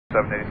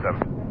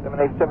787.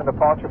 787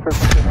 departure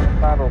frequency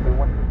on will be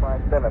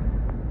 1257.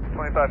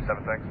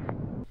 257,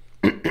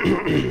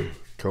 thanks.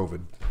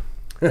 COVID.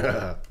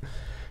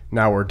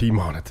 Now we're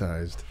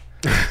demonetized.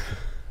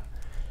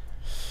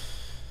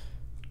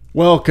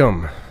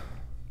 Welcome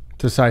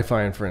to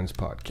SciFi And Friends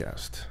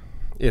podcast.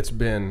 It's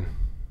been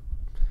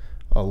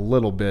a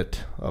little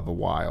bit of a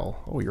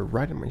while. Oh, you're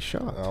right in my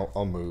shot.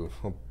 I'll move.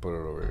 I'll put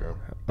it over here.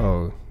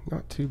 Oh,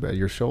 not too bad.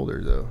 Your shoulder,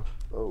 though.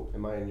 Oh,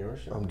 Am I in your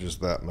shoulder? I'm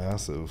just that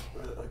massive.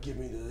 Give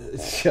me the...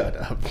 Shut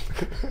up.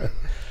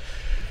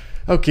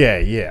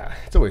 Okay, yeah.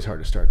 It's always hard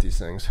to start these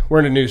things. We're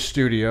in a new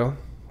studio.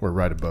 We're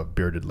right above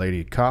Bearded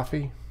Lady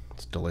Coffee.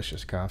 It's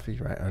delicious coffee.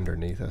 Right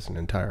underneath us, an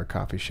entire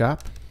coffee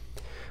shop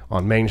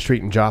on Main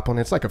Street in Joplin.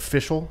 It's like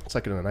official. It's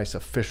like a nice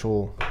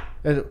official...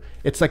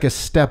 It's like a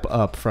step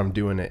up from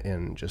doing it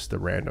in just a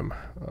random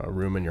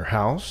room in your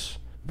house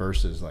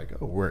versus like,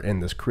 oh, we're in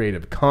this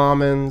Creative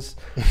Commons.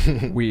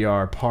 We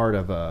are part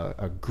of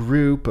a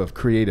group of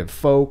creative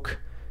folk,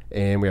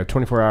 and we have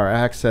 24-hour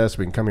access.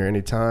 We can come here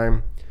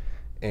anytime.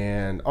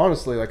 And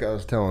honestly, like I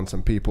was telling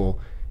some people,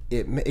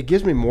 it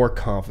gives me more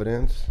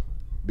confidence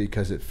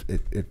because it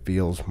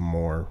feels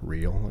more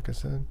real, like I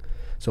said.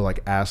 So like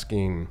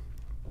asking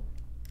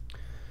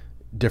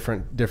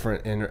different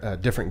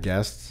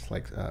guests,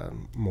 like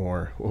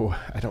more. Oh,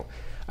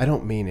 I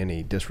don't mean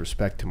any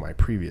disrespect to my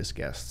previous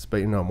guests,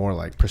 but more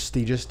like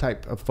prestigious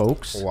type of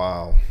folks.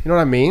 Wow. You know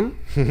what I mean?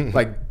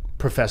 Like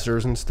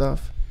professors and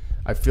stuff.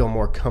 I feel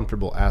more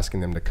comfortable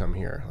asking them to come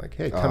here. Like,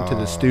 hey, come to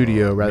the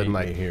studio rather than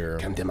like, here.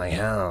 come to my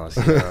house.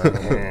 You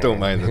know? Don't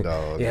mind the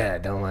dog. Yeah,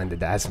 don't mind the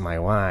dog. That's my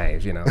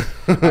wife,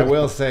 I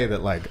will say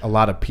that like a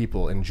lot of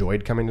people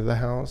enjoyed coming to the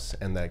house,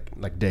 and that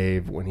like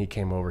Dave, when he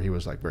came over, he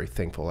was like very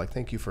thankful. Like,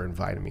 thank you for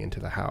inviting me into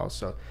the house.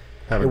 So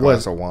Have a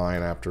glass of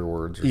wine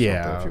afterwards or something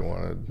if you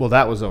wanted. Well,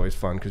 that was always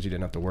fun because you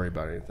didn't have to worry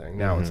about anything.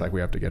 Now it's like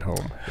we have to get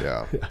home.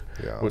 Yeah.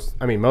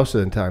 I mean, most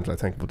of the times I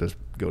think we'll just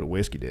go to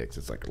Whiskey Dicks.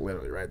 It's like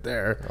literally right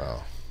there.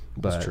 Wow.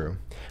 But, That's true.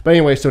 But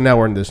anyway, so now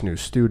we're in this new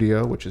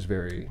studio, which is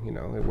very,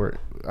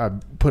 I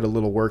put a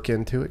little work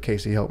into it.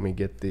 Casey helped me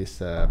get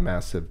this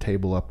massive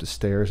table up the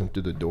stairs and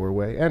through the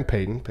doorway. And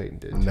Peyton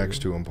did too. Next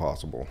to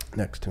impossible.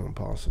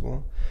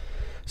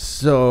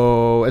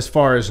 So as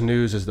far as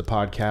news as the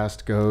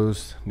podcast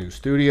goes, new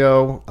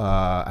studio,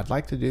 I'd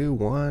like to do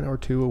 1 or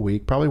 2 a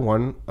week, probably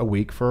 1 a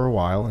week for a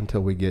while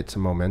until we get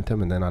some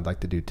momentum, and then I'd like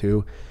to do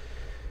 2.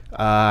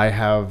 I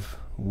have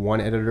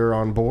 1 editor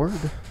on board.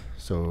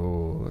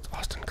 So it's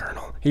Austin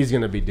Colonel. He's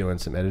going to be doing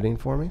some editing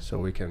for me so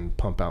we can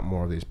pump out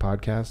more of these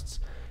podcasts.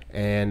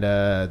 And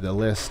the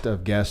list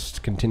of guests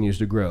continues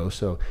to grow.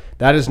 So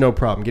that is no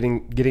problem.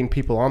 Getting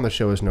people on the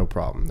show is no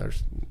problem.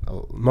 There's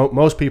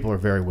most people are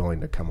very willing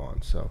to come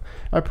on. So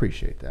I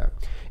appreciate that.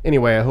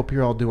 Anyway, I hope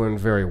you're all doing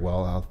very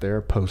well out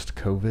there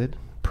post-COVID,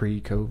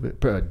 pre-COVID,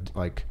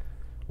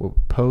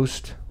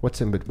 post.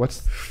 What's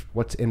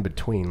in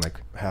between?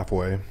 Like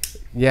Halfway.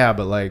 Yeah,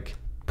 but like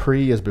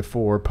pre is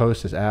before,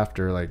 post is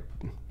after. Like,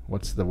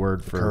 what's the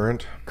word for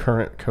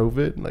current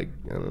COVID? Like,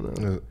 I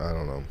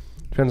don't know.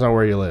 Depends on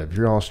where you live. If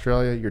you're in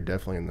Australia, you're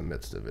definitely in the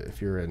midst of it.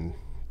 If you're in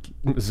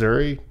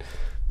Missouri,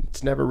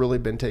 it's never really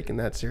been taken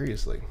that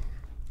seriously.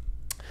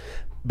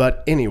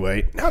 But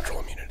anyway, natural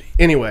immunity.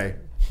 Anyway,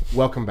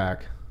 welcome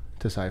back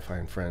to SciFi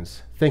And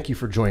Friends. Thank you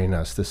for joining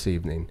us this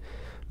evening.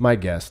 My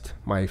guest,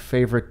 my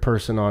favorite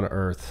person on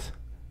earth.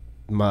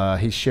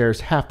 He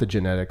shares half the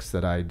genetics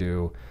that I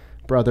do.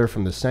 Brother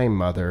from the same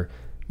mother,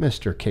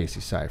 Mr.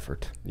 Casye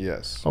Seifert.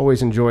 Yes.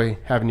 Always enjoy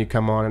having you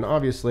come on, and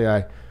obviously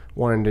I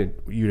wanted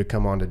you to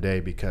come on today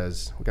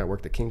because we got to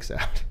work the kinks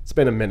out. It's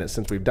been a minute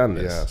since we've done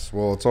this. Yes.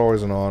 Well, it's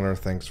always an honor.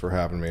 Thanks for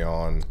having me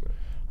on.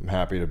 I'm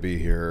happy to be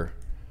here.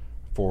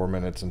 4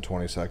 minutes and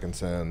 20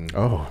 seconds in.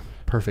 Oh,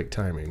 perfect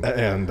timing.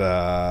 And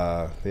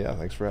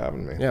thanks for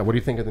having me. Yeah, what do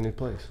you think of the new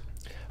place?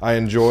 I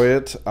enjoy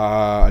it.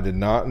 I did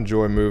not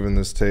enjoy moving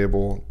this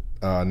table.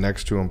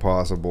 Next to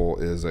impossible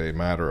is a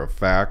matter of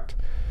fact.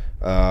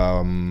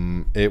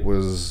 It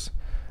was,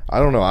 I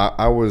don't know,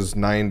 I was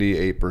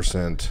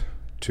 98%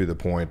 to the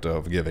point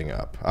of giving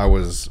up. I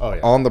was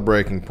on the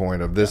breaking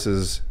point of this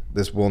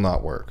will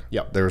not work.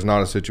 Yep. There's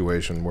not a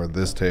situation where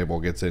this table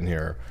gets in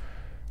here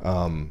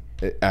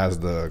as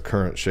the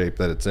current shape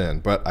that it's in.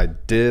 But I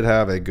did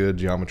have a good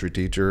geometry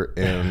teacher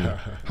in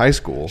high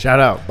school. Shout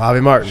out, Bobby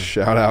Martin.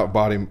 Shout out,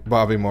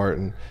 Bobby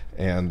Martin.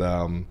 And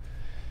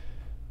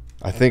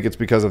I think it's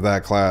because of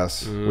that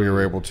class we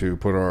were able to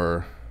put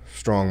our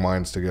strong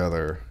minds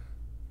together,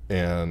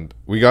 and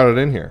we got it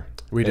in here.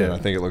 We did. And I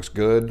think it looks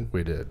good.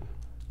 We did.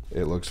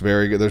 It looks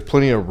very good. There's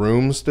plenty of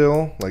room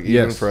still. Like,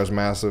 even for as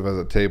massive as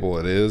a table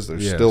it is,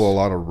 there's still a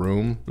lot of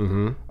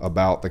room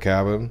about the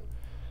cabin.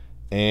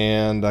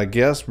 And I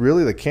guess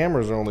really the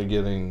cameras are only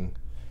getting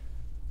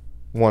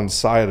one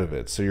side of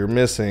it, so you're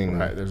missing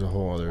there's a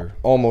whole other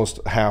almost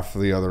half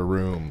the other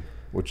room,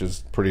 which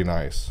is pretty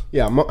nice.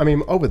 Yeah, I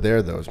mean, over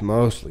there, though, it's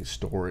mostly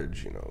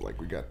storage, like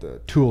we got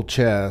the tool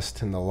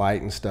chest and the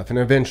light and stuff. And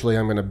eventually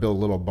I'm going to build a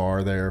little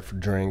bar there for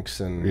drinks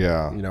and,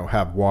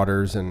 have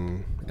waters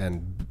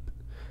and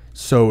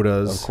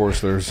sodas. Of course,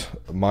 there's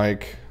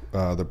Mike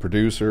The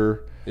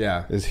producer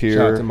Yeah. is here.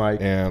 Shout out to Mike.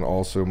 And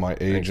also my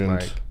agent,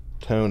 Mike.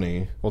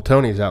 Tony. Well,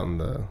 Tony's out in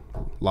the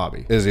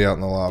lobby. Is he out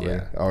in the lobby?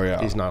 Yeah. Oh,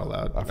 yeah. He's not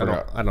allowed. I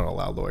forgot. don't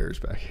allow lawyers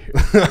back here.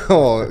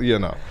 Well, you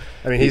know.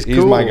 I mean, he's He's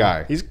cool. my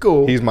guy. He's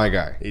cool. He's my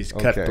guy. He's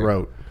Okay.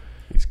 cutthroat.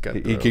 He's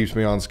cutthroat. He keeps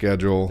me on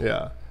schedule.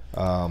 Yeah.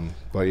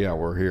 But yeah,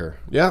 we're here.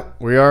 Yeah,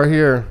 we are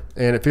here,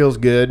 and it feels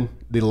good.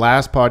 The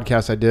last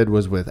podcast I did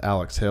was with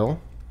Alex Hill,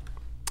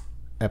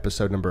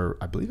 episode number,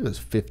 I believe it was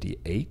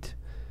 58,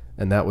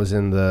 and that was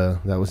in the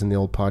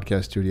old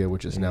podcast studio,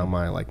 which is now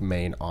my like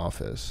main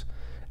office.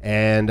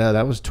 And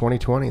that was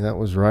 2020. That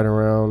was right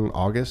around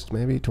August,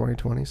 maybe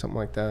 2020, something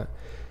like that.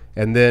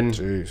 And then,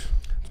 Jeez,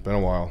 it's been a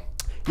while.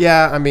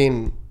 yeah, I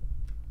mean,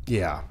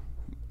 yeah.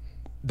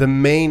 The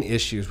main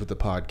issues with the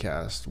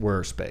podcast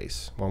were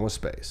space. One was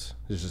space.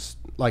 It's just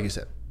like you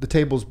said, the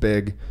table's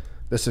big.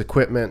 This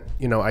equipment,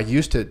 you know, I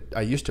used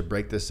to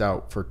break this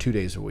out for 2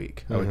 days a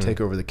week. I would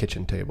take over the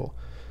kitchen table.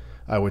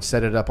 I would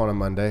set it up on a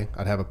Monday.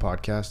 I'd have a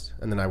podcast,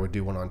 and then I would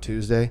do one on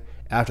Tuesday.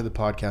 After the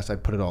podcast,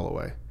 I'd put it all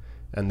away,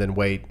 and then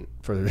wait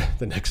for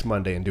the next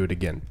Monday and do it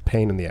again.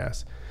 Pain in the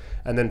ass.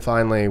 And then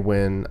finally,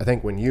 when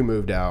you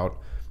moved out,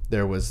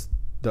 there was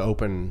the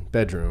open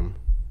bedroom.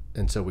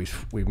 And so we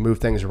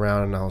moved things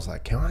around, and I was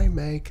like, can I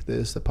make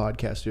this the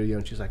podcast studio?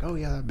 And she's like, oh,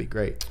 yeah, that'd be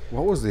great.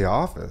 What was the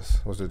office?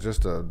 Was it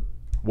just a...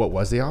 What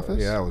was the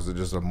office? Yeah, was it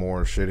just a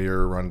more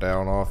shittier,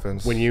 rundown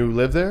office? When you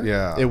lived there?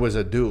 Yeah. It was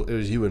it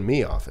was you and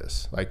me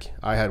office. Like,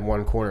 I had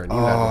one corner, and you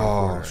had one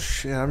corner. Oh,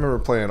 shit. I remember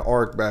playing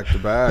Ark back to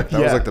back. That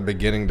was Yeah. like the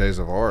beginning days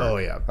of Ark. Oh,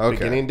 yeah. Okay.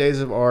 Beginning days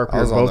of ARC. We I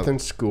were was on both the- in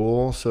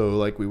school, so,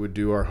 like, we would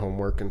do our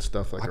homework and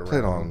stuff like I around.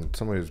 played on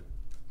somebody's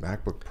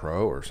MacBook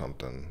Pro or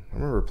something. I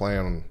remember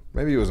playing,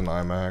 maybe it was an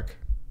iMac.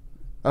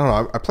 I don't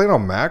know. I played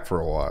on Mac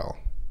for a while.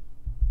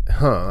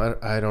 Huh,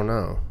 I don't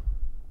know.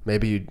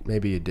 Maybe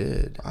you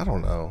did. I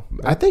don't know.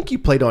 I think you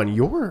played on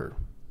your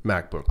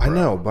MacBook Pro. I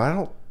know, but I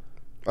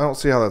don't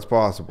see how that's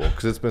possible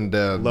because it's been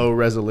dead. Low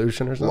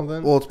resolution or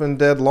something? Well, it's been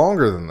dead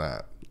longer than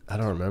that. I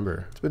don't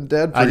remember. It's been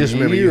dead for I just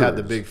remember you had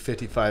the years. big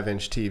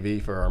 55-inch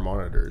TV for our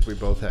monitors. We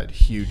both had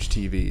huge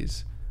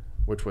TVs,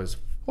 which was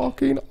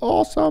fucking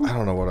awesome. I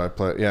don't know what I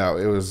played. Yeah,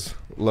 it was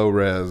low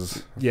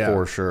res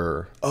for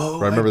sure. Oh,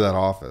 but I remember that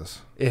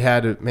office. It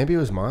had maybe it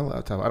was my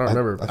laptop. I don't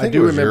remember. I I think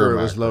do it was remember your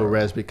it was Mac low Pro.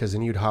 res because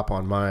then you'd hop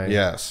on my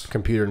Yes.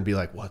 computer and be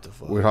like, "What the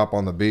fuck?" We'd hop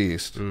on the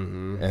Beast,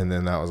 Mm-hmm. and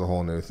then that was a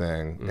whole new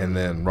thing. And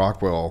then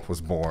Rockwell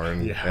was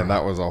born, Yeah. and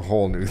that was a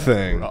whole new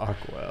thing.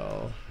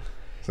 Rockwell.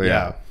 So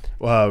Yeah.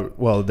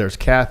 Well, there's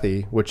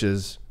Casye, which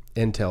is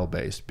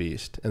Intel-based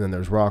beast, and then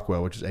there's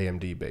Rockwell, which is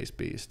AMD-based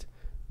beast.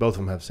 Both of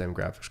them have the same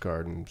graphics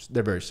card, and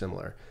they're very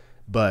similar.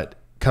 But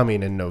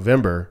coming in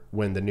November,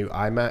 when the new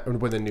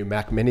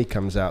Mac Mini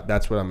comes out,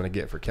 that's what I'm going to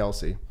get for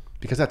Kelsey,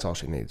 because that's all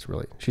she needs,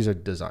 really. She's a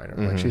designer.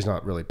 Like, she's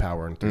not really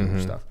powering through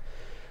stuff.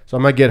 So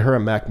I'm going to get her a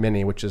Mac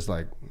Mini, which is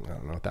like, I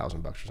don't know,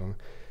 $1,000 or something.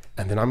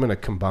 And then I'm going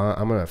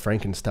to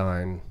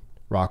Frankenstein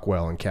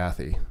Rockwell and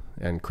Casye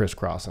and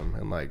crisscross them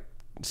and like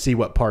see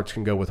what parts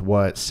can go with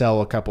what, sell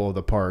a couple of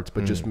the parts,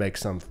 but just make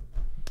some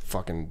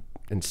fucking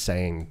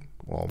insane.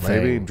 Well,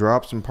 maybe thing.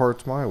 drop some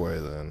parts my way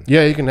then.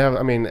 Yeah, you can have.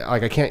 I mean,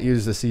 like I can't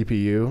use the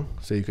CPU,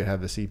 so you could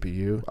have the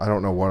CPU. I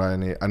don't know what I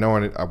need. I know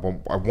I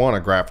want a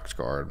graphics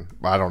card,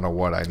 but I don't know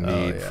what I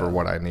need yeah. for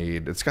what I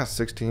need. It's got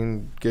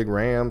 16 gig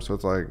RAM, so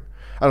it's like,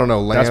 I don't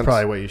know. Lance, That's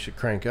probably what you should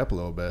crank up a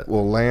little bit.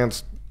 Well,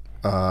 Lance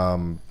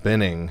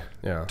Benning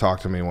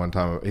talked to me one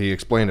time. He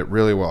explained it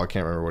really well. I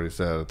can't remember what he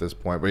said at this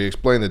point, but he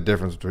explained the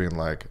difference between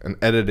like an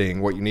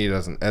editing, what you need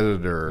as an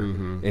editor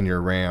in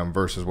your RAM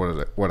versus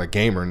what a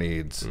gamer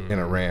needs in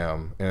a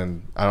RAM.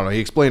 And I don't know. He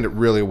explained it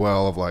really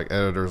well of like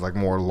editors like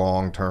more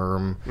long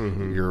term.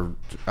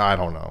 I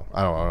don't know.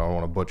 I don't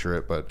want to butcher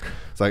it, but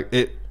it's like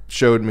it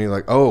showed me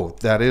like, oh,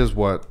 that is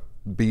what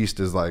Beast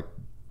is like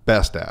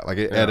best at. Like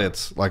it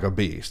edits like a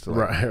beast.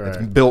 Like, Right. It's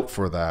built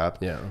for that.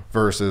 Yeah.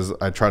 Versus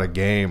I try to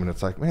game and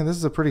it's like, man, this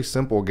is a pretty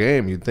simple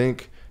game. You'd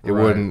think it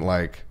wouldn't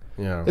like.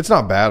 Yeah. It's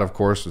not bad, of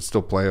course. It's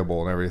still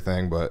playable and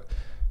everything, but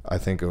I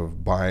think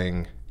of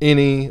buying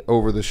any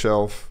over the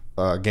shelf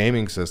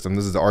gaming system.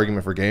 This is the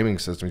argument for gaming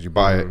systems. You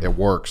buy it, it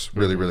works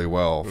really, really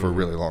well for a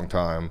really long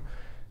time,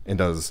 and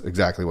does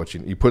exactly what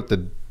you put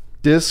the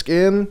disc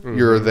in.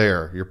 You're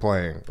there. You're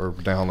playing or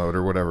download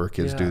or whatever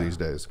kids do these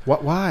days.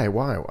 Why?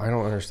 I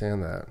don't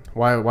understand that.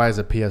 Why is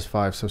a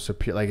PS5 so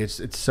superior? Like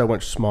it's so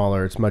much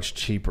smaller. It's much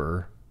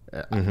cheaper.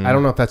 I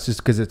don't know if that's just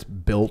because it's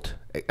built.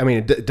 I mean,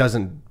 it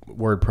doesn't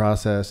word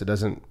process. It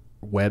doesn't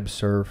web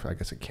surf. I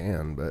guess it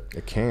can, but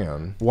It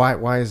can.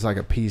 why is like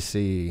a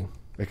PC?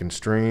 It can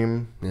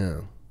stream.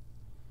 Yeah.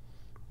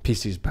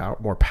 PC's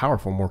more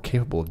powerful, more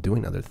capable of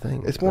doing other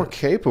things. It's more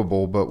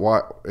capable, but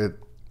why it?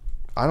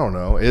 I don't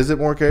know. Is it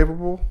more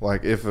capable?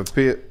 Like if a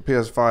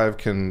PS5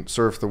 can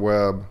surf the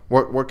web,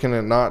 what can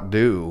it not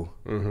do?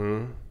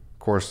 Of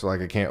course,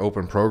 like it can't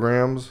open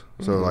programs.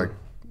 So like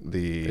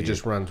It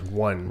just runs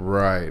one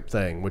right.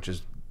 thing, which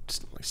is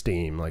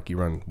Steam. Like you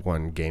run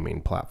one gaming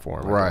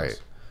platform. I Right.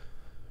 guess.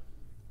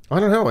 I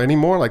don't know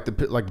anymore. Like the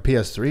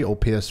PS3,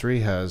 old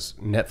PS3 has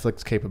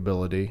Netflix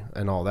capability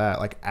and all that,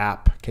 like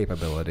app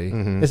capability.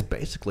 It's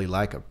basically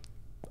like a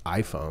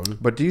iPhone.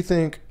 But do you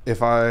think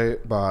if I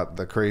bought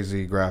the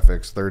crazy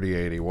graphics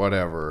 3080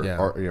 whatever,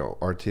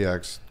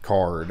 RTX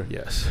card,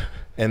 Yes.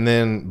 and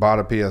then bought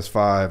a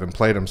PS5 and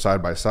played them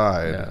side by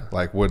side,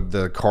 like would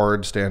the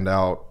card stand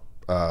out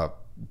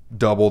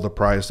double the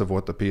price of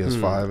what the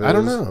PS5 is? I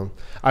don't know.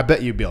 I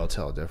bet you'd be able to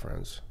tell a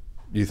difference.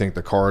 You think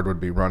the card would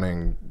be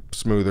running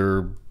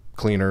smoother,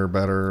 cleaner,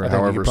 better, I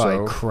think however you could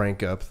probably so?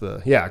 crank up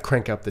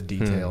the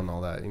detail and all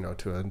that,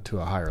 to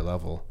a higher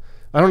level.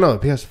 I don't know.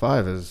 The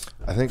PS5 is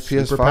I think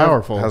super PS5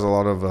 powerful. has a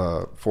lot of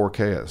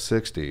 4K at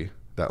 60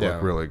 that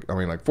look really. I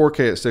mean, like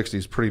 4K at 60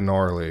 is pretty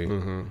gnarly,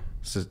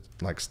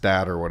 like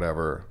stat or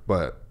whatever.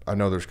 But I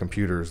know there's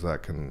computers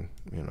that can,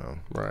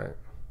 right.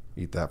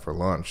 eat that for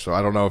lunch. So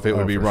I don't know if it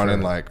would be running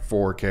sure. like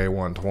 4K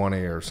 120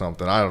 or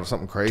something. I don't know,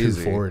 something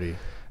crazy. 240.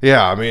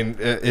 Yeah, I mean,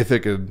 if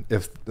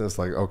it's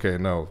like, okay,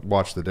 no,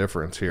 watch the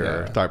difference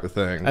here type of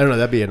thing. I don't know.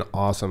 That'd be an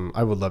awesome.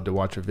 I would love to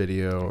watch a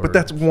video. Or But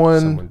that's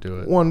someone do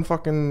it. one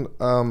fucking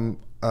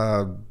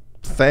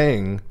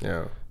thing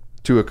Yeah.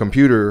 to a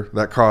computer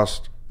that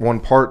costs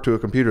one part to a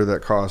computer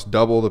that costs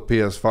double the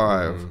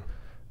PS5,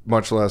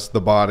 much less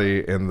the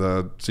body and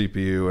the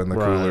CPU and the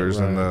coolers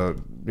and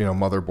the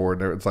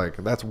motherboard. It's like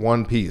that's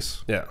one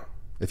piece. Yeah.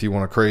 If you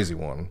want a crazy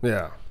one,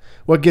 Yeah.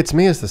 What gets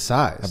me is the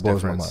size. that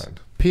blows my difference.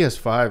 mind.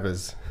 PS5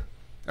 is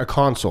a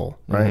console,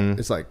 right?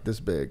 It's like this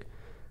big.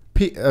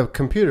 A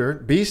computer,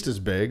 Beast is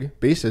big.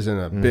 Beast is in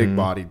a big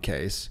bodied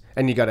case.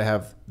 And you got to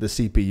have the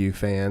CPU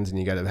fans and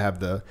you got to have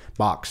the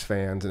box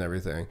fans and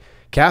everything.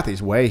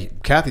 Kathy's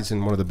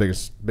in one of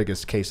the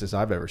biggest cases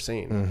I've ever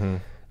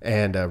seen.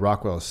 And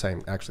Rockwell is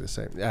actually the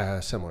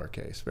same, similar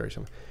case, very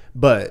similar.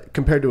 But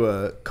compared to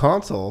a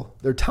console,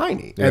 they're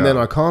tiny. Yeah. And then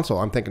on a console,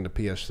 I'm thinking the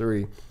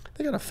PS3,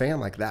 they got a fan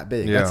like that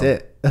big. Yeah. That's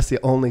it. That's the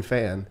only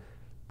fan.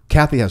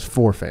 Kathy has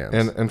 4 fans.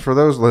 And for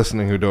those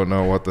listening who don't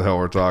know what the hell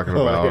we're talking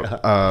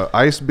about,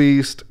 Ice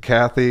Beast,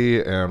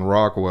 Kathy, and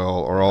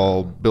Rockwell are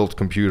all built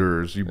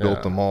computers. You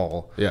built them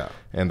all. Yeah.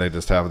 And they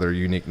just have their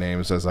unique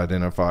names as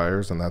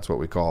identifiers, and that's what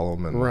we call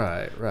them. And,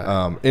 Right.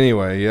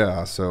 Anyway,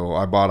 yeah, so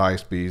I bought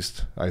Ice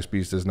Beast. Ice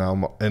Beast is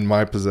now in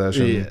my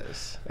possession.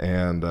 Yes.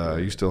 And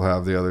you still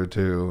have the other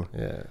two.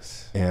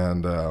 Yes.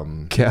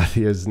 And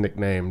Kathy is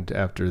nicknamed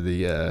after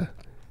the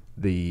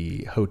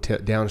hotel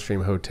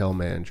downstream hotel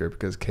manager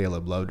because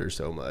Caleb loved her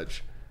so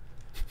much.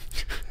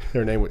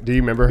 Her name. Do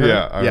you remember her?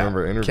 Yeah, I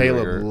remember interviewing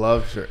Caleb her.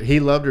 loves her. He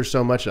loved her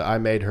so much that I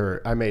made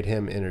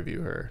him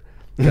interview her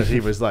because he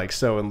was like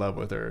so in love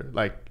with her.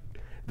 Like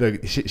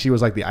she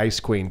was like the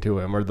ice queen to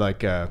him, or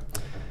like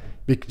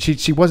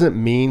she wasn't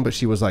mean, but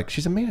she was like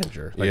she's a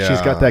manager. Like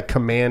she's got that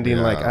commanding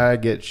like I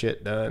get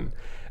shit done.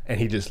 And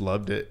he just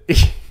loved it.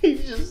 He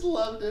just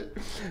loved it.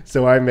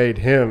 So I made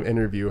him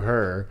interview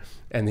her,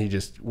 and he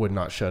just would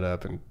not shut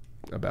up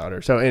about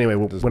her. So anyway,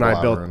 when I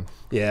built,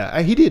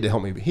 he did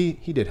help me.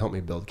 He did help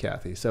me build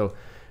Kathy. So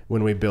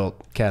when we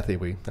built Kathy,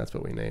 that's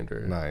what we named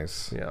her.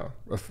 Nice. Yeah.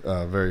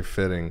 Very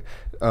fitting.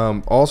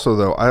 Also,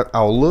 though,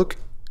 I'll look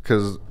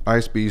because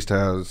Ice Beast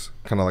has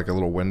kind of like a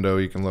little window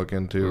you can look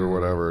into or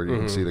whatever. You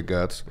can see the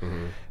guts.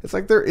 It's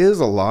like there is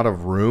a lot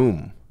of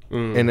room.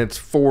 And it's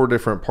 4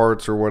 different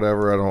parts or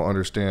whatever. I don't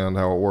understand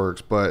how it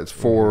works, but it's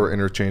 4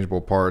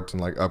 interchangeable parts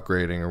and like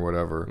upgrading or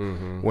whatever.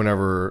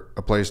 Whenever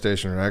a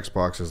PlayStation or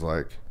Xbox is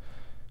like,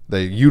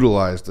 they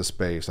utilize the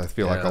space, I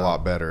feel like a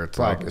lot better. It's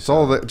Probably like, it's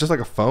all just like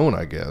a phone,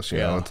 I guess. You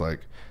know, it's like,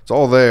 it's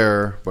all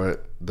there,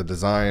 but the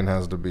design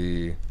has to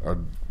be a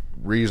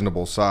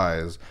reasonable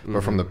size.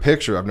 But from the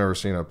picture, I've never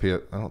seen I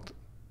don't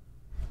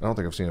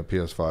think I've seen a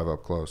PS5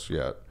 up close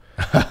yet.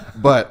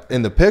 But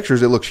in the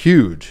pictures, it looks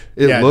huge.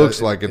 It looks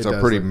like it's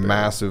a pretty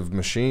massive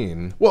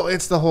machine. Well,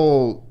 it's the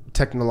whole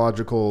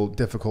technological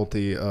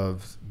difficulty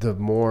of the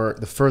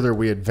further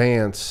we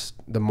advance,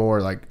 the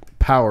more like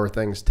power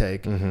things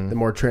take, the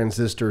more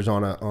transistors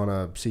on a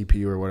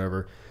CPU or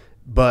whatever.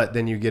 But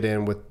then you get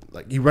in with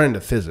like you run into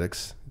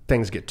physics.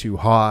 Things get too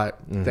hot.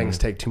 Things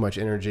take too much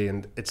energy,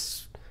 and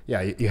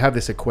you have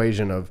this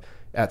equation of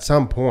at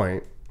some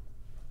point.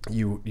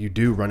 You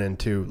do run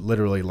into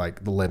literally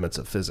like the limits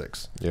of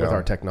physics with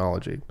our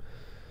technology.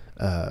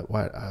 I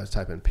was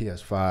typing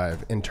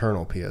PS5,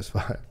 internal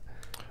PS5.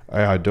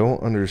 I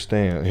don't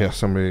understand. Yeah,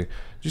 somebody. Did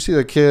you see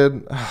the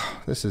kid?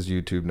 This is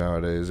YouTube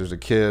nowadays. There's a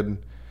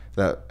kid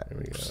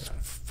that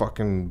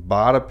fucking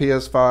bought a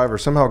PS5 or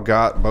somehow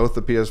got both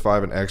the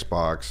PS5 and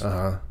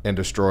Xbox and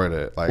destroyed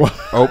it. Like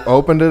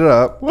opened it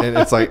up and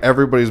it's like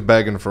everybody's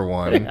begging for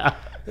one. Yeah.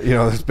 You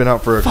know, it's been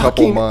out for a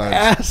couple months.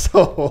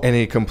 Asshole. And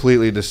he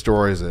completely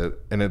destroys it,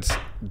 and it's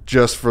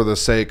just for the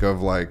sake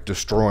of like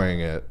destroying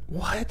it.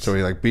 What? So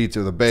he like beats it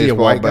with a baseball Is he a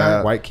white bat.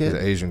 guy? White kid?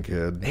 He's an Asian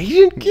kid.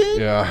 Asian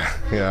kid?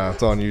 Yeah,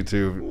 it's on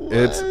YouTube.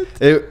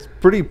 What? It's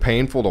pretty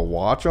painful to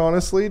watch,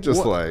 honestly.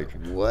 Just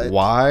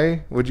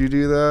why would you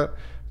do that?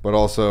 But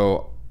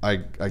also, I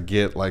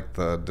get like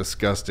the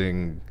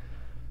disgusting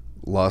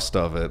lust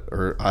of it,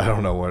 or I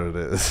don't know what it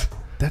is.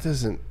 That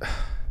doesn't.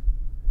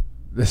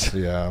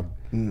 Yeah.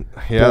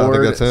 Yeah, I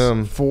think that's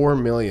him. 4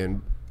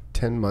 million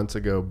 10 months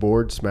ago.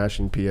 Board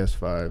smashing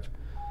PS5.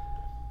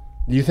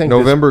 Do you think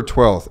November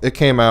 12th. It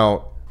came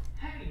out.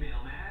 Hey,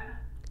 mailman.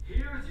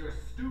 Here's your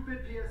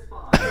stupid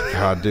PS5.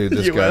 God, dude,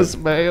 this US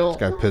guy mail.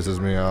 pisses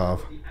me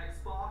off. The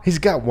Xbox. He's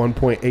got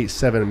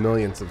 1.87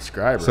 million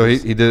subscribers. So he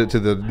did it to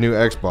the new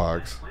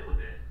Xbox. Play with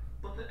it.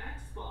 But the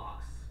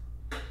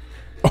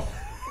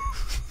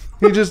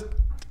Xbox.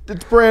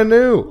 It's brand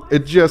new.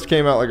 It just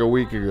came out like a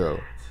week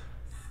ago.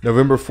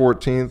 November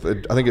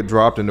 14th. I think it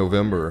dropped in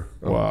November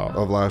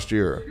of last So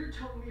year. you're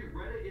telling me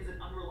Reddit is an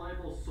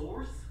unreliable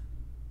source?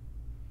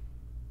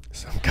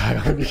 Some guy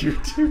on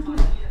YouTube. My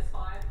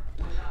PS5,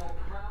 which I will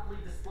proudly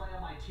display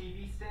on my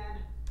TV stand.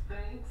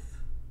 Thanks.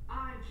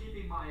 I'm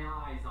keeping my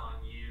eyes on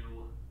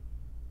you.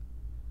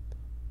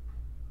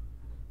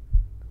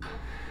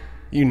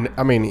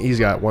 I mean, he's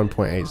got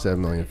 1.87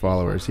 million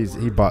followers.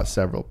 He bought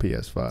several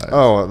PS5s.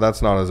 Oh,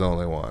 that's not his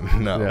only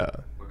one. No. Yeah.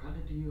 We're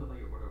contacting you about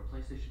your order of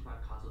PlayStation 5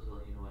 console to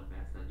let you know in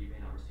advance that you may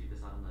not receive this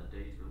on the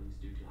day's release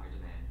due to high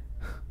demand.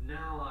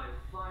 Now I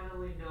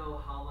finally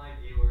know how my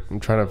viewers. I'm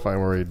trying to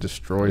find where he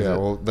destroys Yeah, it.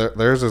 well,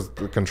 there's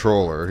the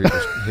controller.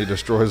 He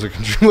destroys a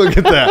controller. Look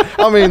at that.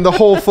 I mean, the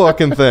whole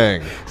fucking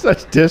thing.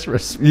 Such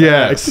disrespect.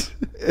 Yes.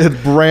 It's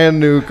brand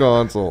new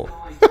console.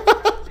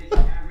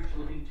 Average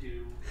looking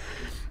to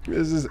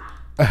This is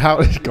how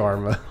is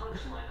karma.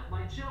 punchline of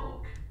my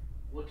joke.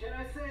 What can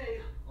I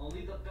say?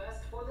 Only the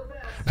best for the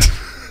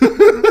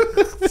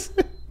best.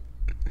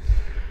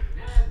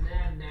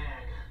 Nag.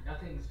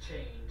 Nothing's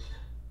changed.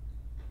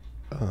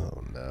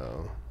 Oh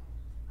no.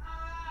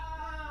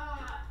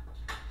 Ah!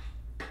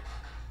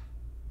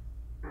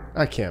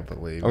 I can't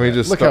believe. I mean, that.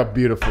 just look start- how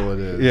beautiful it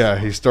is. Yeah,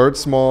 he starts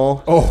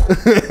small. Oh.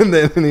 And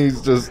then he's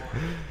just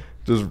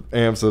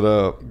amps it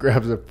up.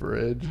 Grabs a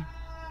fridge.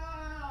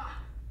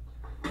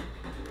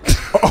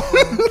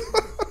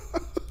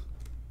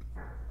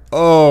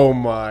 Oh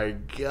my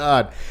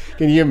god.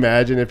 Can you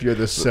imagine if you're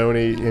the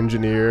Sony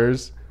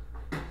engineers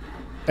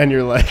and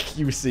you're like,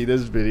 you see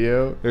this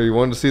video? Here, you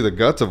wanted to see the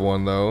guts of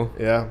one, though.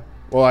 Yeah.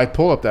 Well, I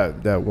pull up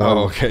that one.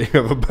 Oh, okay.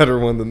 You have a better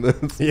one than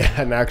this. Yeah,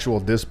 an actual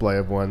display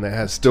of one that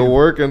has Still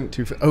working.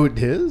 Oh, it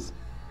is?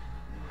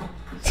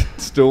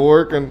 Still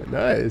working.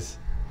 Nice.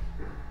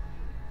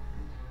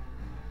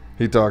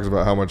 He talks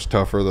about how much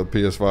tougher the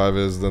PS5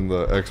 is than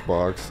the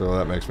Xbox, so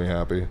that makes me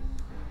happy.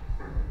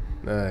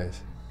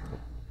 Nice.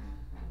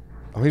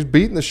 Oh, he's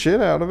beating the shit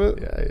out of it.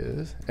 Yeah, it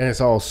is. And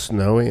it's all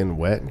snowy and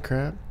wet and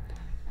crap.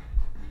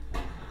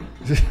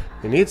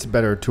 He needs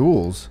better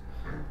tools.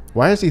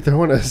 Why is he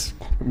throwing a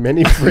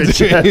mini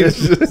fridge at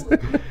He's it? just-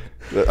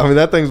 I mean,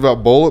 that thing's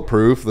about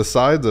bulletproof, the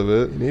sides of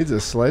it. He needs a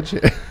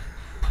sledgehammer.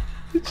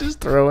 He's just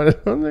throwing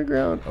it on the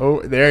ground.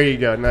 Oh, there you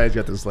go. Now he's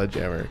got the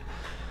sledgehammer.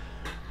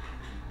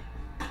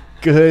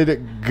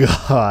 Good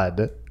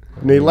God.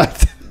 And he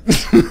left.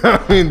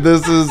 I mean,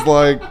 this is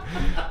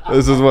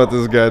what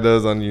this guy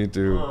does on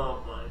YouTube.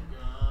 Oh my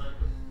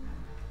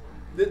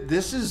god.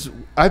 This is,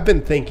 I've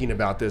been thinking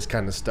about this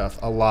kind of stuff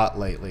a lot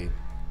lately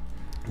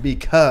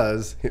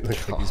because, it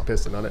looks like he's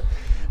pissing on it,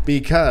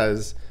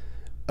 because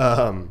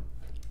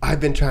I've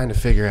been trying to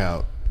figure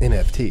out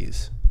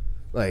NFTs.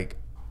 Like,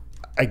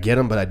 I get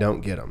them, but I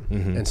don't get them.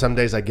 Mm-hmm. And some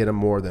days I get them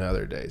more than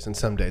other days. And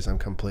some days I'm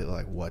completely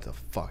like, what the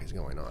fuck is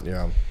going on?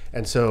 Yeah.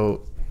 And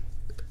so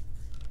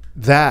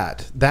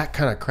that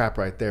kind of crap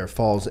right there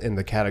falls in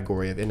the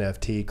category of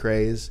NFT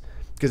craze,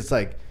 because it's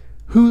like,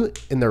 who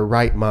in their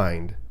right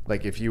mind,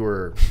 like if you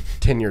were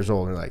 10 years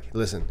old and like,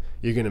 listen,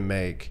 you're gonna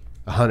make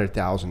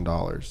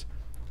 $100,000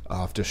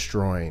 off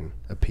destroying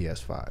a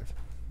PS5.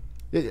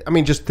 I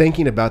mean, just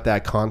thinking about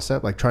that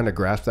concept, like trying to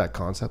grasp that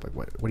concept, like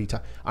what are you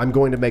talking? I'm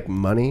going to make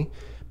money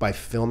by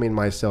filming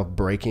myself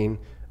breaking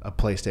a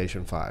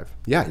PlayStation 5.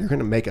 Yeah, you're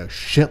gonna make a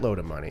shitload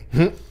of money.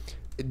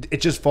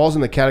 It just falls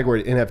in the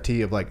category of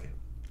NFT of like,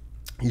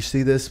 you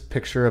see this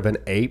picture of an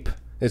ape,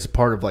 it's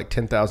part of like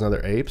 10,000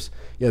 other apes.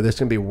 Yeah, this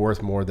can be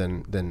worth more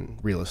than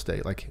real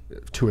estate, like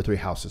 2 or 3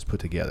 houses put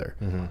together.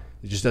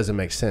 It just doesn't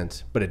make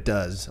sense, but it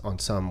does on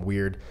some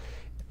weird.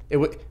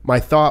 My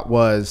thought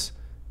was,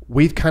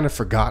 we've kind of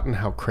forgotten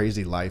how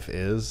crazy life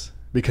is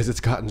because it's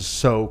gotten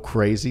so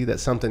crazy that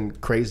something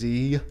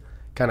crazy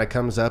kind of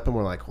comes up and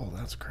we're like, oh,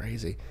 that's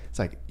crazy. It's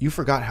like, you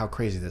forgot how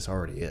crazy this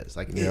already is.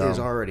 Like, it is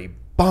already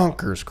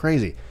bonkers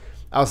crazy.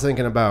 I was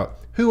thinking about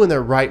who in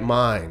their right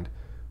mind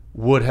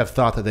would have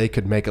thought that they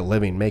could make a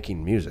living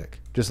making music,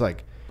 just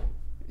like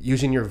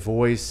using your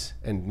voice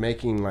and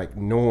making like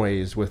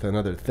noise with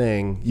another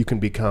thing. You can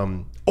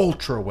become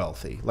ultra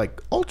wealthy, like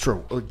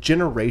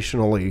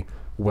generationally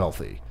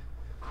wealthy.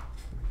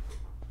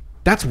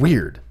 That's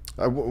weird.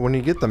 When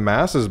you get the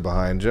masses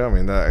behind you, I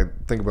mean, I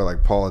think about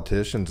like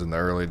politicians in the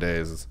early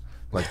days. It's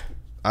like,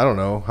 I don't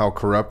know how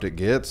corrupt it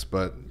gets,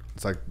 but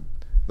it's like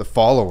the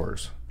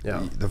followers.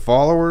 Yeah. The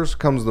followers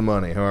comes the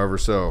money, however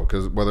so.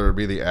 Because whether it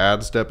be the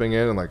ad stepping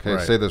in and like, hey,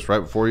 Right. say this right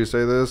before you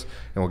say this,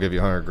 and we'll give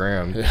you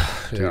 $100,000.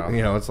 Yeah.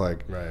 You know, it's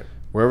like Right.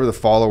 wherever the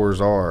followers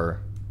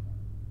are,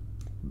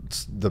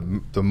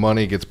 the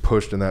money gets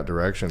pushed in that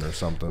direction or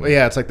something. Well,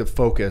 yeah, it's like the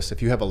focus.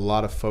 If you have a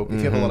lot of focus,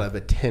 if you have a lot of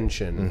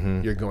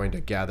attention, you're going to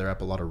gather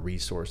up a lot of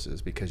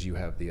resources because you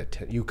have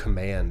you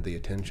command the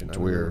attention. It's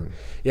weird.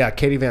 Yeah,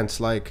 Katie Van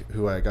Slyke,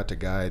 who I got to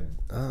guide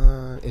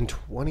in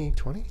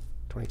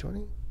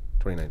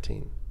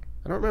 2019.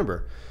 I don't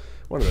remember.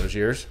 One of those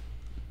years.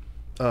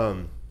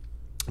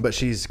 But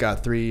she's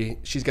got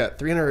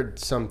 300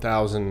 some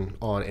thousand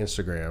on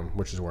Instagram,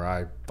 which is where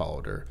I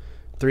followed her.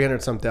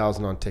 300 some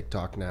thousand on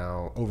TikTok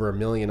now, over 1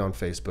 million on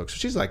Facebook. So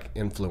she's like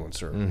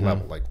influencer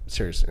level, like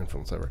serious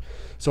influence level.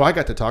 So I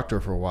got to talk to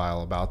her for a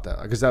while about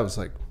that because that was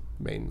like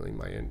mainly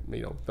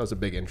that was a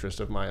big interest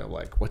of mine.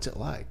 Like, what's it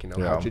like?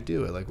 How'd you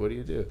do it? Like, what do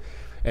you do?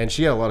 And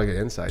she had a lot of good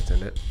insights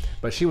in it.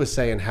 But she was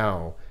saying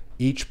how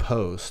each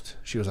post,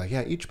 she was like,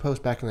 yeah, each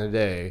post back in the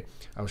day,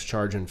 I was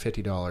charging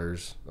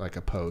 $50 like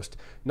a post.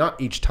 Not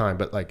each time,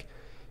 but like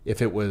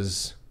if it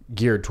was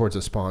geared towards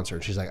a sponsor.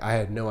 And she's like, I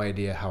had no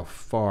idea how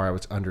far I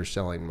was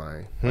underselling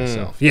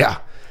myself. Yeah.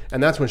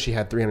 And that's when she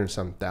had 300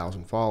 some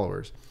thousand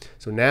followers.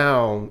 So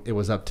now it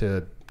was up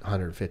to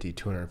 150,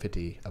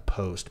 250 a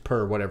post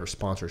per whatever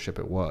sponsorship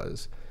it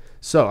was.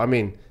 So, I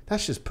mean,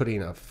 that's just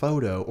putting a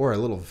photo or a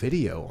little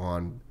video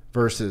on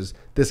versus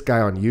this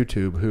guy on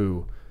YouTube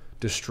who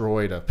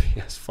destroyed a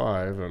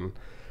PS5. And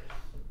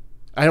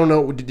I don't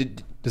know.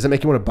 Does it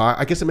make you want to buy?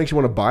 I guess it makes you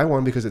want to buy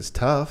one because it's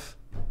tough.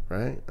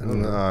 Right? I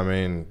don't know. I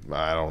mean,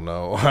 I don't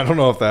know. I don't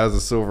know if that has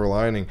a silver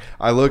lining.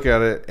 I look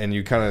at it and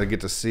you kind of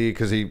get to see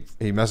because he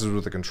messes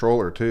with the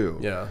controller too.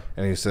 Yeah.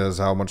 And he says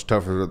how much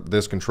tougher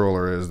this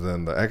controller is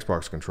than the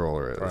Xbox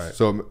controller is. Right.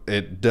 So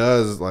it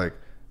does like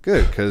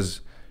good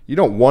because you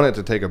don't want it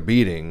to take a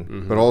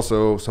beating, but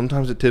also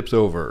sometimes it tips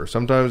over.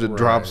 Sometimes it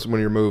drops when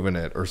you're moving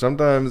it, or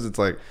sometimes it's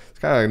like it's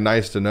kind of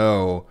nice to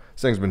know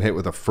this thing's been hit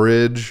with a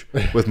fridge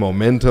with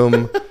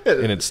momentum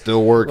and it's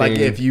still working. Like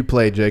if you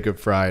play Jacob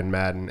Fry in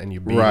Madden and you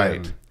beat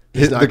him,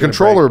 the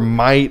controller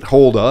might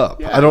hold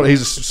up. Yeah.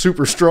 He's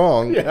super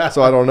strong,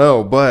 so I don't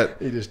know,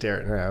 but you just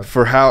tear it in half.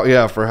 For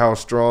how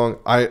strong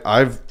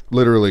I've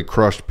literally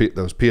crushed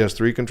those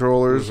PS3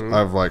 controllers.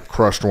 I've like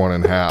crushed one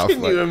in half.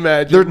 Can you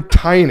imagine? They're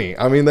tiny.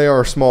 I mean, they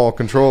are small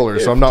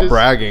controllers, so I'm not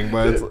bragging,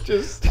 but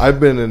I've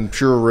been in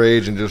pure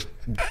rage and just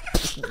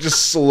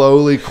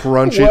slowly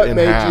crunch it in half.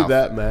 What made you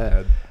that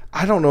mad?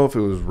 I don't know if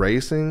it was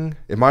racing.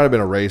 It might have been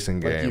a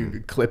racing game. Like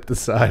you clip the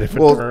side if it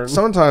turned.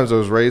 Sometimes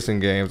those racing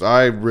games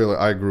I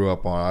grew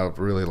up on. I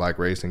really like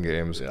racing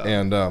games,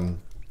 and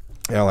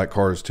I like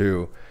cars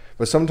too.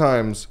 But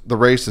sometimes the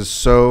race is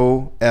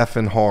so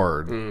effing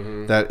hard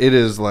that it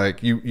is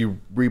like you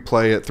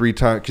replay it 3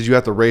 times because you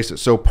have to race it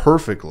so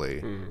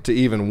perfectly to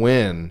even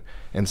win.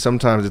 And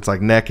sometimes it's like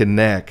neck and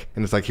neck,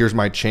 and it's like, here's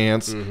my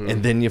chance,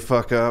 and then you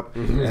fuck up.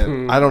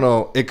 And I don't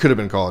know. It could have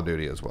been Call of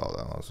Duty as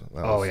well.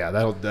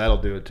 That'll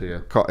do it to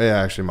you. It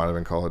actually might have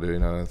been Call of Duty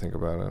now that I think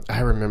about it.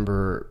 I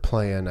remember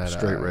playing at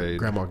Grandpa and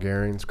Grandma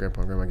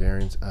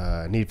Garen's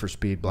Need for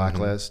Speed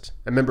Blacklist.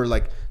 I remember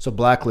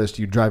Blacklist,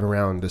 you'd drive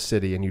around the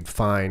city and you'd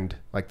find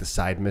like the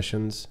side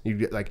missions. You'd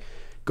get like,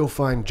 go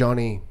find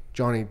Johnny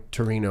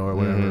Torino or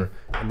whatever,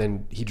 and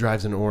then he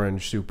drives an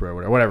orange Supra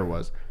or whatever it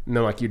was. And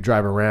then like you'd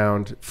drive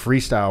around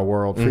freestyle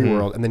world, free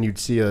world, and then you'd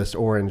see this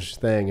orange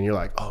thing and you're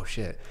like, oh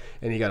shit.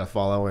 And you got to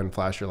follow and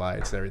flash your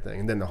lights and everything.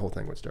 And then the whole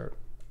thing would start.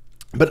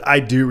 But I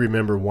do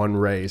remember one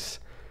race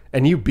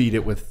and you beat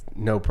it with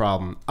no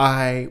problem.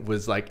 I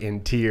was like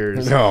in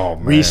tears. Oh,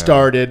 man.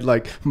 Restarted,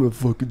 like, I'm gonna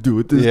fucking do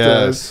it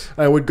this time.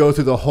 I would go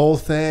through the whole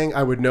thing.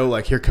 I would know,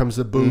 like, here comes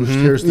the boost.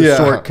 Here's the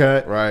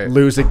shortcut. Right.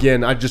 Lose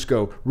again. I'd just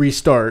go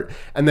restart.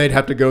 And they'd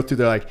have to go through,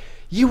 they're like,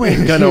 you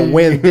ain't gonna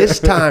win this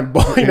time,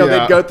 boy.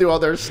 They'd go through all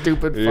their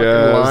stupid fucking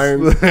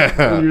lines.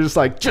 And you're just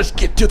like, just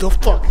get to the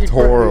fucking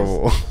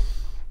horrible.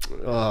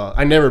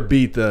 I never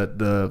beat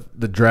the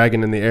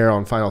dragon in the air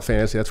on Final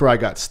Fantasy. That's where I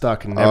got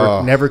stuck and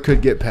never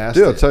could get past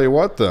it. I'll tell you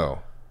what, though.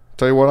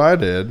 Tell you what I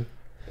did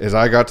is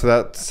I got to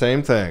that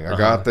same thing. I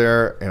got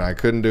there and I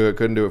couldn't do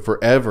it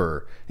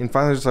forever. And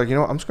finally, just like,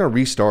 I'm just going to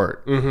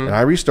restart. And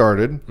I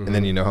restarted. And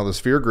then you know how the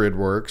sphere grid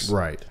works.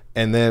 Right.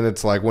 And then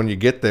it's like when you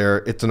get there,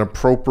 it's an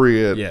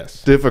appropriate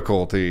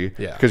difficulty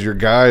because your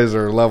guys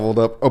are leveled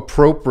up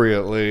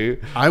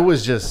appropriately.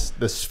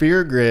 The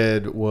sphere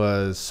grid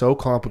was so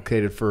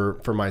complicated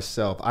for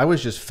myself. I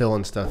was just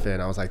filling stuff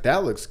in. I was like,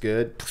 that looks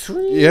good.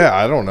 Yeah,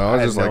 I don't know.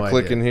 I was just like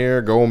clicking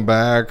here, going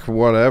back,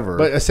 whatever.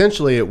 But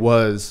essentially it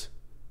was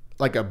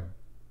like a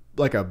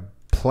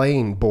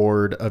playing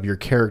board of your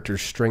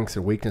character's strengths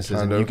and weaknesses,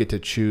 and you get to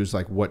choose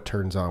like what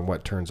turns on,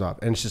 what turns off,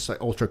 and it's just like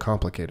ultra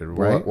complicated,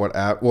 right?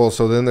 Well,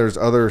 so then there's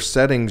other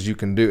settings you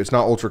can do. It's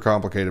not ultra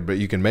complicated, but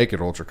you can make it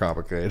ultra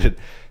complicated.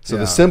 So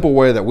the simple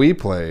way that we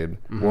played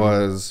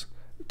was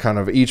kind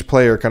of each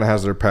player kind of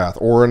has their path.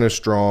 Orin is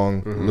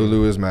strong,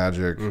 Lulu is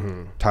magic,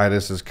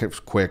 Titus is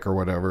quick or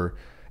whatever.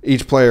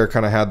 Each player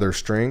kind of had their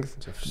strength.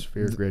 It's a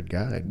sphere grid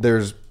guide.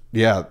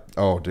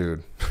 Oh,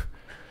 dude.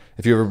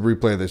 If you ever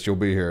replay this, you'll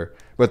be here.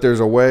 But there's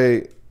a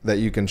way that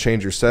you can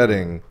change your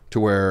setting to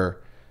where,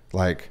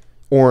 like,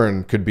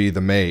 Orin could be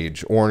the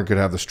mage. Orin could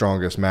have the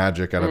strongest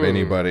magic out of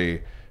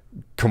anybody.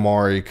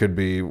 Kamari could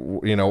be,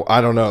 you know,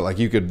 I don't know, like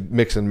you could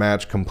mix and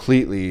match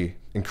completely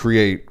and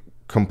create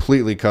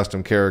completely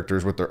custom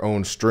characters with their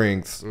own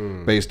strengths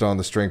based on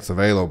the strengths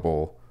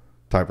available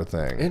type of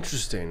thing.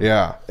 Interesting.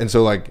 Yeah. And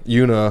so like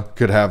Yuna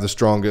could have the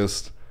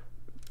strongest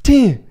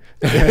 10.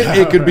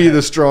 It could be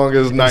the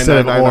strongest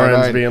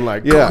 99999 being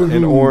like, yeah,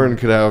 and Orin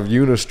could have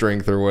Yuna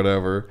strength or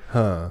whatever.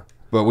 Huh.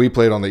 But we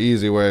played on the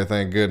easy way,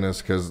 thank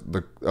goodness, because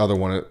the other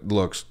one, it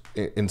looks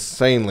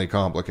insanely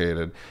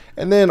complicated.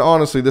 And then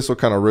honestly, this will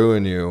kind of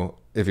ruin you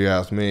if you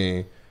ask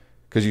me,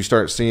 because you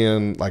start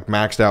seeing like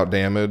maxed out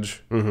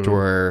damage to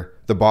where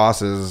the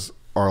bosses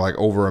are like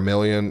over 1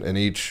 million, and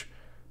each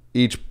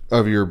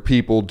of your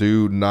people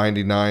do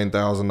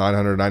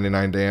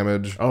 99,999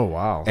 damage. Oh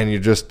wow. And you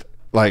just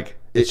like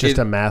it's just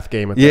a math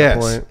game at that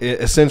point.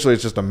 Essentially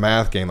it's just a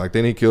math game. Like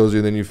then he kills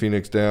you, then you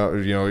phoenix down, or,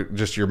 you know,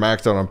 just you're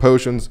maxed out on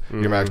potions,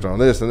 you're maxed out on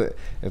this, and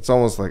it's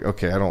almost like,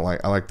 okay, I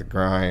like the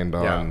grind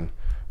on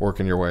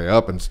working your way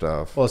up and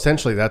stuff. Well,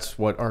 essentially that's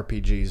what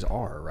RPGs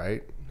are,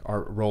 right?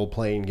 Our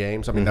role-playing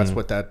games. I mean, that's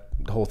what that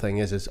whole thing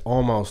is. It's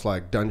almost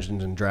like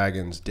Dungeons and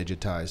Dragons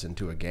digitized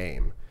into a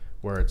game,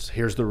 where it's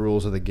here's the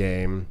rules of the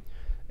game,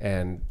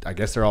 and I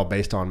guess they're all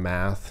based on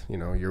math. You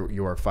know,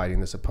 you are fighting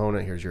this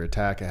opponent. Here's your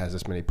attack. It has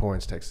this many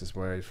points. Takes this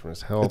away from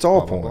his health. It's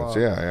all blah, blah, points.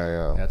 blah.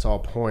 Yeah. That's all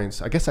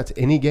points. I guess that's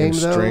any game,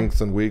 and though.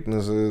 Strengths and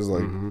weaknesses.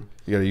 Like you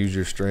got to use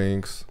your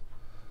strengths.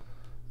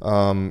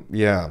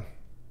 Yeah.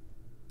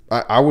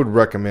 I would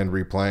recommend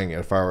replaying it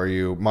if I were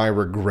you. My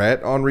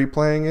regret on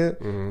replaying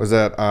it was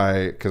that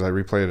because I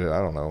replayed it, I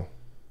don't know,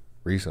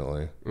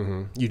 recently.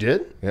 You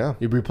did? Yeah.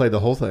 You replayed the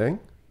whole thing?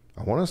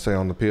 I want to say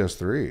on the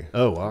PS3.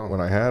 Oh, wow. When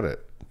I had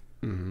it.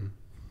 I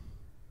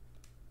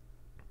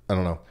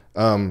don't know.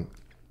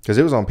 Because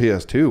it was on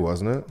PS2,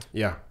 wasn't it?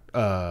 Yeah.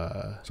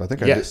 So I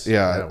think yes.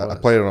 I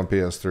played it on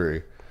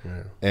PS3.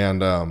 Yeah.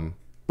 And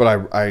but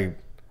I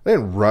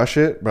didn't rush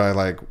it, but I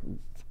like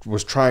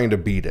was trying to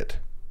beat it.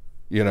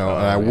 You know,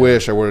 and I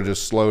wish I would have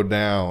just slowed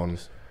down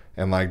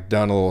and like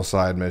done a little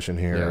side mission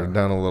here,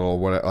 done a little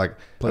what like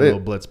play a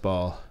little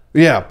blitzball.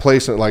 Yeah,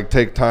 place it, like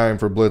take time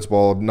for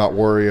blitzball, not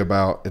worry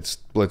about it's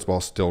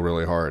blitzball's still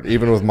really hard.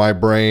 Even with my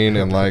brain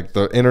and like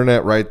the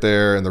internet right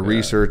there and the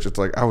research, it's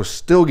like I was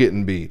still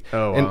getting beat.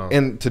 Oh, wow.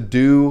 And to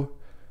do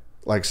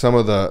like some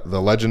of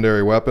the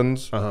legendary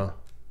weapons,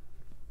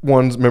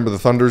 ones, remember the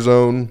Thunder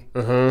Zone?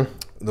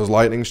 Those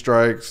lightning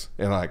strikes,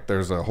 and like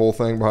there's a whole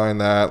thing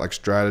behind that, like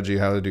strategy,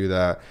 how to do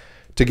that.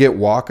 To get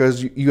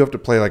Wakas, you have to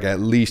play like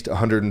at least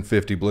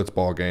 150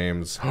 blitzball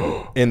games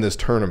in this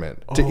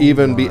tournament to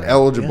even be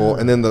eligible.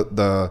 And then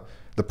the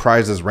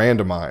prizes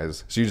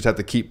randomize, so you just have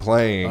to keep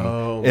playing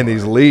in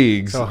these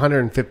leagues. So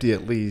 150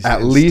 at least.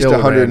 At least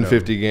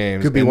 150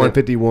 games. Could be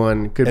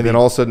 151. Could and be then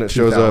all of a sudden it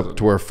shows 2,000. up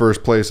to where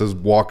first place is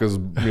Waka's,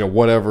 you know,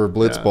 whatever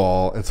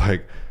blitzball. It's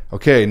like,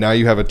 okay, now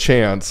you have a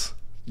chance.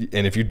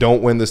 And if you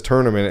don't win this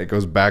tournament, it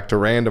goes back to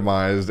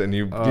randomized, and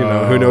you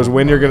know, who knows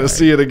when you're going to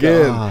see it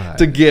again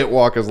to get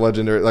Waka's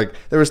legendary. Like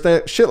there was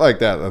shit like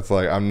that. That's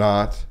like, I'm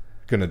not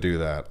going to do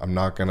that. I'm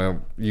not going to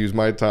use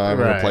my time.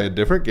 I'm going to play a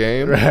different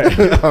game.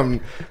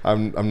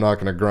 I'm not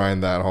going to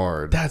grind that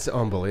hard. That's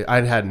unbelievable.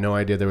 I had no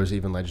idea there was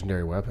even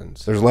legendary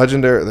weapons. There's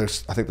legendary.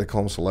 I think they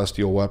call them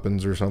celestial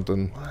weapons or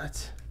something.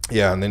 What?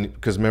 Yeah, and then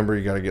because remember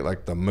you got to get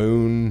like the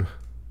moon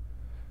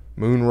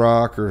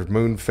rock or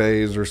moon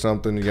phase or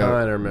something. You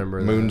got to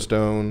remember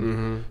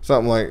moonstone,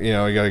 something like, you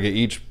know, you got to get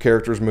each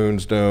character's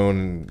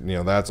moonstone, and you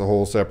know that's a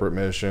whole separate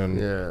mission.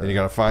 And you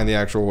got to find the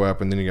actual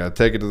weapon, then you got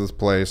to take it to this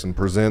place and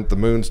present the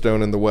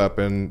moonstone and the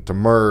weapon to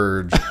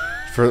merge.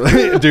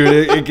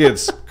 Dude, it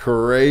gets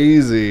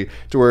crazy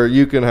to where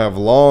you can have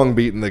long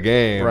beaten the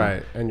game,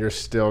 right? And you're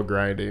still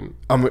grinding.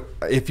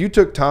 If you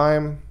took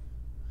time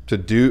to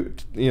do,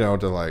 you know,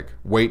 to like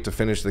wait to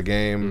finish the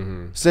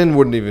game, Sin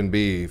wouldn't even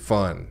be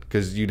fun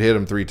because you'd hit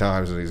him 3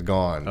 times and he's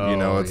gone. You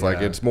know, it's like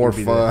it's more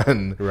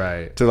fun,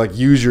 to like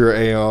use your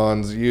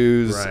Aeons,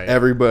 use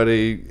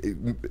everybody,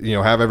 you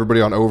know, have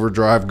everybody on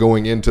overdrive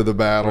going into the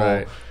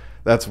battle.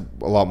 That's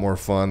a lot more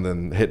fun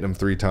than hitting him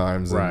 3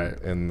 times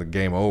and the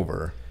game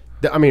over.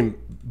 I mean,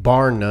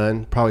 bar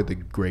none, probably the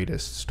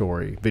greatest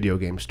video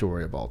game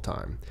story of all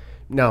time.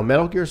 Now,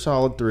 Metal Gear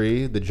Solid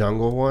 3, the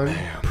jungle one,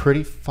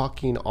 pretty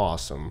fucking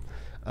awesome.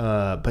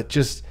 But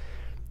just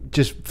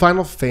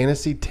Final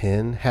Fantasy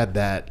X had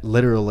that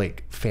literal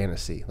like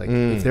fantasy. Like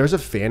if there's a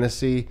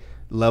fantasy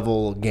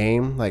level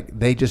game, like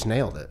they just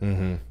nailed it.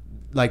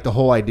 Like the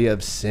whole idea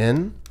of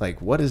Sin,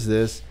 like what is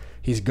this?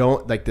 He's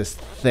going like this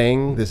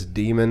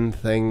demon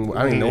thing.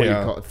 I don't even know what you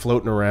call it,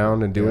 floating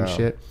around and doing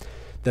shit.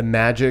 The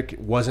magic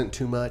wasn't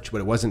too much,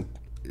 but it wasn't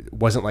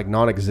like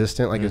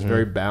non-existent. Like it's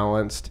very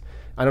balanced.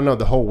 I don't know.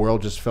 The whole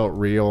world just felt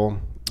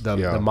real.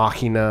 The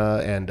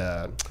Machina and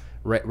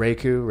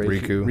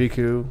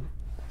Riku,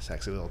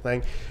 sexy little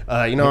thing.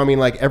 You know, I mean,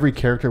 like every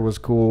character was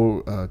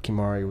cool.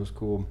 Kimari was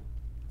cool,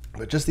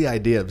 but just the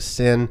idea of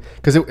Sin,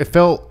 because it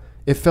felt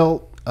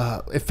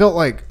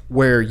like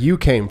where you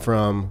came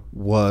from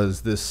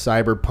was this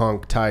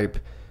cyberpunk type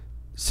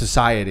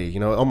society. You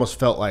know, it almost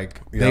felt like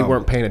they Yeah.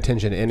 weren't paying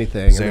attention to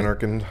anything.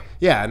 Xanarkand.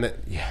 Yeah, and then,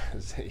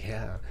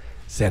 yeah.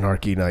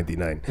 Xanarchy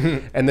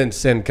 99. And then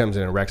Sin comes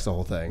in and wrecks the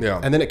whole thing. Yeah.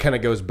 And then it kind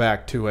of goes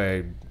back to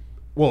it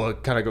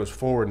kind of goes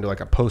forward into like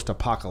a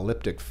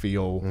post-apocalyptic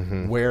feel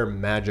where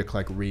magic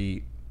like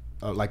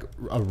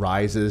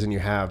arises, and you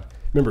have,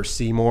 remember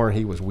Seymour?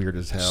 He was weird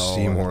as hell.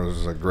 Seymour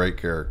is a great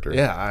character.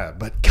 Yeah,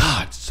 but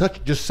God,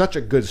 such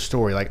a good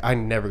story. Like, I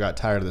never got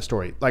tired of the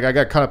story. Like, I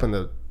got caught up in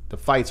the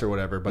fights or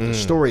whatever, but the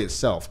story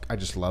itself, I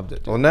just loved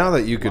it. Well, now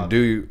that you could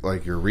do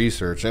like your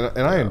research, and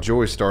I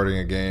enjoy starting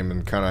a game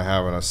and kind of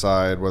having a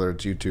side, whether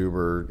it's YouTube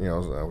or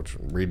which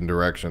reading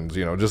directions,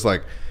 just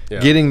like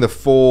getting the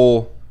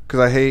full.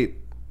 Because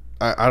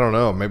I don't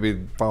know,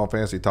 maybe Final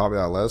Fantasy taught me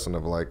that lesson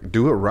of like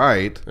do it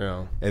right,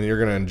 and you're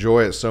gonna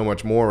enjoy it so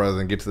much more rather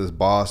than get to this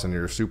boss and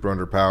you're super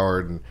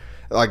underpowered. And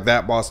like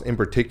that boss in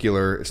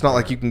particular, it's not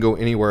like you can go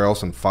anywhere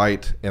else and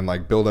fight and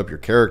like build up your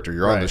character.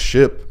 You're on the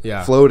ship,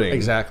 floating,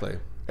 exactly.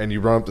 And you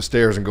run up the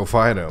stairs and go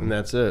fight him. And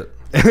that's it.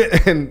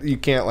 And you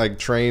can't like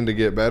train to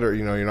get better.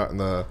 You're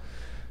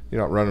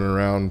not running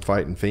around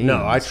fighting fiends.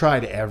 No, I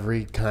tried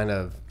every kind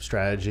of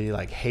strategy,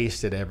 like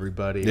hasted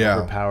everybody,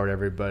 overpowered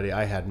everybody.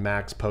 I had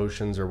max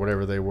potions or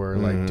whatever they were.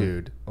 Like,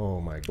 dude, oh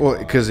my God. Well,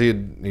 because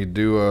he'd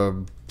do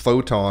a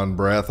photon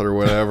breath or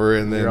whatever,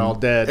 and then you're all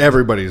dead.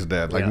 Everybody's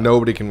dead. Like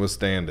nobody can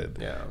withstand it.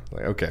 Yeah.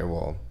 Like, okay,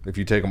 well, if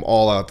you take them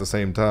all out at the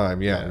same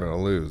time, I'm gonna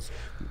lose.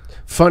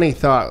 Funny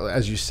thought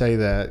as you say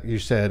that. You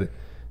said,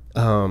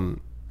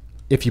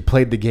 if you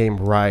played the game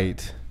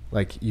right,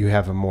 like you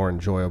have a more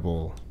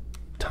enjoyable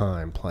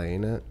time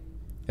playing it,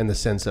 in the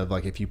sense of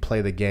like if you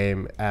play the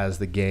game as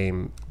the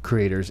game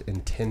creators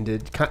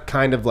intended,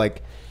 kind of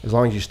like as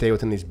long as you stay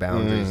within these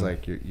boundaries,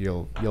 like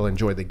you'll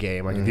enjoy the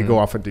game. Like if you go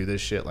off and do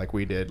this shit like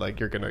we did, like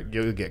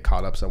you'll get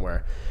caught up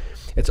somewhere.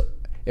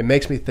 It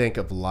makes me think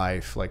of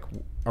life. Like,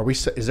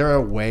 is there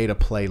a way to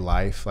play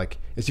life? Like,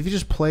 if you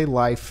just play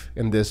life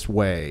in this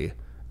way,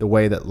 the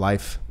way that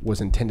life was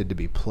intended to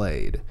be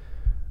played,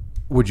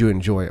 would you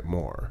enjoy it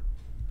more?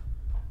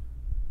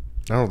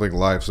 I don't think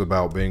life's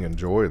about being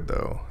enjoyed,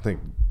 though. I think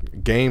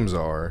games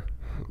are,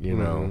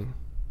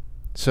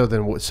 So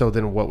then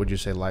what would you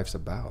say life's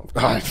about?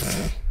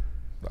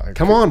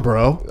 Come on,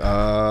 bro.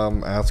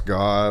 Ask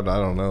God. I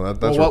don't know.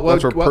 That's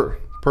where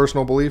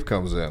personal belief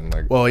comes in.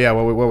 Like, well, yeah.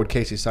 What would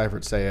Casye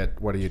Seifert say at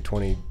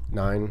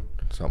 29?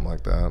 Something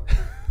like that.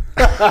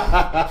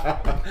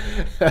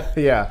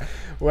 Yeah.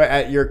 Well,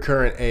 at your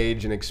current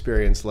age and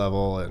experience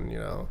level, and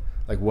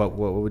like what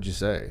would you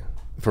say?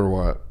 For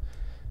what?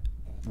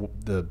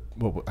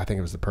 I think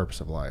it was the purpose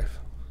of life.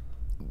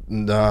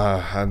 Nah,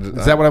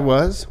 is that what it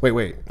was?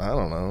 Wait. I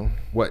don't know.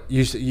 What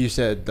you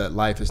said that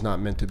life is not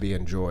meant to be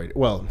enjoyed.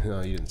 Well,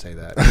 no, you didn't say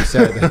that. You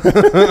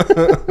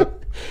said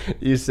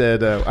you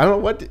said I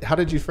don't know how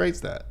did you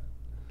phrase that?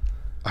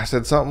 I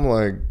said something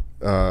like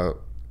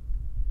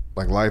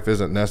life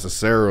isn't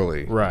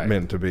necessarily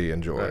meant to be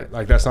enjoyed. Right.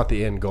 Like that's not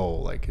the end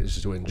goal. Like it's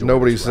just to enjoy.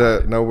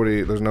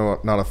 There's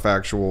not a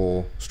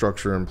factual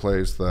structure in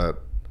place that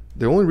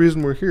the only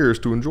reason we're here is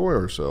to enjoy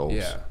ourselves.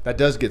 Yeah, that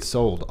does get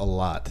sold a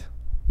lot.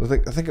 I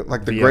think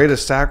like the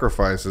greatest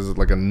sacrifice is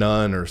like a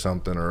nun or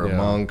something, or a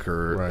monk,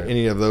 or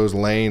any of those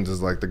lanes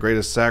is like the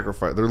greatest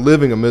sacrifice. They're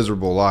living a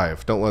miserable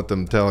life. Don't let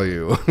them tell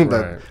you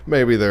that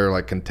maybe they're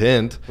like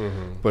content,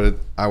 but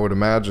I would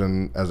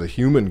imagine as a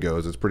human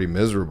goes, it's pretty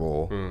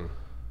miserable.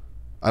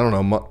 I don't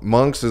know.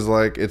 Monks is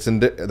like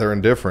they're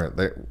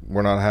indifferent.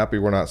 We're not happy.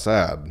 We're not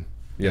sad.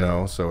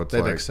 So it's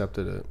they've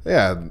accepted it.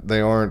 Yeah, they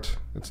aren't.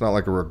 It's not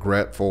like a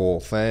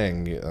regretful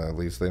thing. At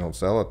least they don't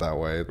sell it that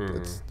way.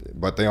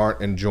 But they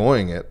aren't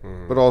enjoying it.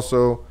 But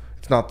also,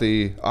 it's not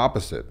the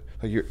opposite.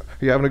 Like are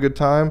you having a good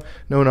time?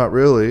 No, not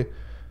really.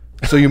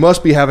 So you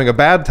must be having a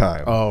bad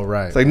time. Oh,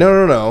 right. It's like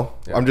no.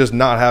 Yeah. I'm just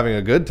not having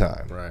a good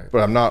time. Right.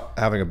 But I'm not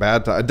having a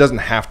bad time. It doesn't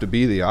have to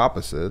be the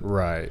opposite.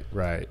 Right.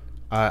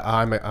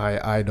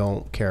 I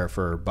don't care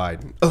for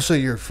Biden. Oh, so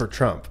you're for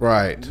Trump?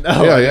 Right. No,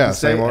 I didn't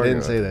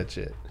say that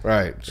shit.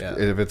 Right. Yeah.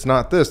 If it's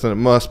not this, then it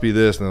must be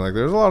this. And like,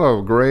 there's a lot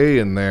of gray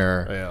in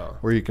there. Yeah.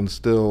 Where you can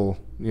still,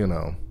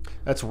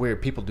 That's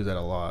weird. People do that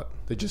a lot.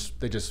 They just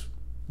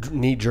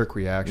knee-jerk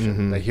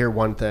reaction. They hear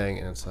one thing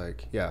and it's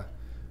like, yeah,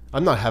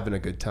 I'm not having a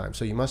good time.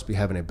 So you must be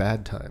having a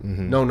bad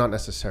time. No, not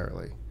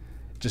necessarily.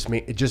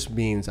 It just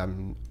means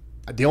I'm.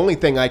 The only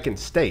thing I can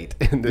state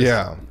in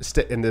this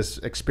in this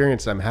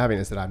experience I'm having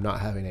is that I'm not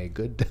having a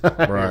good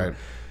time. Right.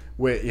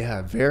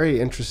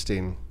 Very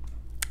interesting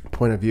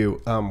point of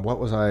view. What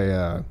was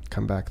I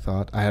comeback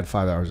thought? I had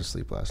 5 hours of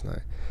sleep last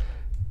night.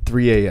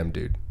 3 a.m.,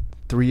 dude.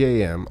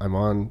 3 a.m.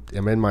 I'm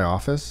in my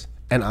office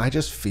and I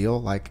just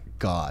feel like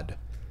God.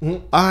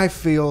 I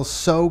feel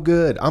so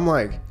good. I'm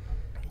like,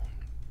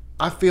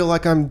 I feel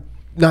like I'm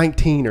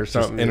 19 or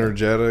something. Just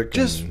energetic.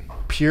 Just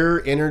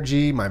pure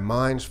energy. My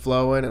mind's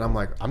flowing. And I'm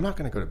like, I'm not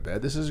going to go to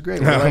bed. This is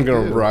great. I'm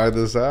going to ride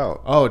this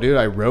out. Oh, dude,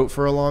 I wrote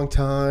for a long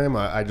time.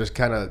 I just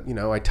kind of,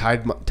 I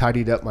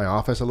tidied up my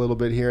office a little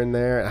bit here and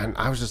there. And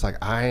I was just like,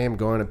 I am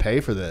going to pay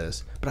for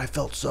this. But I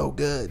felt so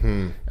good.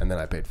 And then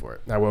I paid for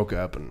it. I woke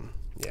up and,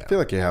 Yeah. I feel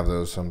like you have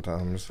those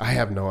sometimes. I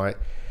have no.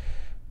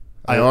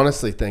 I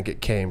honestly think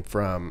it came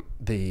from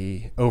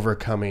the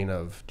overcoming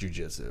of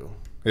jujitsu.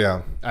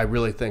 Yeah. I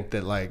really think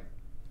that, like,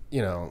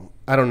 you know,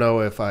 I don't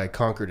know if I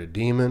conquered a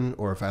demon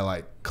or if I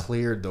like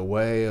cleared the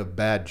way of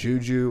bad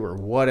juju or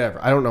whatever.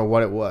 I don't know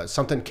what it was.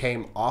 Something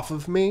came off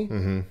of me,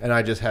 and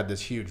I just had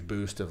this huge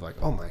boost of like,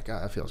 oh my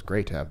God, that feels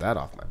great to have that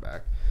off my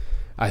back.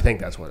 I think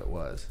that's what it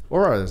was.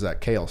 Or it was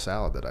that kale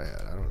salad that I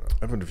had. I don't know.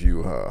 I've had a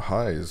few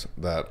highs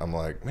that I'm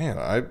like,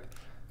 man,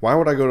 why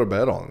would I go to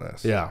bed on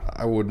this? Yeah.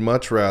 I would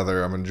much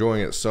rather. I'm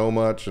enjoying it so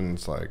much, and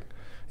it's like,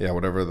 yeah,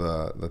 whatever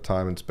the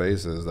time and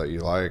space is that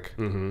you like.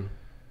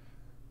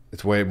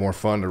 It's way more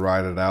fun to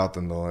ride it out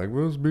than to like,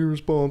 let's be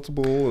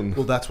responsible. And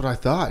well, that's what I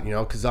thought, you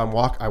know, because I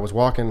was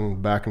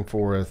walking back and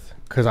forth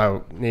because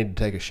I needed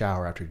to take a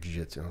shower after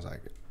jiu-jitsu. I was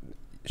like,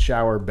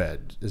 shower,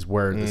 bed is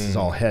where this is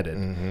all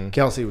headed.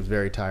 Kelsey was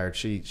very tired.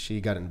 She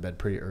got in bed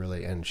pretty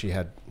early, and she's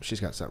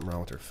got something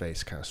wrong with her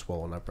face, kind of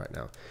swollen up right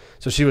now.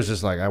 So she was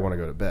just like, I want to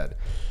go to bed.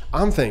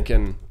 I'm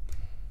thinking,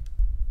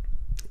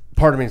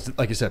 part of me is,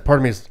 like you said, part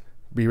of me is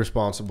be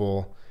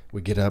responsible.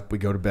 We get up, we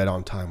go to bed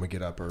on time, we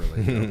get up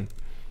early. You know?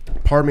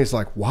 Part of me is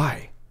like,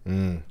 why?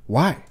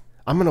 Why?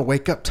 I'm going to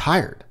wake up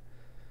tired.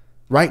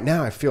 Right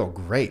now, I feel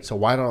great. So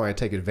why don't I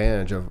take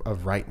advantage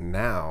of right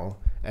now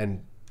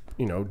and,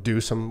 you know, do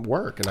some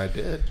work? And I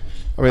did.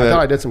 I thought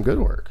I did some good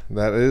work.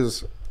 That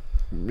is,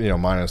 you know,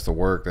 minus the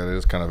work, that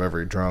is kind of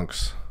every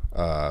drunk's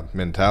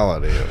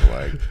mentality of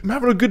like, I'm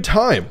having a good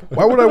time.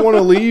 Why would I want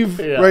to leave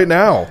right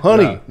now?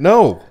 Honey,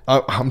 no,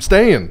 I'm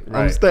staying.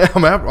 Right.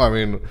 I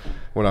mean,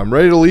 when I'm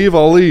ready to leave,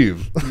 I'll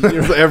leave.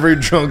 Every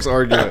drunk's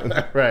argument.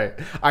 Right.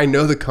 I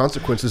know the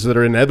consequences that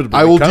are inevitable.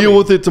 I will deal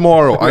with it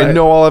tomorrow. Right. I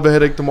know I'll have a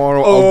headache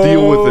tomorrow. I'll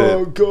deal with it.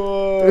 Oh,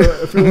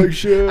 God. I feel like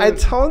shit. I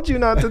told you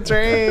not to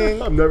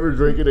drink. I'm never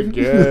drinking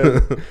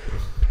again.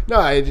 No,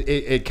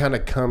 it kind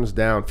of comes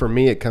down, for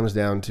me, it comes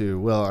down to,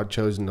 well, I've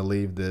chosen to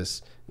leave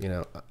this, you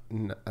know,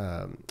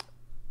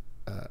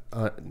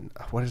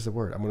 what is the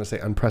word? I'm going to say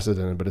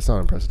unprecedented, but it's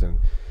not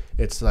unprecedented.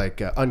 It's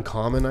like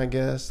uncommon, I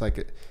guess.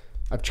 Like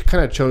I've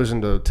kind of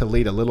chosen to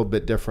lead a little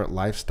bit different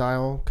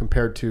lifestyle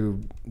compared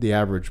to the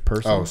average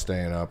person. Oh,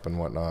 staying up and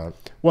whatnot.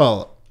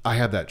 Well, I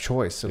have that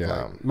choice of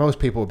like, most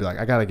people would be like,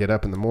 I got to get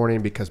up in the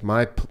morning because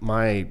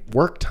my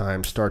work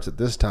time starts at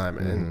this time.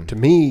 And to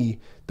me,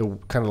 the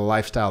kind of the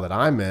lifestyle that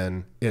I'm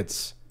in,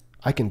 it's,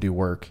 I can do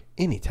work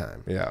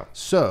anytime. Yeah.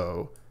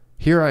 So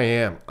here I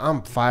am,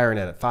 I'm firing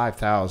at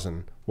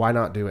 5,000. Why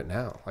not do it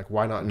now? Like,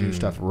 why not do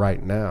stuff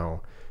right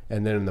now?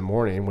 And then in the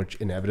morning, which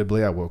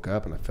inevitably I woke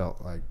up and I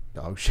felt like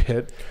dog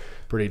shit,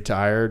 pretty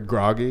tired,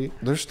 groggy.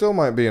 There still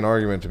might be an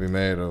argument to be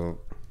made of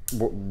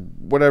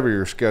whatever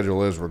your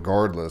schedule is,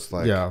 regardless.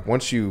 Like,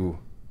 once you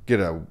get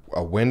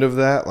a wind of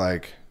that,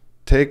 like,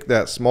 take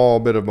that small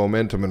bit of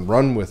momentum and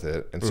run with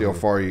it and see how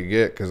far you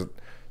get. Because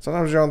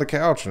sometimes you're on the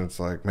couch and it's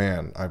like,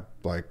 man,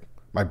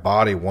 my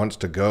body wants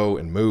to go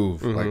and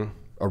move. Like,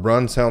 a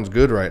run sounds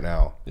good right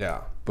now.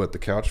 Yeah. But the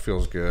couch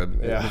feels good.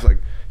 Yeah. It's like,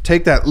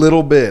 take that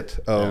little bit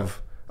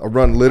of a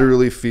run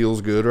literally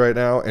feels good right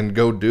now and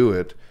go do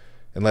it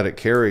and let it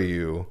carry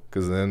you,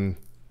 because then,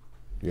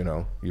 you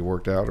know, you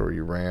worked out or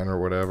you ran or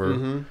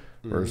whatever,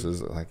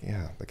 versus like,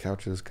 yeah, the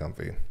couch is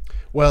comfy.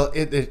 Well,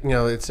 it you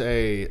know, it's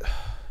a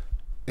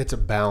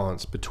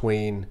balance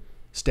between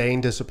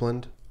staying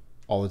disciplined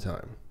all the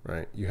time,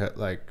 right? You had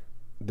like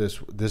this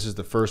is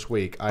the first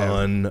week I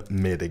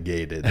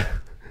unmitigated.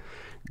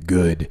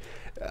 Good.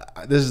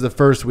 This is the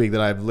first week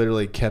that I've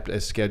literally kept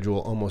a schedule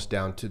almost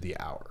down to the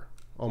hour.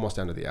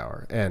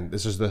 And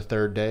this is the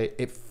third day.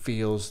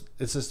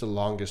 It's just the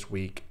longest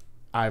week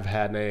I've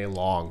had in a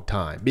long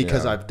time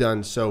because I've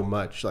done so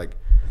much. Like,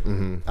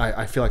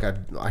 I feel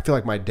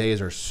like my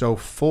days are so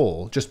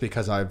full just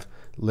because I've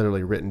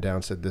literally written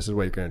down, said, this is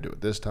what you're going to do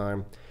at this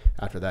time.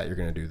 After that, you're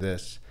going to do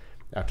this.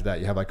 After that,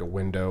 you have like a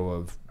window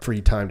of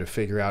free time to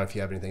figure out if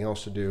you have anything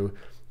else to do.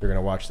 You're going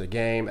to watch the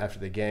game. After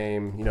the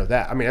game, you know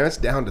that. I mean, it's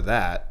down to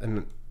that,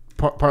 and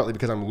partly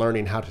because I'm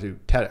learning how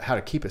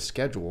to keep a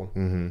schedule.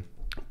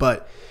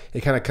 But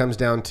it kind of comes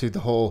down to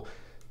the whole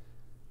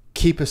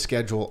keep a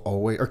schedule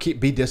always, or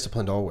be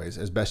disciplined always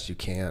as best you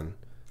can,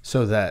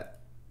 so that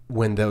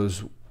when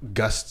those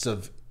gusts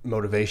of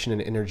motivation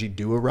and energy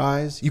do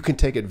arise, you can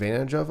take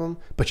advantage of them,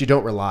 but you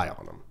don't rely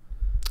on them.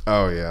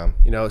 Oh yeah.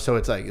 You know, so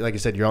it's like you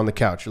said, you're on the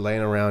couch, you're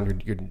laying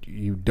around,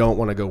 you don't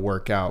want to go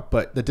work out,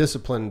 but the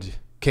disciplined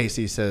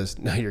Casey says,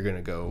 no, you're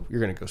going to go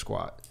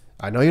squat.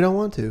 I know you don't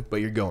want to,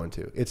 but you're going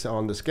to. It's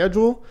on the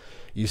schedule.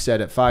 You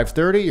said at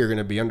 5:30 you're going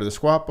to be under the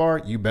squat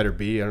bar. You better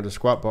be under the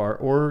squat bar,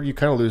 or you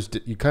kind of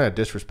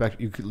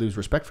could lose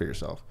respect for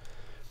yourself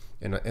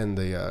in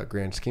the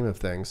grand scheme of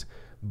things.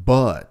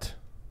 But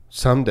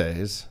some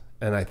days,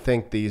 and I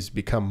think these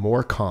become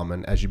more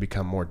common as you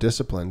become more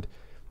disciplined,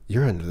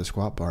 you're under the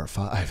squat bar at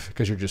 5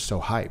 because you're just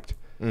so hyped.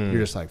 You're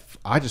just like,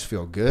 I just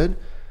feel good.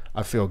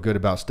 I feel good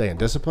about staying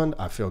disciplined.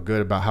 I feel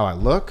good about how I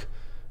look,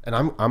 and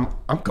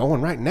I'm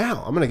going right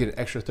now. I'm going to get an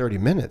extra 30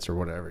 minutes or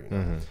whatever. You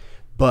know?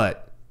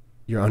 But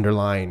your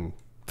underlying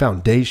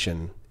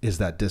foundation is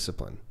that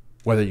discipline.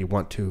 whether you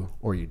want to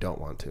or you don't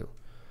want to.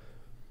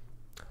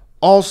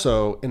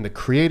 Also, in the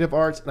creative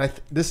arts, and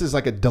this is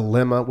like a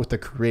dilemma with the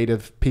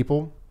creative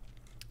people,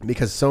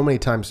 because so many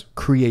times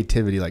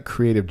creativity, like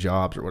creative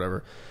jobs or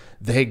whatever,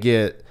 they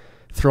get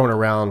thrown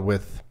around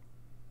with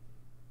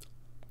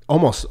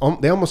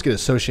they almost get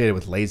associated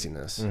with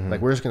laziness. Mm-hmm.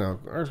 Like we're just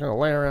gonna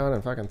lay around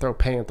and fucking throw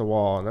paint at the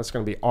wall, and that's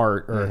gonna be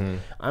art. Or Mm-hmm.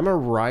 I'm a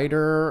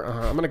writer.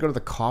 I'm gonna go to the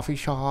coffee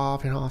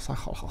shop. It's like,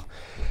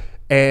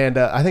 and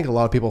I think a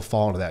lot of people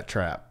fall into that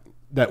trap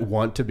that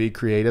want to be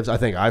creatives. I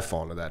think I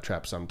fall into that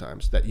trap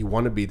sometimes. That you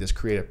want to be this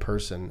creative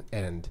person,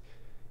 and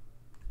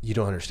you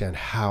don't understand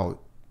how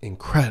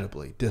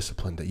incredibly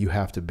disciplined that you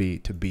have to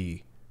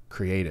be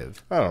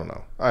creative. I don't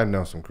know. I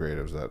know some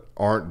creatives that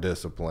weren't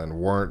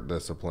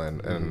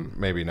disciplined, and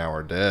maybe now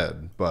are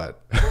dead. But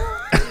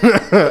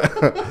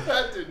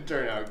That didn't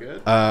turn out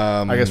good.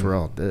 I guess we're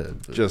all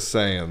dead. But. Just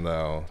saying,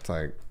 though, it's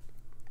like,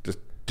 just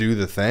do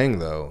the thing,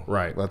 though.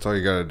 Right. That's all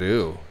you got to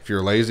do. If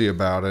you're lazy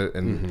about it,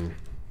 and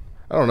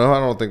I don't know. I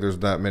don't think there's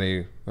that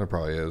many. There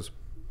probably is.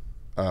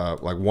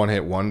 Like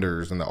one-hit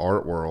wonders in the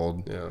art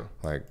world. Yeah.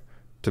 Like,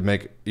 to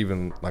make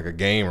even like a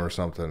game or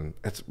something,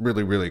 it's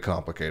really, really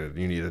complicated.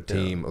 You need a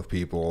team of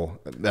people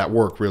that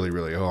work really,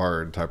 really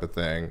hard, type of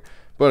thing.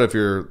 But if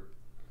you're,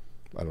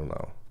 I don't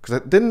know,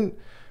 because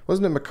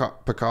wasn't it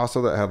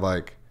Picasso that had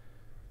like,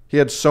 he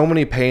had so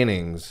many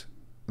paintings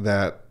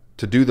that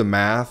to do the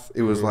math,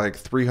 it was like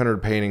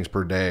 300 paintings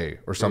per day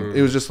or something.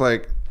 It was just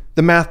like,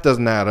 the math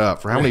doesn't add up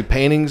for how many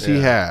paintings he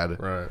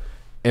had, Right.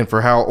 and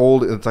for how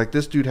old. It's like,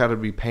 this dude had to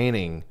be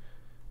painting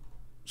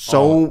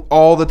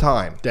all the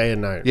time, Day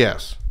and night.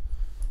 yes.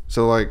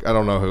 So like, I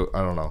don't know.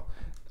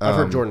 I've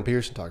heard Jordan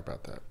Peterson talk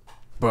about that.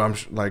 But I'm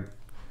like,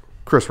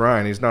 Chris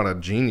Ryan, he's not a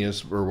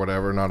genius or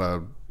whatever, not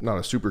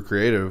a super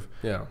creative.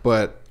 Yeah.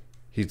 But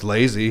he's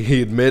lazy.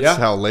 He admits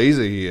how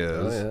lazy he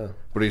is. Oh, yeah.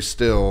 But he's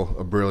still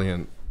a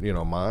brilliant,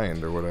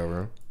 mind or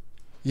whatever.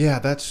 Yeah,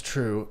 that's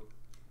true.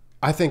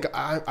 I think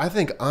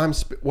I'm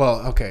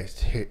well. Okay,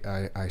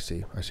 I see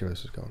where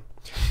this is going.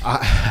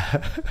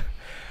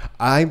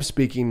 I'm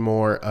speaking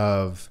more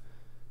of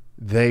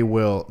these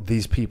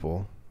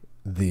people,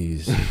 they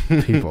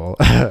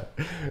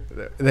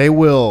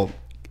will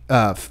kind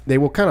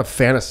of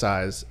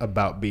fantasize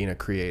about being a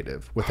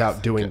creative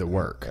without doing the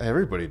work.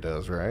 Everybody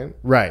does, right?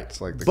 Right.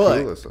 It's like the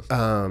coolest.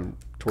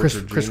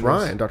 Tortured Chris genius.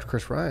 Ryan, Dr.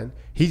 Chris Ryan,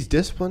 he's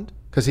disciplined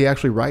because he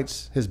actually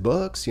writes his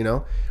books,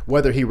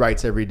 whether he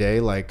writes every day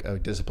like a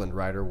disciplined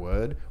writer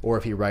would, or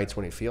if he writes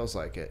when he feels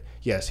like it.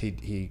 Yes,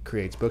 he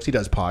creates books. He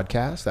does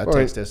podcasts. That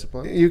takes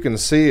discipline. You can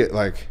see it,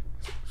 like,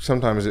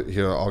 sometimes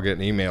I'll get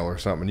an email or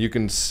something. You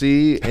can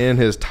see in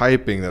his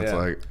typing that's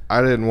like,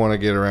 I didn't want to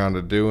get around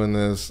to doing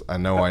this. I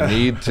know I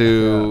need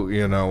to,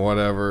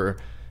 whatever,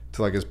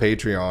 to like his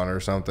Patreon or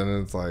something.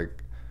 And it's like,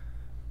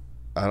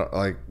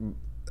 I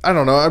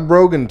don't know.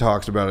 Rogan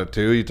talks about it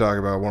too. You talk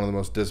about one of the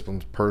most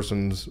disciplined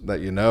persons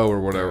that you know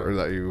or whatever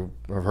that you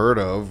have heard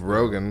of.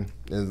 Rogan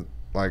is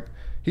like,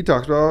 he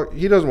talks about,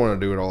 he doesn't want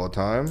to do it all the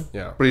time.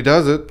 Yeah. But he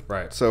does it.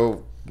 Right.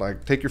 So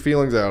like, take your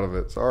feelings out of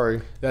it. Sorry.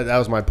 That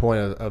was my point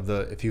of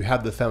if you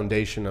have the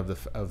foundation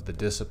of the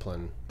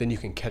discipline, then you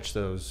can catch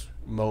those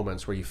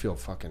moments where you feel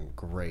fucking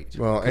great.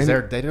 Well, and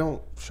they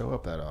don't show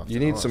up that often. You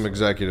need some honestly.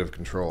 executive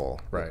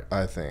control. Right.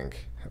 I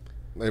think.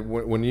 Like,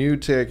 when you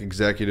take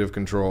executive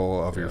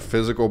control of your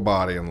physical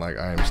body and like,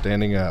 I am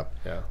standing up,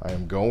 I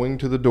am going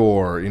to the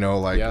door,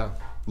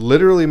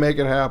 literally make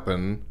it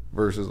happen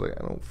versus like,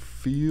 I don't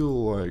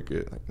feel like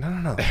it. Like,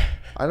 no.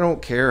 I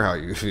don't care how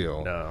you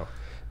feel. No.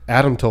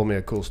 Adam told me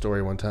a cool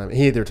story one time.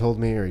 He either told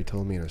me or he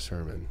told me in a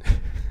sermon.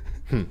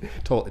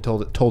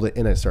 told it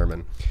in a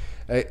sermon.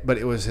 But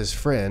it was his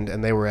friend,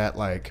 and they were at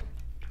like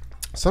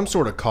some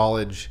sort of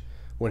college.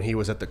 When he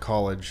was at the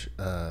college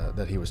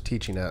that he was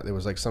teaching at, there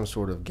was like some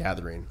sort of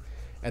gathering,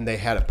 and they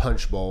had a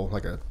punch bowl,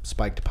 like a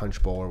spiked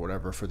punch bowl or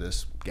whatever for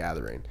this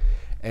gathering.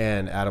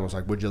 And Adam was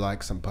like, "Would you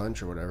like some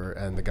punch or whatever?"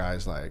 And the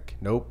guy's like,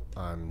 "Nope,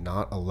 I'm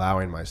not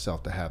allowing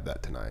myself to have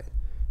that tonight."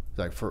 He's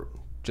like,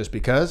 just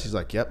because? He's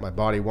like, "Yep, my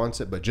body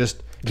wants it, but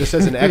just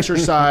as an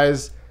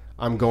exercise,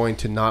 I'm going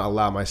to not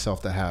allow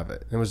myself to have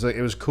it." And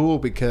it was cool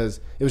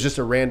because it was just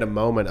a random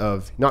moment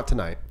of, not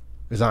tonight,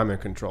 because I'm in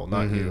control,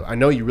 not you. I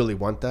know you really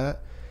want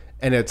that.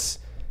 And it's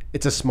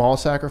a small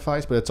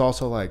sacrifice, but it's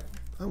also like,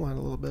 I want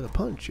a little bit of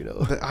punch,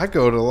 I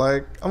go to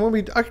like,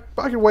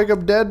 I could wake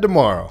up dead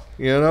tomorrow,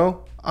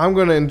 I'm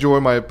going to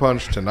enjoy my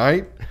punch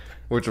tonight,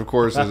 which of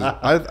course is,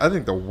 I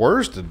think the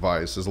worst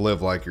advice is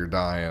live like you're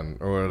dying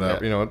or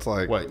whatever. Yeah. It's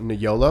like. What,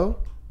 YOLO?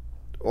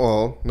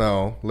 Well,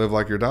 no, live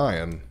like you're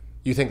dying.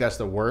 You think that's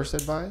the worst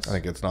advice? I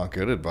think it's not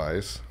good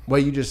advice. Well,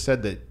 you just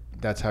said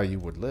that's how you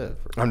would live.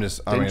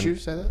 Didn't you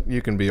say that?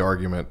 You can be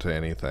argument to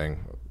anything.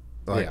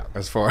 Like, yeah.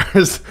 As far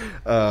as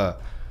that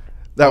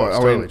was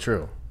totally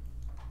true.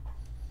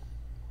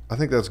 I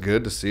think that's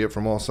good to see it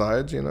from all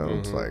sides.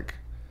 It's like,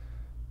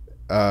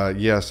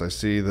 yes, I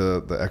see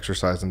the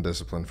exercise and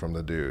discipline from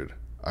the dude.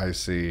 I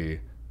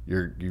see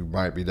you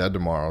might be dead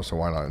tomorrow, so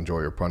why not enjoy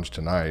your punch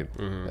tonight?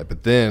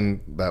 But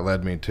then that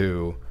led me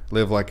to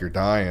live like you're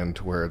dying,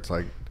 to where it's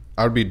like,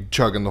 I'd be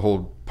chugging the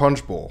whole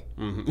punch bowl,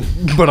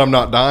 but I'm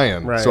not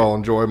dying. Right. So I'll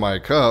enjoy my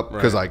cup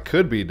because Right. I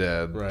could be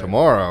dead Right.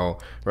 tomorrow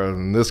rather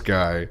than this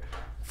guy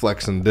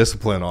flexing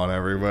discipline on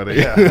everybody.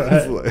 Yeah,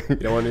 It's right. like, You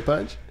don't want any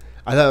punch?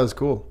 I thought it was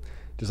cool.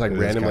 Just like It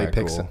is randomly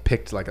kinda cool.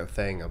 picked like a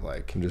thing of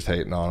like. I'm just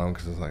hating on him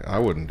because it's like I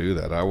wouldn't do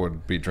that. I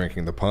would be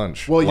drinking the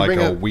punch Well, you like bring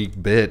a up- weak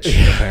bitch.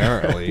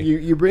 Apparently,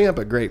 You bring up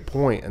a great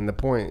point, and the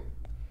point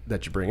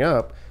that you bring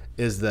up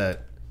is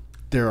that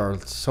there are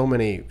so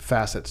many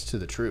facets to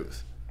the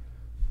truth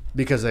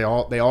because they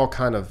all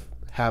kind of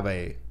have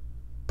a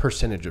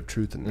percentage of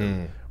truth in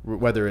them.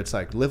 Whether it's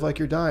like live like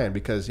you're dying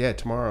because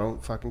tomorrow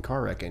fucking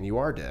car wreck and you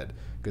are dead.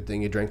 Good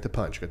thing you drank the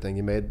punch. Good thing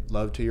you made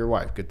love to your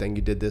wife. Good thing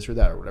you did this or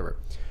that or whatever.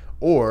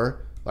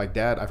 Or like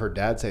dad, I've heard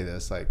dad say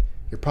this, like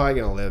you're probably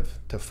gonna live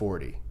to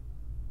 40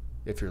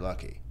 if you're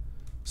lucky.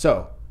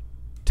 So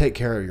take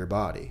care of your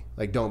body.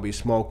 Like don't be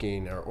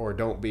smoking or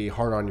don't be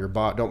hard on your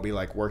body. Don't be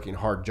like working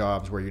hard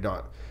jobs where you're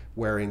not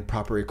wearing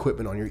proper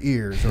equipment on your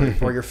ears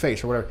or your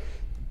face or whatever.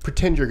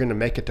 Pretend you're going to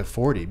make it to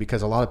 40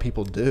 because a lot of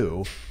people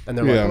do. And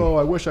they're Yeah. like, oh,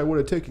 I wish I would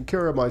have taken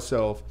care of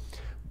myself.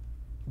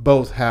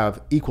 Both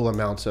have equal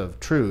amounts of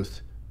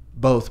truth.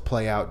 Both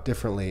play out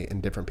differently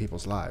in different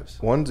people's lives.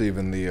 one's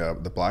even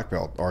the black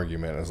belt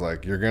argument is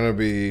like you're gonna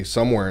be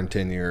somewhere in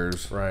 10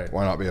 years. Right.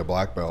 Why not be a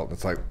black belt?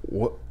 It's like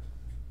what?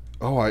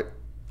 Oh, I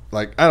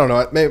don't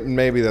know.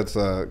 Maybe that's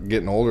a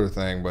getting older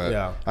thing, but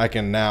Yeah. I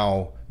can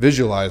now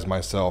visualize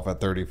myself at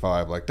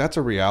 35. Like that's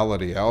a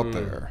reality out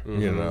there.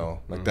 You know,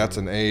 like that's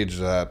an age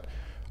that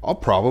I'll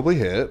probably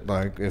hit.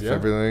 Like if Yeah.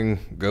 everything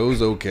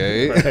goes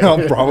okay,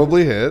 I'll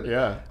probably hit.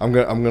 Yeah. I'm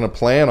gonna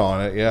plan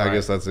on it. Yeah, Right. I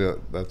guess that's it.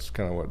 That's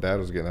kind of what Dad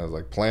was getting at. Was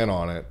like plan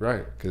on it.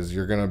 Right. Because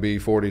you're gonna be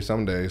 40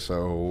 someday.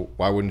 So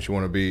why wouldn't you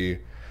want to be?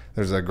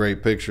 There's a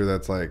great picture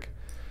that's like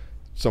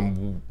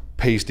some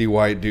pasty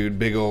white dude,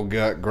 big old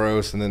gut,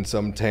 gross, and then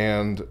some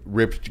tanned,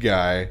 ripped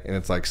guy, and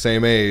it's like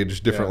same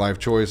age, different Yeah. life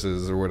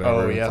choices or whatever.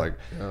 Oh, And yeah. It's like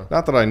Yeah.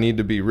 not that I need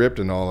to be ripped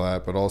and all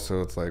that, but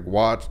also it's like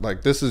watch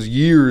like this is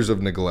years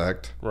of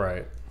neglect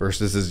Right.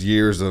 versus this is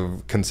years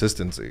of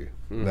consistency.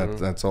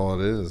 That's all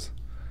it is.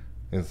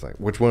 It's like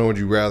which one would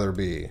you rather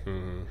be?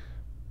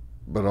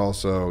 But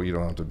also you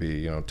don't have to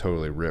be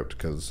totally ripped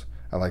because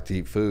I like to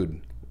eat food,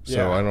 so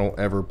Yeah. I don't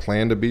ever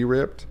plan to be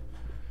ripped.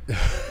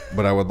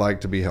 But I would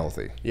like to be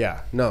healthy.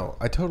 Yeah, no,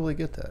 I totally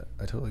get that.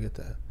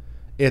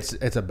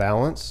 It's a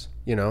balance,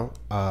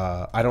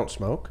 I don't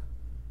smoke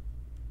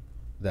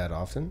that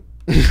often.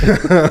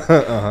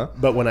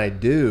 But when I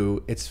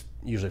do, it's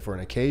usually for an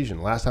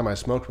occasion. Last time I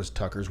smoked was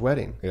Tucker's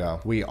wedding. Yeah.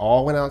 We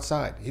all went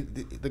outside.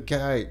 The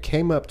guy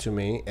came up to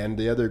me and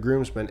the other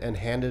groomsmen and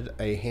handed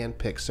a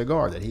hand-picked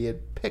cigar that he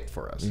had picked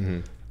for us.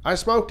 I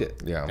smoked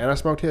it. Yeah. And I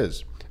smoked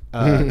his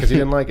because he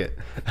didn't like it.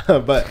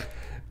 But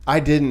I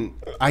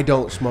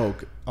don't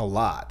smoke a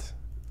lot,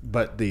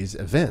 but these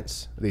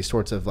events, these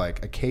sorts of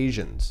like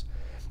occasions.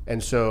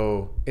 And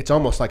so it's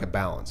almost like a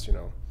balance,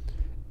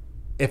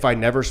 If I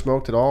never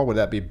smoked at all, would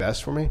that be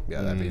best for me?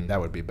 Yeah,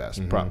 that would be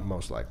best,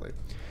 most likely.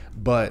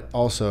 But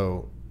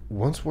also,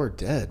 once we're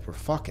dead, we're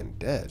fucking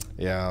dead.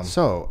 Yeah.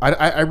 So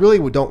I really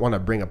don't want to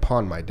bring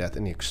upon my death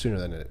any sooner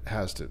than it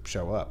has to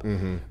show up.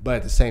 But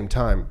at the same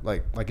time,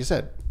 like you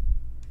said,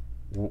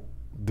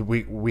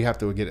 we have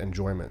to get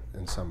enjoyment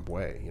in some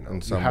way.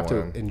 You have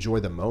to enjoy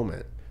the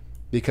moment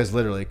because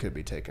literally it could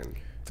be taken.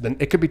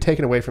 It could be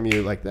taken away from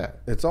you like that.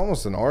 It's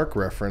almost an arc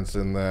reference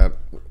in that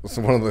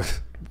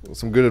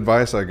some good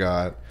advice I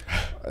got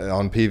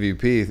on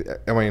PvP.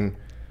 I mean,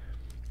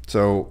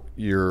 so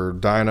your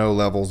dyno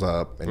levels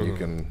up and you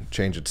can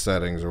change its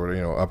settings or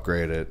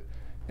upgrade it.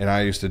 And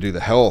I used to do the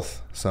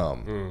health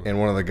some. And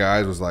one of the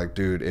guys was like,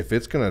 dude, if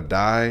it's gonna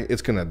die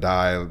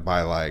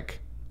by like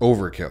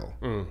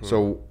overkill.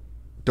 So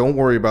don't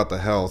worry about the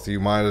health. You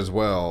might as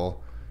well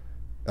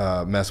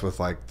mess with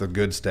like the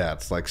good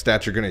stats, like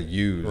stats you're gonna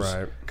use.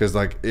 Right. Because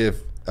like if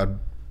a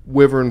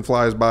wyvern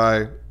flies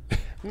by,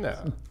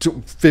 No.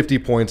 50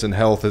 points in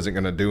health isn't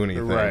gonna do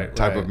anything. Right,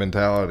 type right. of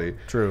mentality.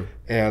 True.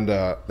 And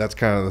that's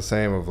kind of the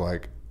same of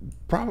like,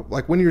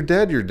 like when you're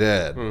dead, you're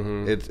dead.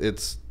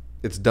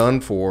 It's done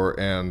for.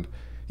 And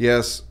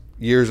yes,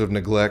 years of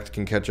neglect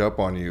can catch up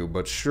on you,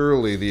 but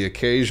surely the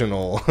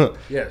occasional,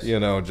 Yes.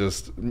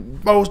 just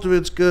most of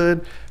it's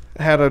good.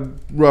 Had a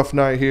rough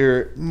night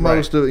here.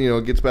 Most of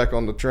it, gets back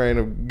on the train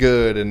of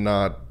good and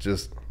not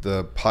just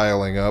the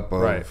piling up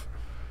of, Right.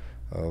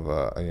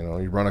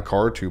 you run a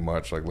car too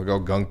much. Like look how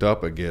gunked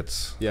up it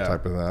gets. Yeah.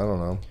 Type of thing. I don't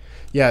know.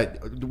 Yeah,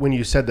 when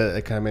you said that,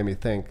 it kind of made me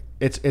think.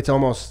 It's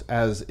almost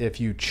as if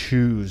you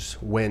choose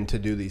when to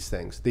do these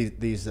things.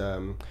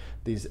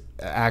 These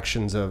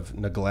actions of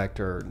neglect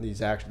or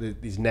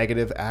these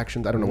negative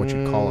actions. I don't know what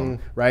you call them,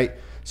 right?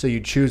 So you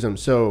choose them.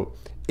 So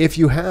if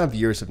you have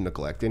years of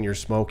neglect and you're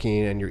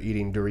smoking and you're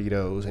eating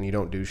Doritos and you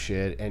don't do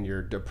shit and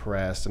you're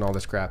depressed and all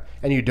this crap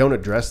and you don't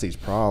address these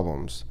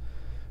problems,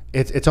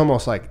 it's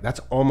almost like that's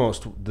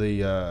almost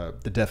the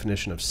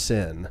definition of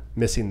sin,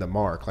 missing the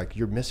mark. Like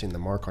you're missing the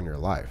mark on your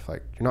life.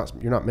 Like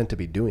you're not meant to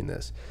be doing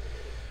this.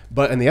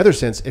 But in the other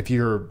sense, if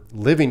you're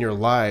living your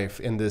life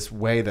in this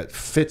way that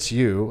fits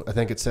you, I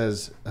think it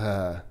says,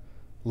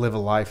 live a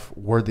life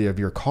worthy of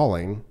your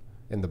calling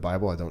in the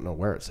Bible. I don't know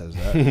where it says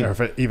that, or if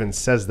it even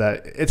says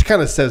that. It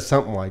kind of says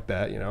something like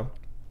that, you know.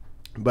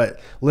 But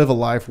live a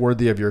life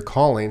worthy of your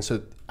calling.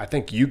 So I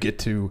think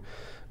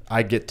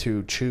I get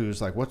to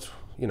choose like what's,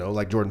 you know,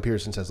 like Jordan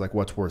Peterson says, like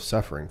what's worth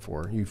suffering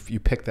for. You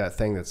pick that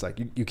thing that's like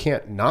you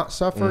can't not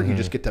suffer. You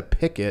just get to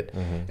pick it.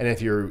 And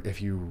if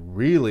you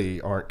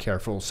really aren't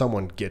careful,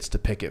 someone gets to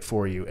pick it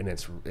for you, and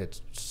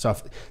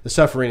the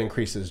suffering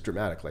increases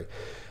dramatically.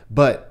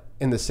 But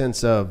in the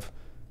sense of,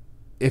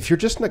 if you're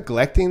just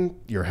neglecting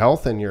your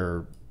health and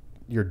your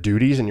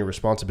duties and your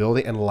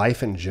responsibility and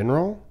life in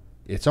general,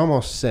 it's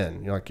almost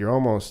sin.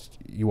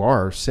 You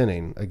are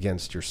sinning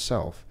against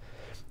yourself.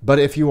 But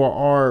if you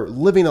are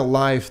living a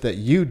life that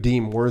you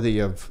deem worthy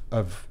of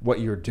what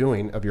you're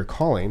doing, of your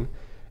calling,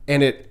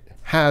 and it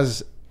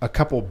has a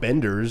couple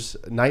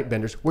night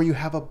benders, where you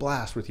have a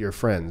blast with your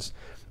friends,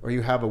 or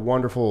you have a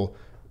wonderful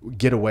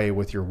getaway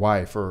with your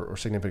wife or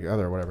significant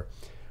other or whatever,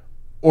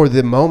 or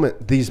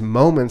these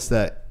moments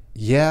that,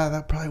 yeah,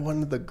 that probably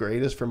wasn't the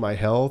greatest for my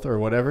health or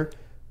whatever,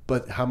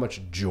 but how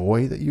much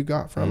joy that you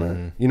got from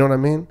it. You know what I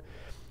mean?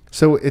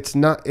 So it's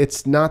not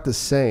the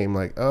same,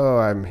 like, oh,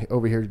 I'm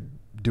over here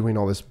doing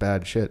all this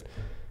bad shit,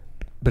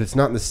 but it's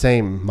not the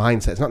same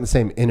mindset. It's not the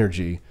same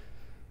energy,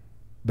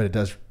 but it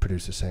does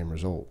produce the same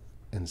result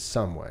in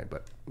some way.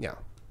 But yeah.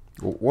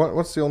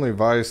 What's the only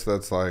vice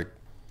that's like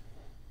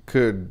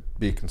could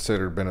be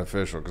considered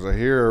beneficial? Because I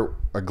hear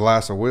a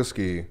glass of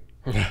whiskey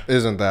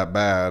isn't that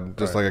bad.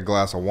 Just like a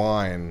glass of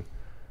wine,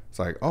 it's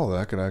like, oh,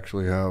 that could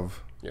actually have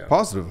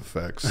positive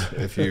effects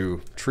if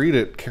you treat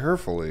it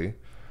carefully.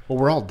 Well,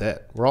 we're all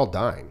dead. We're all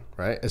dying,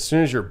 right? As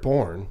soon as you're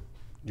born,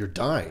 you're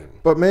dying.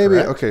 But maybe,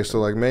 correct? Okay,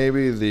 so like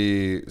maybe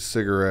the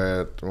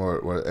cigarette,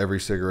 what every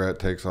cigarette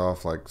takes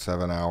off like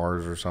 7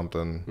 hours or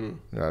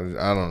something. I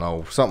don't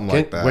know, something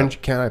like that. When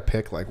can I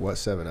pick like what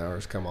 7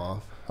 hours come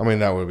off? I mean,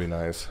 that would be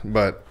nice.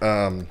 But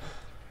I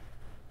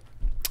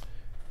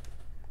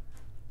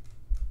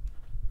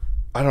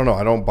don't know.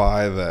 I don't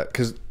buy that.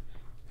 Because,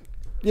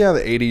 yeah,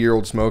 the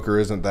 80-year-old smoker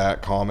isn't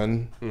that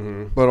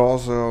common. But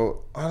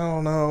also, I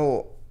don't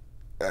know.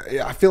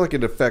 I feel like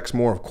it affects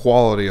more of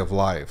quality of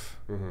life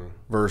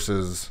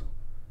versus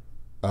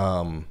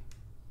dying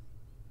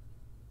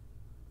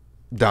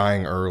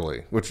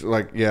early, which,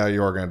 like, yeah,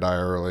 you are going to die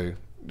early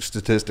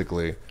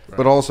statistically, right.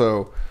 But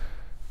also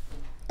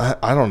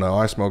I don't know,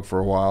 I smoked for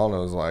a while and it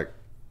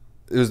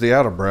was the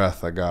out of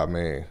breath that got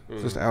me.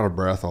 Just out of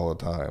breath all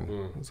the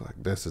time. It's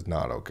like, this is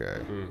not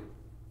okay.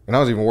 And I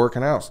was even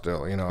working out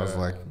still, you know, I was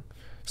like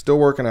still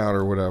working out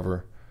or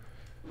whatever.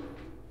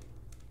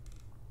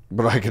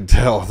 But I could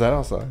tell. Is that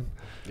outside?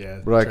 Yeah.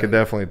 But I could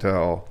definitely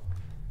tell.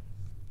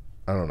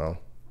 I don't know.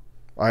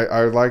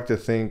 I like to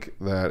think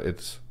that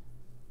it's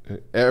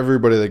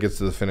everybody that gets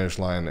to the finish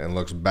line and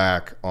looks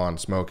back on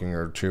smoking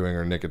or chewing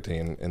or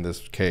nicotine in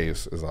this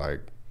case is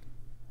like,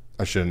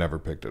 I should have never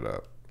picked it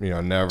up. You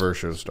know, never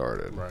should have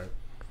started. Right.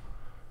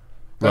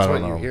 That's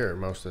what you hear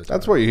most of the time.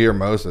 That's what you hear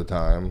most of the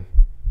time.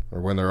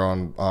 Or when they're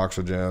on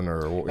oxygen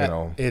or, you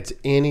know. It's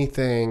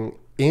anything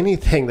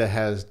that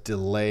has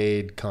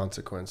delayed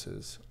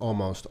consequences,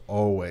 almost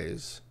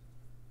always,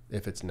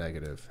 if it's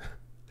negative,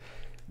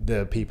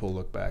 the people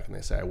look back and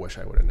they say, I wish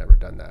I would have never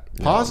done that.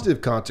 Yeah.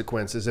 Positive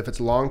consequences, if it's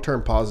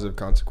long-term positive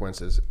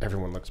consequences,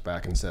 everyone looks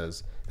back and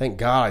says, thank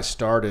God I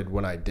started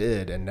when I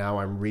did, and now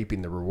I'm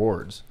reaping the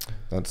rewards.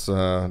 That's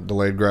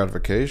delayed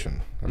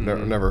gratification. I've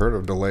never heard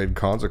of delayed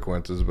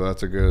consequences, but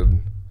that's a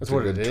good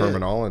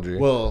terminology.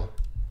 Well,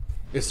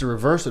 it's the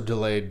reverse of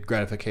delayed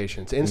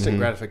gratification. It's instant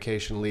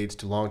gratification leads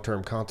to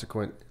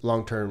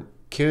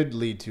could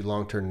lead to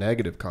long-term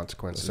negative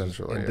consequences.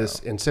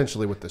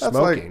 Essentially with the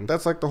smoking.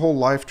 That's like the whole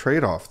life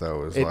trade-off,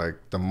 though. Like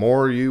the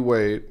more you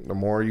wait, the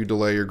more you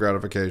delay your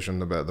gratification,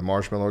 the better. The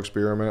marshmallow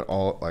experiment,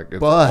 all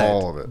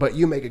of it. But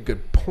you make a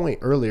good point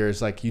earlier.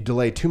 Is like you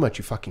delay too much,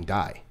 you fucking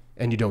die,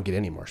 and you don't get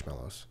any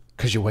marshmallows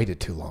because you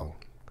waited too long.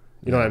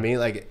 You know what I mean?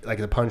 Like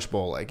the punch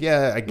bowl. Like,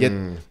 yeah, I get.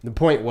 The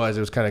point was, it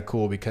was kind of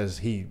cool because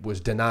he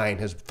was denying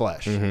his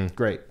flesh.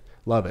 Great,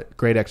 love it.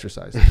 Great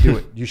exercise. Do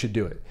it. You should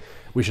do it.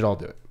 We should all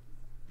do it.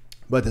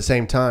 But at the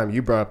same time,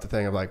 you brought up the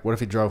thing of like, what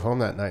if he drove home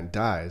that night and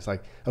died? It's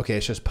like, okay,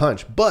 it's just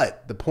punch.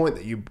 But the point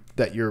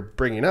that you're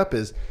bringing up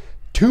is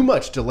too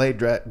much delayed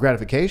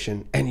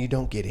gratification, and you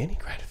don't get any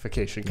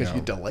gratification because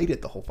you delayed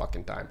it the whole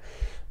fucking time.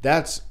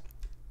 That's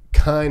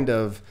kind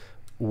of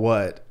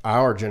what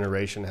our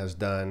generation has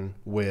done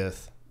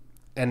with.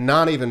 And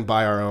not even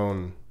by our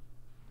own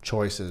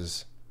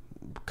choices,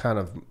 kind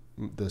of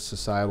the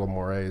societal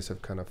mores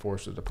have kind of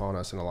forced it upon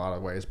us in a lot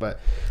of ways. But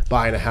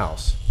buying a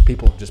house,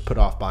 people just put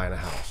off buying a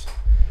house.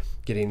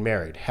 Getting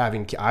married,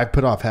 I've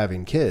put off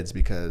having kids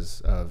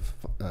because of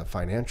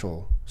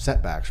financial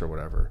setbacks or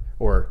whatever,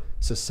 or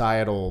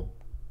societal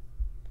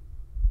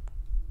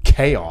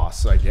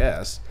chaos, I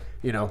guess.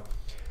 You know,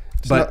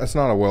 it's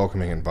not a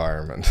welcoming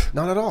environment.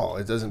 Not at all.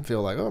 It doesn't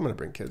feel like, oh, I'm going to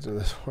bring kids into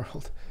this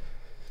world.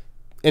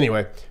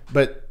 Anyway,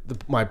 but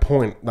my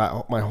point,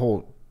 my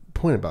whole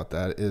point about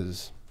that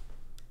is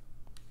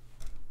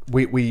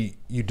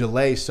you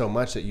delay so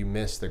much that you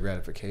miss the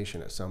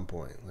gratification at some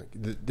point. Like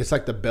it's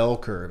like the bell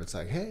curve. It's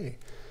like, hey,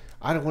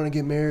 I don't want to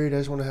get married. I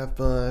just want to have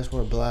fun. I just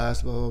want to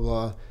blast, blah, blah,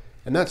 blah.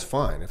 And that's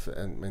fine.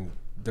 And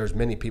there's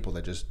many people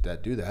that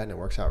do that, and it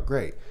works out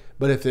great.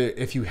 But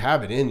if you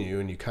have it in you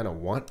and you kind of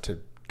want to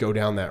go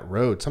down that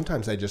road,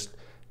 sometimes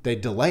they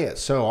delay it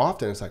so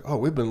often. It's like, oh,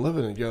 we've been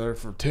living together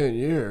for 10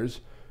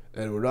 years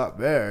and we're not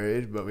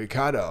married, but we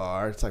kind of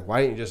are. It's like,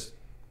 why don't you just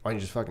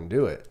fucking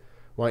do it?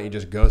 Why don't you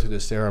just go through the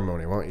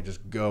ceremony? Why don't you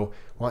just go?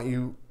 Why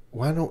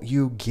don't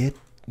you get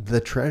the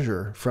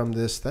treasure from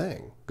this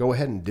thing? Go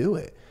ahead and do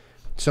it.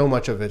 So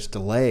much of it's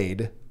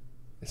delayed.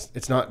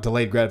 It's not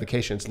delayed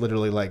gratification. It's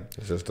literally like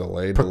it's just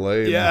delayed.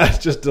 Yeah, it's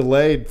just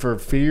delayed for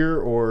fear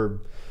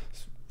or,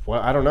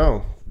 well, I don't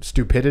know,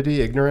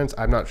 stupidity, ignorance.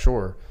 I'm not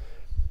sure.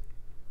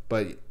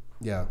 But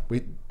yeah,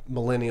 we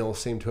millennials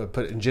seem to have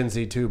put it in Gen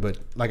Z too. But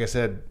like I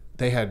said,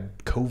 they had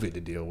COVID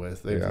to deal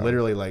with. They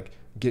literally like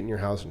get in your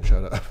house and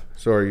shut up.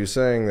 So are you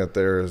saying that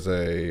there is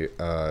a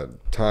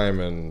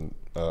time and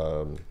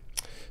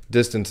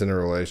distance in a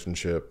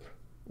relationship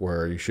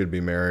where you should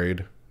be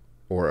married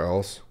or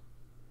else?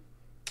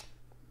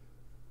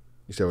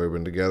 You said we've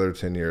been together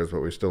 10 years,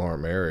 but we still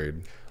aren't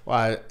married.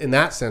 Well, in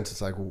that sense,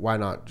 it's like, why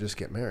not just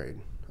get married?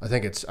 I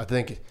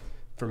think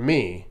for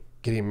me,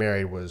 getting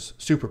married was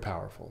super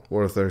powerful.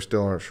 What if they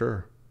still aren't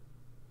sure?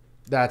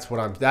 That's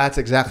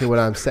exactly what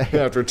I'm saying.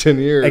 After 10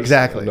 years.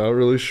 Exactly. I'm not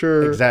really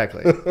sure.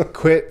 Exactly.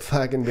 Quit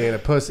fucking being a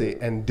pussy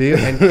and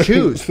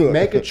choose.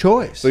 Make a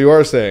choice. So you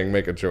are saying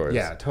make a choice.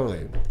 Yeah,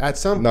 totally. At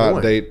some point.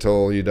 Not date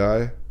till you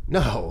die?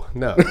 No.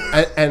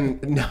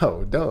 and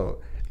no, don't.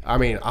 I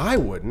mean, I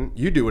wouldn't.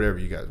 You do whatever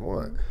you guys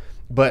want.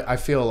 But I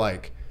feel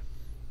like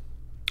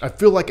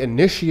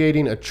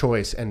initiating a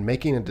choice and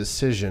making a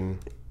decision,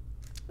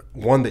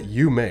 one that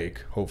you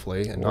make,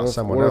 hopefully, and not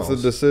someone else. What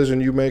if the decision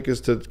you make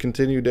is to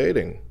continue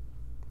dating?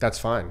 That's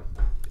fine.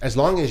 As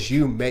long as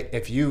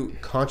if you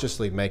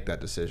consciously make that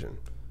decision,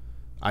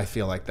 I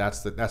feel like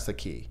that's the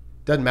key.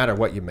 Doesn't matter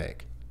what you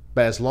make.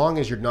 But as long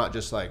as you're not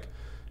just like,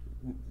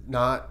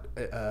 not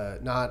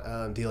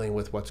dealing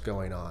with what's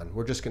going on.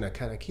 We're just going to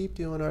kind of keep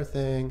doing our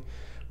thing.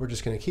 We're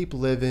just going to keep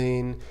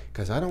living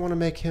because I don't want to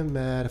make him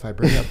mad if I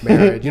bring up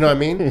marriage. You know what I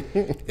mean?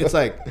 It's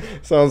like...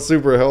 Sounds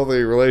super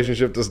healthy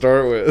relationship to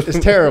start with. It's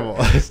terrible.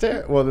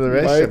 Well, the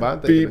relationship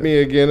I'm thinking... Beat me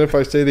again if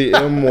I say the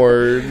M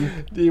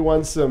word. Do you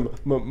want some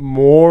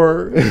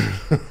more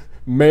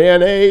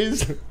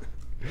mayonnaise?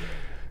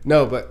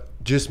 No, but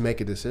just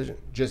make a decision.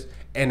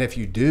 And if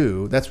you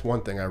do, that's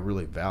one thing I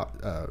really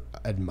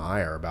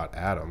admire about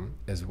Adam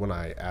is when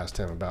I asked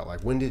him about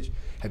like,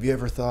 have you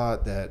ever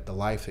thought that the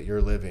life that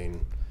you're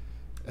living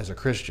as a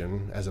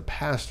Christian, as a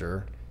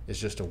pastor, is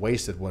just a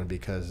wasted one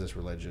because this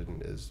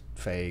religion is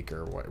fake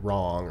or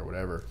wrong or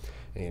whatever?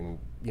 And,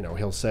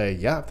 he'll say,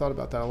 yeah, I've thought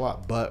about that a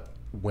lot. But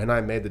when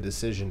I made the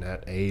decision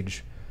at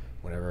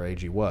whatever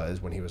age he was,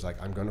 when he was like,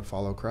 I'm going to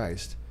follow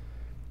Christ,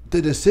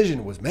 the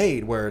decision was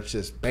made where it's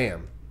just,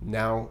 bam,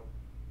 now...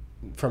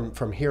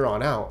 From here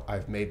on out,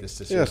 I've made this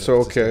decision. Yeah, so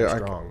okay.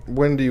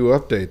 When do you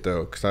update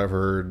though? Because I've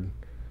heard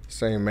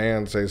same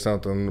man say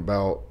something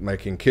about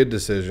making kid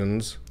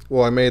decisions.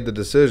 Well, I made the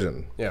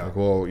decision. Yeah. Like,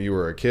 well, you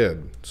were a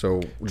kid, so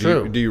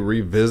do you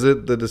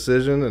revisit the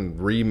decision and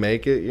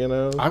remake it?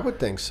 I would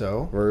think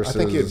so. Versus, I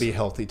think it would be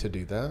healthy to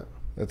do that.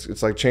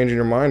 It's like changing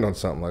your mind on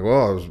something. Like,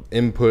 well, I was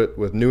input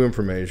with new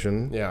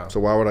information. Yeah.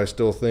 So why would I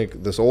still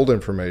think this old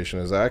information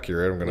is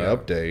accurate? I'm going to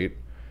update.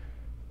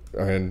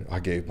 And I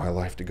gave my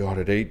life to God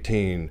at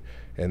 18,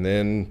 and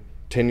then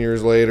 10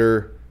 years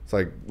later, it's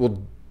like,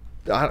 well,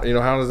 how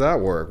does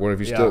that work? What if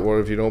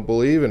you don't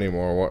believe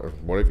anymore?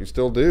 What if you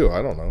still do?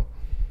 I don't know.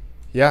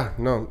 Yeah,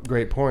 no,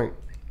 great point.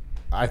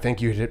 I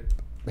think you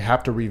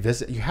have to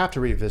revisit. You have to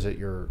revisit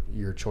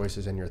your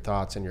choices and your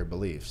thoughts and your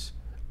beliefs.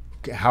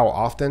 How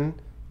often?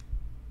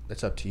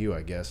 It's up to you,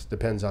 I guess.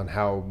 Depends on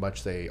how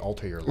much they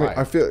alter your life.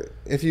 I feel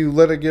if you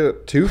let it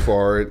get too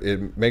far,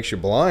 it makes you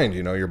blind.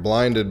 You're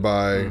blinded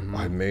by,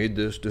 I made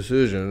this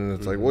decision. And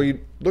it's like, well, you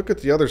look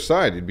at the other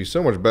side. You'd be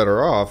so much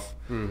better off,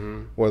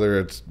 whether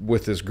it's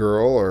with this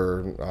girl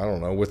or, I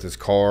don't know, with his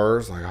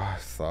cars. Like, I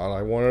thought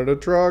I wanted a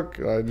truck.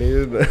 I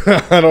needed,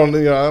 I don't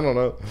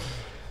know.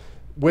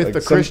 With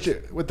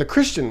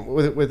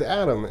with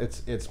Adam,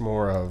 it's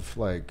more of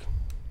like,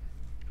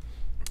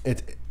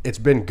 it's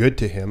been good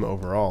to him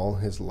overall,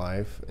 his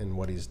life and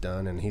what he's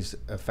done, and he's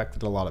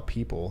affected a lot of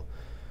people.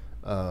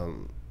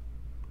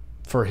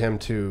 For him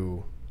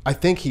to, I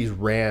think he's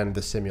ran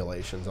the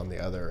simulations on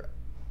the other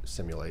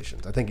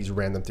simulations. I think he's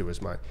ran them through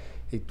his mind.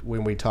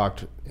 When we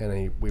talked,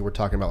 and we were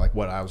talking about like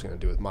what I was going to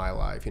do with my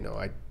life.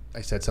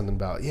 I said something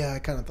about, I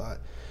kind of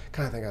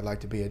think I'd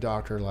like to be a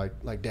doctor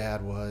like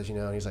Dad was.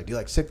 And he's like, do you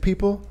like sick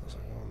people? I was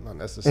like, well, not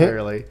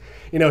necessarily.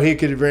 He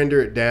could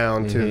render it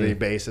down to the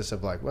basis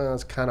of like, well,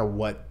 it's kind of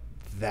what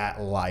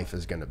that life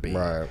is going to be.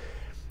 Right.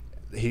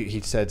 He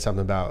said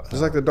something about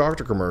just like the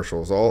doctor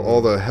commercials,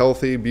 all the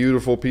healthy,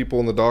 beautiful people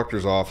in the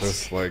doctor's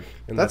office. Like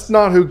that's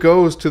not who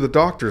goes to the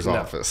doctor's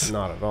office.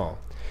 Not at all.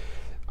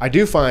 I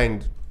do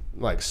find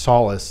like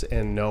solace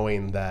in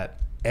knowing that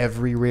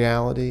every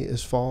reality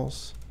is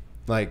false.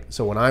 Like,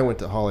 so when I went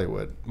to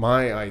Hollywood,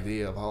 my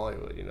idea of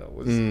Hollywood, you know,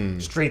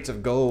 was streets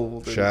of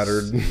gold.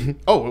 Shattered.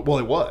 Oh, well,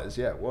 it was.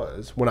 Yeah, it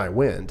was when I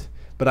went.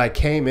 But I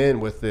came in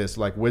with this,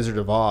 like, Wizard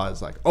of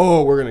Oz, like,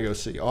 oh, we're going to go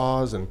see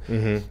Oz,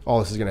 and all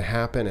this is going to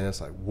happen. And it's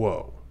like,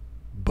 whoa.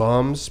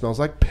 Bums, smells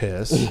like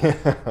piss.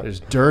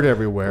 There's dirt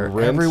everywhere.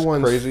 Rent's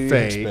everyone's crazy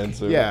fake.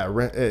 expensive.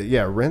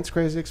 Yeah, rent's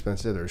crazy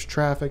expensive. There's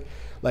traffic.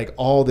 Like,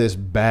 all this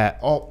bad...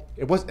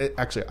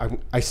 Actually,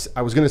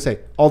 I was going to say,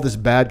 all this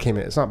bad came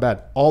in. It's not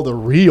bad. All the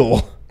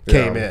real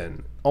came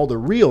in. All the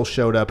real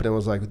showed up, and it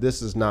was like,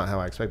 this is not how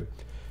I expected.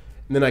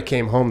 And then I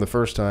came home the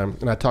first time,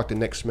 and I talked to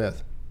Nick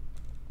Smith.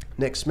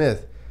 Nick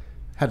Smith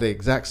had the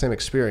exact same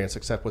experience,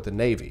 except with the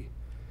Navy.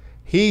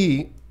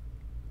 He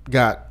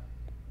got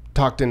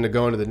talked into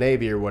going to the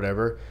Navy or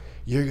whatever.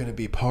 You're going to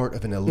be part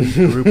of an elite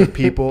group of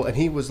people. And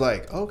he was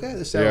like, okay,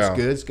 this sounds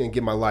good. It's going to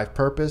give my life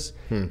purpose.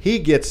 He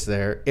gets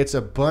there. It's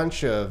a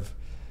bunch of...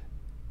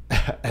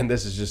 And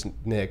this is just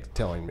Nick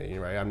telling me,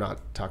 right? I'm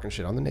not talking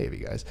shit on the Navy,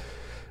 guys,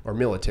 or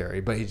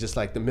military, but he's just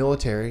like, the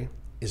military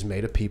is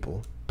made of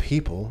people.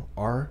 People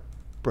are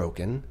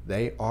broken.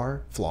 They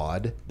are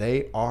flawed.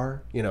 They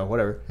are, you know,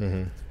 whatever.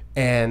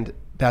 And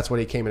that's what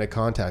he came into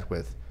contact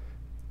with.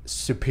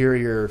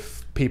 Superior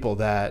people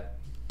that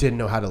didn't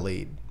know how to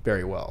lead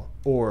very well,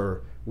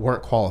 or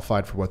weren't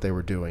qualified for what they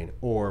were doing,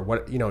 or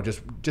what, you know,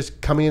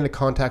 just coming into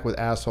contact with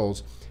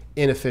assholes,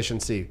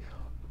 inefficiency,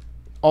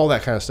 all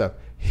that kind of stuff.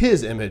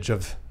 His image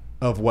of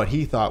what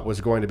he thought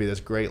was going to be this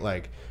great,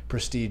 like,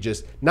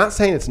 prestigious, not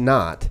saying it's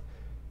not,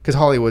 because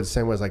Hollywood's the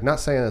same way, like, not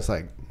saying it's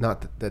like,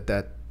 not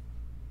that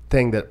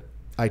thing that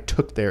I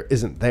took there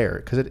isn't there,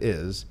 because it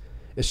is.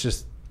 It's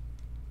just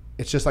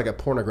like a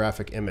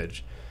pornographic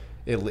image.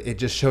 It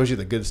just shows you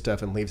the good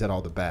stuff and leaves out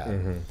all the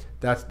bad.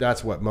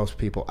 That's what most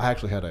people... I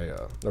actually had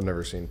I've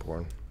never seen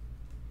porn.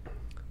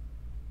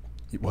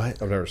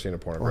 What? I've never seen a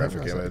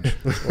pornographic image.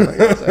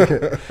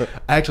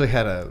 I actually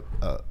had a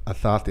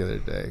thought the other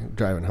day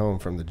driving home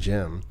from the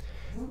gym,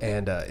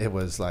 and it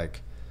was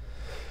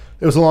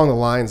along the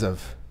lines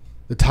of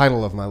the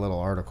title of my little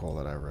article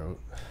that I wrote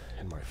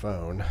in my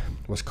phone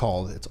was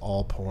called "It's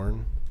All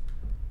Porn."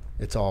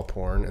 It's all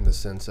porn in the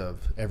sense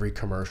of every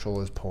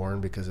commercial is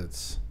porn, because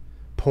it's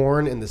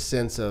porn in the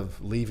sense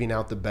of leaving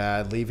out the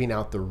bad, leaving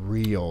out the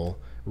real,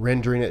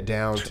 rendering it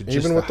down to just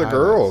even with the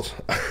girls.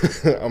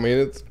 I mean,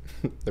 it's...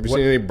 Have you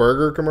seen any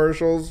burger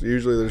commercials?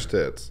 Usually there's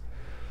tits.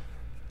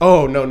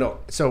 Oh, no.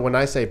 So when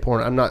I say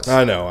porn, I'm not...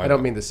 I know. I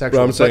don't mean the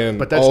sexual. But I'm saying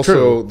but that's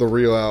also true. the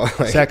real...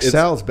 Like, sex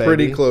sells, baby.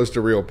 Pretty close to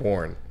real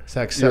porn.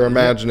 Sex You're sells.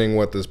 imagining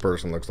what this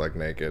person looks like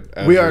naked.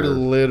 We are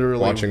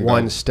literally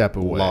one step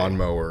away.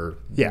 Lawnmower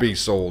be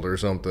sold or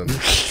something.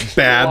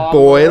 Bad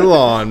boy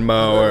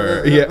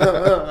lawnmower.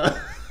 Yeah.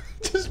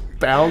 Just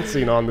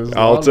bouncing on this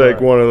I'll lawnmower.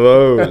 take one of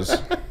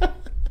those.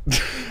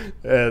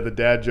 The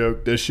dad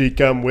joke, does she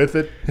come with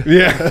it?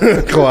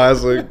 Yeah,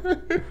 classic.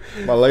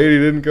 My lady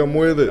didn't come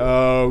with it.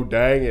 Oh,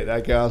 dang it.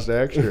 That costs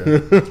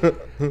extra.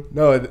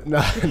 No,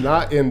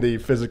 not in the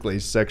physically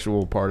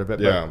sexual part of it,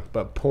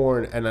 but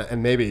porn,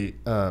 and maybe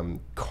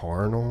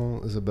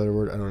carnal is a better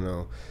word. I don't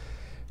know.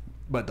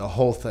 But the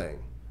whole thing,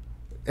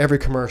 every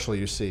commercial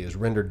you see is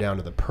rendered down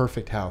to the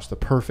perfect house, the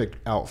perfect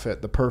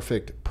outfit, the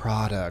perfect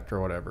product or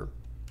whatever.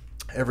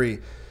 Every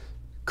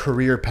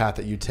career path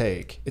that you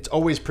take, it's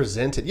always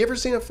presented. You ever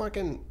seen a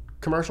fucking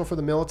commercial for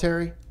the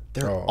military?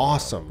 They're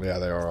awesome. Yeah,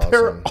 they are awesome.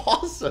 They're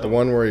awesome. The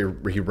one where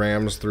he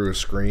rams through a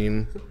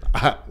screen.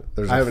 I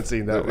haven't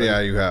seen that one. Yeah,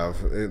 you have.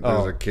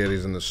 There's a kid,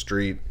 he's in the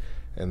street,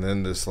 and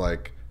then this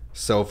like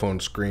cell phone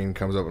screen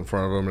comes up in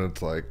front of him, and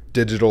it's like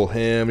digital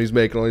him. He's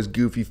making all these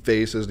goofy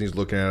faces, and he's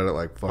looking at it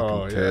like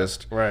fucking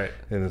pissed. Right.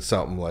 And it's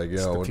something like, you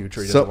know, the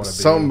future he doesn't want to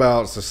be. Something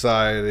about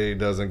society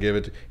doesn't give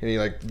it to, and he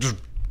like just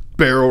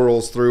barrel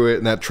rolls through it,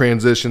 and that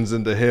transitions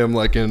into him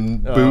like in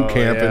boot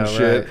camp and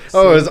shit. Right.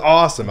 Oh, it's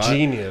awesome.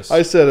 Genius.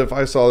 I said if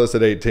I saw this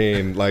at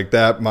 18, like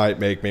that might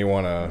make me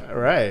want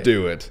to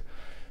do it.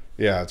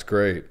 Yeah, it's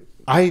great.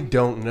 I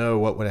don't know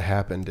what would have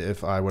happened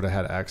if I would have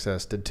had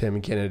access to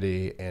Tim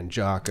Kennedy and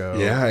Jocko.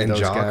 Yeah, and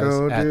those Jocko, guys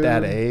dude. At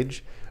that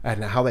age,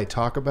 and how they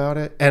talk about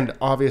it. And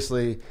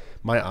obviously,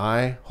 my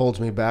eye holds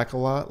me back a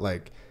lot.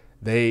 Like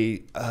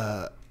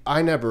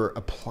I never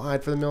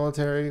applied for the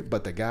military,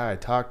 but the guy I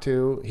talked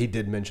to, he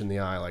did mention the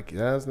eye. Like,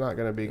 that's not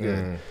going to be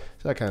good.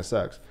 So that kind of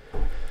sucks.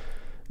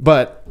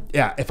 But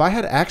yeah, if I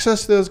had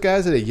access to those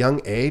guys at a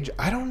young age,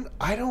 I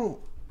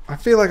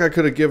feel like I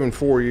could have given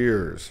 4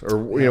 years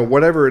or you know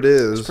whatever it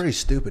is. It's pretty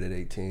stupid at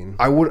 18.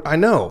 I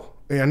know,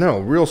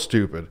 real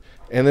stupid.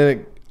 And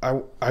then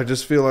I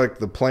just feel like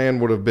the plan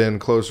would have been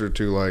closer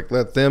to like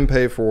let them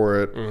pay for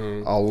it.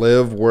 I'll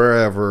live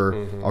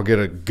wherever. I'll get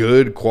a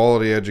good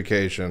quality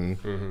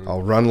education.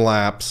 I'll run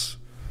laps.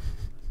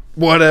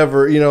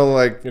 Whatever, you know,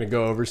 like gonna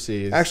go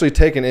overseas. Actually,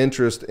 take an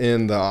interest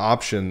in the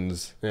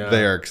options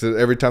there, because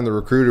every time the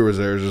recruiter was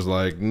there, it was just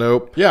like,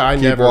 nope. Yeah,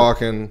 keep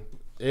walking.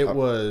 It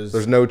was.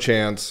 There's no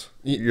chance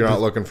you're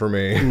not looking for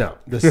me. No,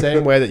 the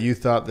same way that you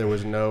thought there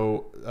was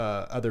no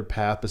other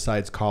path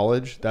besides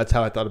college. That's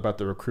how I thought about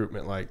the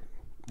recruitment. Like,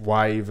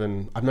 why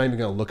even? I'm not even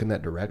going to look in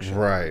that direction.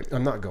 Right.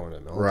 I'm not going to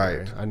the military.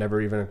 Right. I never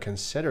even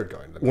considered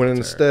going to the When military.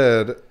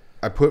 instead,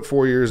 I put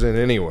 4 years in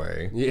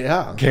anyway.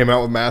 Yeah. Came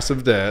out with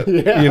massive debt.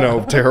 Yeah. You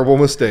know, terrible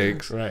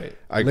mistakes. Right.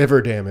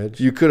 Liver damage.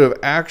 You could have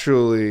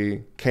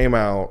actually came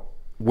out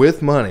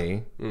with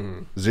money,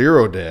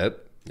 zero debt.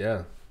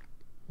 Yeah.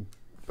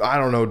 I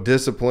don't know,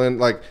 discipline.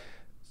 Like,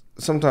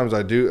 sometimes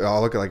I'll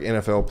look at like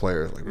NFL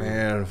players, like,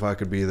 man, if I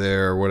could be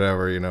there or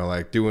whatever, you know,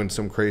 like doing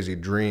some crazy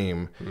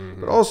dream.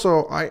 But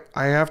also I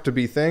have to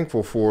be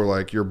thankful for,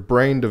 like, your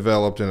brain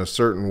developed in a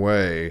certain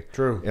way.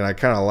 True. And I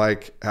kind of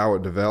like how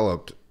it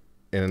developed.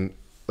 And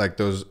like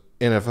those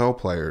NFL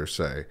players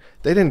say,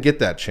 they didn't get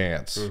that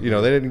chance. You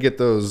know, they didn't get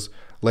those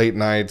late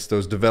nights,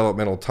 those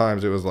developmental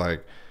times. It was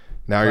like,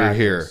 now you're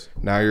here.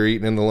 Now you're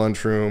eating in the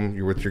lunchroom.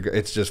 You're with your.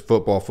 It's just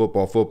football.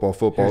 Here's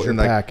your and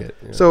like, packet.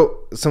 Yeah. So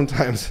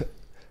sometimes,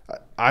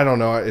 I don't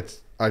know.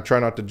 I try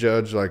not to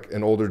judge like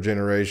an older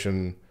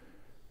generation,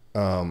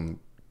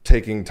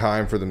 taking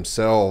time for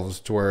themselves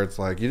to where it's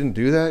like, you didn't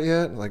do that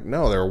yet. Like,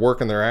 no, they were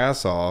working their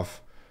ass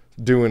off,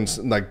 doing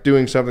something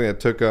that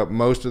took up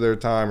most of their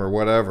time or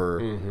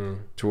whatever.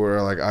 To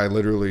where like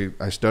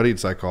I studied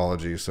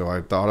psychology, so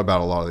I thought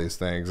about a lot of these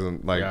things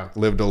and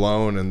lived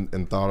alone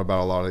and thought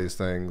about a lot of these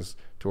things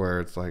to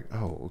where it's like,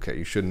 oh, okay,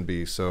 you shouldn't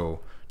be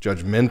so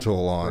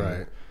judgmental on.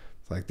 Right.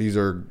 Like, these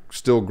are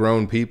still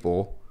grown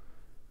people,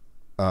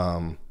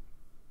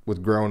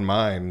 with grown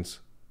minds,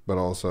 but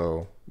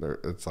also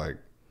it's like,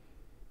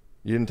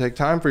 you didn't take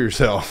time for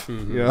yourself. You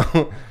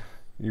know,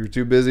 you were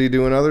too busy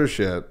doing other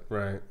shit.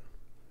 Right.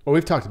 Well,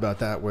 we've talked about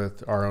that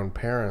with our own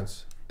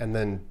parents, and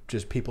then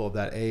just people of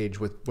that age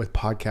with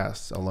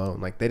podcasts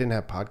alone. Like, they didn't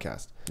have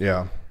podcasts.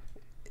 Yeah.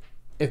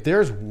 If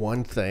there's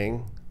one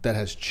thing that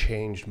has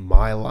changed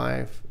my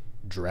life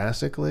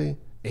drastically,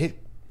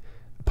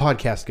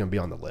 podcast is going to be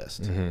on the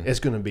list. It's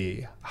going to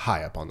be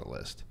high up on the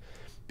list,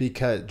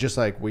 because just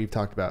like we've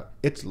talked about,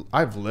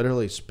 I've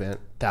literally spent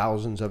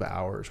thousands of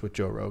hours with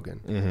Joe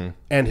Rogan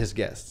and his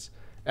guests,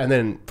 and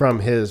then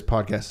from his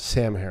podcast,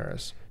 Sam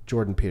Harris,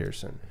 Jordan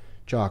Peterson,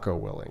 Jocko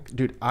Willink.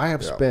 Dude, I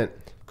have spent.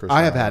 Chris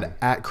I have Ryan.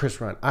 had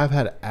Chris Ryan. I've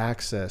had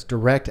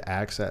direct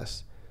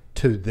access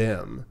to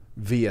them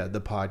via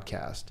the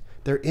podcast.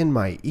 They're in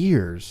my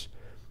ears,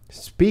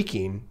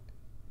 speaking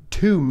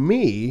to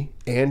me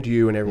and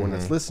you and everyone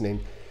that's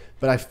listening.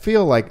 But I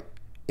feel like,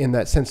 in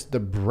that sense, the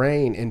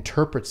brain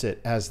interprets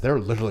it as they're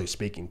literally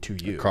speaking to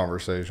you.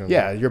 Conversation.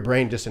 Yeah, your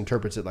brain just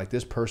interprets it like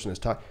this person is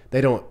talking.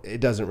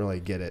 It doesn't really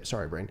get it.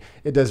 Sorry, brain.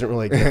 It doesn't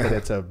really get that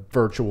it's a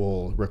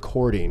virtual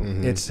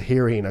recording. It's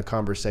hearing a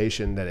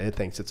conversation that it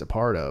thinks it's a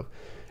part of.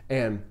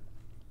 And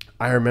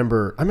I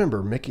remember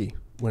Mickey,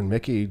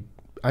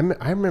 I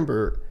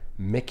remember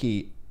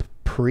Mickey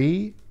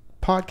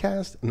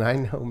pre-podcast, and I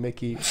know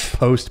Mickey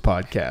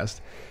post-podcast,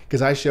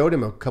 because I showed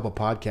him a couple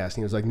podcasts, and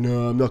he was like,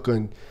 no, I'm not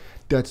going,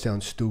 that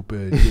sounds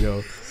stupid, you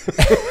know.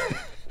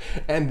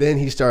 And then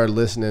he started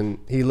listening.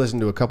 He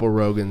listened to a couple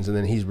Rogans, and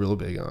then he's real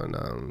big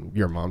on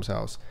Your Mom's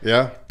House.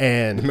 Yeah.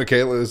 And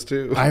Michaela is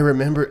too.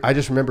 I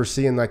just remember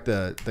seeing like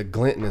the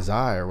glint in his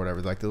eye or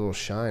whatever, like the little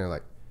shine,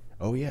 like,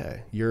 oh yeah,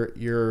 you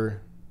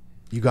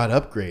got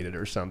upgraded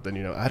or something,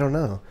 you know. I don't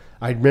know.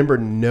 I remember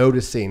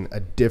noticing a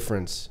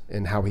difference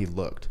in how he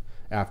looked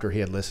after he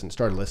had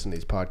started listening to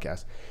these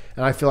podcasts.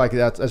 And I feel like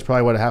that's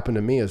probably what happened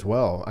to me as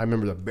well. I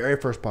remember the very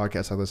first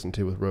podcast I listened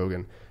to with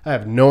Rogan. I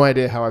have no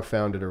idea how I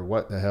found it or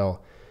what the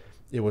hell.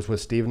 It was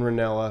with Steven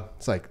Ranella.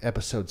 It's like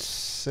episode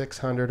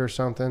 600 or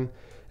something.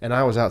 And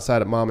I was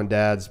outside at Mom and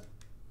Dad's,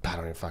 I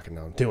don't even fucking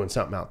know, doing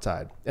something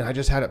outside. And I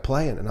just had it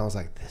playing. And I was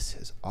like, this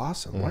is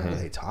awesome. What are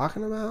they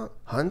talking about?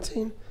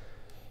 Hunting?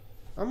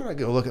 I'm going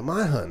to go look at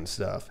my hunting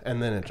stuff.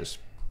 And then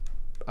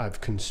I've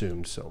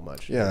consumed so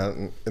much. Yeah,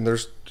 and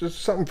there's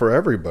just something for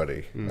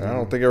everybody. I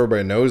don't think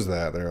everybody knows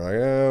that. They're like,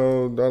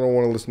 oh, I don't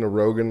want to listen to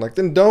Rogan. Like,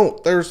 then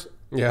don't. There's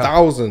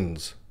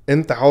thousands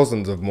and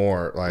thousands of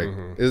more. Like,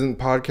 isn't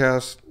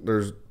podcasts,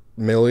 there's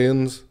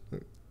millions?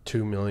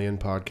 2 million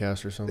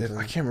podcasts or something.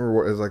 I can't remember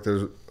what it's like.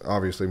 There's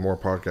obviously more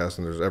podcasts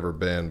than there's ever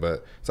been,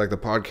 but it's like the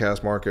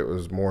podcast market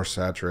was more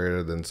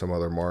saturated than some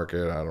other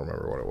market. I don't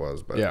remember what it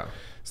was, but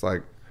it's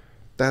like,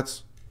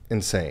 that's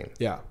insane.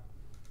 Yeah.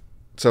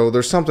 So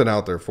there's something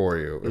out there for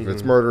you. If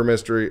it's murder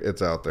mystery,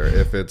 it's out there.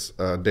 If it's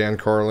Dan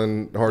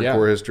Carlin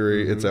hardcore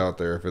history, it's out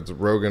there. If it's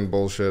Rogan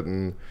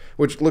bullshitting,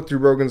 which look through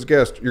Rogan's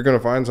guest, you're going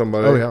to find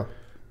somebody. Oh yeah.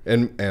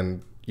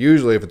 And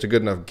usually if it's a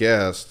good enough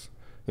guest,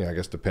 you know, I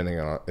guess depending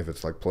on if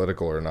it's like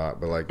political or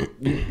not, but like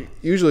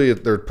usually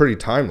they're pretty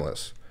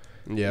timeless.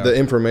 Yeah. The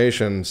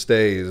information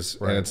stays,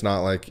 and it's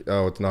not like,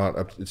 oh,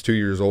 it's 2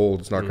 years old,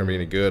 it's not going to be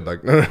any good.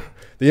 Like,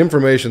 the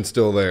information's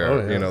still there.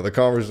 Oh, yeah. You know, the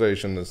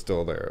conversation is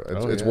still there.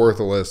 It's worth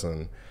a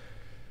listen.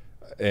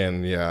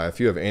 And yeah, if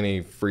you have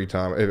any free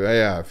time,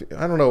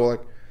 I don't know,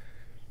 like,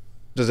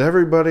 does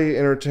everybody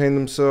entertain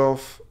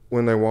themselves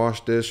when they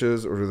wash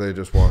dishes, or do they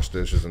just wash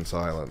dishes in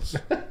silence?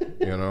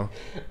 You know?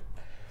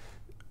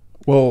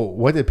 Well,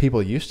 what did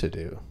people used to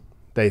do?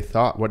 They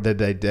thought, what did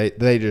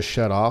they just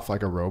shut off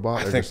like a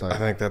robot? I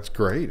think that's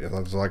great.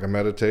 It's like a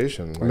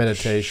meditation. Like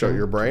Meditation. Shut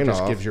your brain off.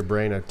 Just gives your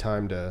brain a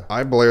time to.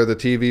 I blare the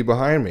TV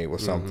behind me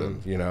with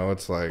something. You know,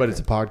 it's like. But it's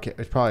a podcast.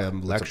 It's probably a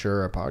lecture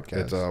or a podcast.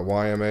 It's a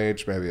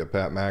YMH, maybe a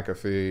Pat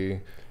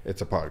McAfee.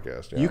 It's a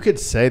podcast. Yeah. You could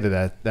say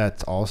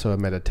that's also a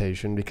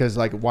meditation because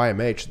like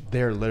YMH,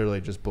 they're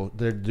literally just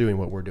they're doing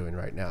what we're doing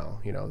right now.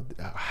 You know,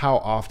 how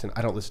often,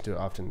 I don't listen to it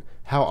often.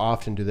 How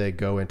often do they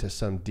go into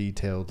some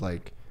detailed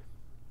like,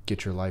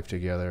 get your life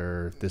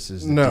together? This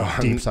is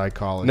deep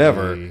psychology.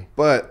 Never.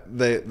 But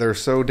they're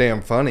so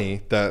damn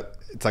funny that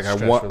it's like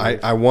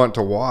I want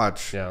to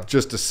watch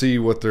just to see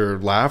what they're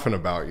laughing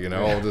about. You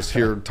know, I'll just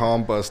hear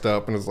Tom bust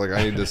up, and it's like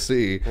I need to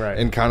see. Right.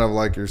 And kind of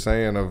like you're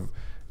saying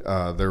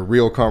of their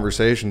real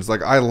conversations.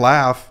 Like I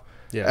laugh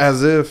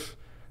as if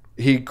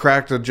he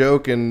cracked a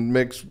joke in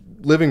Mick's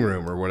living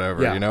room or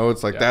whatever. Yeah. You know,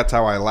 it's like that's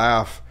how I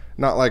laugh.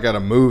 Not like at a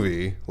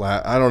movie.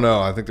 I don't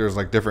know. I think there's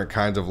like different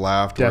kinds of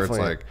laugh where it's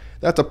like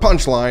that's a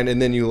punchline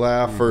and then you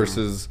laugh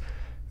versus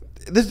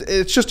this.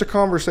 It's just a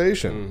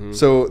conversation.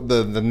 So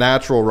the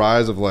natural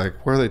rise of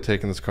like where are they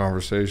taking this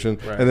conversation,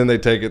 and then they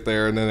take it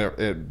there, and then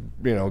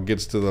it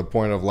gets to the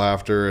point of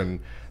laughter, and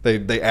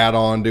they add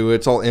on to it.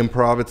 It's all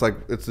improv. It's like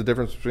it's the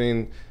difference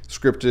between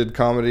scripted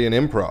comedy and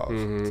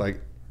improv. It's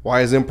like,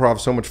 why is improv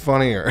so much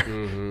funnier?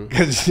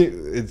 Because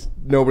it's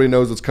nobody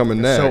knows what's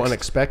coming next. So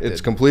unexpected.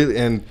 It's completely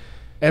and.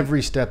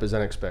 Every step is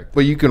unexpected.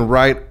 But you can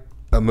write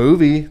a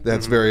movie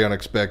that's very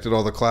unexpected,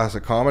 all the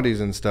classic comedies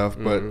and stuff,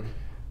 but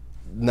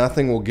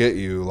nothing will get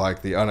you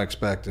like the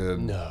unexpected.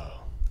 No.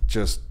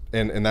 Just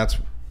and that's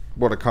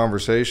what a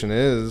conversation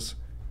is.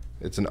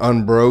 It's an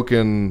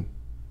unbroken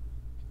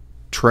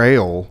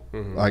trail,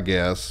 I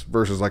guess,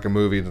 versus like a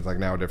movie that's like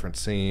now a different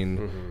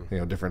scene,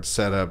 different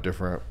setup,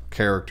 different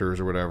characters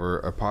or whatever.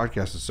 A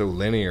podcast is so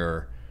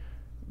linear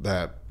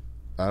that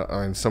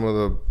I mean, some of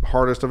the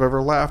hardest I've ever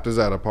laughed is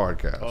at a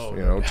podcast.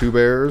 No Two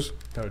Bears.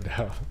 No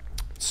doubt.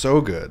 So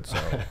good. So,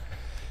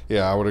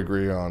 yeah, I would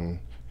agree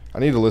on. I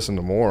need to listen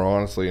to more,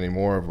 honestly,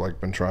 anymore. I've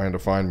like been trying to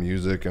find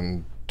music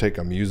and take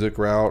a music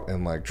route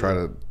and like try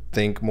to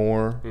think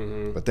more.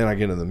 But then I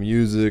get into the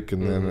music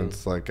and then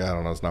it's like, I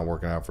don't know, it's not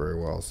working out very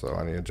well. So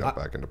I need to jump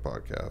back into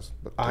podcasts.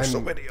 But there's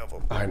so many of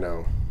them. I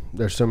know.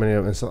 There's so many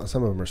of them. And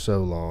some of them are so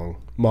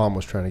long. Mom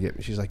was trying to get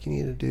me. She's like, you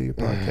need to do your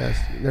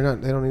podcast. They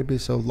don't need to be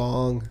so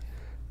long.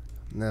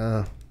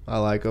 No, I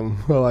like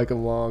them. I like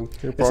them long.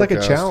 It's like a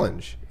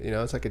challenge.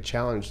 It's like a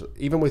challenge.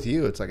 Even with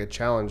you, it's like a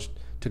challenge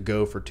to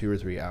go for 2 or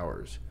 3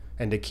 hours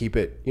and to keep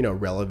it,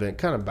 relevant.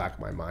 Kind of back of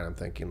my mind, I'm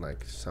thinking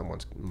like someone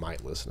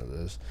might listen to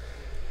this.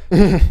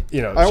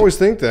 I always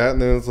think that, and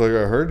then it's like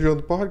I heard you on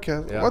the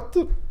podcast. Yeah. What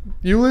the?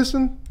 You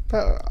listen?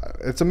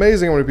 It's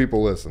amazing how many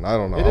people listen. I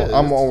don't know.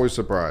 I'm always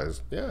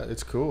surprised. Yeah,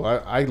 it's cool.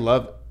 I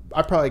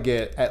probably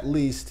get at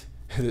least.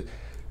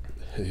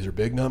 These are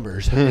big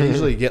numbers. I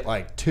usually get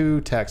like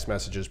 2 text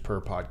messages per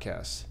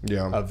podcast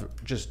of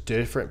just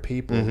different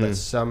people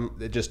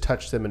that just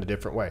touch them in a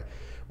different way.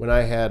 When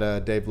I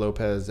had Dave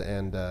Lopez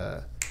and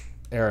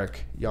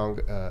Eric Young,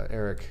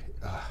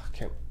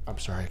 I'm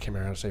sorry, I can't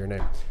remember how to say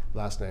your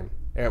last name.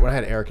 When I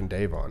had Eric and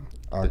Dave on,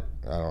 I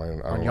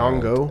don't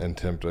Yongo, and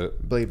tempt it.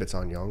 I believe it's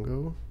on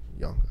Yongo.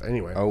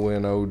 Anyway,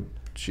 ONOG,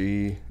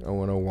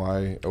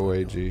 ONOY,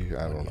 OAG.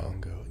 I don't know.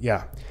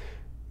 Yeah,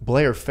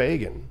 Blair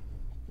Fagan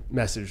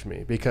messaged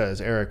me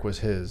because Eric was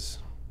his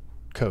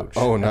coach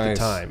at the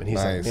time, and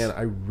he's like, man,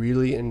 I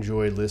really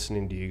enjoyed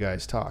listening to you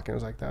guys talk. And I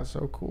was like, that's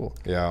so cool.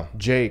 Yeah.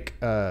 Jake,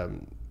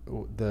 one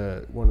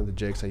of the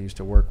Jakes I used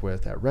to work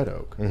with at Red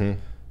Oak,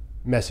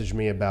 messaged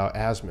me about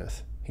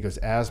Azimuth. He goes,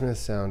 Azimuth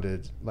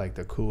sounded like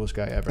the coolest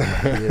guy ever.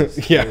 He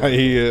is. Yeah,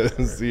 he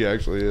is. He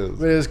actually is.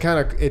 But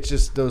it's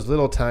just those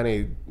little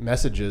tiny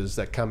messages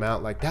that come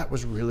out like, that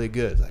was really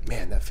good. Like,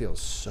 man, that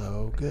feels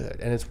so good.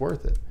 And it's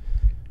worth it.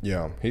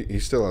 Yeah, he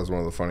still has one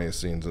of the funniest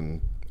scenes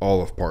in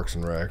all of Parks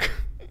and Rec.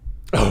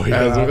 Oh,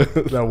 yeah.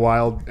 That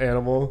wild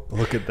animal.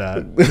 Look at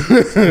that.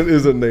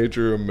 Isn't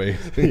nature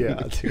amazing?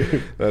 Yeah,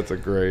 dude. That's a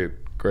great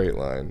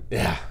line.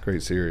 Yeah.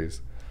 Great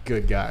series.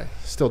 Good guy.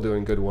 Still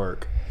doing good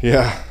work.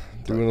 Yeah.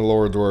 Doing the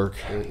Lord's work.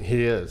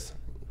 He is.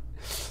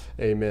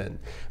 Amen.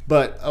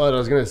 But what I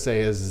was going to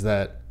say is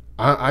that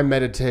I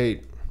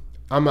meditate.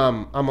 I'm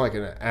like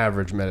an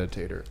average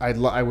meditator.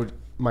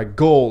 My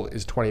goal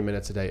is 20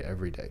 minutes a day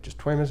every day. Just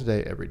 20 minutes a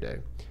day every day.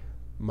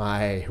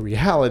 My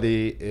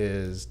reality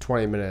is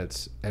 20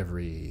 minutes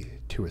every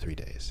 2 or 3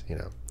 days.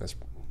 It's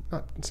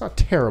not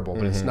terrible,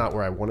 but it's not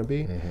where I want to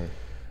be.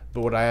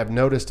 But what I have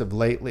noticed of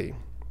lately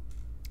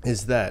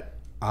is that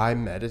I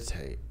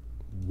meditate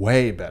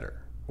way better.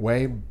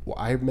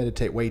 I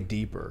meditate way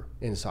deeper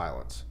in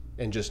silence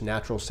and just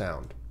natural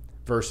sound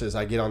versus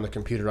I get on the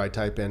computer, I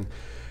type in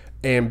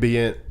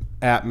ambient,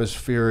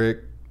 atmospheric,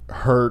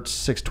 hertz,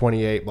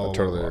 628, blah, blah, I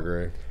totally blah.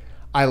 agree.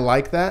 I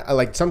like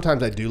that.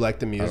 Sometimes I do like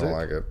the music. I don't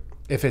like it.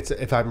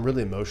 If I'm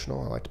really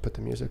emotional, I like to put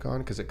the music on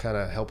because it kind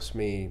of helps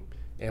me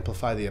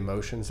amplify the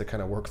emotions that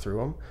kind of work through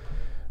them.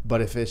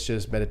 But if it's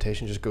just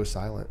meditation, just go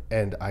silent,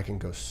 and I can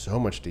go so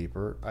much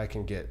deeper. I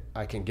can get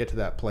to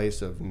that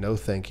place of no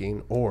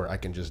thinking, or I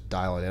can just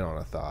dial it in on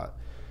a thought.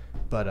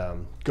 But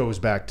goes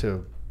back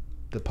to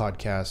the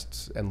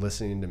podcasts and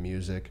listening to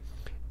music.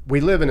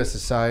 We live in a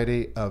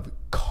society of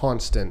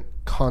constant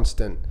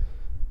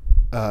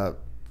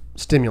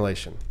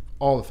stimulation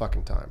all the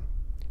fucking time.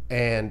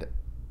 And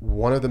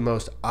one of the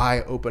most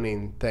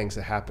eye-opening things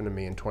that happened to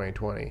me in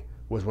 2020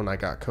 was when I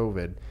got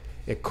COVID.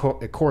 It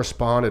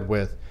corresponded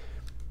with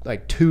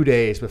like 2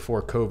 days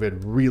before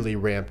COVID really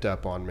ramped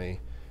up on me,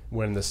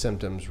 when the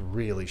symptoms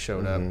really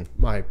showed up.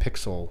 My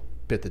Pixel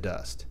bit the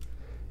dust.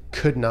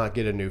 Could not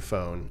get a new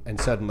phone, and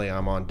suddenly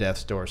I'm on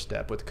death's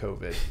doorstep with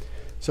COVID.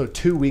 So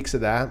 2 weeks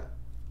of that,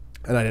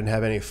 and I didn't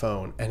have any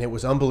phone, and it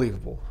was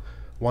unbelievable.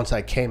 Once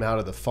I came out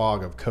of the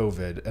fog of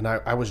COVID, and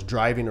I was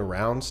driving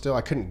around still.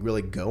 I couldn't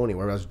really go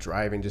anywhere. I was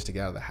driving just to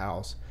get out of the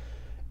house.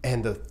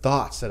 And the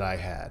thoughts that I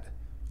had,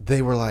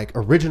 they were like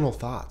original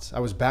thoughts. I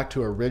was back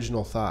to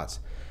original thoughts.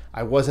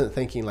 I wasn't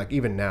thinking, like,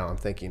 even now I'm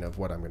thinking of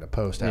what I'm going to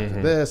post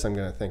after this. I'm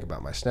going to think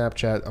about my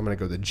Snapchat. I'm going to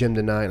go to the gym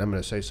tonight. I'm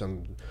going to say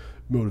some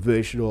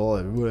motivational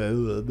and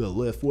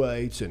lift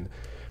weights. And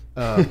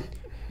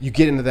you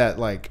get into that,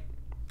 like,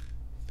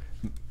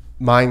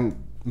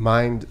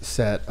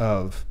 mindset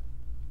of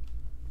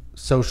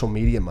social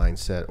media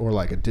mindset, or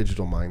like a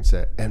digital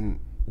mindset. And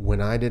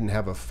when I didn't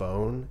have a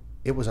phone,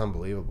 it was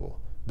unbelievable.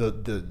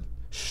 The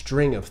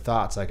string of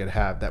thoughts I could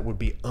have that would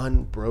be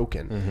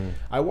unbroken.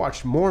 I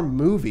watched more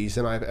movies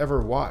than I've ever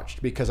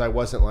watched because I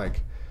wasn't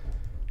like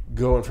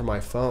going for my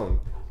phone.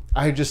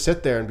 I'd just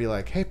sit there and be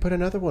like, hey, put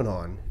another one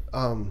on.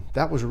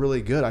 That was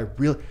really good.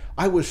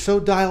 I was so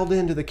dialed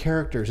into the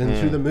characters and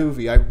to the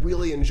movie. I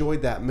really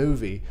enjoyed that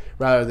movie,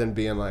 rather than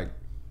being like,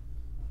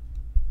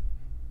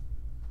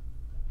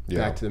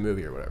 back to the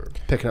movie or whatever.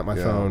 Picking up my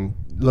phone,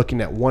 looking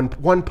at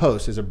one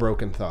post is a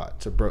broken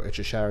thought. It's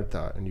a shattered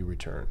thought, and you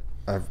return.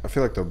 I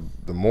feel like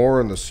the more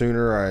and the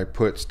sooner I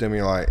put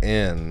stimuli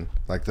in,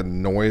 like the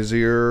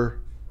noisier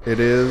it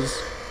is.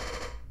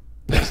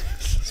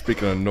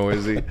 Speaking of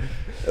noisy,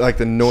 like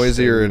the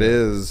noisier it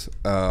is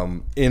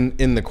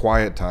in the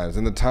quiet times,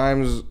 in the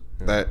times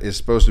that is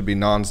supposed to be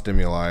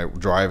non-stimuli,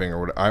 driving or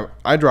whatever.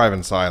 I drive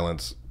in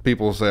silence.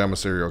 People say I'm a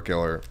serial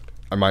killer.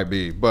 I might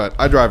be, but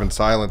I drive in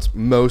silence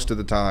most of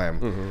the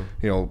time.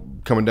 You know,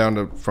 coming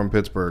down from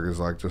Pittsburgh is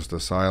like just a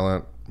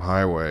silent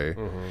highway.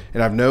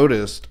 And I've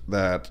noticed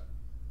that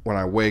when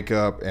I wake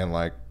up and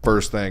like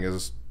first thing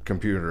is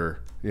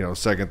computer, you know,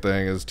 second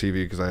thing is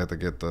TV because I have to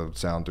get the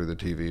sound through the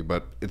TV,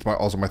 but it's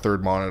also my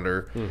third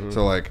monitor.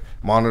 So like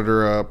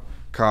monitor up,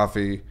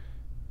 coffee,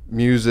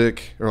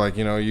 music, or like,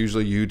 you know,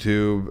 usually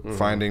YouTube,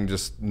 finding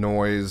just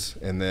noise,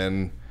 and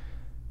then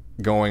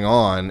going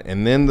on,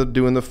 and then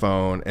doing the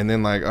phone, and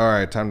then like, all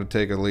right, time to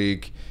take a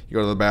leak. You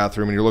go to the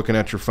bathroom and you're looking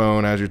at your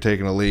phone as you're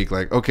taking a leak.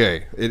 Like,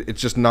 okay,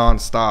 it's just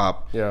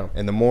nonstop. Yeah.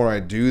 And the more I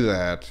do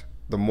that,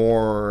 the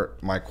more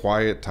my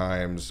quiet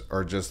times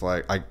are just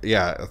like,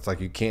 it's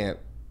like you can't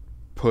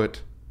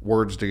put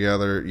words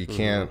together. You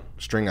can't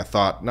string a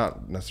thought,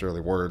 not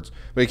necessarily words,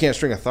 but you can't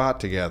string a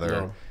thought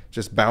together,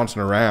 just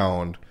bouncing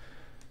around.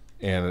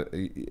 And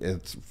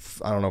it's,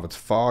 I don't know if it's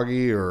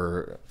foggy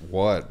or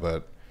what,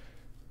 but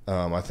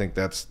I think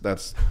that's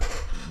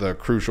the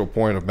crucial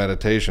point of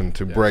meditation,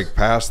 to break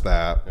past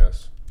that.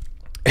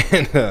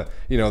 And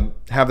you know,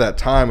 have that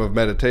time of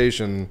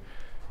meditation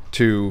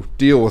to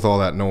deal with all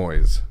that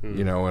noise,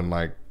 you know, and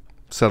like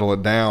settle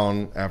it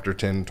down after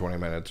 10-20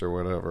 minutes or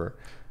whatever,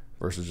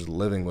 versus just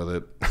living with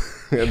it.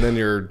 And then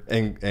your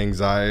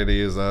anxiety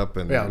is up,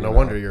 and no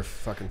wonder you're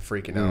fucking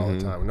freaking out all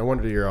the time. No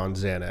wonder you're on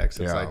Xanax.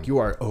 It's like you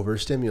are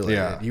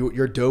overstimulated.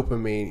 Your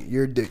dopamine,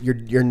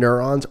 your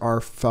neurons are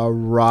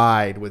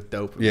fried with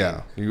dopamine.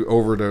 Yeah, you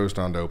overdosed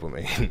on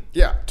dopamine.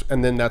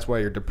 And then that's why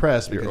you're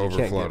depressed, because you're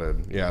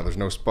overflooded. There's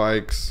no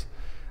spikes.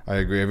 I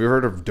agree. Have you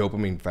heard of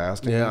dopamine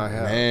fasting? Yeah, I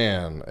have.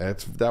 Man,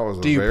 that was.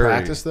 Do you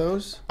practice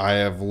those? I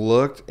have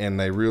looked, and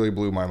they really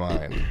blew my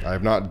mind. I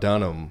have not done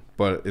them,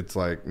 but it's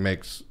like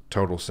makes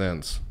total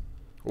sense.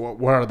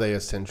 What are they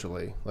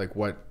essentially? Like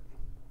what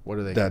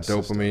are they? That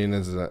dopamine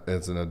is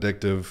an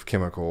addictive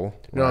chemical.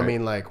 No, right? I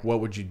mean, like,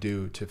 what would you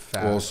do to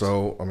fast? Well,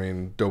 so I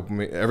mean,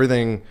 dopamine.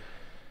 Everything,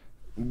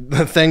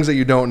 the things that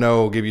you don't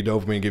know give you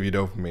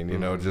dopamine. You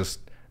know, just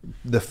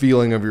the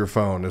feeling of your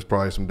phone is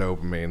probably some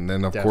dopamine. And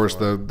then of course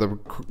the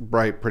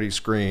bright, pretty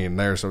screen.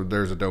 There's a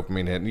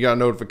dopamine hit. And you got a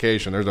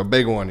notification. There's a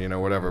big one. You know,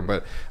 whatever.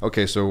 But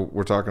okay, so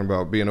we're talking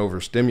about being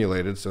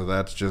overstimulated. So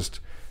that's just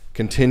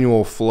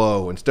continual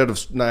flow instead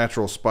of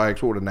natural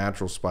spikes. What would a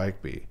natural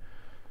spike be?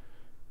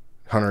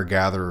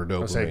 Hunter-gatherer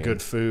dopamine. I'd say good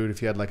food.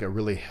 If you had like a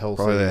really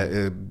healthy,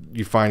 probably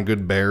you find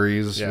good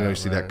berries. You know, you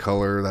see that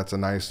color. That's a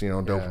nice, you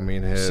know,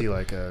 dopamine hit. You see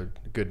like a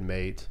good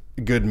mate.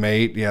 Good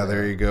mate. Yeah,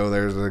 there you go.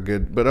 There's a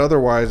good. But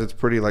otherwise, it's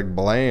pretty like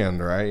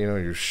bland, right? You know,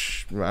 you're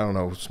I don't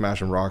know,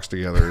 smashing rocks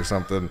together or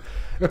something.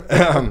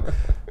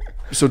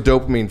 So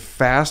dopamine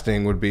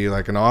fasting would be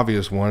like an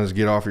obvious one, is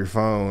get off your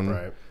phone.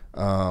 Right.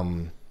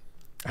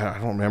 I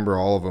don't remember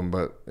all of them,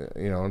 but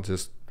you know,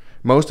 just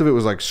most of it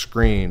was like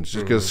screens,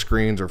 just because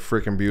screens are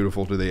freaking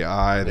beautiful to the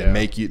eye. They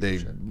make you,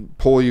 they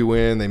pull you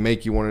in, they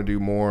make you want to do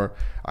more.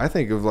 I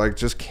think of like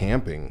just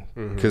camping,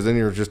 because then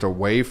you're just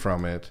away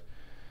from it,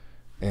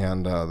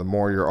 and the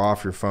more you're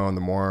off your phone,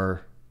 the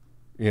more,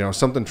 you know,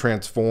 something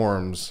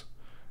transforms.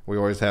 We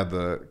always had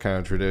the kind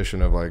of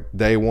tradition of like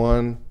day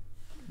one,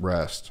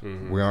 rest.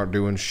 We aren't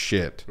doing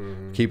shit.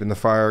 Keeping the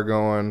fire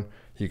going.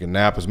 You can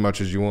nap as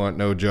much as you want,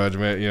 no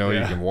judgment. You know,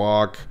 you can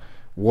walk,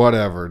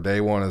 whatever.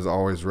 Day one is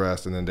always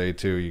rest, and then day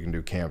two you can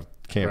do camp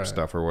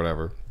stuff or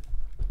whatever.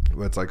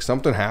 But it's like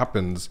something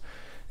happens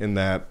in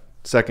that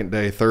second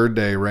day, third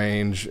day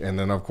range, and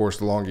then of course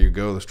the longer you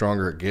go, the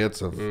stronger it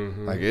gets. Of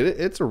like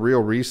it's a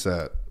real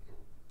reset.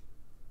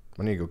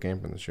 I need to go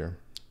camping this year.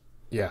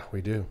 Yeah,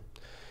 we do.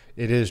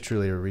 It is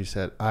truly a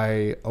reset.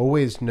 I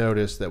always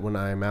notice that when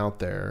I'm out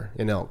there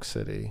in Elk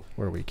City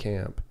where we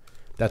camp,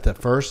 that the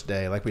first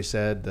day, like we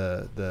said,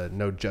 the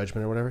no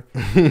judgment or whatever,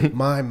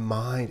 my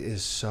mind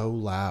is so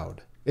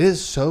loud. It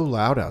is so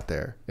loud out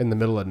there in the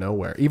middle of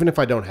nowhere. Even if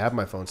I don't have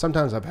my phone.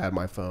 Sometimes I've had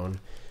my phone.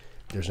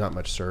 There's not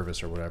much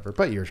service or whatever,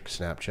 but you're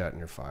Snapchatting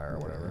your fire or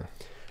whatever.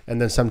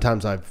 And then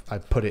sometimes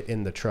I've put it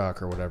in the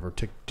truck or whatever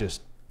to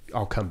just,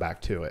 I'll come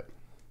back to it.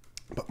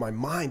 But my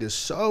mind is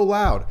so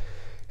loud.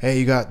 Hey,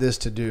 you got this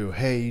to do.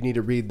 Hey, you need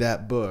to read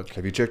that book.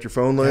 Have you checked your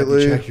phone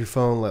lately? Have you checked your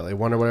phone lately?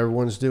 Wonder what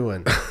everyone's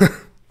doing.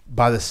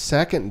 By the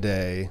second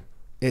day,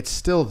 it's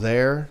still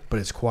there, but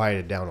it's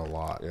quieted down a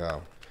lot. Yeah.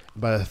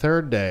 By the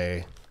third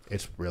day,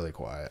 it's really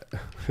quiet.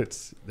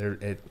 It's there.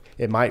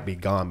 It might be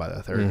gone by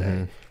the third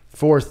day.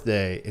 Fourth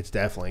day, it's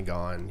definitely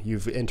gone.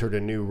 You've entered a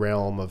new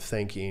realm of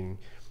thinking.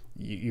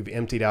 You've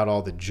emptied out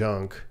all the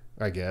junk,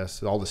 I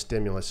guess, all the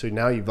stimulus. So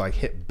now you've like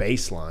hit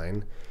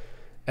baseline,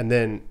 and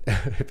then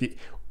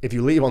if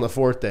you leave on the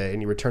fourth day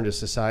and you return to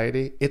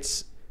society,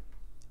 it's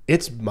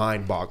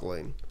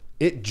mind-boggling.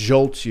 It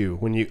jolts you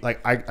when you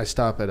like. I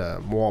stop at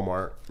a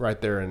Walmart right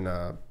there in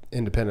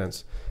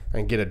Independence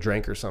and get a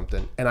drink or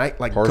something, and I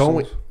like Parsons?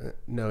 going.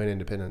 No, in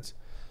Independence.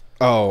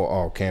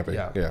 Oh, camping.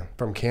 Yeah,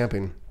 from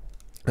camping.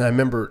 And I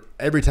remember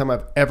every time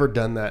I've ever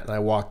done that, and I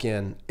walk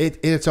in,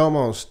 it's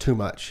almost too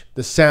much.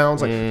 The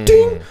sounds like ding,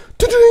 ding,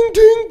 ding,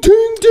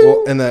 ding, ding.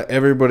 Well, and that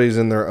everybody's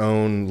in their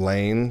own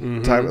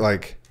lane type,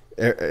 like.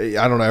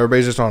 I don't know.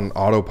 Everybody's just on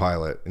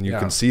autopilot, and you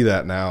can see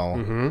that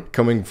now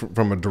coming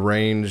from a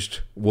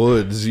deranged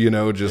woods, you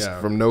know, just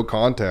from no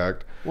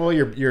contact. Well,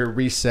 you're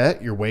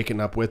reset. You're waking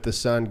up with the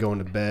sun, going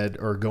to bed,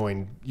 or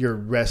you're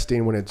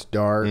resting when it's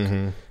dark.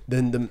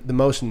 Then the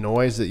most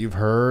noise that you've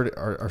heard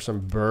are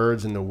some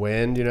birds in the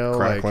wind, you know,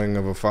 crackling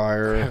of a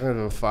fire. Crackling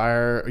of a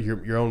fire.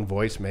 Your own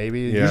voice,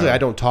 maybe. Yeah. Usually, I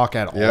don't talk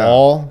at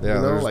all. Yeah, you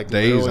know, there's like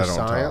days I don't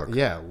talk.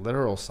 Yeah,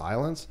 literal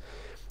silence.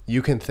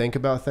 You can think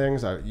about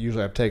things.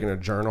 I've taken a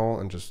journal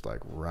and just like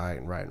write.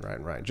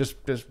 Just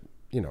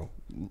you know,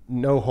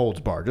 no holds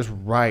barred. Just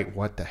write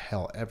what the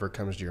hell ever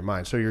comes to your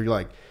mind. So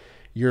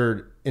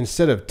you're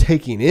instead of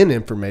taking in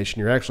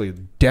information, you're actually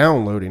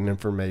downloading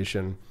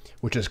information,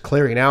 which is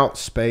clearing out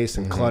space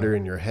and clutter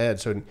in your head.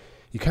 So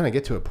you kind of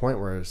get to a point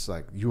where it's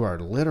like you are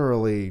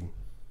literally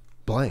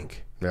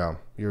blank. Yeah,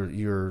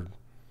 you're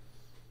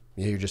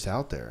just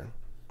out there,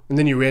 and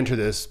then you enter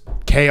this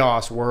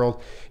chaos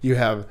world. You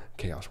have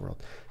chaos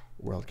world.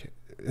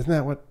 Isn't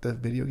that what the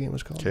video game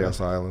was called? Chaos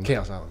Island.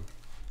 Chaos Island.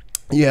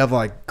 You have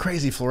like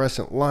crazy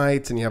fluorescent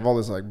lights, and you have all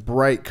this like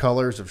bright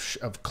colors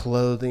of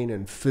clothing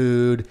and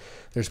food.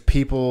 There's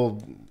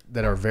people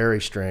that are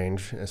very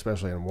strange,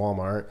 especially in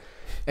Walmart,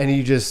 and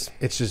it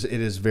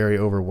is very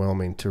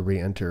overwhelming to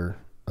re-enter.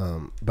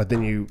 But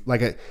then you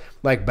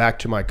like back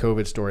to my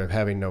COVID story of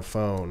having no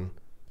phone.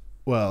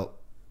 Well,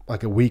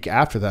 like a week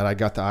after that, I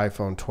got the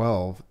iPhone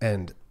 12,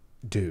 and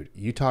dude,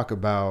 you talk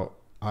about.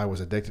 I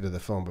was addicted to the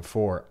phone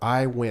before.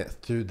 I went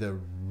through the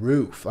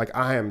roof. Like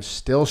I am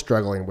still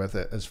struggling with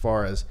it as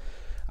far as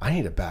I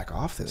need to back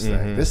off this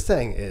thing. This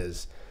thing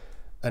is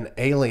an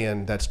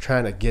alien that's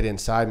trying to get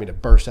inside me to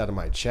burst out of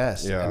my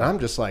chest. Yeah. And I'm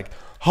just like,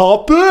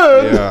 hop in.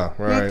 Yeah,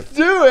 right. Let's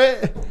do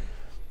it.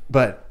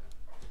 But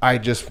I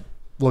just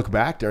look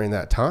back during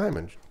that time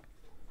and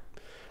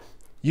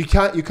you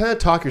kind of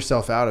talk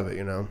yourself out of it,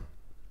 you know.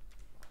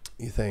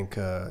 You think,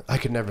 I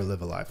could never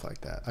live a life like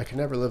that. I could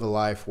never live a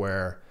life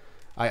where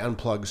I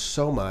unplug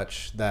so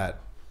much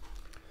that,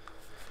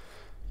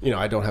 you know,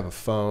 I don't have a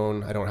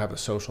phone. I don't have a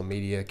social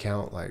media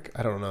account. Like,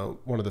 I don't know.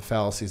 One of the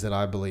fallacies that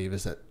I believe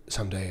is that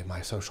someday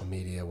my social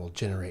media will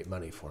generate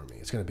money for me.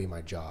 It's going to be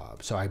my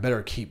job. So I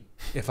better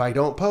if I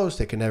don't post,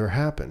 it can never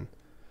happen.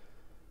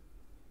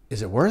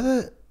 Is it worth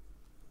it?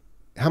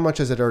 How much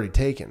has it already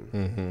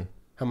taken?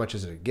 How much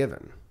is it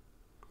given?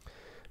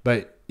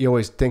 But you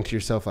always think to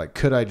yourself, like,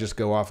 could I just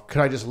go off?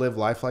 Could I just live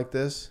life like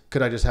this?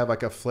 Could I just have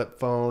like a flip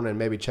phone and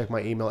maybe check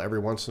my email every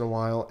once in a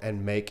while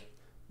and make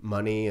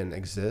money and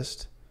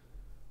exist?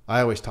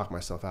 I always talk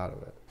myself out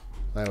of it.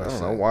 I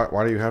don't know.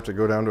 Why do you have to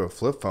go down to a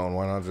flip phone?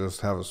 Why not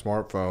just have a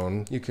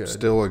smartphone? You could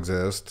still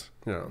exist.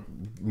 You know,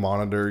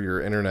 monitor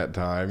your internet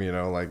time. You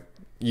know, like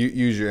you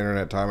use your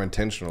internet time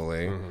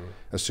intentionally,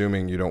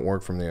 assuming you don't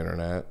work from the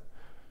internet,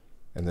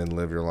 and then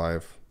live your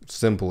life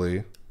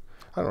simply.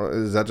 I don't know.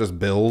 Is that just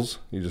bills?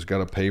 You just got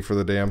to pay for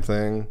the damn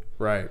thing?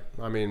 Right.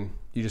 I mean,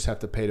 you just have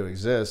to pay to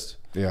exist.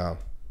 Yeah.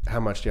 How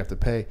much do you have to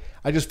pay?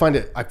 I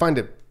find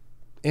it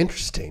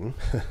interesting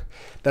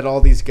that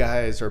all these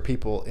guys are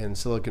people in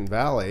Silicon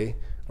Valley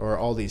or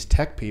all these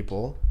tech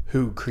people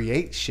who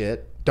create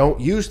shit don't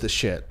use the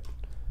shit.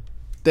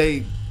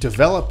 They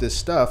develop this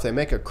stuff, they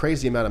make a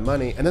crazy amount of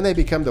money, and then they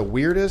become the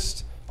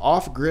weirdest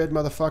off-grid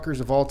motherfuckers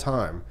of all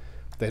time.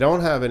 They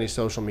don't have any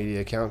social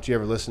media accounts. You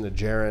ever listen to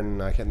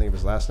Jaron? I can't think of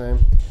his last name.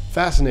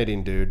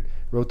 Fascinating dude.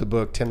 Wrote the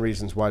book 10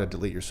 Reasons Why to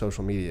Delete Your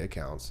Social Media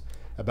Accounts,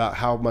 about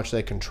how much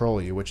they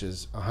control you, which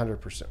is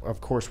 100%.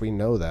 Of course, we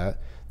know that.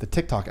 The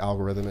TikTok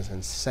algorithm is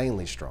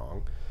insanely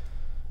strong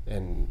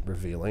and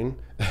revealing.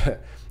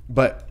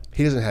 But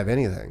he doesn't have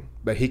anything.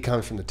 But he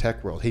comes from the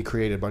tech world. He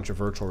created a bunch of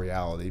virtual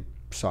reality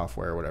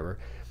software or whatever.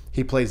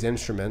 He plays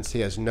instruments. He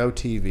has no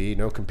TV,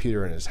 no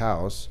computer in his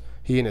house.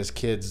 He and his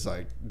kids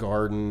like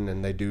garden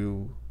and they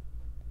do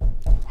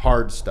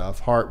hard stuff,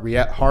 hard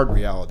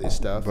reality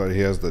stuff. But he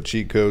has the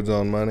cheat codes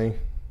on money.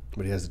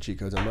 But he has the cheat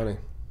codes on money.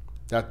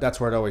 That's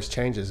where it always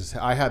changes. Is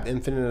I have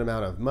infinite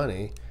amount of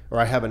money, or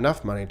I have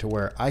enough money to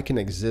where I can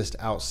exist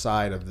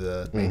outside of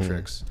the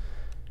matrix.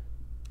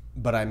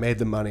 But I made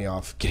the money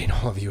off getting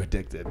all of you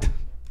addicted.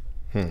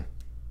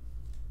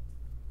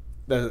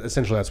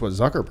 Essentially, that's what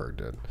Zuckerberg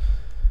did.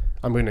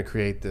 I'm going to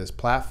create this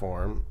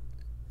platform.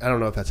 I don't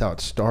know if that's how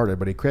it started,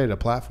 but he created a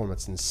platform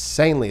that's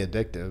insanely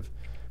addictive.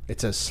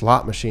 It's a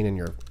slot machine in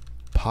your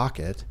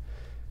pocket.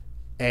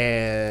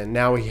 And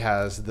now he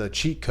has the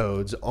cheat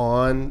codes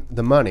on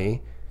the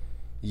money,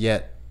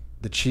 yet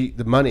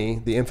the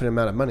money, the infinite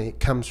amount of money,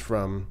 comes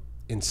from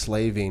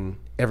enslaving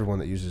everyone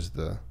that uses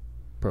the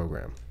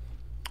program.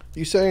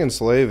 You say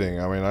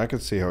enslaving. I mean, I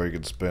could see how he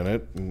could spin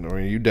it. I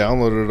mean, you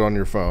downloaded it on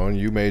your phone.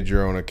 You made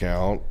your own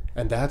account.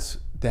 And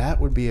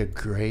that would be a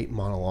great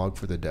monologue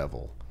for the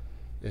devil.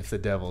 If the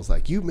devil's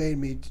like, you made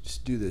me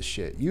just do this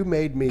shit. You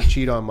made me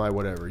cheat on my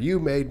whatever. You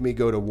made me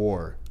go to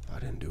war. I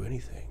didn't do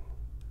anything.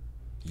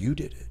 You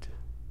did it.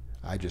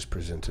 I just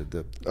presented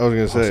the I was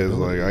going to say, it's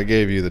like, I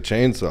gave you the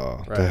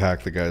chainsaw to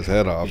hack the guy's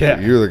head off. Yeah.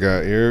 But you're the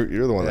guy,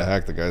 you're the one that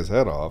hacked the guy's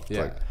head off. It's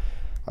like,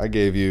 I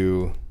gave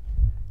you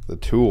the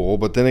tool.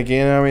 But then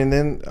again, I mean,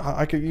 then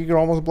you could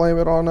almost blame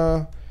it on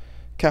a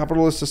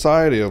capitalist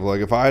society of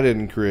like, if I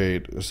didn't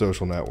create a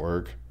social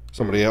network,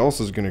 somebody else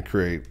is going to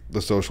create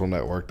the social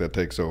network that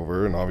takes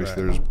over. And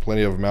obviously there's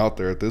plenty of them out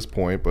there at this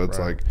point, but it's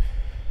like,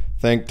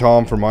 thank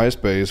Tom for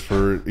MySpace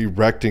for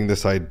erecting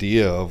this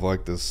idea of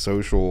like this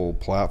social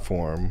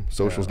platform.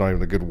 Social's not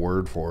even a good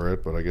word for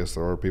it, but I guess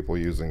there are people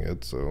using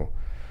it. So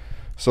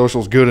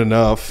social's good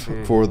enough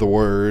for the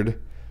word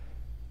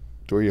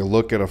to where you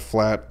look at a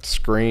flat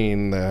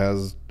screen that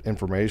has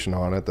information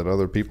on it that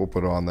other people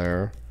put on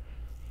there,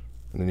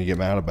 and then you get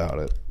mad about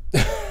it.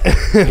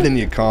 And then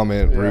you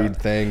comment rude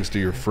things to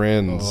your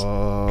friends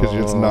because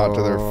it's not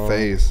to their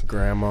face.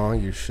 Grandma,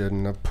 you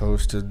shouldn't have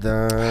posted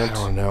that. I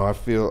don't know.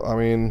 I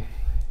mean,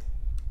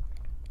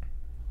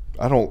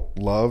 I don't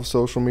love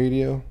social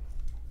media,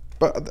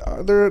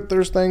 but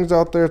there's things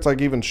out there. It's like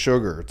even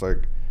sugar. It's like,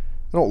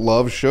 I don't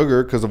love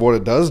sugar because of what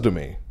it does to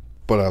me,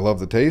 but I love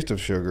the taste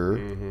of sugar.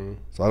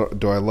 So what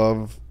do I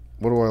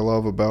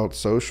love about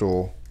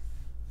social?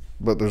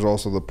 But there's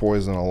also the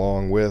poison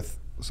along with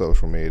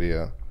social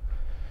media.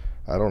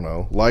 I don't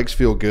know. Likes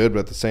feel good, but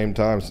at the same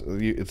time,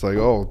 it's like,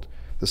 oh,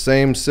 the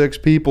same 6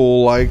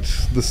 people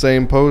liked the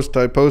same post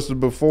I posted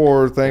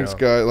before. Thanks,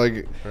 guys.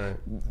 Like,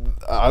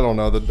 I don't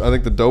know. I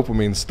think the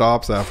dopamine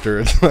stops after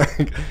it's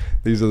like,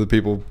 these are the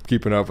people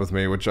keeping up with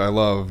me, which I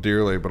love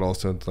dearly, but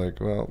also it's like,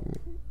 well,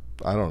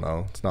 I don't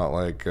know. It's not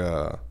like,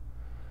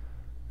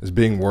 is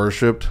being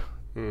worshipped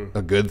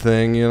a good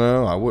thing, you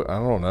know? I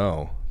don't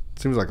know.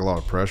 It seems like a lot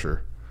of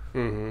pressure.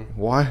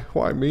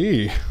 Why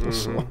me?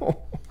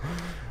 So,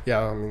 yeah,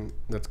 I mean,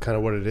 that's kind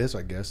of what it is,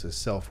 I guess, is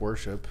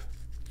self-worship.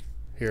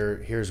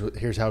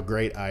 Here's how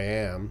great I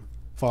am.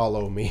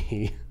 Follow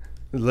me.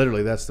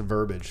 Literally, that's the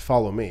verbiage.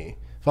 Follow me.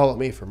 Follow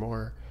me for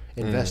more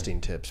investing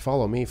tips.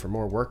 Follow me for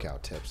more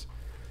workout tips.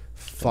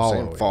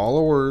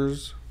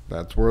 Followers.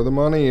 That's where the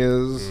money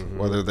is.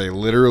 Whether they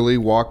literally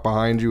walk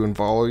behind you and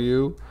follow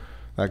you,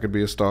 that could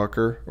be a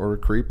stalker or a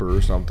creeper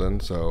or something.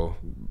 So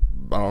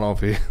I don't know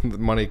if the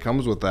money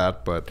comes with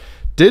that, but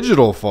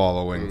digital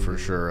following for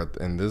sure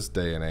in this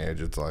day and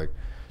age. It's like,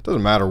 it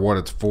doesn't matter what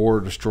it's for,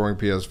 destroying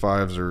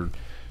PS5s or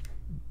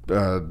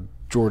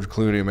George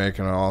Clooney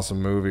making an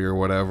awesome movie or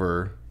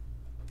whatever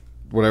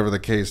the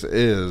case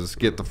is,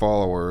 get the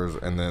followers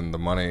and then the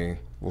money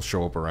will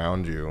show up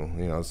around you.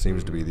 You know, it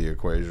seems to be the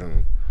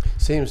equation.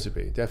 Seems to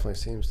be. Definitely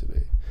seems to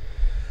be.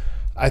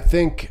 I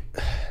think,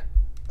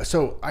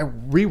 so I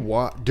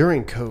rewatched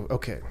during COVID.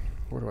 Okay,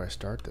 where do I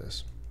start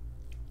this?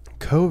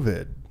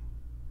 COVID,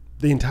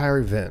 the entire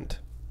event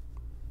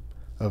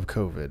of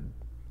COVID,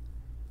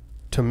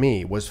 to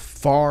me, was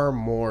far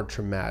more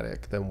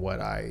traumatic than what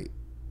I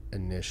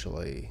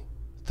initially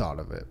thought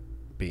of it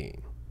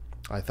being.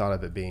 I thought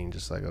of it being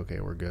just like, okay,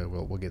 we're good.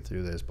 We'll get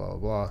through this, blah, blah,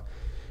 blah.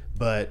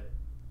 But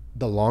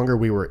the longer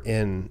we were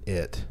in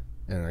it,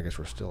 and I guess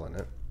we're still in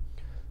it,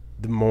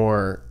 the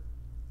more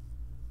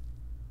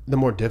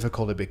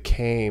difficult it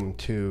became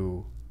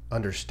to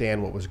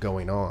understand what was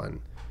going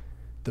on.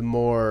 The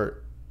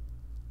more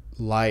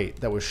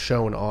light that was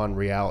shown on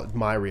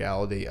my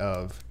reality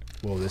of,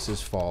 well, this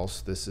is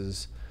false, this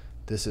is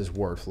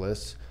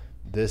worthless,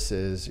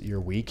 you're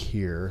weak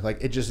here.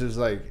 Like, it just is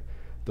like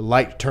the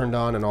light turned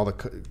on, and all the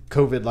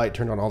COVID light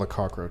turned on, all the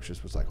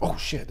cockroaches was like, oh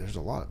shit, there's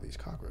a lot of these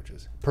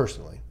cockroaches,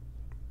 personally.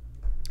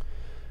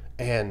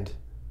 And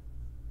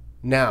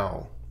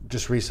now,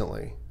 just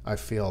recently, I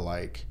feel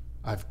like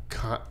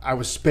I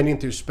was spinning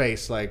through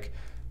space like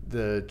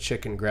the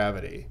chick in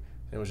Gravity,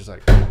 and it was just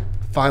like,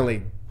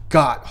 finally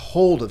got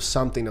hold of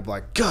something of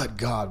like, good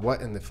God,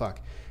 what in the fuck?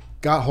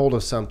 Got hold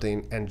of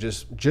something, and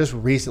just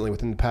recently,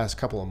 within the past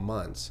couple of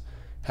months,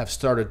 have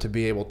started to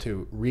be able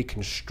to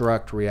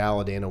reconstruct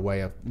reality in a way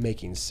of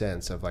making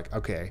sense of like,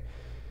 okay,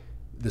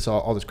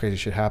 all this crazy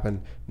shit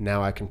happened.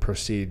 Now I can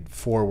proceed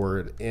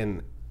forward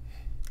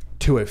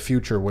to a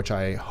future which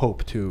I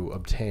hope to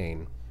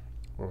obtain.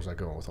 Where was I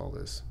going with all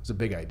this? It's a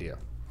big idea.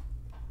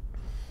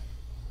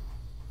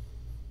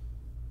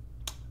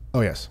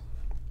 Oh yes,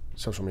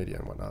 social media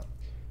and whatnot.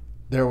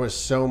 There was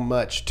so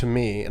much to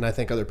me, and I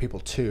think other people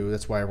too.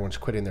 That's why everyone's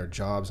quitting their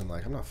jobs and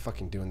like, I'm not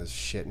fucking doing this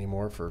shit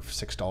anymore for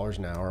 $6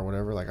 an hour or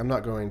whatever. Like, I'm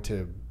not going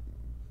to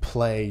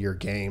play your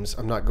games.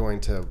 I'm not going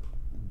to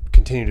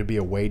continue to be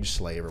a wage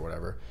slave or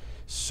whatever.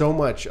 So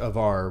much of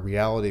our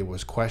reality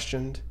was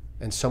questioned,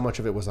 and so much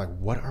of it was like,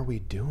 what are we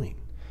doing?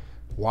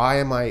 Why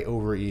am I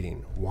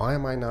overeating? Why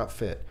am I not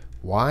fit?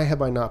 Why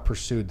have I not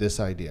pursued this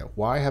idea?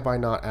 Why have I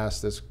not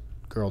asked this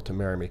girl to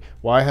marry me?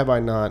 Why have I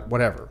not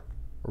whatever?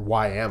 Or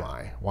why am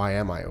I? Why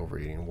am I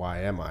overeating?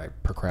 Why am I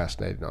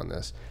procrastinating on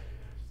this?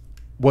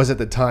 Was it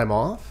the time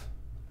off?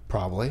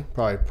 Probably.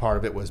 Probably part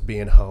of it was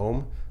being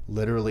home.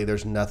 Literally,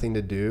 there's nothing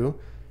to do.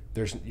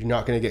 You're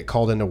not going to get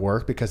called into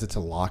work because it's a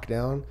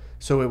lockdown.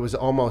 So it was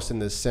almost in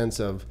this sense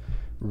of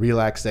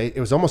relaxation. It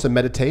was almost a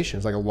meditation.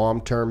 It's like a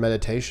long-term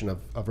meditation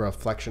of a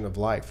reflection of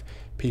life.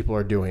 People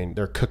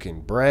they're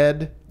cooking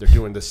bread. They're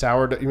doing the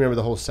sourdough. You remember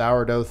the whole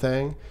sourdough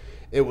thing?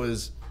 There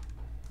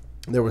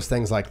was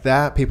things like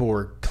that. People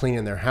were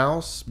cleaning their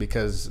house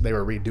because they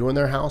were redoing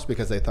their house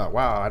because they thought,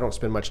 wow, I don't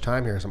spend much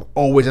time here, so I'm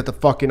always at the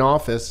fucking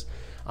office.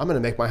 I'm going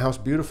to make my house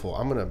beautiful.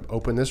 I'm going to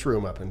open this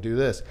room up and do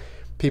this.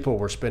 People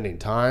were spending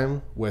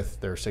time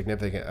with their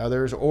significant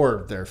others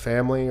or their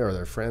family or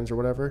their friends or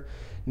whatever.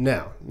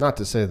 Now, not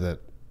to say that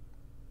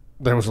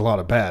there was a lot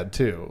of bad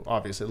too.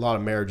 Obviously, a lot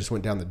of marriages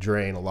went down the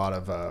drain. A lot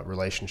of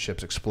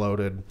relationships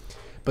exploded.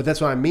 But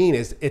that's what I mean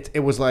is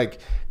it was like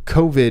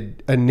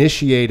COVID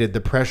initiated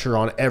the pressure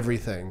on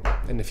everything.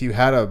 And if you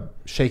had a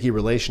shaky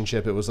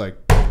relationship, it was like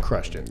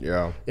crushed it.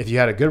 Yeah. If you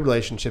had a good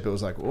relationship, it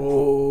was like,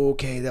 oh,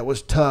 okay, that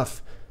was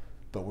tough,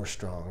 but we're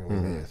strong and we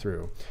made it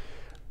through.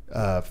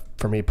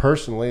 For me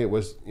personally, it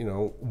was,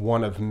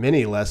 one of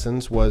many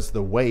lessons was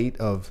the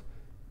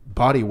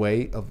body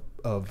weight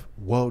of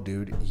whoa,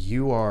 dude,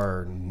 you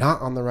are not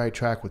on the right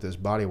track with this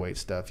body weight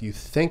stuff. You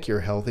think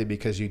you're healthy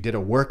because you did a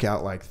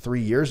workout like 3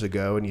 years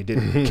ago and you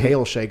did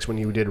kale shakes when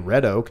you did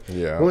Red Oak.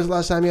 Yeah. When was the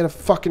last time you had a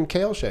fucking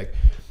kale shake?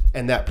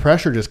 And that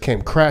pressure just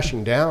came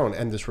crashing down,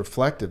 and this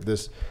reflective,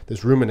 this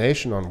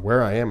rumination on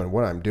where I am and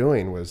what I'm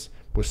doing was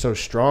so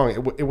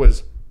strong. It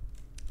was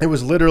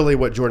literally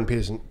what Jordan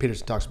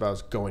Peterson talks about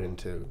as going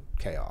into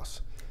chaos.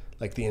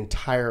 Like the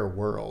entire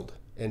world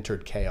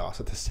entered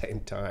chaos at the same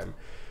time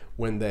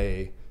when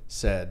they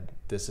said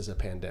this is a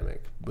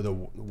pandemic. The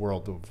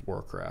World of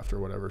Warcraft or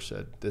whatever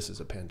said this is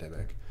a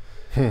pandemic.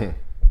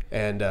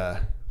 And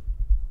I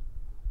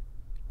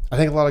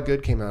think a lot of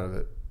good came out of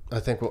it. I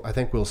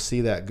think we'll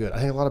see that good. I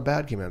think a lot of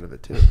bad came out of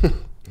it too.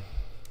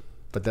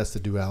 But that's the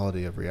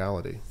duality of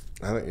reality.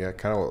 I think, yeah,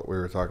 kind of what we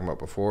were talking about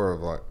before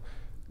of like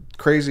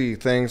crazy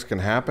things can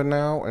happen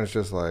now, and it's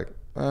just like,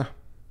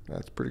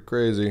 that's pretty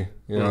crazy.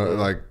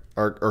 Like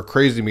our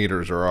crazy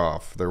meters are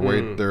off.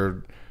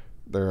 They're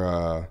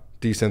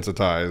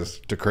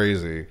desensitized to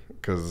crazy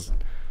because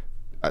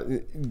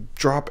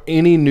drop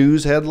any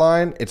news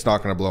headline, it's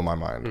not going to blow my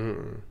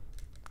mind.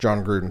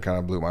 John Gruden kind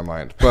of blew my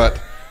mind,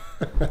 but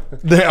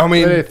but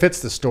it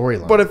fits the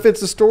storyline. But it fits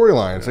the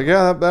storyline. It's like,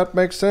 yeah, that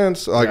makes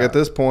sense. Like at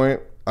this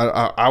point,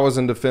 I was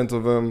in defense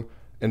of him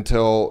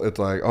until it's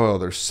like, oh,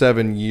 there's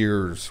 7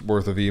 years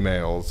worth of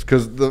emails.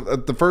 Because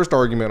the first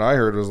argument I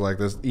heard was like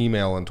this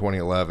email in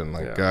 2011.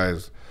 Like,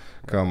 guys,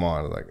 come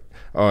on. Like,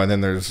 oh, and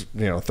then there's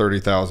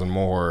 30,000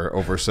 more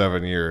over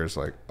 7 years.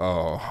 Like,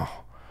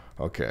 oh,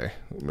 okay,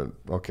 do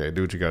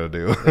what you got to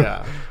do.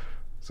 Yeah.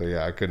 So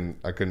yeah, I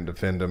couldn't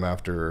defend him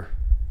after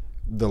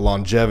the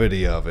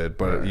longevity of it.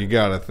 But you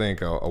got to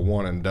think a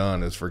one and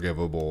done is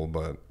forgivable.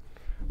 But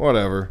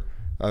whatever.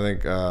 I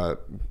think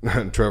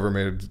Trevor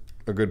made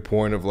a good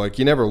point of like,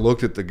 you never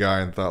looked at the guy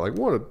and thought like,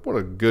 what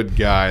a good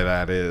guy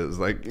that is.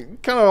 Like, he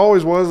kind of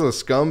always was a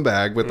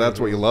scumbag, but that's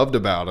what you loved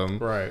about him.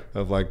 Right.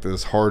 Of like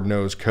this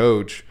hard-nosed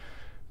coach.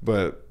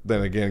 But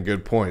then again,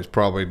 good point. He's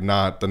probably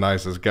not the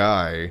nicest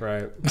guy.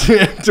 Right.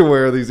 To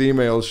where these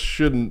emails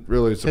shouldn't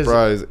really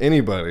surprise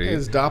anybody.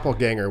 His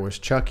doppelganger was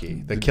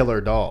Chucky, the killer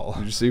doll.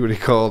 Did you see what he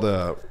called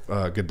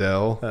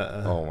Goodell?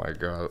 Oh my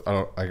god!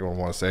 I don't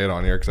want to say it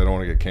on here because I don't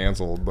want to get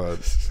canceled, but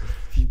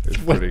it's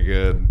pretty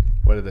good.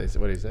 What did he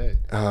say?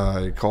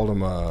 He called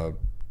him what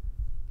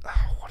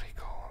did he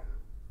call him?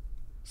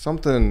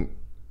 Something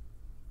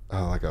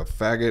like a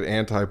faggot,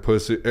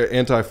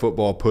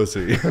 anti-football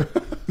pussy.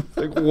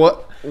 Like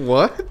what?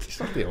 He's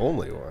not the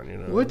only one, you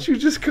know. What you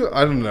just?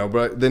 I don't know,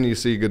 but then you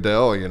see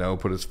Goodell, you know,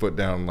 put his foot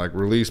down, and, like,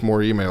 release more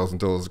emails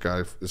until this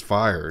guy is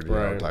fired, you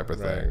know, type of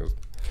thing.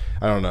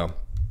 I don't know.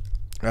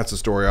 That's the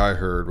story I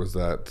heard, was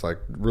that, like,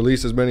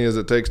 release as many as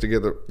it takes to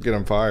get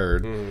him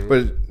fired.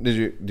 But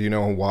do you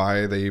know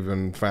why they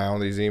even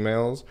found these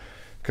emails?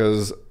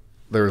 Because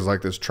there was,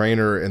 like, this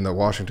trainer in the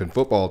Washington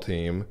football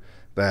team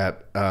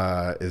that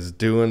is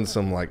doing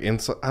some, like,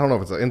 inside, I don't know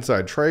if it's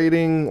inside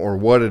trading or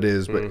what it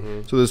is, but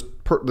so this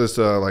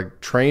like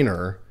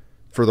trainer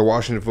for the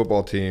Washington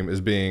football team is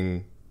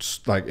being,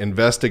 like,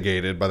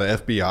 investigated by the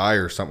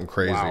FBI or something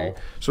crazy. Wow.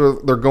 So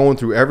they're going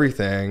through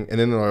everything, and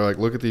then they're like,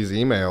 look at these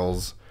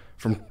emails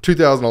from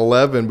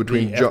 2011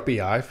 between the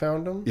FBI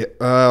found him.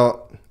 Yeah,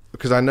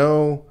 because I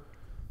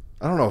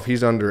don't know if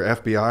he's under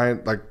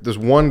FBI. Like, this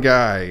one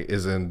guy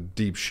is in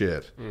deep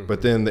shit,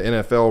 but then the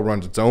NFL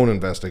runs its own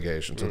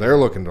investigation, so they're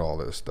looking at all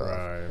this stuff.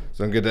 Right.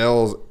 So in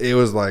Goodell's, it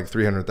was like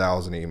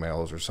 300,000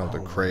 emails or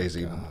something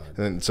crazy. And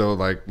then, so,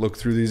 like, look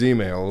through these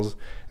emails,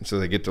 and so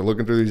they get to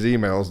looking through these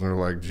emails, and they're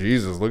like,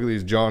 Jesus, look at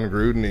these John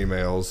Gruden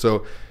emails.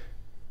 So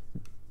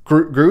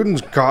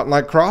Gruden's caught in,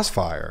 like,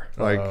 crossfire.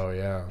 Like,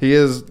 he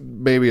is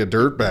maybe a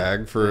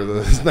dirtbag for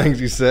the things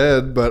he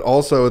said, but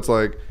also it's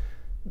like,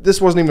 this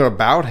wasn't even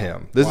about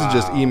him. This is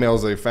just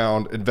emails they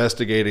found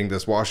investigating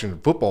this Washington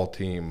football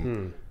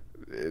team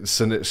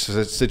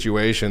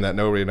situation that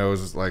nobody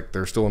knows. Like,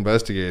 they're still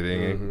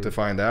investigating to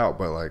find out,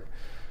 but, like,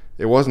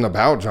 it wasn't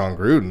about John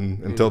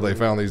Gruden until they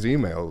found these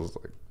emails.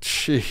 Like,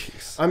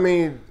 jeez. I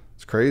mean,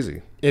 it's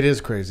crazy. It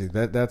is crazy.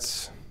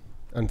 That's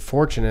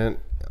unfortunate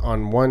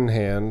on one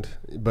hand,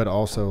 but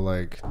also,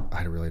 like,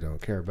 I really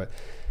don't care. But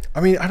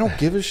I mean, I don't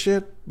give a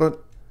shit,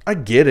 but I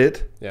get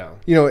it. Yeah.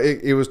 You know,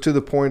 it was to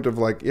the point of,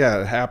 like,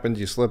 yeah, it happened.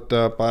 You slipped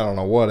up. I don't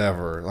know,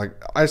 whatever. Like,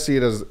 I see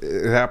it as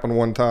it happened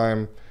one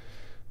time.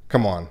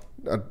 Come on.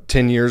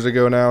 10 years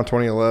ago now,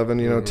 2011,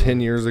 you know, 10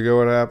 years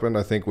ago it happened.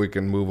 I think we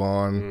can move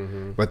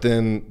on. But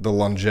then the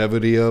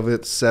longevity of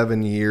it,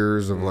 7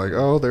 years of, like,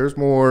 oh, there's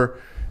more.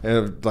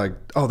 And, like,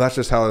 oh, that's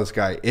just how this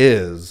guy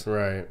is.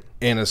 Right.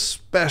 And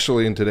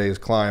especially in today's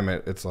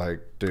climate, it's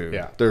like, dude,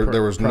 Yeah.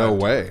 there was no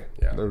way.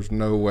 Yeah. There was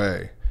no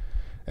way.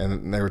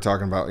 And they were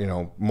talking about, you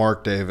know,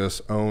 Mark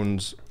Davis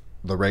owns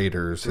the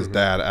Raiders. His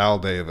dad, Al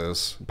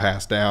Davis,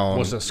 passed down.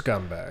 Was a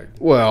scumbag.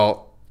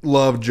 Well,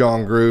 loved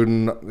John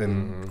Gruden,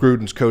 and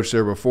Gruden's coached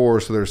there before,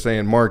 so they're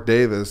saying Mark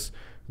Davis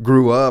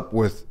grew up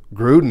with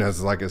Gruden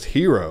as, like, his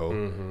hero,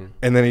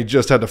 and then he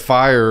just had to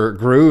fire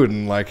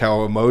Gruden. Like,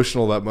 how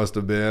emotional that must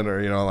have been, or,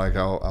 you know, like,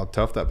 how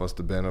tough that must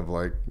have been, of,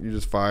 like,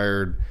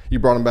 you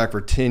brought him back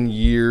for 10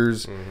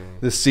 years.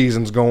 This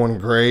season's going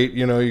great,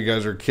 you know, you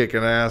guys are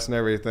kicking ass and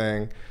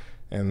everything.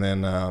 And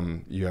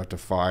then you have to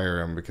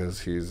fire him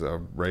because he's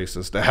a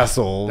racist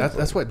asshole.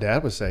 That's what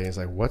Dad was saying. He's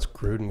like, what's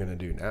Gruden going to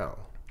do now?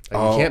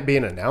 Like, he can't be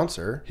an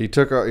announcer. He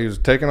was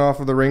taken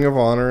off of the Ring of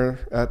Honor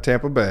at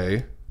Tampa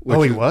Bay.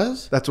 He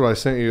was? That's what I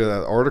sent you,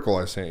 that article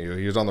I sent you.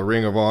 He was on the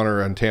Ring of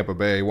Honor in Tampa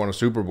Bay. He won a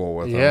Super Bowl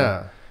with them.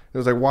 Yeah. It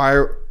was like,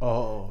 why?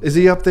 Is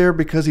he up there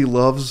because he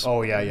loves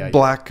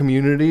black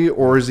community,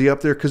 or is he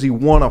up there because he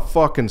won a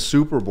fucking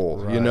Super Bowl?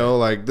 Right. You know,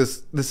 like,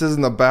 this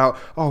isn't about,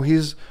 oh,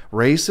 he's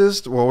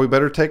racist. Well, we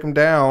better take him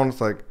down. It's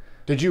like,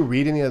 did you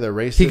read any of the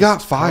racist? He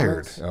got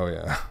fired. Comments? Oh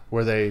yeah.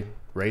 Were they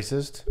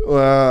racist?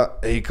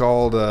 He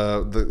called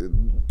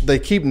they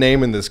keep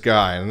naming this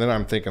guy, and then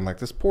I'm thinking, like,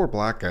 this poor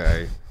black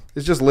guy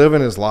is just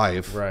living his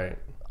life. Right.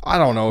 I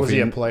don't know. Was he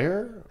a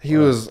player? He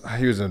was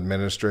an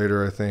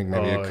administrator, I think,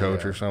 maybe a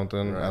coach or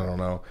something. Right. I don't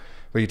know.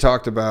 But he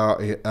talked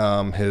about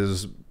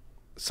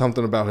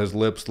something about his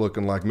lips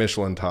looking like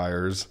Michelin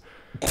tires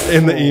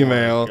in the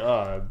email.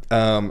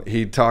 God.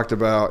 He talked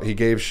about, he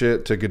gave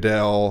shit to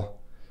Goodell,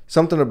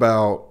 something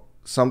about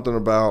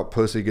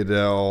Pussy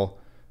Goodell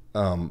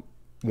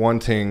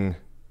wanting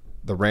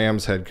the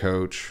Rams head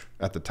coach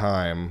at the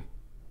time.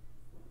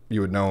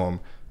 You would know him.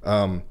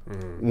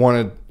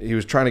 He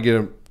was trying to get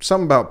him,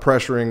 something about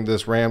pressuring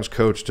this Rams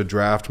coach to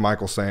draft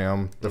Michael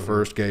Sam, the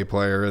first gay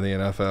player in the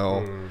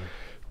NFL.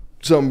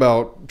 Something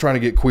about trying to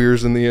get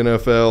queers in the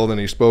NFL. Then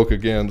he spoke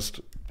against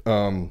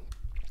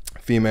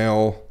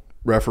female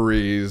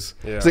referees.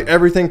 Yeah. It's like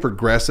everything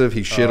progressive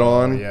he shit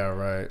on. Yeah,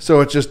 right.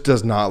 So it just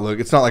does not look.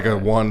 It's not like a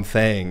one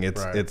thing.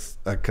 It's Right. it's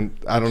a.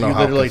 I don't know You how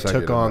literally took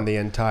consecutive on it- the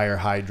entire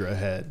Hydra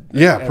head.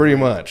 Yeah, pretty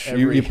much.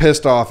 You every-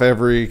 pissed off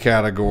every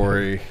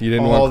category. You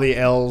didn't all want. the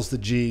L's, the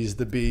G's,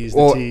 the B's, the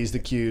Well, T's, the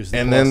Q's, the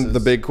And then pluses. the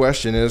big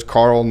question is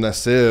Carl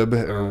Nassib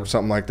or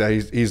something like that.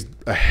 He's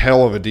a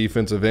hell of a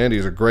defensive end.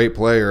 He's a great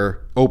player,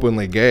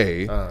 openly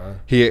gay.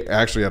 He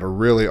actually had a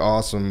really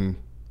awesome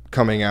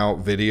coming out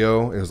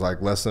video. It was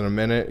like less than a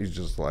minute. He's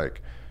just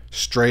like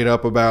straight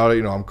up about it.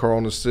 You know, I'm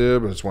Carl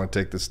Nassib. I just want to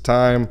take this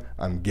time.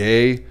 I'm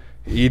gay.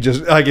 He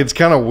just like, it's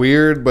kind of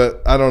weird,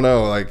 but I don't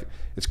know. Like,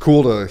 it's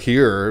cool to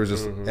hear. It was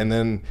just, and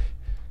then,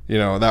 you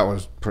know, that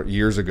was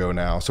years ago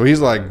now. So he's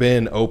like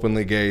been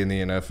openly gay in the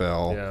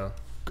NFL. Yeah.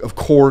 Of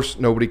course,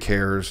 nobody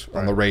cares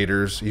on the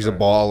Raiders. He's a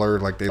baller.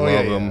 Like, they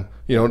love yeah, him. yeah.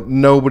 You know,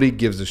 nobody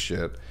gives a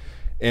shit.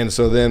 And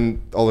so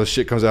then all this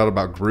shit comes out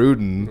about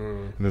Gruden,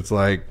 and it's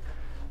like,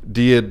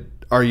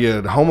 are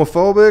you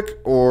homophobic,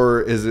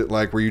 or is it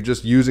like, were you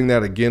just using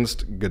that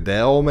against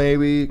Goodell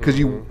maybe? Because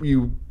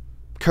you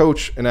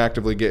coach an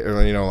actively gay,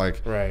 or, you know,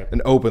 like Right.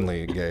 an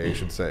openly gay, I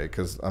should say,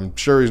 because I'm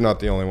sure he's not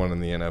the only one in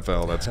the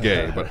NFL that's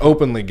gay, but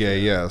openly gay,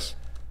 yes.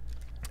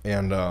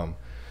 And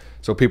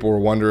so people were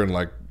wondering,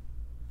 like,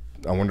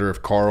 I wonder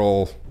if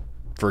Carl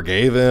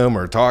forgave him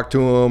or talked to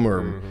him,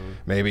 or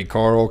maybe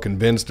Carl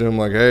convinced him,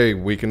 like, hey,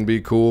 we can be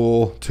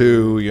cool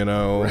too, you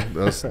know,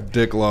 us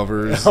dick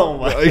lovers. Oh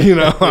my- You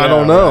know, I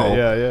don't know. Right.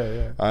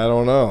 Yeah. I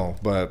don't know,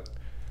 but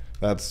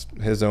that's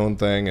his own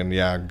thing. And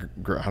yeah,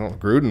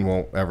 Gruden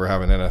won't ever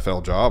have an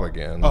NFL job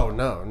again. Oh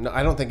no,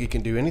 I don't think he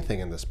can do anything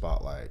in the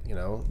spotlight. You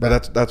know,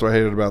 But that's what I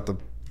hated about the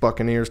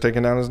Buccaneers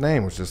taking down his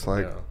name. Was just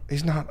like, Yeah.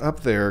 he's not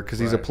up there because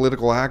he's a Right.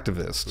 political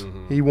activist.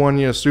 He won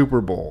you a Super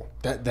Bowl.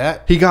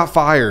 that He got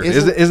fired.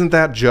 Isn't- Isn't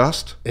that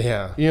just?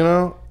 yeah. You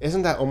know?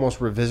 Isn't that almost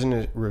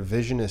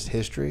revisionist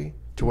history?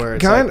 To where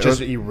it's Kind like of.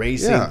 just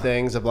erasing Yeah.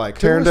 things of like,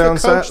 who Tearing was the down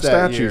coach that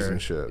statues year?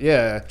 and shit.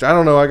 Yeah. I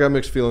don't know. I got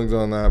mixed feelings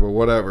on that, but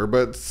whatever.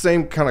 But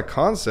same kind of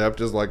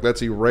concept is like,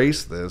 let's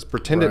erase this,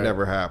 pretend it Right.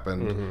 never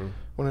happened.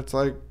 When it's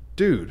like,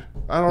 dude,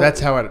 I don't. That's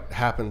how it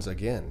happens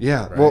again.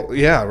 Yeah. right? Well,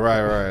 yeah.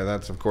 Right.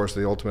 That's of course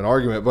the ultimate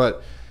argument,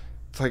 but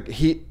it's like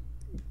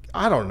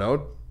I don't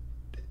know.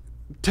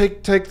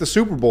 Take the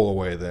Super Bowl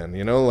away then,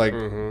 you know, like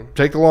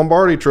take the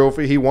Lombardi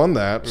Trophy. He won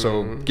that,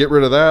 so get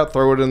rid of that.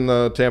 Throw it in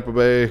the Tampa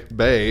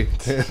Bay.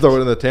 Throw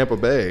it in the Tampa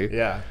Bay.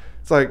 Yeah.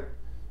 It's like,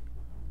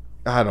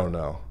 I don't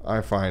know.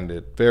 I find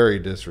it very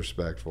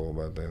disrespectful.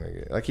 But then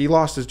again, like, he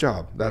lost his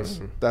job. That's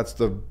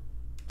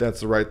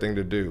the right thing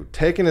to do.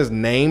 Taking his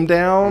name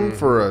down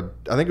for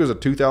I think it was a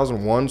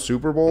 2001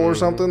 Super Bowl or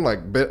something. Like,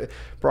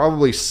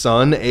 probably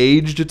son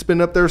aged. It's been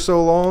up there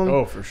so long.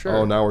 Oh, for sure.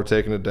 Oh, now we're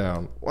taking it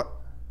down. What?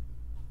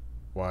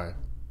 Why?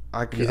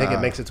 Do You think it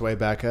makes its way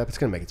back up? It's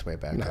gonna make its way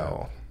back No.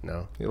 up.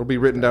 No. It'll be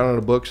written down in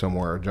a book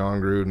somewhere.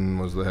 John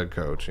Gruden was the head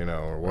coach, you know,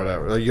 or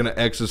whatever. Like, you're gonna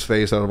X his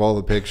face out of all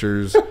the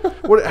pictures.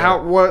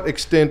 What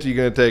extent are you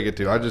gonna take it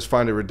to? I just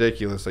find it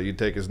ridiculous that you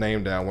take his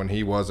name down when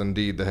he was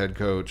indeed the head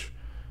coach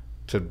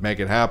to make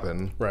it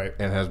happen, Right.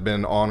 And has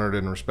been honored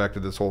and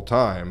respected this whole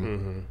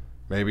time.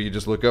 Maybe you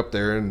just look up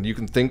there and you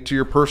can think to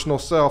your personal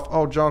self,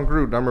 "Oh, John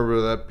Gruden, I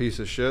remember that piece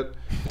of shit."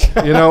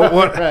 You know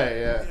what? Right.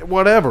 Yeah.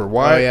 Whatever.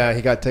 Why? Oh yeah,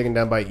 he got taken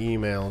down by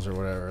emails or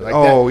whatever. Like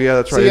Oh, that. yeah,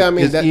 that's right. See, I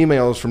mean, his that-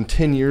 emails from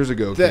 10 years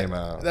ago that- came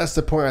out. That's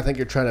the point I think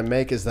you're trying to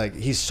make, is like,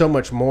 he's so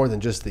much more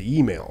than just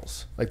the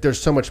emails. Like, there's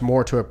so much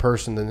more to a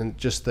person than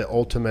just the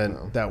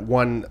ultimate, that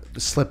one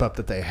slip up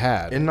that they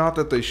had. And not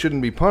that they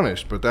shouldn't be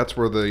punished, but that's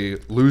where the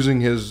losing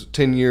his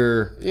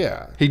 10-year.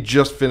 Yeah. He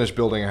just finished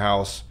building a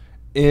house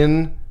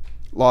in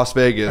Las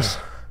Vegas,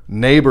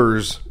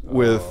 neighbors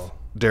with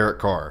Derek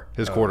Carr,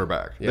 his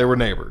quarterback. yeah. They were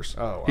neighbors.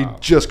 Oh, He wow.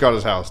 just got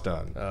his house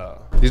done. Oh.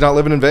 He's not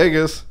living in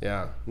Vegas,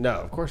 Yeah. No,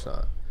 of course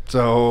not.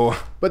 so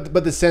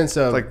But the sense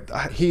of,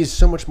 Like, he's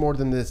so much more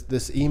than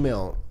this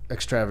email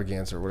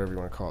extravaganza, or whatever you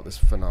want to call it, this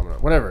phenomenon,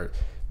 whatever.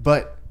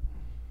 But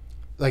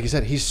like you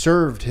said, he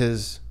served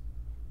his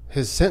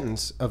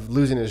sentence of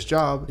losing his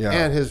job, Yeah.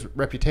 and his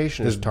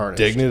reputation is tarnished.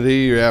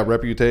 dignity,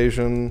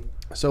 reputation.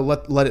 So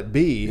let it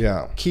be.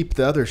 Yeah. Keep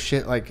the other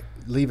shit, like,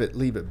 leave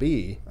it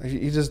be.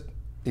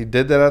 He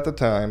did that at the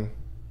time.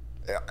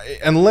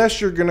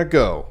 Unless you're gonna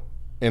go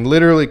and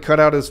literally cut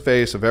out his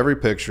face of every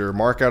picture,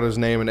 mark out his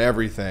name and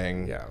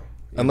everything. Yeah.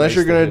 Unless Erase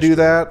you're the gonna do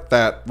history.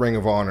 that Ring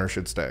of Honor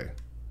should stay,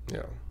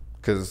 Yeah.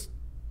 because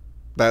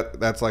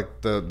that's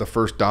like the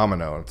first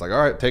domino. It's like,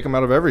 all right, take him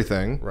out of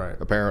everything. Right.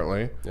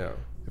 Apparently, Yeah.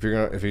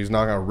 if he's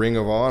not gonna Ring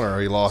of Honor,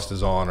 he lost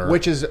his honor.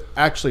 Which is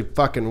actually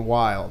fucking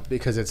wild,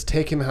 because it's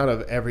take him out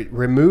of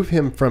remove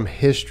him from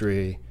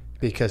history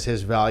because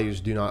his values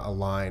do not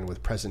align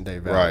with present day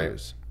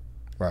values.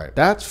 Right.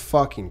 That's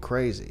fucking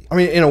crazy. I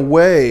mean, in a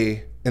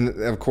way, and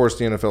of course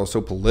the NFL is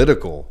so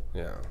political.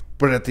 Yeah.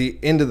 But at the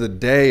end of the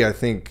day, I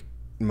think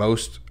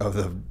most of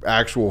the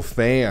actual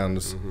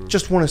fans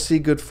just want to see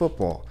good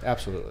football.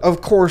 Absolutely.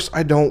 Of course,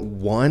 I don't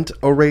want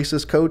a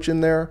racist coach in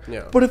there.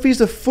 Yeah. But if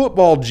he's a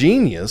football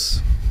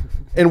genius,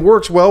 and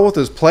works well with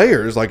his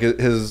players. Like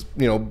his,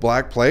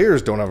 black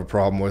players don't have a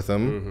problem with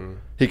him.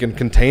 He can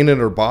contain it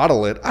or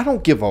bottle it. I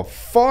don't give a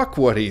fuck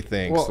what he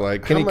thinks. Well,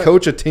 like, can he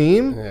coach a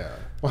team? Yeah.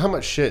 Well, how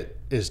much shit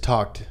is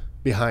talked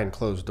behind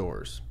closed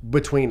doors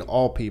between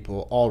all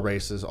people, all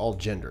races, all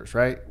genders,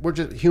 right?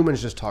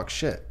 Humans just talk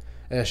shit.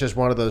 And it's just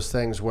one of those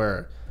things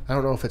where I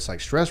don't know if it's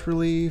like stress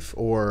relief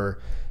or,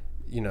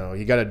 you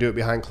got to do it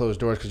behind closed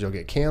doors because you'll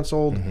get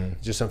canceled.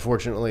 Just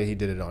unfortunately, he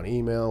did it on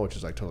email, which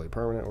is like totally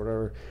permanent or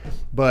whatever.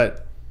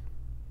 But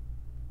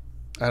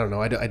I don't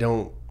know. I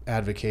don't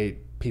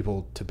advocate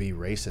people to be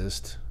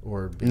racist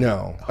or be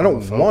No, I don't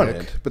want homophobic.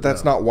 it, but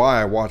that's not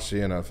why I watch the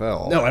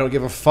NFL. No, I don't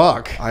give a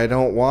fuck. I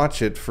don't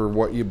watch it for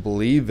what you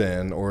believe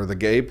in or the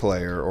gay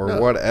player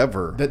or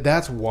whatever.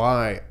 That's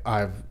why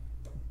I've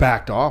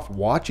backed off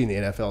watching the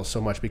NFL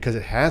so much, because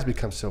it has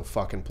become so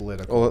fucking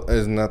political. Well,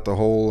 isn't that the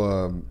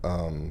whole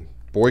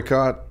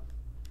boycott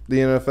the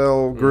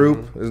NFL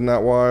group? Isn't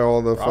that why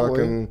all the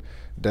fucking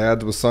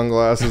dads with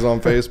sunglasses on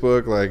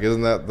Facebook? Like,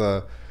 isn't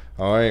that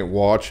I ain't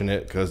watching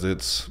it because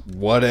it's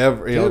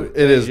whatever. Dude,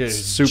 it is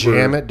just super.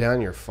 Jam it down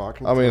your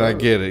fucking I mean, I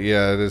throat. get it.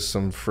 Yeah, it is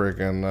some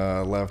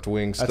freaking left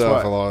wing stuff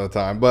why- a lot of the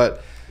time,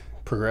 but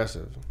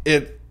Progressive.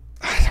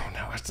 I don't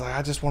know. It's like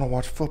I just want to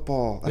watch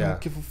football. I Yeah.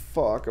 don't give a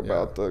fuck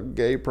about the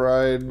gay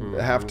pride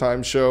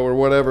halftime show or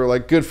whatever.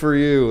 Like, good for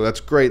you.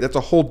 That's great. That's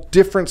a whole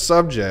different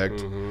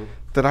subject.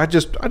 That I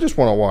just want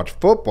to watch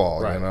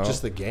football. Right.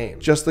 Just the game.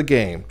 Just the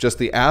game. Just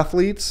the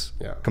athletes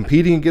Yeah.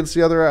 competing against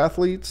the other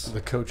athletes. The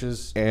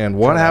coaches. And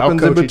what trying to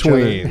happens in outcoach each other.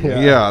 between. Yeah.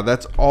 Yeah,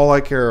 that's all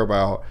I care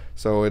about.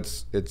 So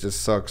it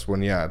just sucks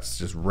when it's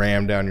just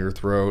rammed down your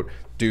throat.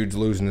 Dude's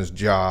losing his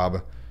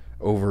job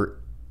over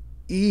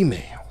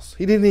emails.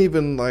 He didn't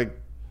even like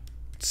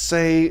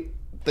say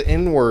the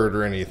N-word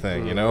or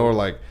anything, or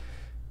like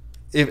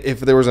if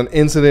there was an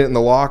incident in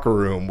the locker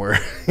room where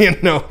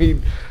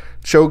he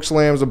choke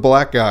slams a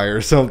black guy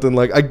or something,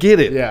 like, I get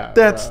it. Yeah,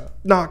 That's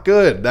not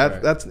good.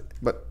 Right. That's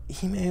but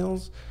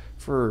emails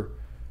for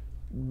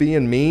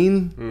being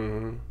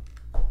mean.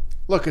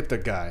 Look at the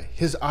guy.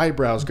 His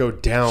eyebrows go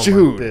down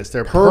Dude, like this.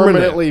 They're permanent.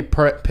 permanently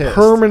pissed.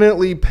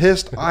 Permanently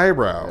pissed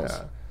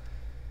eyebrows.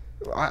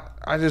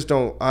 I just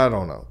don't. I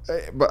don't know.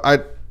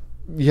 But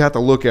you have to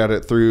look at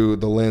it through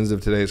the lens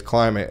of today's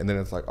climate, and then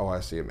it's like, oh, I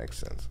see. It makes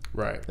sense.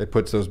 Right. It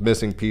puts those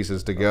missing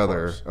pieces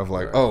together of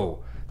like, Right. oh,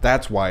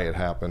 that's why it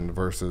happened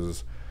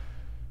versus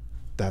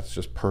that's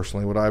just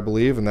personally what I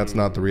believe, and that's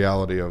not the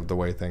reality of the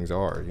way things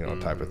are.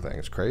 Type of thing.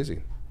 It's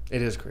crazy.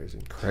 It is crazy.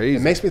 Crazy.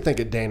 It makes me think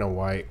of Dana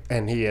White,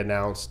 and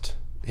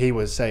he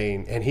was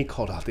saying, and he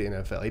called out the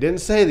NFL. He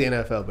didn't say the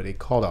NFL, but he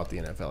called out the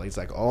NFL. He's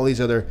like, all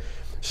these other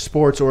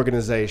sports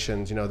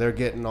organizations, they're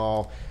getting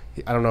all,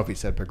 I don't know if he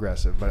said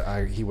progressive,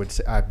 but he would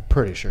say, I'm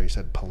pretty sure he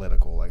said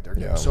political. Like, they're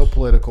getting so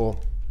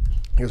political.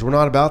 He goes, we're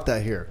not about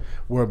that here.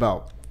 We're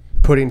about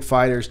putting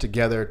fighters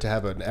together to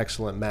have an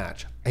excellent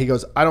match. He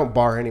goes, I don't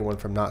bar anyone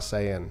from not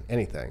saying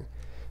anything.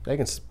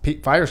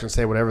 Fighters can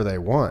say whatever they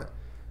want.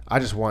 I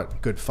just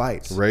want good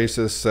fights.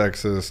 Racist,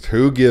 sexist.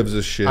 Who gives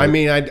a shit? I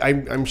mean,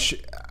 I'm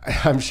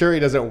sure he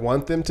doesn't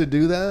want them to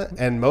do that,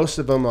 and most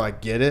of them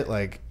get it.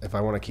 Like, if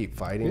I want to keep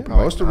fighting,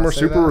 probably most of them not are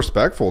say super that.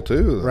 respectful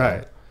too, though.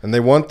 Right. And they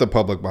want the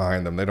public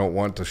behind them. They don't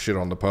want to shit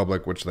on the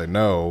public, which they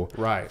know.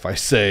 Right. If I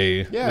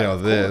say,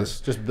 Of this,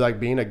 course. Just like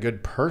being a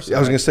good person. I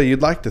was gonna say,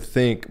 you'd like to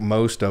think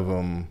most of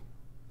them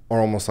are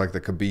almost like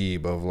the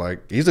Khabib of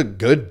like, he's a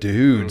good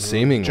dude,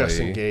 seemingly.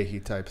 Justin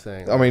Gaethje type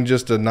thing. I mean,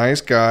 just a nice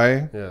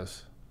guy.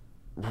 Yes.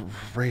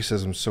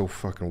 Racism's so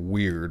fucking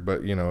weird,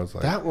 but it's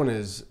like That one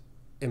is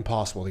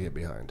impossible to get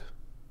behind.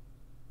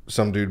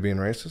 some dude being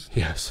racist.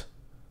 Yes.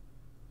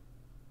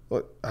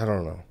 Well, I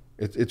don't know.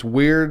 It's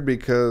weird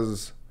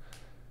because,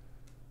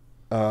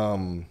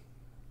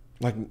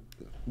 like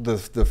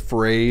the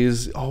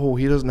phrase, "Oh,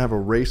 he doesn't have a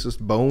racist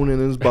bone in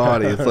his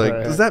body." It's like,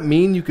 Right. does that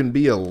mean you can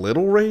be a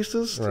little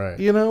racist? Right.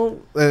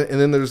 And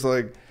then there's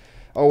like,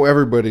 oh,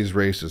 everybody's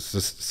racist.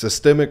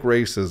 Systemic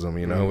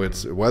racism.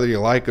 It's whether you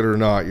like it or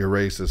not, you're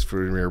racist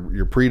for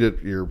your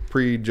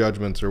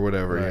prejudgments or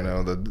whatever.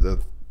 Right.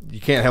 You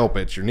can't help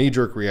it. It's your knee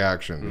jerk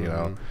reaction.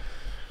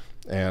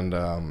 And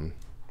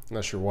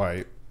Unless you're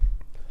white.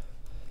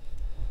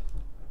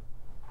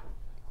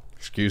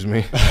 excuse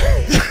me.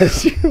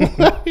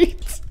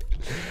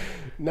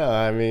 No,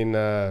 I mean,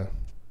 But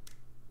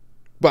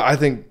I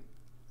think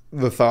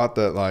the thought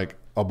that like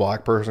a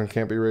black person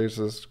can't be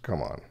racist,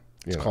 come on.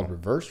 it's called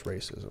reverse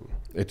racism.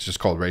 It's just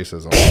called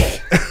racism.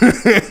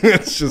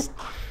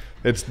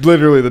 It's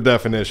literally the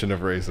definition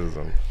of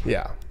racism.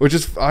 Yeah. Which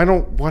is,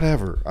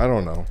 whatever. I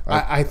don't know.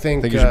 I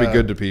think you should be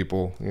good to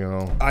people,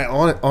 I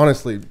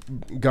honestly,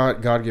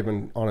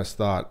 God-given honest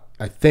thought,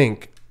 I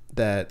think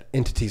that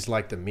entities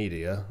like the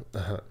media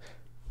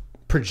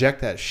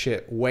project that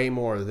shit way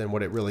more than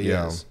what it really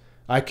Yeah. is.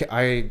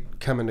 I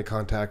come into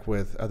contact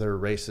with other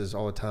races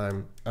all the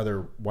time,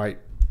 other white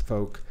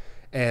folk,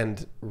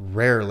 and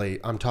rarely,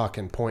 I'm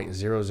talking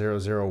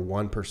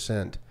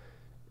 0.0001%,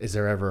 is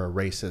there ever a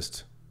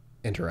racist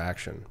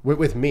interaction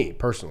with me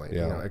personally,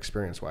 Yeah.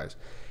 experience-wise.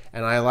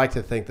 And I like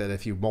to think that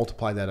if you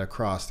multiply that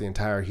across the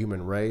entire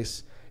human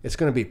race, it's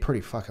going to be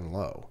pretty fucking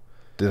low.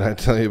 Did I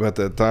tell you about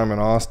that time in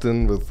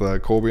Austin with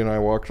Colby and I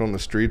walked on the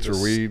streets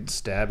where we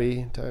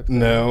stabby type thing?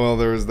 No, well,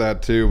 there was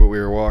that too, but we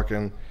were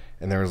walking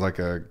and there was like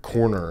a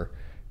corner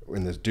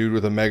and this dude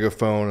with a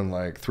megaphone and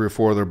like 3 or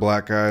 4 other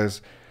black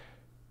guys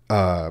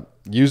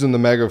using the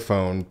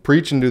megaphone,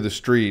 preaching to the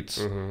streets.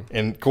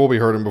 And Colby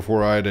heard him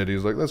before I did. He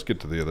was like, let's get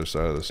to the other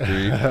side of the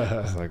street.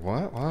 I was like,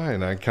 what? Why?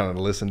 And I kind of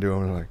listened to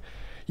him and like,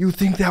 you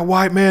think that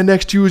white man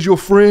next to you is your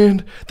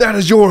friend? That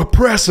is your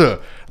oppressor.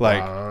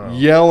 Like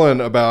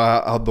yelling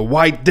about how the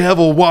white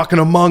devil walking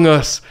among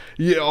us.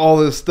 Yeah, all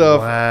this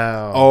stuff.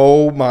 Wow.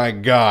 Oh my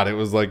God. It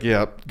was like,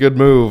 yeah, good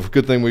move.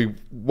 Good thing we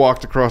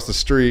walked across the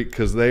street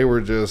because they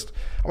were just,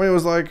 I mean, it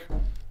was like,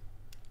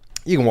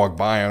 you can walk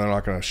by and they're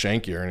not going to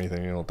shank you or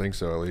anything. You don't think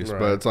so, at least. Right.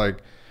 But it's like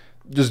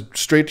just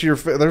straight to your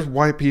face. There's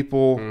white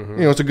people.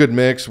 You know, it's a good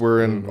mix.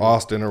 We're in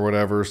Austin or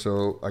whatever,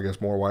 so I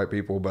guess more white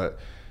people. But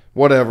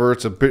whatever,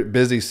 it's a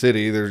busy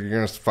city. You're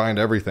going to find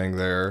everything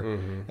there.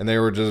 And they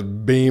were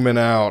just beaming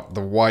out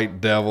the white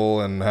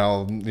devil and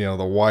how, you know,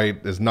 the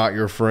white is not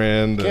your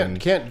friend.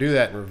 Can't do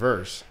that in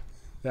reverse.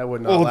 That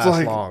would not Well, last it's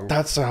like, long.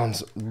 that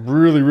sounds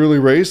really, really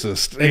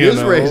racist. It is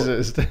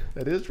racist.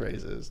 It is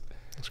racist.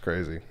 It's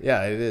crazy.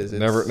 Yeah, it is. It's,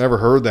 Never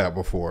heard that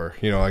before.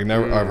 You know,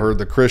 I've heard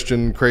the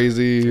Christian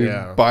crazy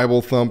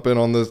Bible thumping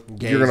on this.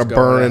 Gays You're gonna going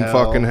burn to in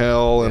hell. fucking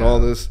hell and all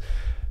this.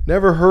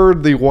 Never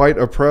heard the white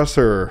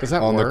oppressor Does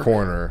that on work? the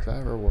corner. Does that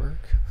ever work?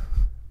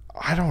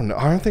 I don't know.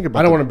 I don't think about.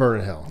 I don't want to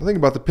burn in hell. I think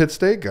about the Pitt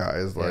State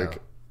guys. Like,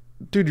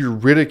 dude, you're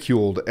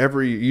ridiculed.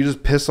 You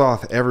just piss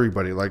off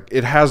everybody. Like,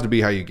 it has to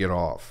be how you get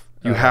off.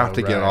 You have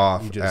to get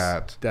off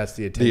at. That's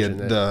the attention.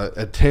 The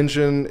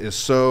attention is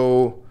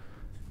so,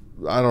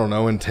 I don't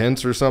know,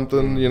 intense or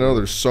something. You know,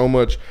 there's so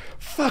much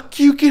 "fuck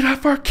you, get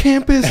off our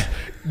campus"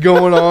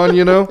 going on.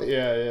 You know.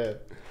 Yeah.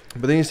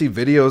 But then you see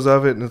videos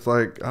of it, and it's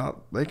like,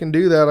 oh, they can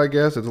do that. I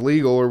guess it's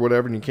legal or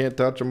whatever, and you can't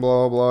touch them.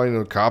 Blah blah blah. You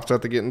know, cops have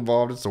to get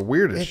involved. It's the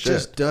weirdest shit. It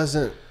just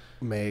doesn't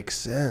make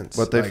sense.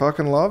 But they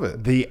fucking love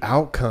it. The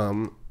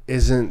outcome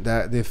isn't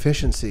that, the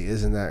efficiency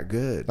isn't that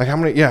good. Like how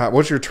many? Yeah,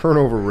 what's your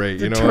turnover rate?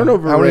 The you know,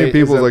 turnover how many rate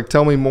people is like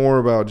tell me more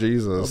about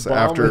Jesus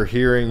after abominable.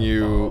 hearing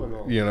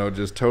you know,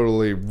 just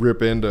totally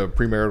rip into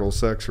premarital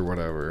sex or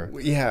whatever.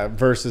 Yeah,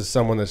 versus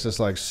someone that's just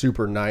like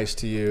super nice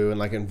to you and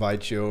like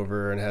invites you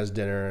over and has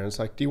dinner and it's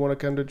like, do you want to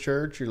come to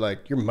church? You're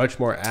much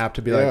more apt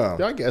to be like,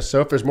 I guess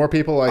so. If there's more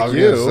people like I was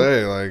you, gonna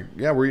say like,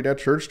 yeah, we're eating at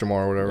church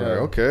tomorrow or whatever. Yeah.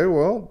 Like, okay,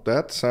 well,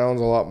 that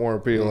sounds a lot more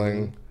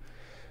appealing.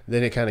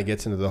 Then it kind of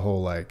gets into the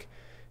whole like,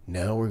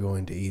 now we're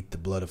going to eat the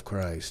blood of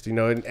Christ, you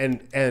know,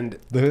 and Then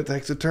it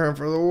takes a turn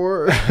for the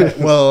worse.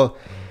 well,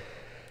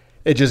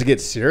 it just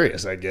gets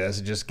serious, I guess.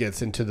 It just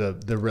gets into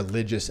the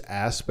religious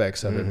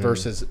aspects of it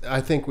versus,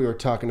 I think we were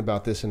talking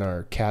about this in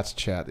our Cats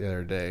chat the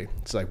other day.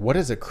 It's like, what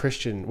is a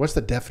Christian? What's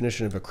the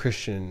definition of a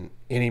Christian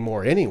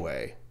anymore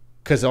anyway?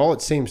 Because all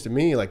it seems to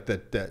me like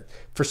that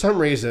for some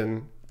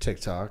reason,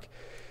 TikTok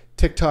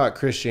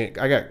Christian,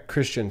 I got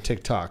Christian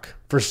TikTok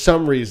for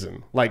some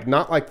reason, like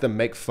not like the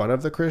make fun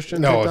of the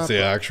Christian. No, TikTok, it's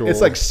the actual.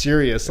 It's like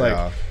serious, like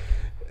Yeah.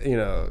 you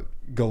know,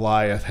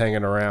 Goliath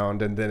hanging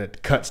around, and then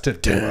it cuts to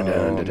no.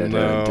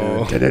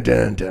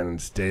 and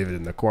it's David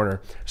in the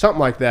corner, something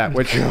like that,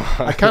 which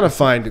I kind of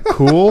find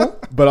cool,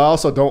 but I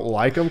also don't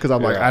like them because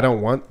I'm like, I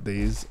don't want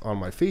these on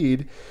my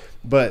feed,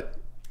 but.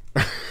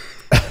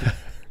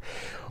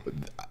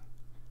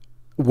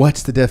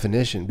 What's the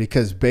definition?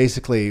 Because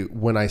basically,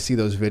 when I see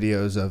those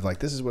videos of like,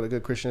 this is what a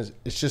good Christian is,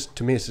 it's just,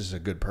 to me, it's just a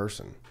good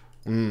person.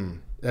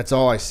 That's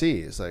all I see.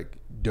 It's like,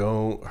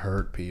 don't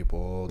hurt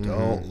people,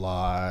 don't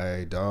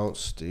lie, don't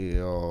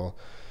steal,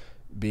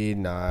 be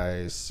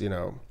nice, you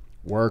know,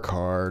 work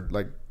hard.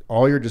 Like,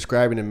 all you're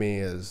describing to me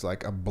is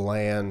like a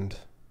bland,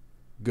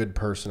 good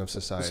person of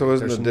society. So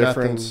isn't There's the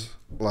difference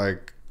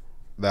like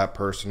that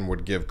person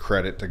would give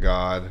credit to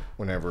God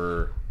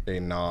whenever a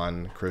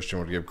non-Christian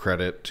would give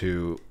credit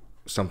to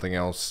something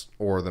else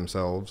or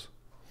themselves?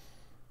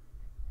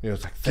 You know,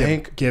 it's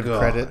like give God.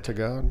 credit to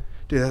God.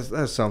 Dude,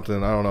 that's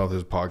something, I don't know if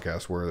this is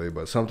podcast worthy,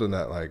 but something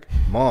that like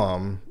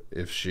mom,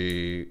 if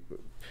she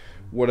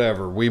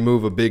whatever, we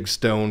move a big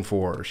stone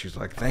for her, she's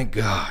like, thank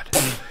God.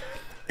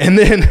 And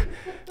then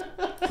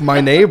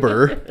my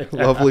neighbor,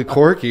 lovely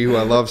Corky, who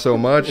I love so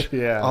much,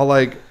 I'll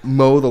like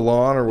mow the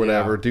lawn or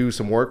whatever, do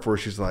some work for her.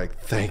 She's like,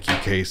 thank you,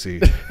 Casey.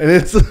 And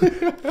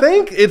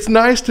it's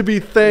nice to be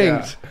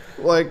thanked.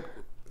 Like,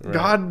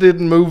 God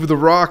didn't move the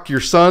rock, your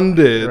son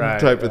did,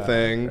 type of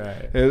thing.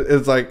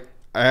 It's like,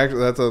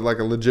 that's like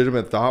a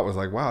legitimate thought, was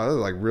like, wow, that is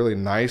like really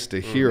nice to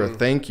hear a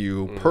thank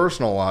you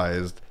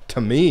personalized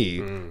to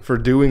me for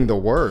doing the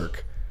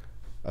work.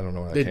 I don't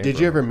know where that came Did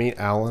from. you ever meet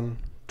Alan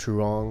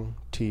Truong?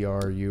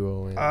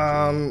 Truong.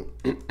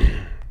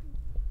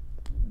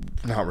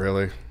 Not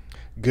really.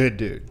 Good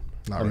dude.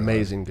 Not really.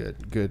 Amazing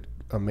good,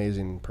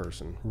 amazing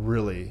person.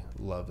 Really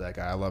love that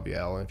guy. I love you,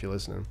 Alan, if you're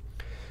listening.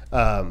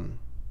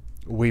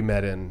 We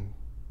met in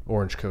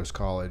Orange Coast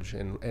College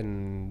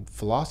in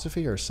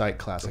philosophy or psych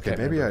class. Okay,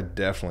 maybe I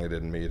definitely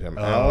didn't meet him.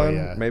 Oh, Alan,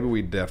 yeah. maybe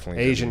we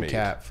definitely Asian didn't meet.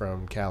 cat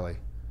from Cali.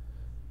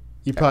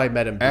 You probably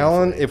met him.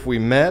 Alan, briefly. if we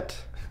met,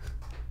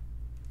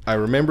 I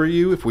remember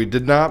you. If we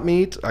did not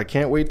meet, I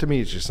can't wait to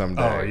meet you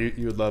someday. Oh,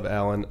 you would love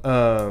Alan.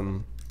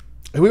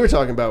 We were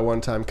talking about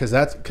one time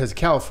because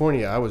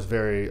California, that was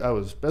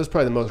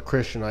probably the most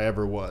Christian I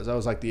ever was. I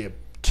was like the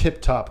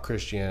tip top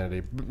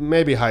Christianity,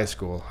 maybe high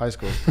school.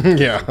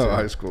 Yeah,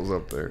 high school's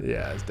up there.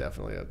 Yeah, it's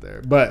definitely up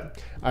there.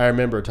 But I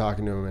remember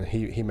talking to him, and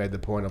he made the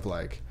point of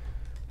like,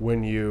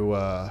 when you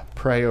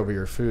pray over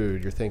your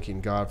food, you're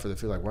thanking God for the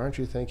food. Like, why aren't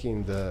you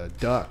thanking the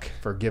duck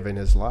for giving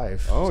his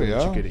life Oh, so yeah.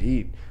 that you could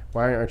eat?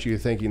 Why aren't you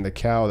thanking the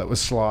cow that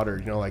was slaughtered?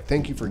 You know, like,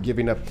 thank you for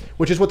giving up,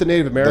 which is what the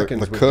Native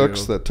Americans The would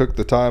cooks do. that took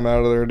the time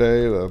out of their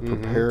day to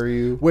prepare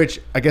you. Which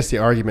I guess the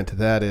argument to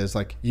that is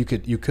like you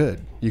could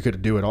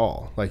do it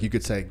all. Like you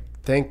could say,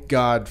 thank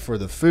God for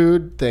the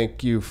food.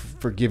 Thank you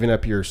for giving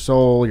up your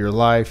soul, your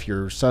life,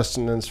 your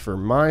sustenance for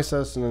my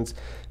sustenance.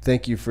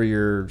 Thank you for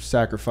your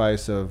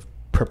sacrifice of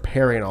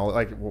preparing all.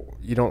 Like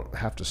you don't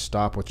have to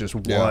stop with just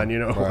one, you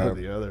know, right. one or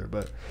the other.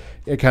 But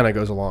it kind of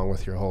goes along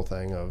with your whole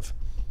thing of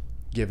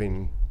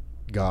giving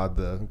God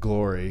the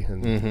glory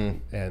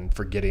and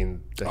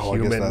forgetting the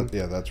human. I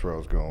guess that's where I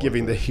was going.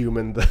 Giving the with it.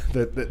 human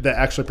that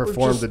actually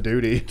performed the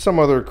duty. Some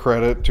other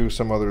credit to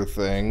some other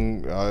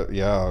thing.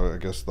 I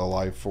guess the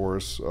life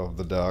force of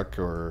the duck,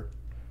 or,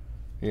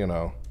 you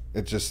know,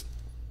 it's just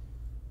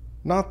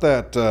not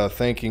that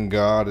thanking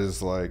God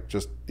is like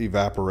just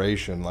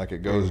evaporation, like it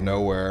goes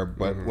nowhere,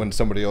 but when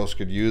somebody else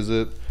could use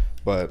it.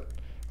 But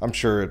I'm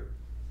sure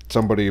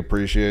somebody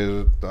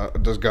appreciated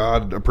it. Does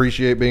God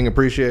appreciate being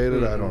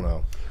appreciated? I don't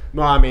know.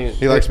 No, I mean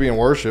He likes being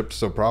worshipped,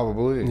 so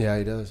probably. Yeah,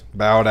 he does.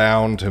 Bow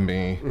down to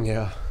me.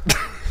 Yeah,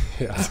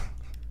 yeah.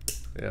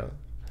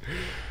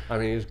 I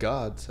mean, he's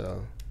God,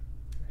 so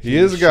He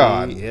is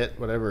God. It,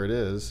 whatever it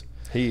is.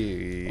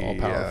 All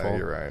powerful. Yeah,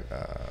 you're right.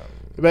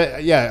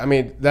 But yeah, I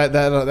mean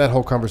that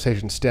whole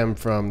conversation stemmed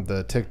from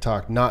the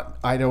TikTok.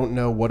 I don't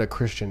know what a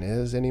Christian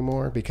is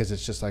anymore because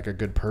it's just like a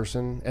good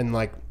person, and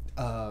like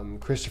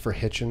Christopher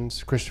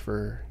Hitchens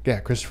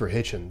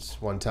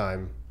one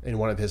time in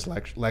one of his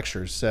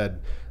lectures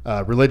said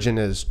religion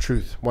is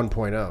truth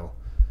 1.0.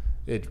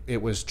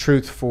 It was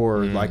truth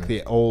for like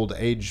the old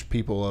age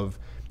people of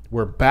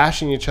we're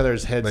bashing each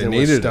other's heads They in with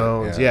needed it,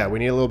 stones. yeah. We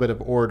need a little bit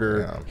of order.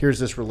 Yeah. Here's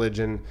this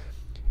religion.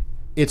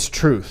 It's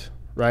truth,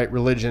 right?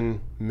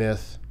 Religion,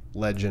 myth,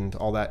 legend,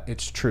 all that.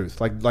 It's truth.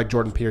 Like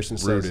Jordan Peterson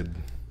says. Rooted.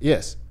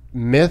 Yes.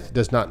 Myth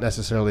does not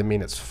necessarily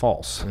mean it's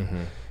false.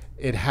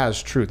 It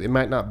has truth. It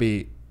might not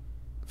be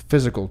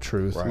physical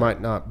truth, Right.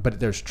 might not, but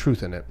there's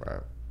truth in it.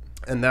 Right.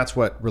 And that's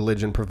what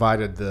religion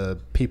provided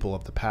the people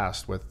of the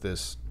past with,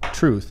 this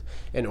truth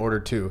in order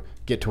to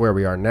get to where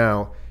we are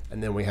now.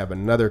 And then we have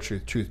another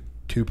truth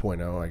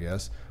 2.0, I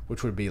guess,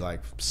 which would be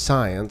like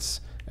science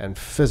and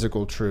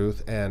physical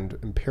truth and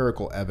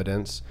empirical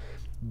evidence.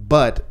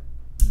 But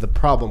the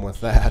problem with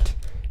that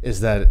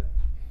is that,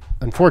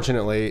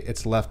 unfortunately,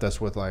 it's left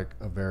us with like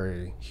a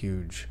very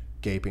huge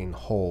gaping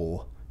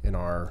hole in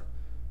our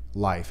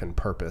life and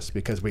purpose,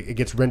 because it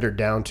gets rendered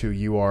down to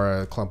you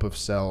are a clump of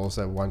cells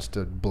that wants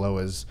to blow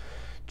his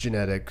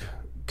genetic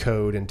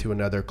code into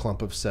another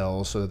clump of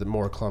cells, so that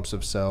more clumps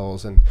of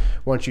cells, and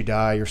once you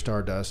die you're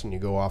stardust and you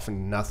go off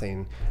into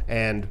nothing.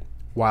 And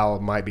while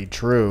it might be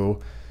true,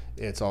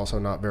 it's also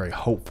not very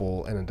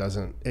hopeful, and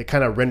it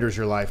kind of renders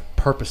your life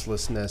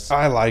purposelessness.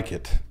 I like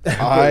it.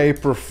 I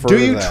prefer Do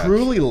you that.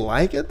 truly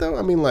like it though?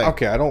 I mean, like,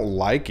 Okay, I don't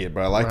like it,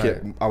 but I like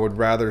it. Right. I would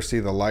rather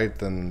see the light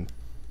than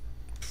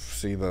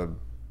see the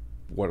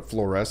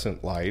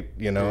fluorescent light,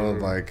 you know,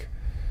 like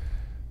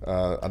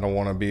I don't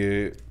want to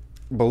be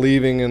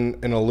believing in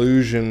an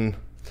illusion.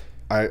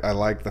 I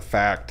like the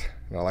fact.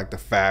 I like the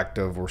fact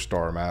of we're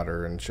star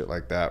matter and shit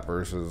like that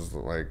versus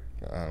like,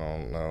 I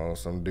don't know,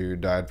 some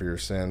dude died for your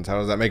sins. How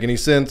does that make any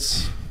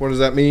sense? What does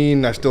that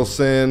mean? I still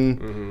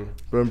sin,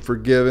 but I'm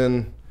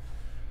forgiven.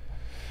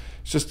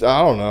 It's just,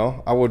 I don't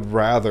know. I would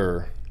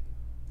rather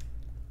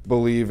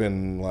believe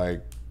in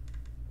like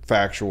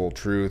factual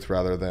truth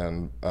rather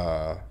than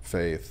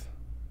faith.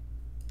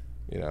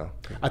 You know,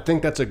 I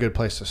think that's a good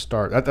place to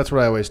start. That's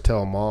what I always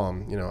tell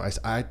Mom. You know,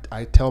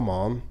 I tell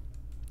Mom,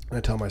 and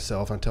I tell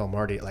myself, and I tell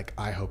Marty, like,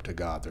 I hope to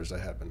God there's a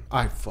heaven.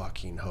 I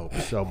fucking hope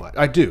so much.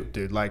 I do,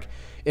 dude. Like,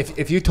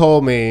 if you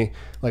told me,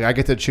 like, I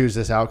get to choose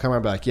this outcome,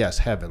 I'd be like, yes,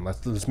 heaven.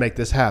 Let's make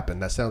this happen.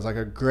 That sounds like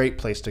a great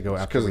place to go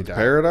after because we it's die.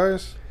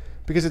 paradise.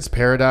 Because it's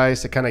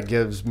paradise. It kind of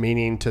gives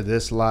meaning to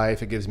this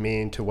life. It gives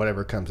meaning to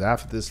whatever comes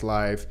after this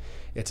life.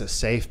 It's a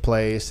safe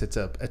place. It's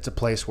a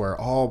place where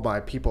all my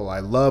people I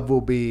love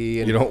will be.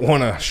 And You don't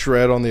want to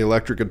shred on the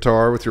electric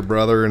guitar with your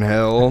brother in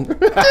hell.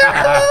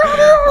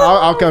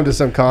 I'll come to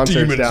some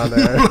concerts down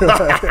there.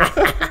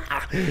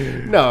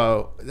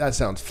 No, that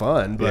sounds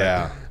fun. But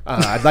Yeah.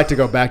 I'd like to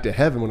go back to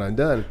heaven when I'm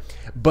done.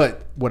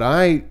 But what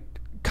I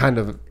kind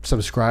of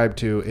subscribe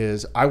to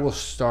is I will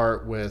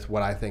start with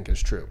what I think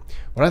is true.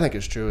 What I think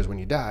is true is when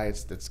you die,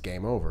 it's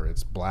game over.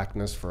 It's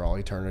blackness for all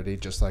eternity,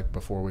 just like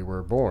before we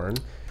were born.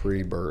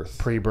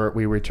 Pre-birth.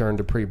 We return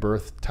to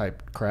pre-birth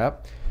type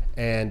crap.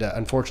 And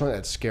unfortunately,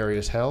 that's scary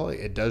as hell.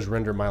 It does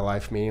render my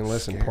life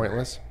meaningless and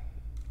pointless.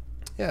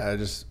 Yeah,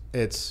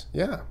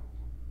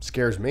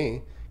 scares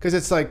me. Because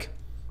it's like,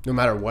 no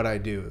matter what I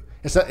do,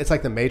 it's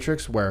like the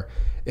Matrix where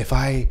if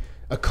I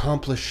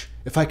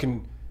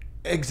can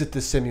exit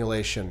the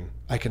simulation,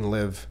 I can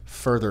live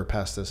further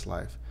past this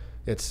life.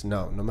 It's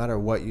no matter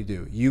what you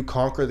do, you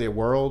conquer the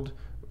world,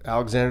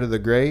 Alexander the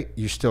Great,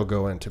 you still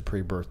go into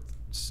pre-birth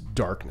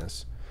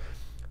darkness.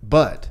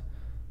 But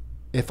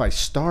if I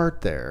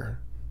start there,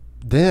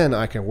 then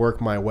I can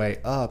work my way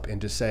up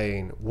into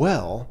saying,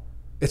 well,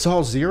 it's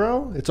all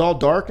zero, it's all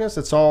darkness,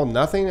 it's all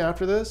nothing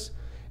after this.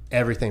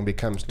 Everything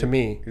becomes, to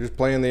me, You're just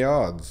playing the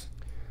odds.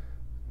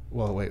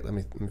 well, wait, let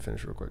me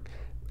finish real quick.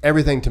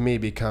 Everything to me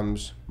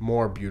becomes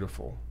more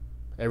beautiful.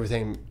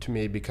 Everything to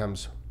me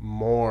becomes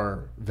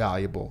more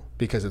valuable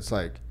because it's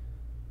like,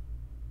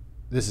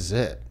 this is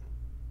it.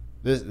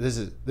 This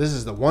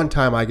is the one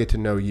time I get to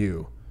know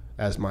you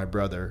as my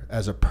brother,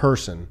 as a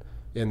person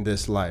in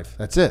this life.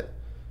 That's it.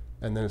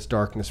 And then it's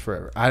darkness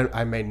forever.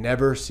 I may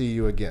never see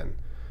you again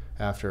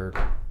after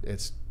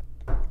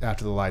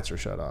the lights are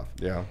shut off.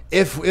 Yeah.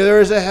 If there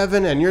is a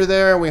heaven and you're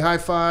there and we high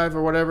five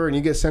or whatever and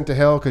you get sent to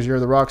hell because you're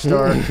the rock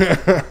star,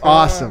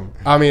 awesome.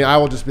 I mean, I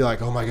will just be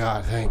like, oh my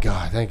God, thank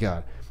God, thank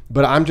God.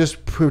 But I'm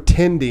just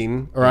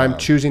pretending, or I'm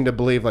choosing to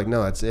believe like,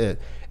 no, that's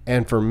it.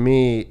 And for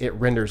me, it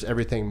renders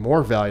everything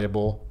more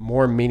valuable,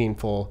 more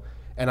meaningful.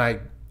 And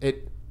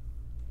it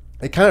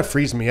kind of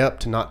frees me up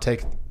to not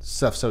take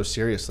stuff so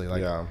seriously.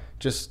 Like,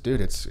 just, dude,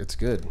 it's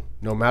good.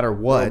 No matter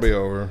what. It'll be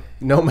over.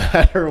 No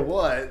matter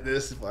what,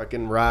 this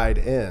fucking ride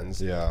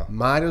ends. Yeah.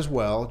 Might as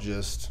well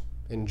just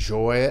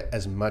enjoy it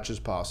as much as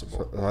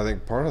possible. So I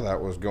think part of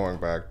that was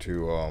going back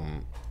to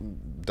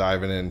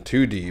diving in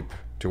too deep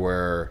to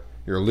where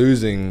you're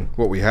losing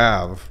what we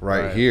have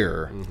right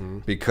here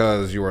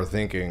because you are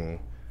thinking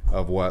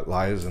of what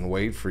lies in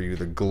wait for you.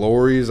 The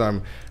glories.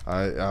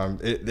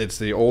 It's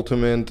the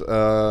ultimate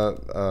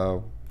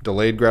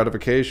delayed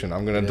gratification.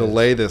 I'm going to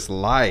delay this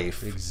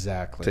life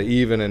to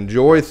even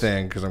enjoy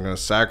things because I'm going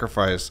to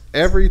sacrifice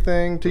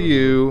everything to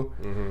you,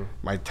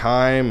 my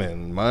time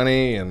and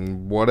money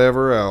and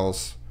whatever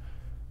else,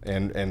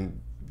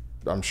 and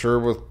I'm sure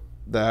with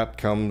that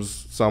comes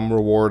some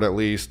reward, at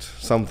least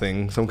some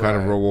kind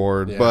of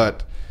reward,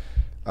 but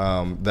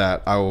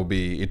that I will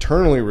be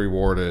eternally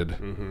rewarded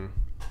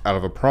out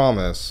of a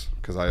promise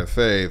because I have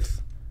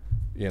faith,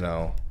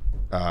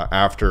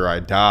 after I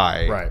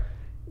die. Right.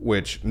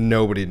 Which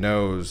nobody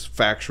knows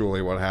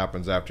factually what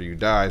happens after you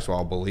die, so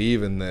I'll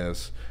believe in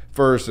this.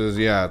 Versus,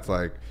 it's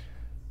like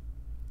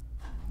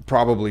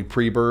probably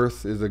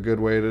pre-birth is a good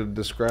way to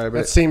describe it.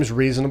 It seems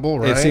reasonable,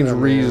 right? It seems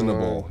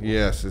reasonable.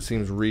 Yes, it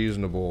seems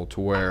reasonable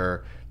to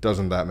where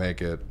doesn't that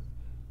make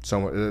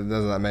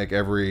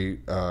every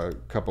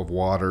cup of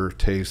water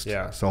taste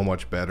so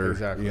much better?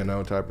 Exactly.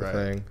 Type of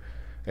thing.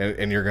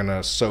 And you're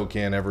gonna soak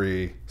in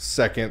every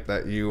second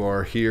that you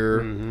are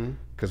here.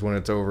 Because when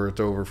it's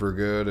over for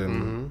good,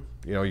 and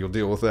you'll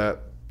deal with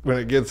that when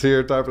it gets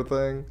here, type of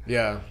thing.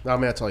 Yeah, I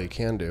mean that's all you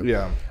can do.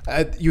 Yeah,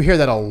 you hear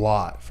that a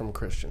lot from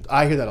Christians.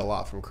 I hear that a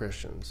lot from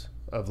Christians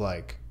of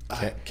like,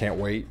 can't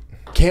wait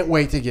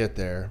to get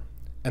there,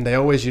 and they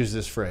always use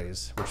this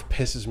phrase, which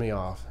pisses me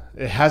off.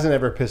 It hasn't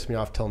ever pissed me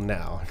off till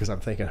now because I'm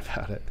thinking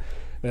about it.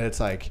 And it's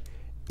like,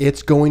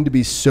 it's going to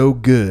be so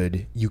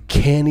good you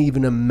can't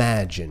even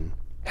imagine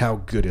how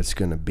good it's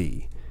going to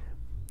be.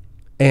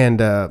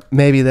 And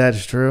maybe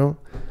that's true.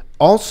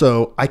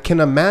 Also, I can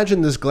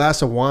imagine this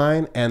glass of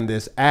wine and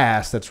this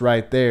ass that's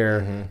right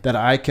there that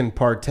I can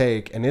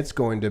partake, and it's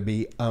going to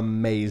be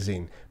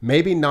amazing.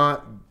 Maybe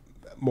not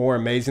more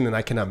amazing than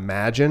I can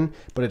imagine,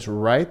 but it's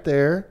right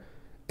there,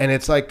 and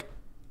it's like,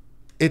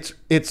 it's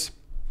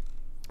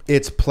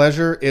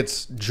pleasure,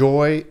 it's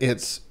joy,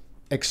 it's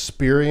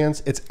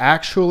experience, it's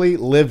actually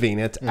living,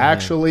 it's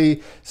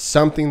actually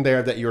something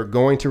there that you're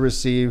going to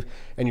receive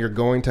and you're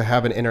going to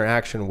have an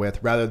interaction with,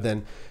 rather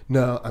than,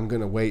 no, I'm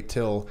going to wait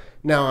till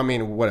now. I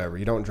mean, whatever,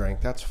 you don't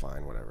drink, that's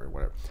fine,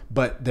 whatever.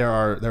 But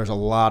there's a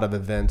lot of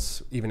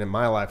events, even in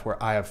my life,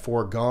 where I have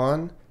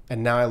foregone,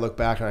 and now I look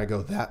back and I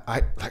go, that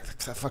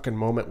fucking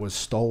moment was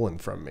stolen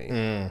from me.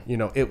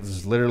 It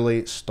was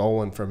literally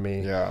stolen from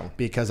me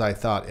because I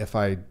thought, if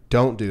I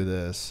don't do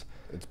this,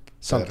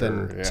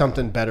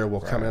 something better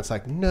will come. And it's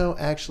like, no,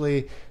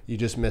 actually, you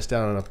just missed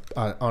out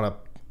on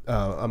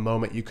a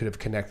moment you could have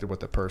connected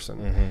with a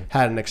person,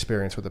 had an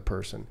experience with a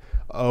person,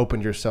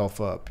 opened yourself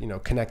up,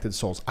 connected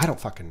souls. I don't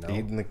fucking know.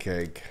 Eating the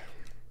cake.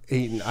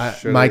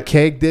 My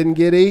cake didn't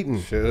get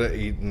eaten. Should have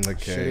eaten the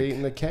cake. Should have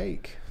eaten the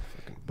cake.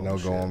 No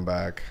going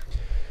back.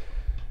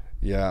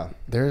 Yeah.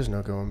 There is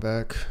no going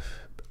back.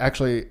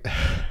 Actually,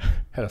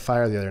 had a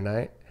fire the other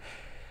night.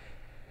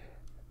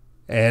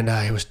 And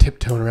I was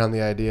tiptoeing around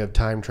the idea of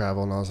time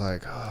travel, and I was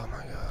like, oh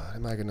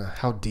my God,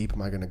 how deep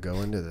am I going to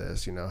go into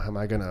this? You know, am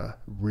I going to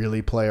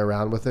really play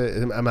around with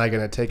it? Am I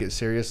going to take it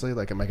seriously?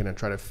 Like, am I going to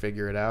try to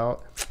figure it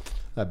out?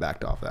 I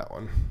backed off that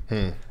one.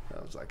 I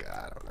was like,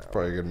 I don't know.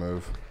 Probably a good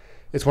move.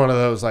 It's one of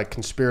those like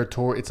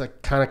conspiratorial. It's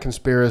like kind of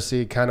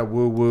conspiracy, kind of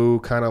woo woo,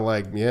 kind of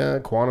like, yeah,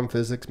 quantum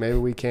physics. Maybe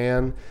we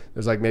can.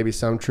 There's like maybe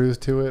some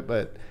truth to it,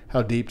 but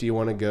how deep do you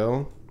want to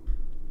go?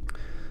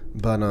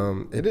 But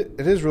it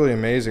is really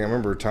amazing. I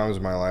remember times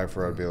in my life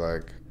where I'd be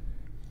like,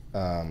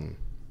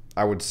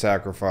 I would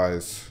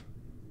sacrifice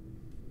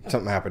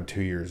something happened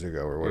 2 years ago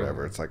or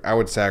whatever. It's like I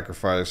would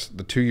sacrifice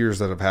the 2 years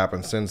that have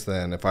happened since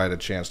then if I had a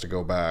chance to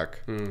go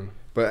back.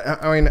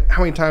 But I mean,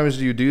 how many times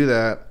do you do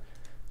that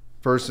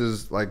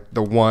versus like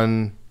the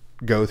one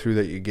go through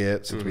that you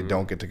get since we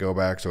don't get to go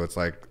back? So it's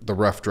like the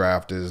rough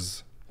draft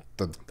is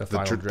the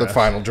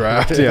final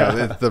draft.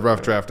 Yeah, the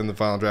rough draft and the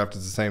final draft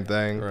is the same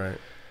thing. Right.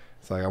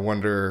 It's like I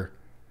wonder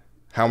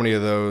how many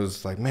of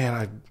those, like, man,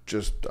 I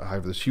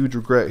have this huge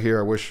regret here.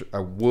 I wish I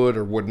would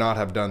or would not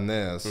have done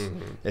this.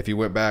 If you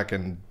went back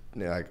and,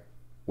 you know, like,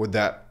 would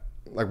that,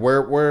 like,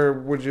 where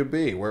would you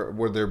be? Where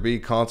would there be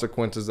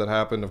consequences that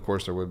happened? Of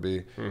course there would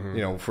be.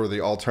 You know, for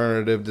the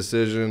alternative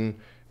decision,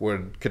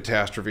 would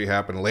catastrophe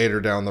happen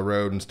later down the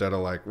road instead of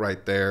like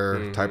right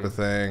there type of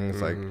thing?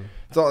 It's like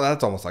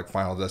that's almost like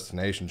Final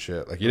Destination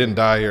shit. Like, you didn't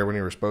die here when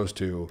you were supposed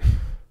to,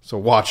 so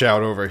watch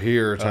out over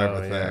here type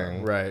of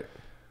thing. Right.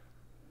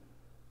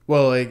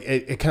 Well,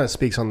 it kind of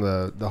speaks on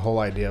the whole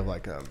idea of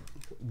like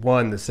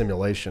one, the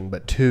simulation,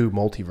 but two,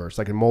 multiverse.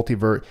 Like a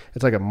multiverse,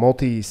 it's like a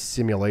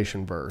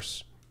multi-simulation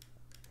verse,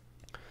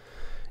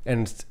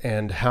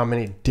 and how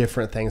many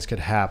different things could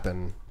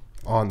happen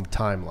on the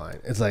timeline.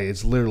 It's like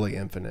it's literally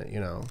infinite. You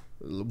know,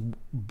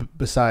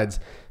 besides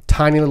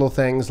tiny little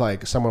things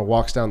like someone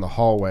walks down the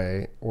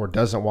hallway or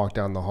doesn't walk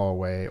down the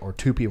hallway, or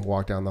two people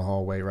walk down the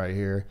hallway right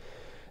here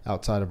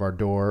outside of our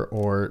door,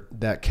 or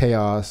that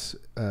chaos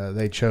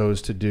they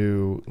chose to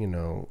do, you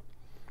know,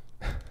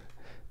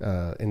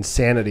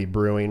 insanity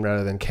brewing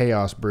rather than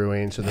chaos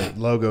brewing, so the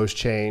logos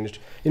changed,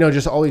 you know,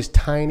 just all these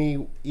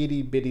tiny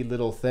itty bitty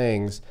little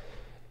things,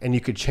 and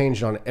you could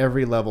change it on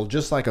every level,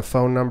 just like a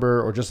phone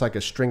number or just like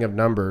a string of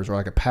numbers or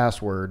like a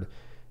password.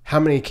 How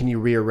many can you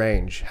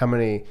rearrange? How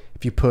many,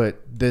 if you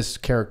put this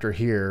character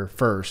here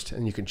first,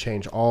 and you can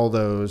change all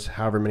those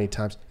however many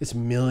times? It's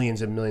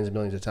millions and millions and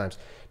millions of times.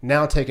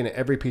 Now taking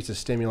every piece of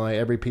stimuli,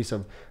 every piece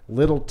of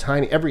little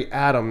tiny, every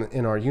atom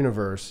in our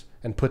universe,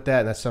 and put that,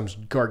 and that's some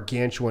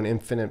gargantuan,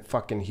 infinite,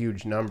 fucking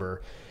huge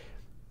number.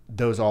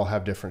 Those all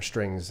have different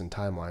strings and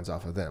timelines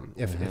off of them,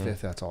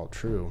 if that's all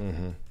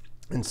true.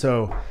 And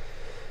so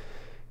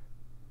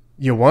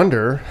you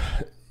wonder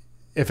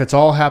if it's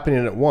all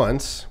happening at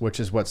once, which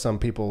is what some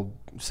people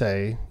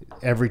say.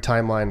 Every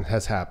timeline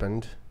has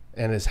happened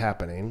and is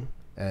happening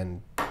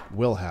and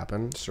will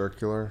happen.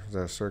 Circular? Is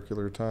that a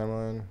circular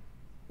timeline?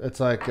 It's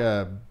like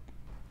a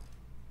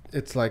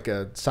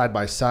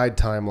side-by-side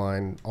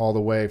timeline all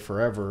the way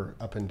forever,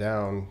 up and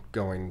down,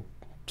 going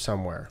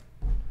somewhere.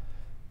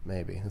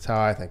 Maybe. That's how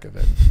I think of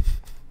it.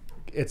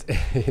 It's,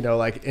 you know,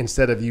 like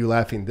instead of you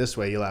laughing this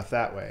way, you laugh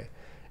that way.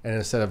 And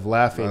instead of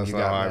laughing, that's you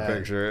not got how mad. I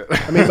picture it.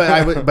 I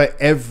mean, but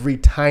every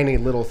tiny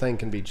little thing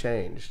can be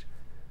changed.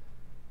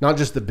 Not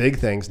just the big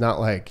things. Not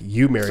like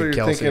you married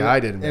Kelsey, I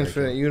didn't marry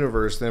infinite Kelsey.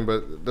 universe then,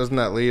 but doesn't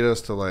that lead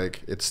us to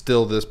like it's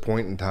still this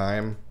point in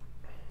time?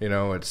 You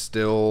know, it's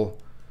still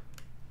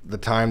the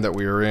time that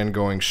we are in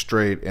going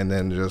straight, and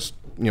then just,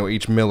 you know,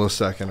 each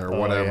millisecond or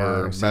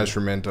whatever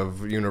measurement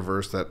of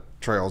universe that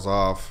trails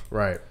off.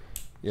 Right.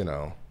 You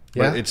know,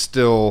 Yeah. but it's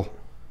still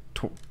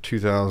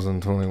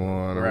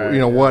 2021 or Right, you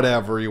know,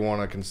 whatever you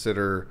want to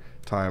consider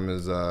time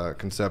is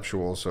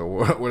conceptual. So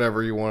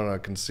whatever you want to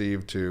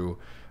conceive to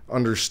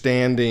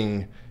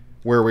understanding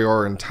where we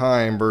are in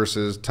time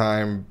versus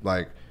time,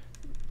 like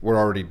we're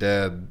already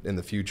dead in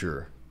the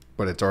future,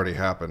 but it's already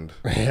happened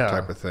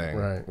type of thing,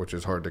 right. Which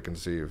is hard to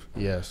conceive.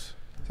 Yes.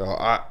 So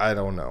I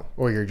don't know.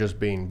 Or you're just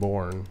being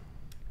born.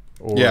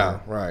 Or, Yeah,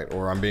 right.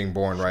 Or I'm being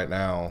born right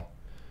now.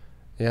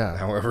 Yeah.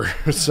 However,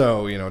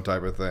 so, you know,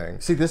 type of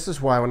thing. See, this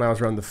is why when I was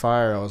around the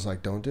fire, I was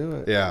like, don't do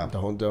it. Yeah.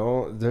 Don't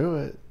do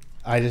it.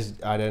 I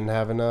didn't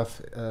have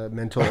enough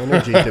mental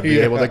energy to be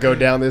able to go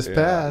down this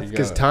path,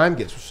 because time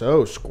gets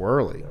so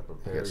squirrely.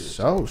 It gets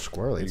so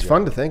squirrely. It's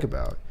fun to think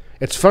about.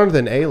 It's funner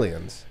than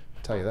Aliens.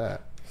 I'll tell you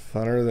that.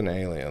 Funner than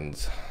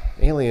Aliens.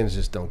 Aliens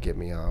just don't get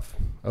me off.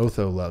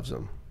 Otho loves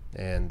them,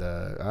 and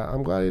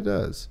I'm glad he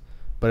does.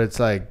 But it's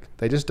like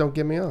they just don't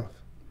get me off.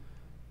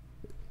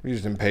 You're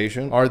just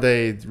impatient. Are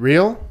they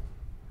real?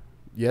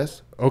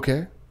 Yes.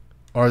 Okay.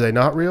 Are they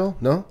not real?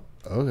 No.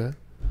 Okay.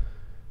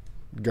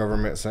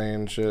 Government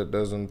saying shit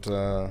doesn't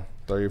throw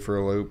you for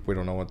a loop. We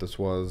don't know what this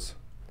was.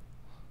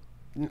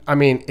 I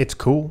mean, it's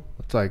cool.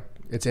 It's like,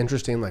 it's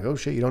interesting. Like, oh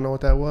shit, you don't know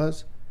what that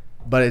was?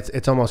 But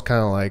it's almost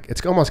kind of like,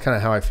 it's almost kind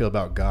of how I feel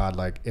about God.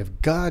 Like,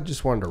 if God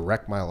just wanted to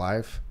wreck my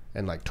life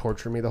and like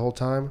torture me the whole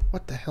time,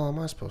 what the hell am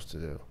I supposed to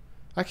do?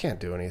 I can't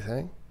do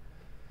anything.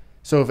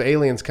 So if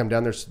aliens come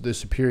down, there's the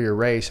superior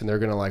race, and they're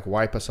going to like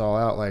wipe us all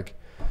out. Like,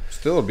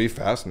 Still, it'd be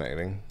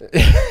fascinating.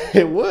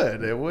 It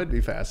would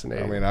be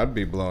fascinating. I mean, I'd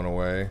be blown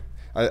away.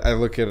 I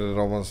look at it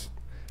almost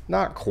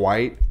not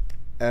quite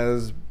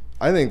as.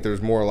 I think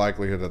there's more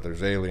likelihood that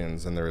there's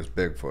aliens than there is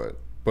Bigfoot.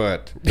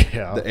 But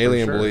the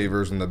alien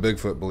believers and the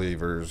Bigfoot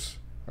believers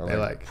are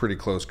like pretty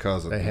close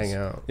cousins. They hang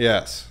out.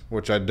 Yes,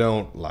 which I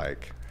don't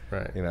like.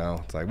 Right. You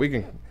know, it's like we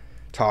can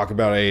talk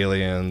about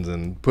aliens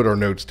and put our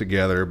notes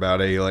together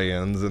about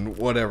aliens and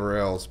whatever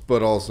else,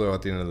 but also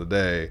at the end of the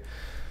day,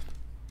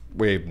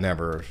 we've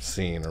never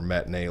seen or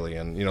met an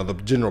alien. You know, the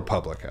general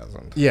public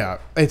hasn't. Yeah,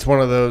 it's one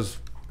of those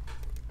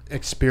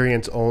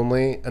experience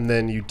only, and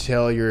then you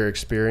tell your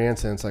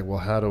experience, and it's like, well,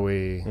 how do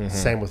we?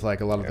 Same with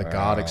like a lot of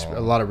the a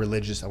lot of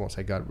religious. I won't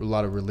say God. A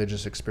lot of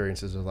religious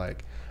experiences are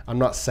like, I'm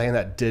not saying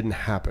that didn't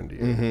happen to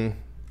you,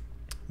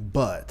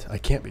 but I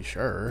can't be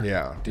sure.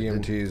 Yeah,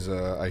 DMT's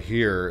I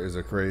hear is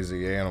a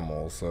crazy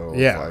animal, so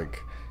yeah. It's like,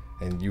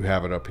 and you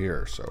have it up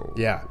here, so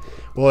yeah.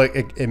 Well,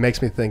 it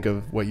makes me think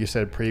of what you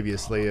said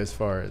previously, as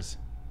far as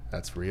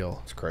that's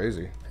real. It's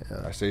crazy.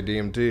 Yeah. I say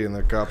DMT, and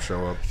the cops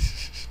show up.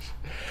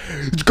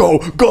 Go,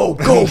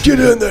 get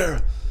in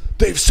there.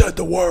 They've said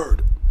the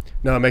word.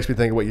 No, it makes me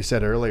think of what you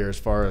said earlier, as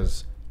far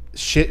as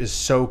shit is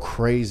so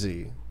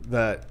crazy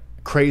that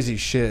crazy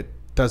shit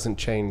doesn't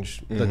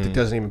change. That it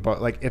doesn't even,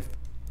 like, if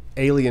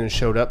aliens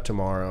showed up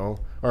tomorrow,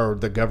 or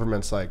the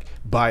government's like,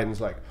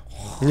 Biden's like,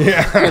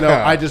 yeah, you know,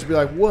 I'd just be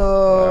like,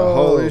 whoa,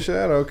 holy shit,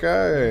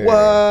 okay,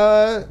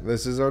 what?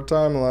 This is our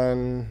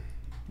timeline.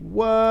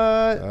 What?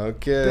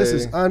 Okay, this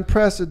is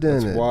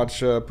unprecedented. Let's watch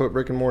put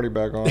Rick and Morty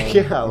back on.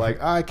 Yeah,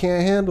 like, I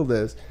can't handle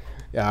this.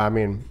 Yeah, I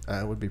mean,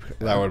 that would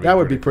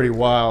be pretty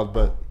wild,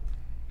 but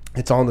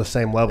it's on the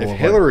same level. If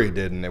Hillary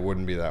didn't, it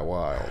wouldn't be that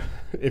wild.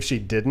 If she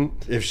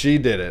didn't, if she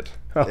did it,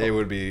 it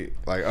would be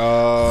like,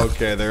 oh,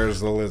 okay,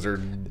 there's the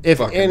lizard. If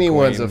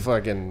anyone's queen. a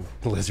fucking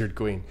lizard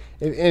queen,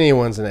 if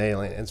anyone's an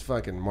alien, it's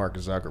fucking Mark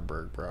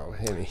Zuckerberg, bro.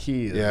 And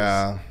he is.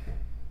 Yeah,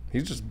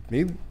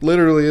 he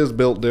literally is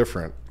built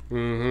different.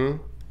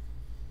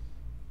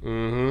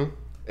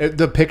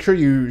 The picture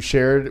you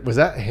shared, was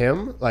that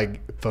him?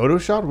 Like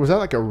photoshopped? Was that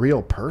like a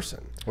real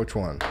person? Which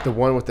one? The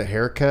one with the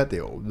haircut, the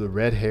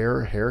red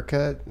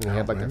haircut, and he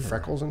had like the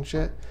freckles and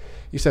shit.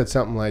 You said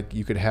something like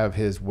you could have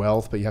his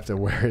wealth, but you have to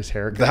wear his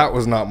haircut. That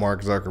was not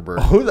Mark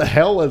Zuckerberg. Who the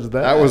hell was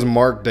that? That was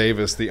Mark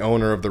Davis, the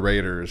owner of the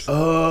Raiders.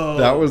 Oh,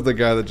 that was the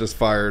guy that just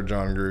fired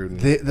John Gruden.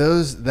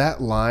 That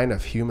line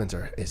of humans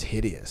is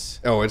hideous.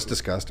 Oh, it's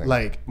disgusting.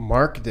 Like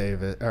Mark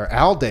Davis or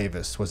Al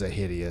Davis was a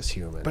hideous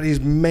human. But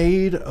he's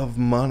made of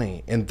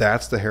money, and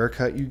that's the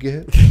haircut you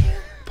get?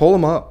 Pull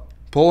him up.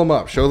 Pull him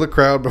up. Show the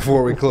crowd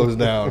before we close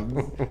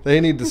down. They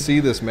need to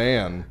see this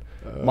man.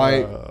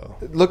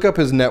 Look up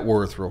his net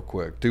worth real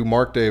quick. Do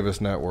Mark Davis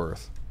net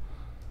worth.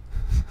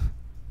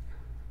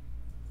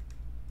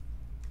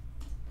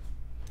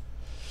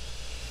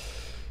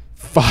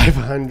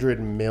 $500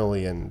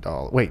 million.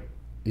 Wait,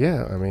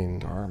 yeah, I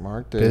mean,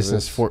 Mark Davis,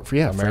 business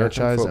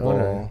franchise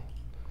owner.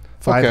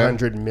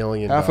 $500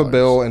 million. Half a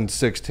bill in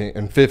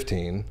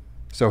 15.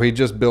 So he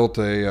just built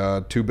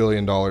a $2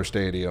 billion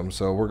stadium.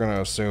 So we're going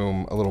to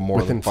assume a little more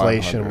with than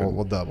inflation,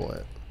 we'll double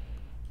it.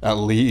 At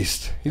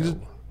least.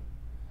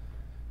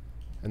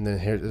 And then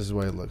this is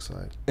what it looks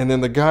like. And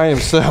then the guy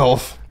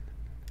himself.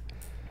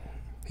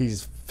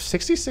 He's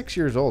 66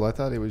 years old. I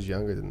thought he was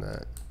younger than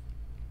that.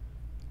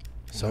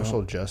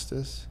 Social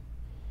justice.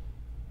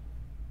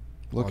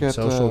 Look at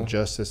social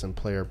justice and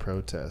player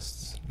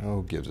protests.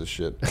 Oh, gives a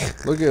shit.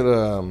 Look at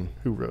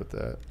who wrote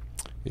that?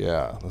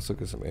 Yeah, let's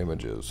look at some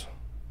images.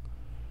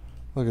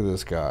 Look at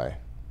this guy.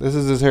 This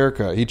is his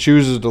haircut. He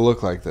chooses to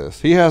look like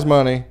this. He has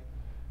money.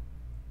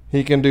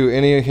 He can do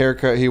any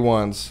haircut he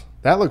wants.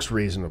 That looks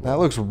reasonable. That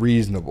looks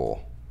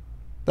reasonable.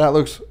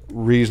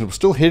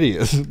 Still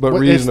hideous, but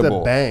reasonable.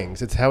 It's the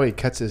bangs. It's how he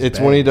cuts his bangs. It's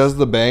when he does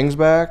the bangs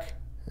back.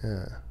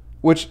 Yeah.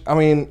 Which, I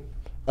mean,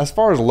 as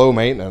far as low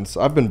maintenance,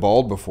 I've been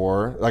bald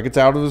before. Like, it's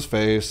out of his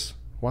face.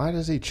 Why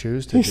does he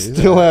choose to do that? He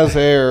still has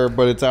hair,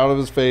 but it's out of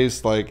his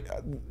face. Like,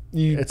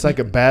 it's like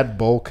a bad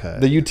bowl cut.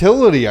 The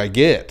utility I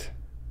get.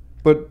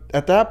 But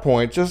at that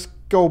point, just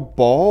go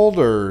bald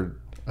or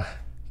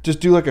just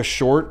do like a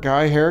short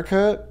guy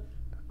haircut.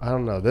 I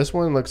don't know. This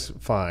one looks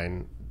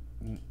fine.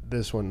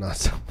 This one, not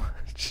so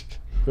much.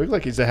 Looks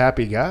like he's a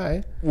happy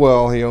guy.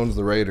 Well, he owns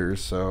the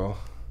Raiders, so.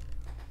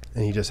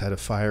 And he just had to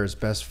fire his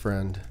best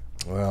friend.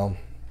 Well,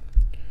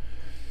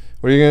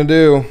 what are you going to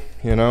do,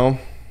 you know?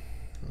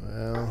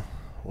 Well,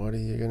 what are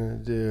you going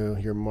to do?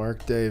 You're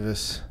Mark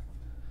Davis.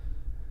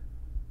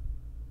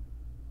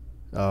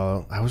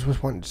 Oh, I was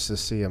just wanting just to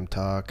see him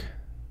talk.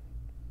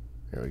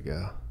 Here we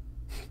go.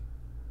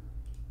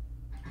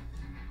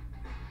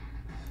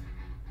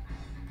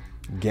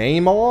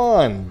 Game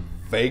on,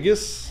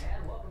 Vegas.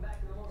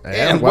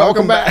 And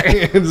welcome back.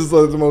 It's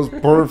like the most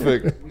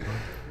perfect. With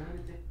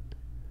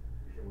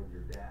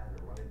your dad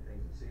or running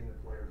things and seeing the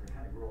players and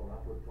kind of growing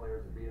up with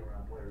players and being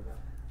around players.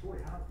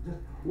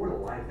 What a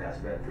life that's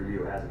been for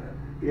you, hasn't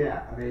it?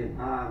 Yeah, I mean,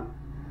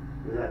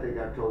 as I think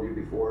I've told you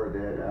before,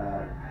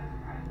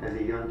 that as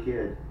a young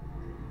kid,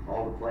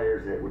 all the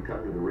players that would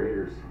come to the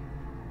Raiders,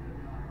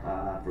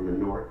 from the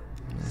north.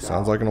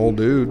 Sounds like an old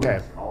dude.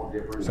 Okay. All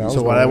different.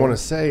 So what I want to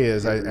say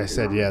is, I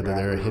said, yeah, that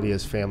they're a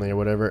hideous family or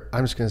whatever.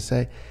 I'm just going to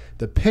say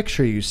the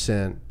picture you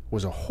sent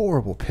was a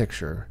horrible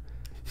picture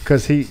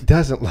because he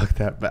doesn't look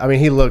that bad. I mean,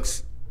 he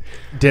looks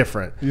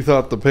different. You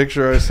thought the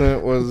picture I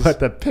sent was... But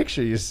the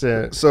picture you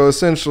sent... So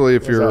essentially,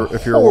 if you're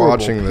horrible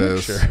watching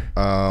this,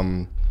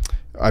 picture.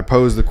 I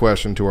posed the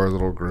question to our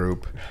little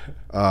group.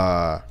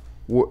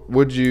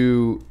 Would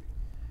you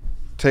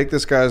take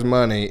this guy's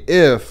money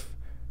if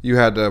you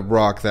had to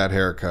rock that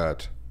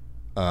haircut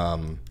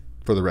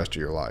for the rest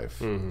of your life?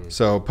 Mm-hmm.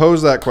 So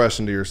pose that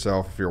question to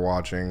yourself if you're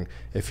watching.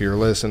 If you're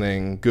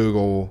listening,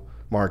 Google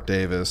Mark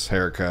Davis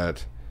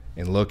haircut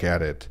and look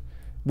at it.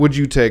 Would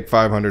you take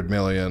 $500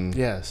 million?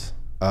 Yes.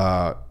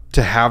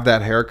 To have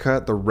that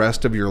haircut the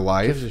rest of your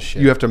life? Gives a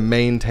shit. You have to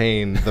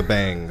maintain the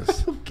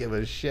bangs. Don't give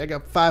a shit. I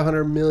got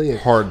 $500 million.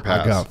 Hard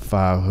pass. I got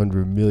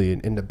 $500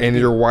 million in the And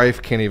your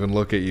wife can't even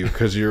look at you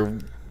because you're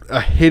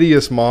a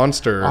hideous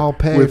monster. I'll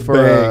pay with for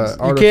bangs.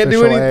 You can't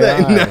do artificial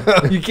anything. AI.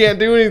 No, you can't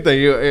do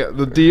anything.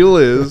 The deal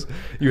is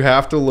you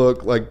have to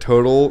look like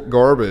total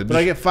garbage, But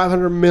I get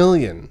 $500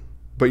 million.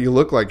 but you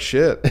look like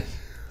shit.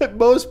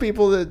 Most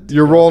people that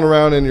You're rolling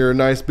around in your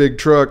nice big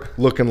truck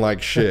looking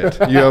like shit.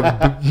 You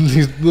have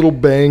these little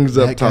bangs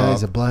up that top.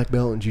 guy's a black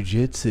belt in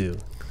jiu-jitsu.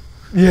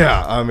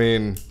 Yeah, I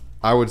mean,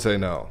 I would say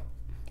no.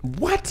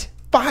 What?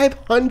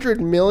 $500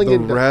 The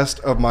million? rest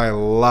of my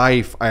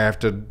life, I have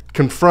to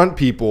confront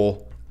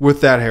people with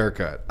that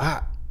haircut.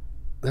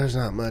 There's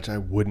not much I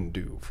wouldn't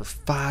do for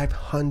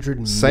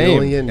 $500 Same,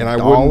 million. and I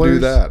wouldn't do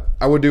that.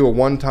 I would do a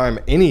one-time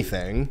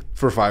anything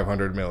for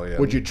 $500 million.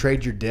 Would you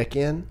trade your dick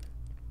in?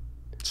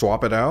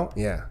 Swap it out?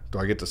 Yeah. Do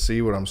I get to see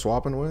what I'm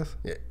swapping with?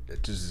 Yeah,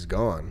 it just is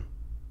gone.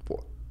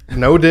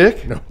 No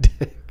dick? No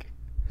dick.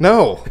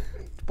 No.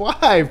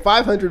 Why?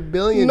 $500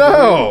 million.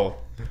 No.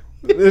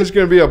 It's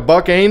going to be a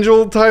Buck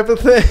Angel type of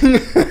thing.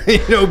 You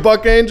know who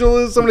Buck Angel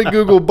is? Somebody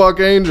Google Buck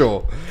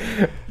Angel.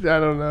 I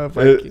don't know if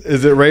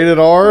Is it rated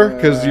R?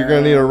 Because you're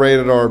going to need a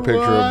rated R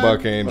picture of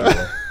Buck Angel.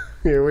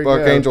 Here we Buck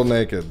go. Angel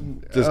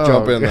naked. Just Oh,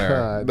 jump in there.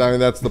 God. I mean,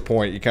 that's the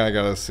point. You kind of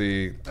got to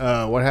see.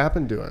 What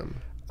happened to him?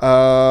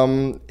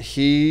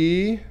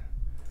 He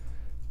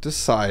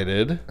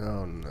decided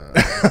Oh, no.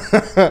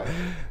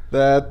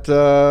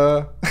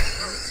 that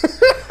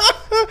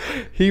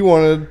he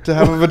wanted to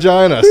have a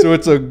vagina. So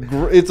it's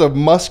a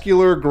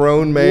muscular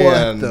grown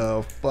man What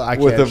the fuck? I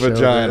with a can't show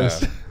vagina.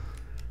 this.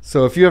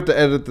 So if you have to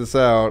edit this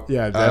out,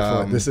 Yeah,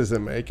 definitely. This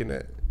isn't making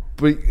it.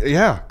 But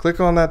yeah, click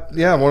on that.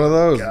 Yeah, one of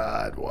those.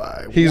 God,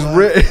 why? He's What?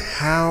 ri-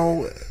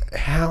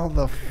 How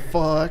the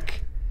fuck?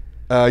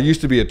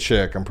 Used to be a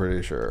chick, I'm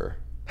pretty sure.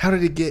 How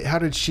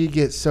did she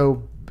get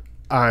so?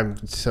 I'm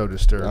so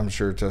disturbed. I'm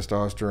sure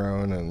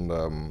testosterone and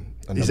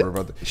a Is number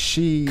it- of other.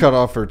 she Cut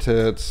off her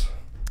tits.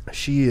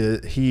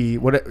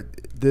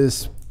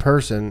 this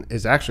person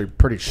is actually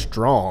pretty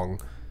strong,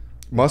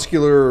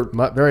 Muscular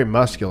very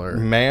muscular.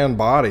 man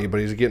body, but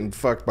he's getting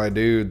fucked by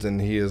dudes,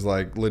 and he is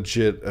like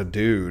legit a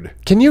dude.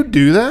 Can you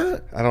do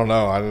that? I don't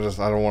know. I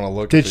don't want to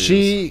look. Did at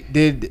these.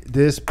 did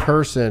this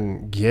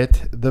person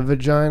get the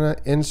vagina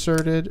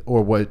inserted,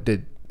 or what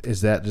is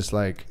that just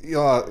like?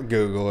 Yeah,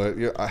 Google it.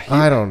 Yeah,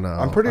 I don't know.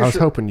 I'm pretty I was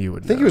sure. hoping you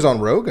would. I think know. he was on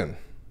Rogan.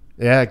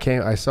 Yeah,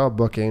 I saw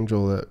Buck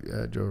Angel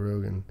at Joe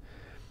Rogan.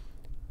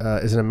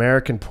 Is an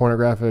American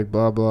pornographic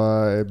blah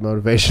blah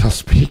motivational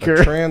speaker.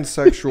 A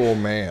transsexual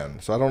man.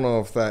 So I don't know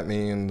if that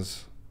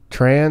means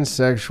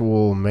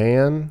Transsexual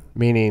man,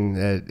 meaning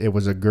that it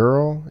was a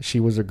girl. She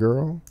was a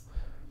girl.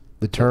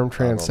 The term I don't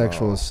know.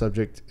 transsexual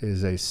subject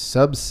is a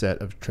subset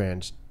of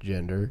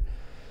transgender.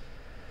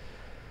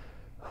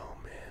 Oh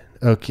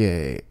man.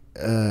 Okay.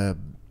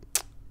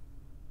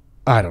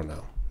 I don't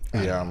know.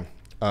 yeah.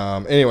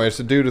 Anyway, it's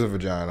a dude with a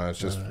vagina. It's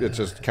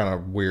just kind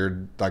of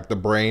weird. Like the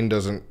brain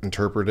doesn't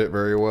interpret it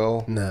very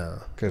well No.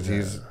 because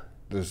he's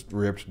this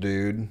ripped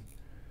dude.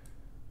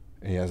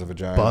 He has a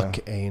vagina. Buck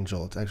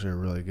Angel. It's actually a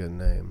really good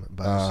name.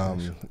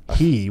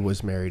 He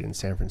was married in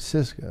San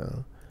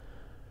Francisco.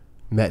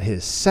 Met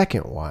his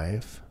second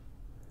wife.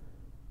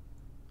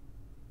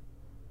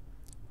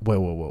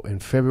 Whoa. In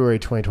February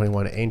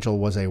 2021, Angel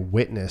was a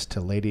witness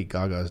to Lady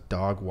Gaga's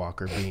dog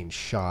walker being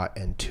shot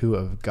and 2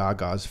 of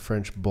Gaga's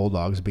French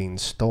bulldogs being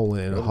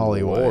stolen in Good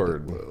Hollywood.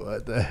 Lord.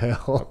 What the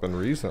hell? Happened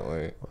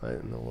recently. What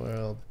in the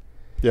world?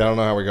 Yeah, I don't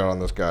know how we got on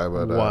this guy,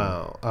 but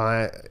Wow.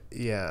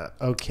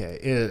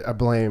 Okay. I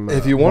blame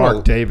If you wanna-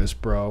 Mark Davis,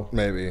 bro.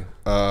 maybe.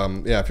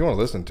 Yeah, if you want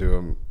to listen to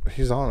him,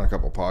 he's on a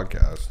couple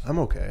podcasts. I'm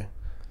okay.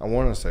 I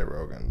want to say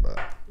Rogan, but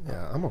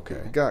Yeah, I'm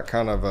okay. he got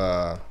kind of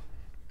a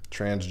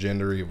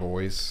transgendery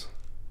voice.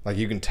 Like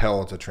you can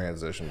tell it's a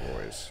transition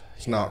voice.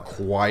 It's not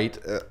quite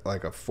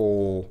like a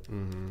full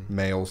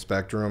male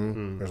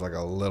spectrum. There's like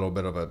a little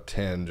bit of a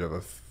tinge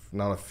of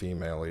not a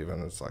female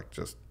even. It's like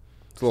just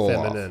it's a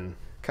little Feminine.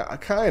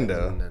 Kind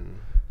of. Feminine.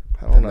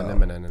 I don't know.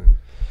 Feminine.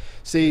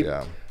 See,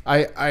 Yeah.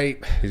 I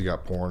He's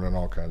got porn and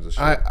all kinds of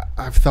shit.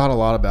 I've thought a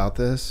lot about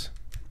this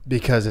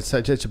because it's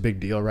such a big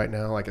deal right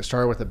now. Like it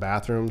started with the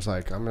bathrooms.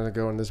 Like I'm gonna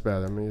go in this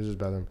bathroom, I'm gonna use this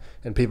bathroom,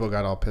 and people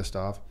got all pissed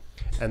off.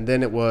 And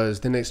then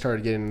then they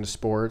started getting into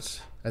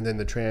sports, and then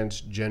the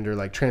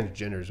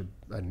transgender is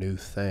a new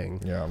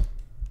thing. Yeah.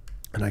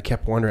 And I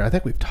kept wondering, I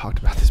think we've talked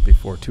about this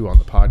before too on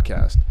the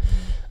podcast.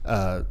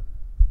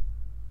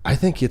 I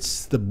think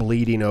it's the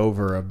bleeding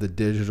over of the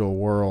digital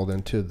world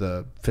into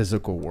the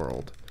physical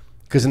world.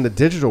 Because in the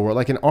digital world,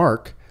 like in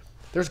Ark,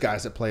 there's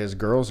guys that play as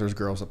girls, there's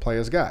girls that play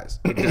as guys.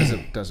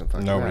 It doesn't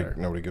fucking matter.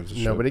 Nobody gives a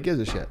shit. Nobody gives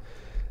a shit.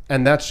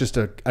 And that's just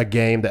a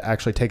game that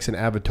actually takes an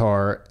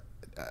avatar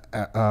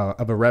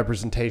of a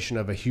representation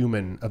of a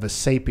human, of a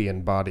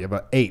sapien body, of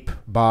an ape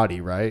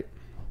body, right?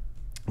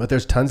 But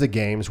there's tons of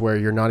games where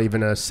you're not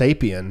even a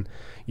sapien.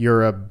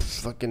 You're a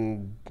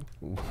fucking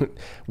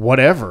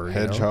whatever.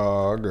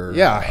 Hedgehog or...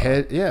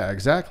 Yeah,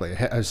 exactly.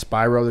 A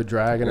Spyro the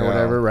Dragon or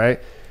whatever,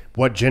 right?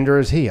 What gender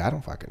is he? I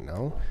don't fucking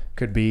know.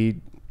 Could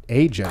be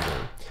a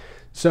gender.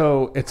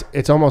 So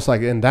it's almost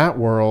like in that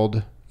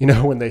world,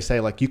 when they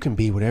say like you can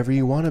be whatever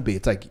you want to be,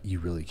 it's like you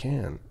really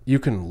can. You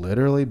can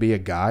literally be a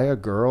guy, a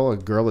girl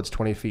that's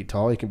 20 feet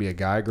tall. You can be a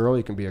guy, girl.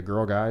 You can be a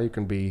girl, guy. You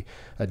can be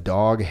a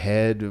dog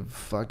head,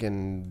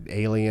 fucking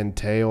alien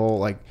tail.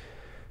 Like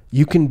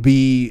you can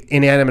be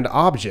inanimate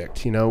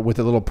object, with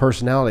a little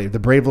personality. The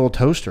brave little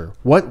toaster.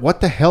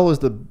 What the hell is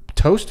the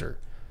toaster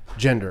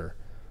gender?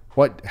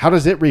 How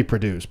does it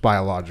reproduce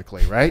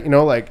biologically, right?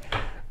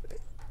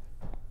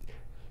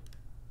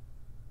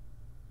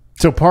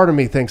 So part of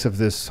me thinks of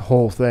this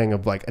whole thing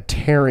of like a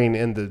tearing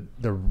in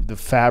the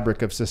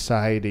fabric of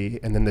society,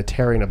 and then the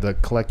tearing of the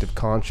collective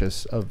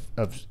conscious of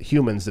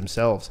humans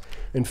themselves.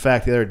 In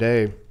fact, the other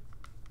day,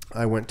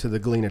 I went to the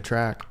Galena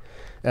track,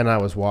 and I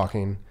was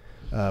walking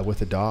with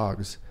the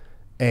dogs,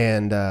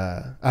 and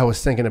I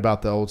was thinking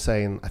about the old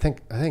saying. I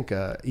think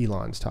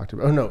Elon's talked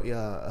about. Oh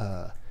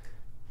no,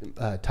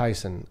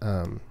 Tyson,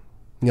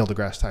 Neil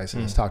deGrasse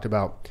Tyson has talked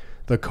about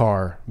the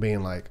car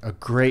being like a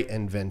great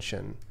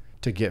invention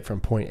to get from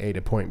point A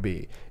to point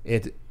B.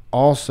 It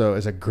also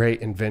is a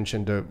great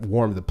invention to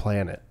warm the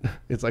planet.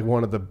 It's like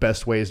one of the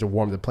best ways to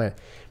warm the planet.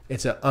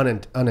 It's an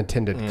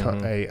unintended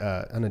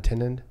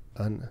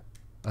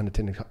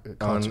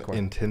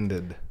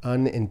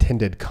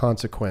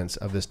consequence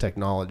of this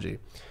technology.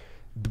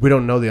 We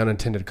don't know the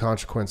unintended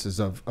consequences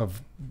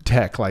of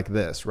tech like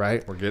this,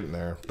 right? We're getting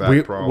there.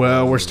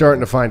 We're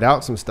starting to find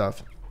out some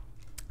stuff.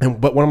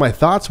 But one of my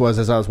thoughts was,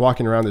 as I was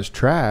walking around this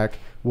track,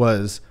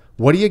 was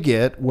what do you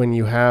get when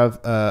you have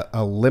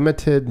a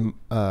limited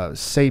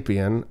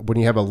sapien, when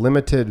you have a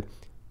limited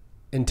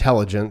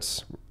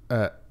intelligence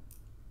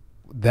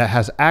that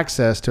has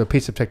access to a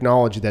piece of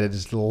technology that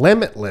is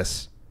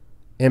limitless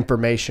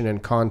information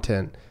and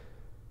content?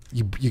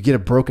 You get a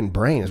broken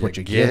brain is what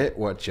you get. Get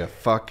what you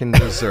fucking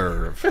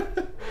deserve.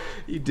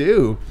 You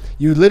do.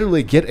 You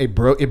literally get it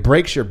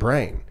breaks your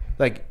brain.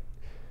 Like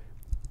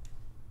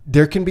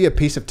there can be a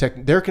piece of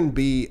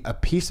technology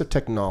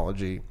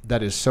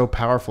that is so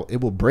powerful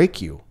it will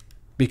break you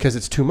because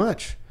it's too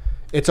much.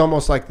 It's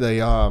almost like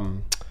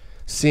the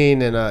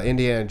scene in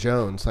Indiana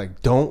Jones,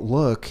 like don't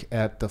look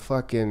at the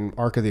fucking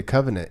Ark of the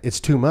Covenant. It's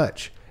too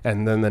much.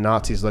 And then the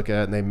Nazis look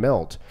at it and they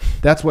melt.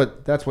 That's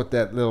what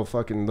that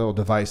little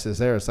device is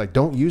there. It's like,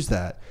 don't use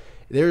that.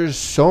 There is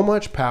so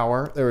much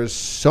power. There is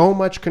so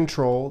much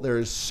control. There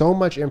is so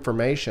much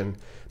information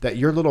that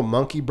your little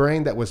monkey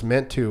brain that was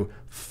meant to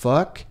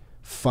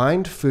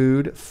find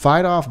food,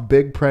 fight off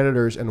big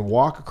predators, and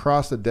walk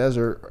across the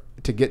desert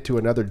to get to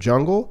another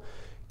jungle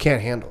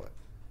can't handle it.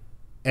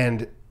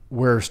 And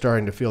we're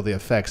starting to feel the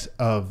effects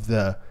of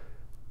the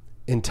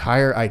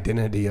entire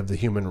identity of the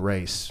human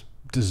race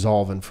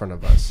dissolve in front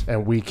of us,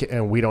 and we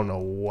don't know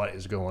what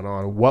is going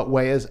on, what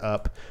way is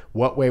up,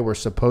 what way we're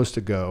supposed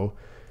to go,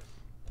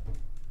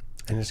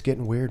 and it's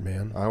getting weird,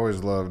 man. I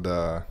always loved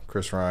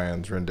Chris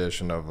Ryan's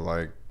rendition of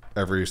like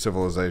every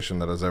civilization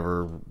that has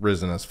ever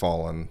risen has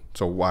fallen,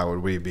 so why would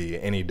we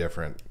be any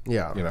different?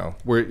 Yeah,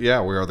 we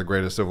are the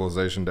greatest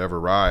civilization to ever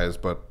rise,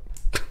 but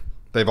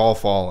they've all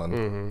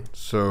fallen.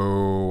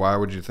 So why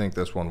would you think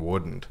this one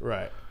wouldn't?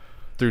 Right.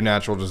 Through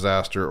natural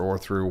disaster or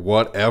through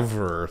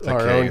whatever the our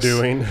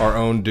case, our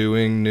own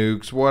doing,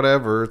 nukes,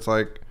 whatever. It's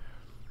like,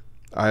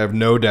 I have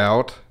no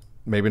doubt,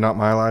 maybe not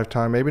my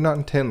lifetime, maybe not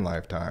in 10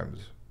 lifetimes,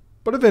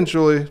 but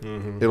eventually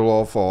it'll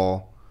all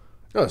fall.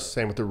 Oh,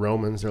 same with the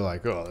Romans. They're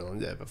like, oh, they'll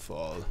never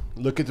fall.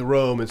 Look at the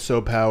Rome, it's so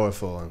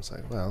powerful. And it's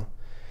like, well,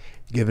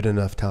 give it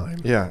enough time.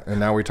 Yeah, and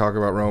now we talk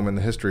about Rome in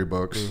the history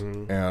books,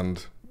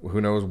 and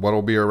who knows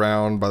what'll be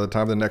around by the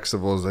time the next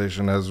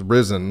civilization has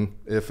risen,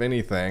 if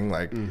anything.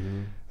 Like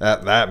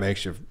that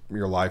makes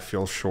your life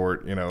feel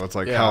short. It's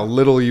like how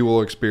little you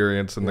will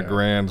experience in the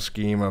grand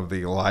scheme of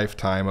the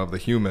lifetime of the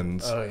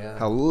humans. Oh yeah,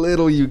 how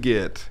little you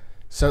get.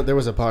 So there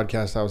was a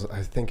podcast.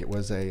 I think it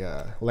was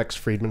a Lex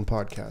Friedman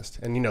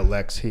podcast, and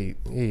Lex he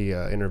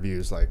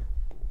interviews like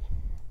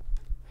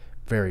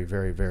very,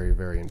 very, very,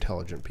 very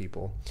intelligent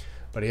people.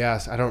 But he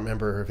asked, I don't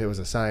remember if it was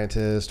a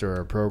scientist or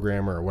a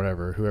programmer or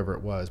whatever, whoever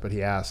it was, but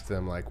he asked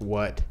them like,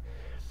 what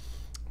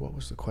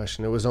was the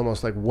question? It was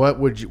almost like, what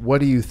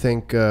do you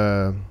think,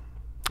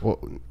 what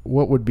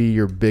would be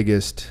your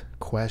biggest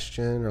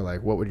question, or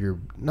like, what would your,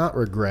 not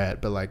regret,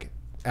 but like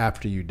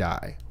after you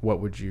die, what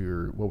would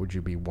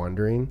you be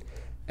wondering?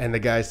 And the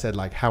guy said,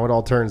 like, how it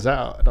all turns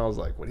out. And I was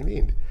like, what do you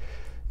mean?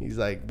 He's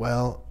like,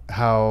 well,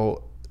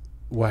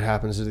 what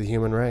happens to the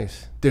human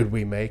race? Did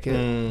we make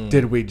it?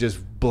 Did we just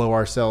blow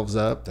ourselves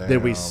up? Damn.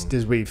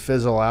 Did we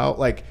fizzle out?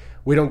 Like,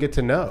 we don't get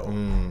to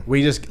know.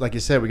 We just, like you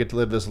said, we get to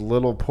live this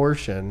little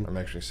portion. That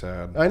makes me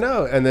sad. I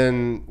know. And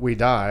then we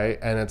die,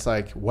 and it's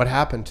like, what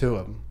happened to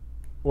him?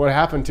 What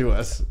happened to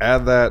us?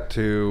 Add that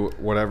to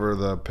whatever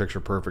the picture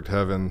perfect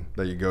heaven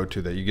that you go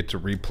to, that you get to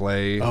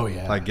replay. Oh,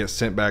 yeah. Like get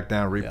sent back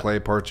down,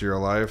 replay parts of your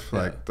life. Yeah.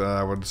 Like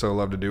I would so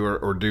love to do,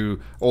 or do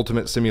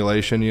ultimate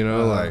simulation, you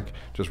know, like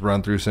just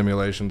run through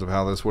simulations of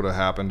how this would have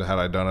happened had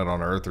I done it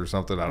on Earth or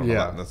something. I don't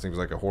know. That seems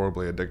like a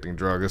horribly addicting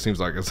drug. It seems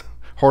like it's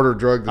a harder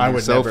drug than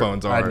your cell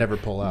phones are. I'd never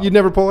pull out. You'd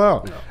never pull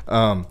out.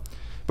 No.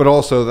 But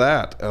also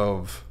that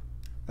of,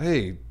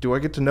 hey, do I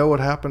get to know what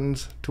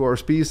happens to our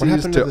species, What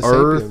happened to the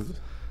Earth? sapiens?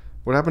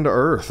 What happened to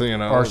Earth? You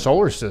know, Our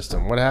solar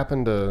system. What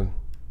happened to?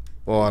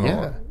 well, I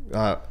don't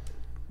know.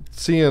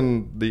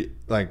 Seeing the,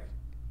 like,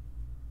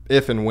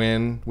 if and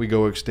when we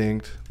go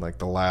extinct, like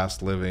the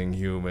last living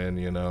human,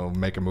 you know,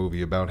 make a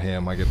movie about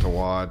him I get to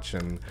watch,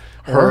 and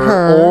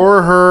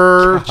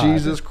her. God.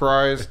 Jesus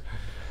Christ.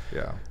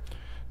 Yeah.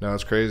 No,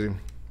 it's crazy.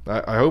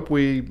 I hope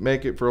we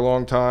make it for a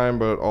long time,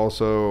 but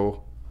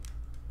also,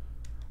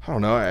 I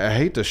don't know. I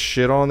hate to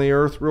shit on the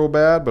Earth real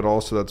bad, but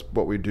also that's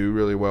what we do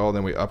really well. And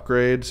then we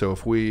upgrade. So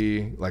if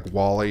we like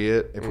Wall-E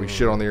it, if we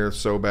shit on the Earth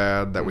so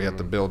bad that we have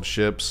to build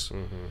ships,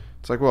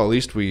 it's like, well, at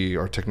least we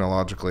are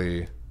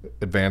technologically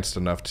advanced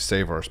enough to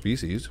save our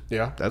species.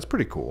 Yeah. That's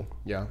pretty cool.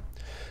 Yeah.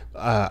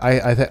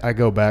 I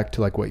go back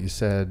to like what you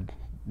said.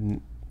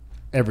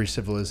 Every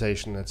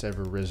civilization that's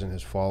ever risen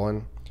has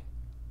fallen.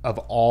 Of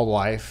all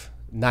life,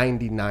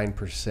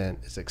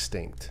 99% is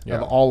extinct. Yeah.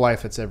 Of all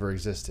life that's ever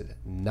existed,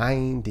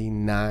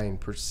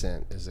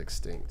 99% is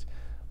extinct.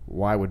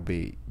 Why would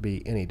be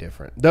any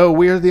different? Though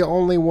we are the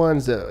only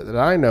ones that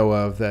I know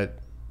of that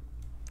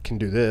can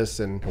do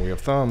this, and And we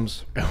have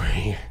thumbs.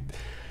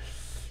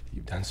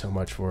 you've done so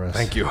much for us.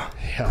 Thank you.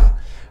 Yeah,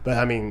 but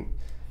I mean,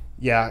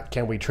 yeah,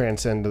 can we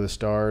transcend to the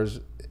stars?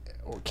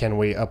 Or can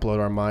we upload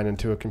our mind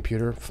into a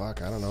computer?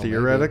 Fuck, I don't know.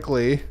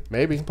 Theoretically,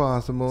 maybe. it's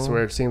possible. That's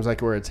where it seems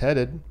like where it's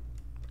headed.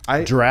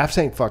 Giraffes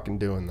ain't fucking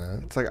doing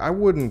that. It's like I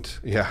wouldn't.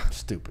 Yeah,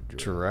 Stupid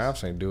giraffes.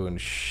 giraffes ain't doing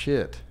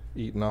shit,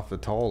 eating off the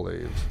tall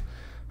leaves.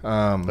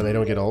 But they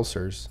don't get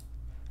ulcers.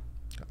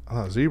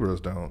 Oh,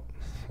 zebras don't.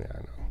 Yeah, I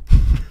know.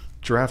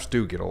 Giraffes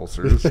do get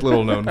ulcers.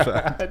 Little known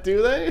fact.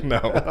 Do they? No.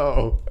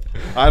 Oh.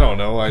 I don't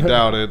know. I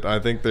doubt it. I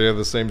think they have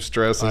the same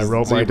stress I as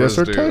wrote my zebras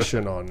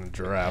dissertation on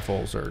giraffe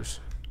ulcers.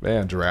 do.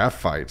 Man, giraffe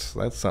fights.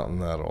 That's something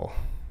that'll...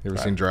 You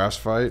ever seen giraffes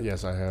fight?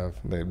 Yes, I have.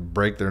 They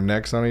break their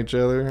necks on each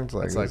other.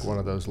 It's like one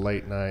of those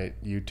late night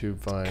YouTube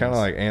finds. kind of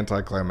like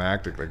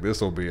anticlimactic. Like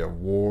this will be a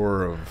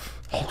war of...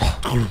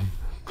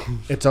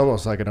 It's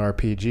almost like an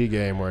RPG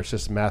game where it's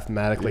just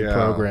mathematically Yeah.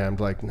 programmed.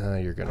 Like, nah,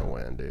 you're gonna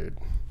win, dude.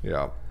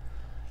 Yeah.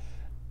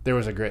 There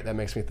was that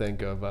makes me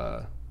think of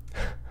a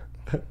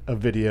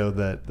video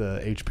that the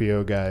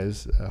HPO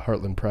guys,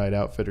 Heartland Pride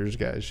Outfitters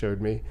guys,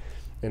 showed me,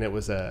 and it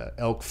was a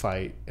elk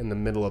fight in the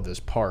middle of this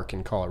park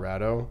in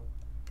Colorado,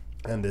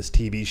 and this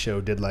TV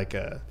show did like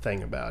a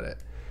thing about it,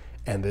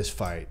 and this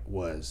fight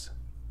was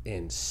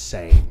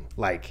insane,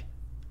 like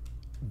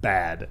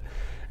bad,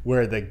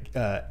 where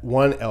the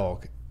one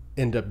elk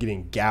ended up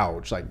getting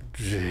gouged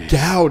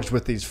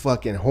with these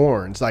fucking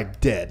horns,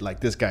 like dead, like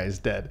this guy is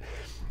dead.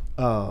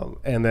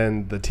 And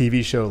then the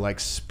TV show like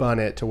spun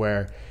it to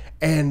where,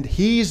 and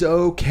he's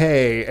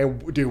okay.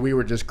 And dude, we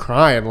were just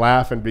crying,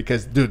 laughing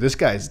because, dude, this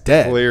guy's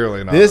dead.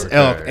 Clearly not This okay.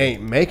 elk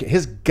ain't making.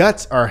 His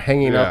guts are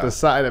hanging out Yeah. the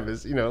side of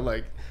his. You know,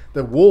 like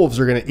the wolves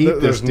are gonna eat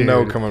this There's dude.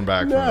 no coming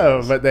back from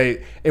No, this. but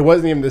it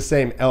wasn't even the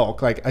same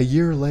elk. Like a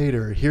year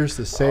later, here's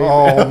the same.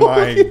 Oh elk.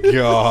 my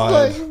God.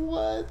 Like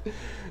what?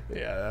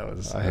 Yeah, that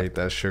was. I hate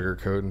that sugar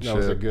coat and That shit.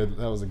 was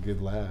a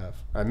good laugh.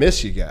 I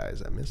miss you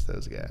guys. I miss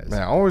those guys.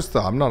 Man, I always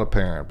thought, I'm not a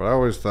parent, but I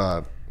always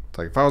thought,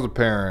 like, if I was a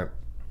parent,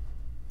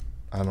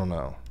 I don't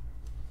know.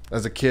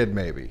 As a kid,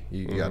 maybe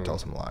you gotta tell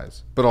some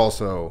lies, but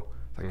also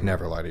like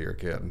never lie to your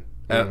kid.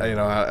 And, you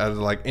know, as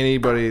like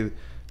anybody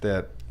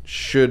that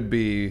should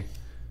be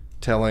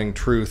telling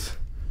truth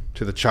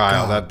to the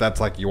child,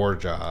 that's like your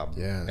job.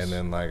 Yes. And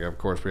then like, of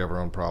course, we have our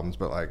own problems,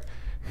 but like,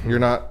 you're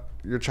not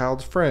your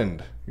child's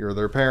friend. You're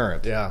their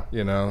parent. Yeah.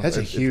 You know, That's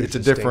a huge It's a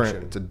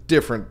different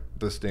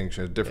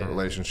distinction. a different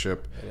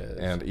relationship,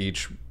 and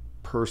each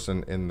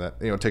person in that,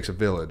 you know, it takes a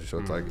village. So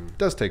it's like, it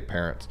does take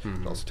parents.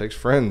 It also takes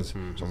friends.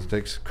 It also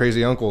takes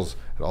crazy uncles.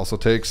 It also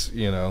takes,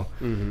 you know,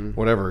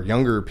 whatever,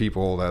 younger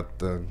people that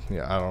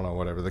I don't know,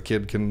 whatever the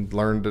kid can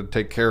learn to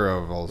take care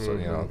of. Also,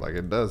 you know, like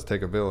it does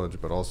take a village,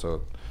 but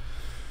also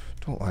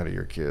don't lie to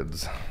your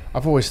kids.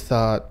 I've always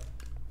thought,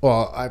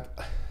 well, I've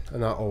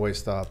not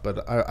always thought,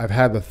 but I've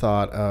had the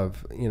thought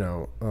of, you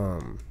know,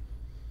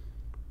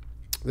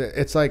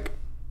 it's like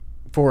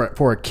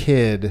for a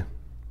kid,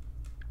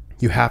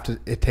 you have to,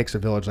 it takes a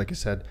village, like you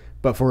said,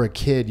 but for a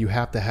kid, you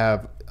have to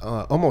have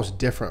almost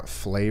different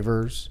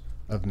flavors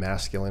of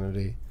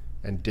masculinity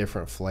and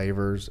different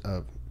flavors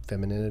of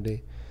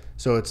femininity.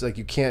 So it's like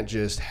you can't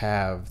just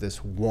have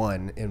this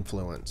one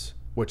influence,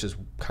 which is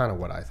kind of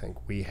what I think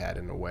we had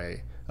in a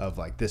way of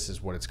like, this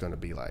is what it's going to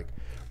be like,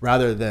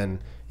 rather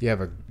than you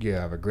have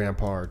a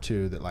grandpa or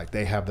two that like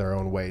they have their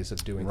own ways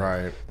of doing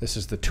Right. it. This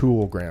is the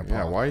tool grandpa.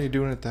 Yeah, why are you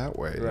doing it that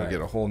way? Right. You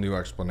get a whole new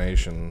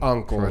explanation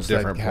Uncles from a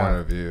different that point have-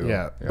 of view.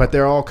 Yeah, but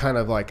they're all kind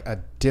of like a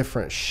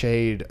different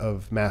shade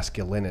of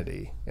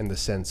masculinity in the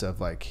sense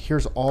of like,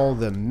 here's all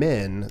the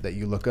men that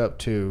you look up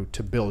to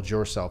build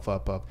yourself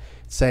up.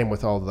 Same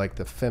with all like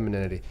the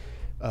femininity.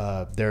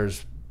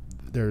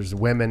 There's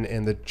women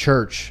in the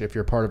church, if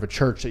you're part of a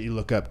church that you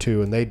look up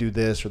to and they do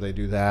this or they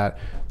do that,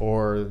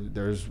 or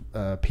there's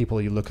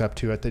people you look up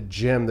to at the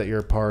gym that you're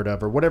a part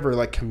of, or whatever,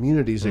 like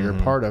communities that you're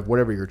a part of,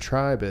 whatever your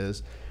tribe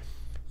is.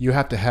 You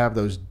have to have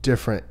those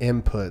different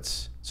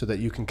inputs so that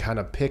you can kind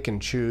of pick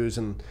and choose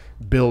and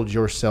build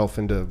yourself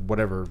into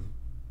whatever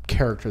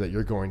character that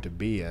you're going to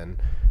be in.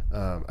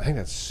 I think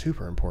that's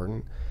super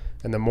important.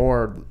 And the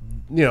more,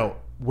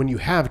 when you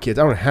have kids,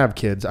 I don't have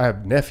kids. I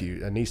have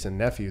a niece and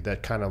nephew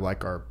that kind of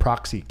like are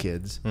proxy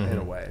kids in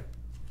a way,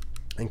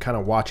 and kind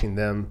of watching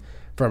them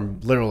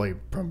from literally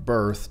from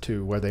birth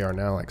to where they are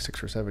now, like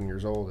 6 or 7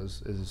 years old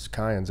is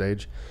Kyan's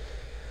age.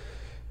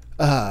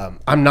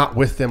 I'm not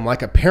with them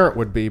like a parent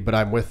would be, but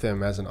I'm with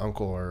them as an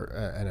uncle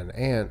and an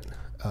aunt.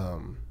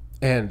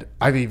 And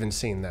I've even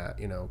seen that,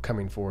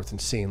 coming forth and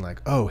seeing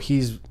like, oh,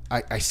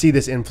 I see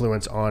this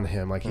influence on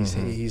him. Like he's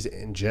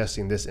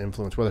ingesting this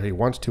influence, whether he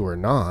wants to or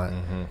not.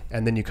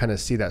 And then you kind of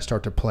see that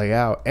start to play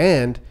out.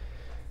 And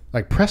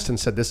like Preston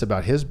said this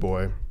about his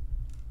boy.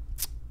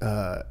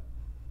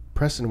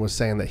 Preston was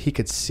saying that he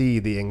could see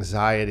the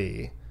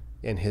anxiety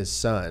in his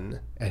son,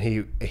 and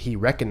he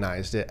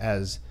recognized it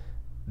as,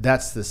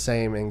 that's the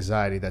same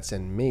anxiety that's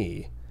in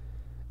me.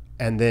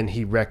 And then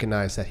he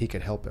recognized that he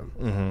could help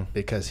him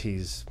because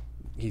he's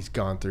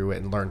gone through it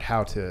and learned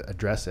how to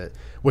address it,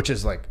 which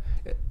is like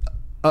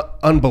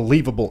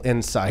unbelievable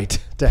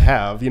insight to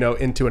have,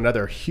 into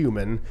another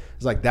human.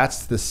 It's like,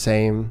 that's the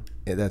same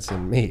that's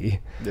in me.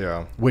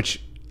 Yeah.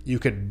 Which you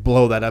could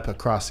blow that up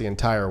across the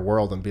entire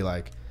world and be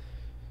like,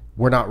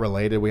 we're not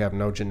related. We have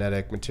no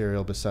genetic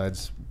material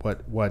besides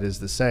what is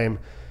the same.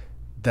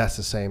 That's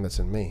the same that's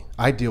in me.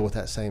 I deal with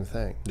that same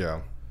thing.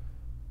 Yeah.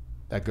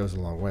 That goes a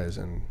long ways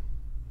and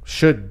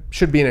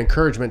should be an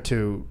encouragement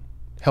to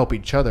help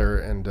each other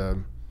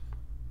and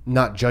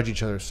not judge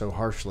each other so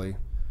harshly,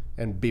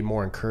 and be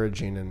more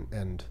encouraging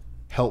and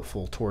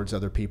helpful towards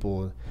other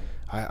people.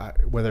 I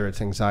whether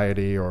it's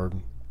anxiety or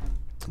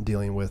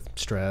dealing with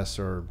stress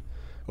or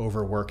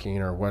overworking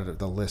or what,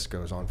 the list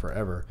goes on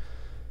forever.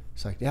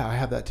 It's like, yeah, I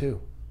have that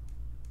too.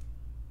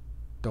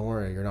 Don't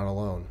worry, you're not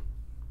alone.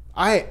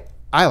 I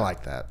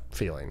like that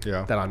feeling,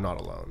 that I'm not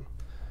alone.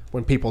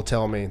 When people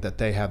tell me that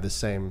they have the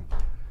same,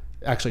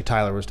 actually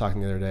Tyler was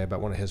talking the other day about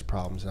one of his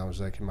problems, and I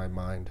was like, in my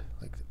mind,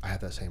 like, I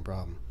have that same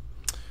problem.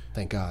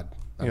 Thank God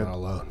I'm not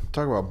alone.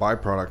 Talk about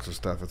byproducts of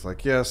stuff. It's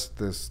like, yes,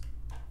 this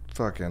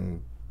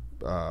fucking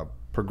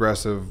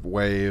progressive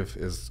wave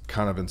is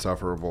kind of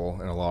insufferable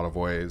in a lot of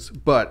ways,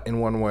 but in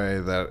one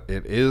way that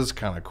it is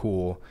kind of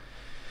cool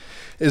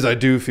is I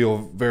do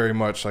feel very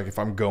much like if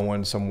I'm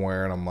going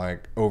somewhere and I'm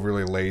like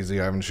overly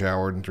lazy, I haven't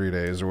showered in 3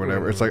 days or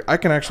whatever, it's like I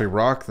can actually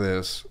rock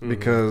this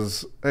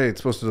because, hey, it's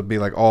supposed to be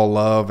like all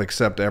love,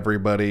 accept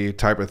everybody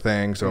type of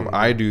thing. So if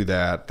I do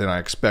that, then I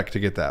expect to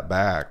get that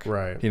back.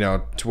 Right.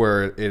 To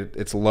where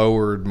it's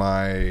lowered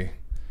my,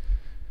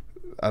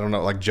 I don't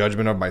know, like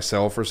judgment of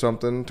myself or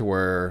something, to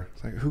where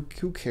it's like,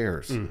 who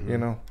cares?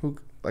 Who,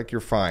 like,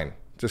 you're fine.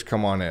 Just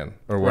come on in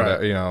or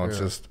whatever. Right. It's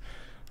just,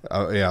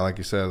 like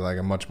you said, like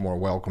a much more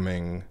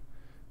welcoming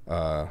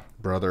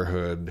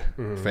brotherhood,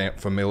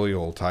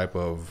 familial type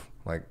of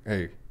like,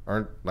 hey,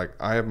 I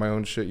have my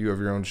own shit, you have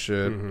your own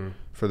shit.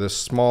 For this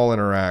small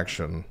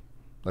interaction,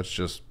 let's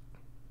just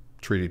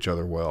treat each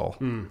other well,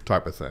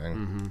 type of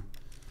thing.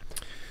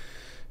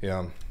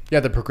 Yeah,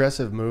 the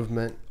progressive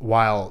movement,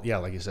 while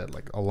like you said,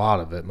 like a lot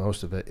of it,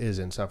 most of it is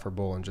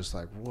insufferable and just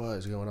like, what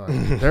is going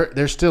on?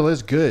 there still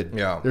is good.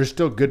 Yeah, there's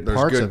still good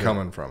parts of it. There's good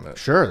coming from it.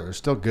 Sure, there's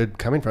still good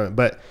coming from it,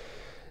 but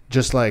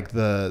just like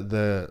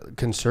the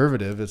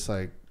conservative, it's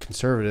like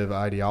conservative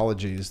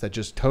ideologies that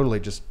just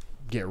totally just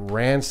get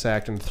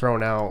ransacked and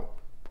thrown out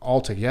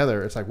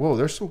altogether. It's like, whoa,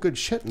 there's some good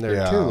shit in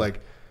there too.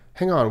 Like,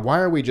 hang on, why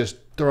are we just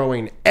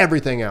throwing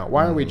everything out?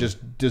 Why are we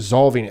just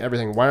dissolving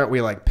everything? Why aren't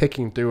we like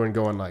picking through and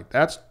going like,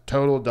 that's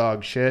total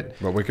dog shit,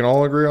 but we can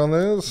all agree on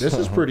this? This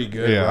is pretty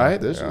good,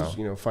 right? This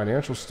is,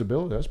 financial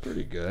stability, that's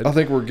pretty good. I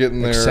think we're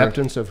getting there.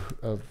 Acceptance of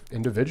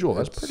individual,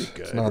 that's pretty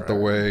good. It's not the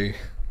way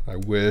I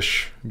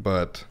wish,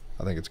 but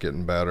I think it's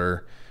getting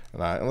better.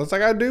 And it's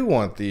like, I do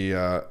want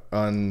the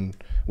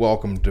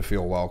unwelcome to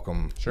feel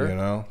welcome. Sure.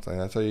 It's like,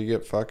 that's how you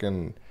get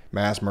fucking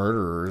mass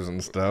murderers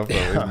and stuff.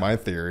 That is my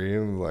theory.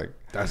 Like,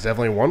 that's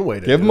definitely one way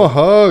to give them a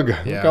hug.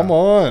 Come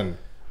on.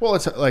 Well,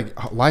 it's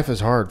like life is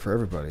hard for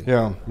everybody.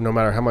 Yeah. No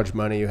matter how much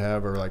money you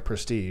have or like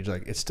prestige,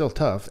 like it's still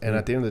tough. And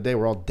at the end of the day,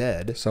 we're all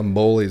dead. Some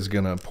bully's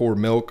gonna pour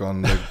milk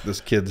on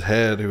this kid's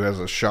head who has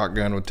a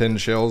shotgun with 10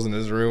 shells in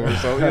his room or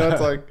something.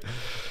 It's like,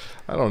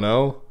 I don't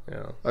know.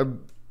 Yeah.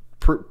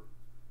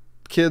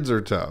 Kids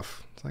are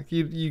tough. It's like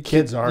you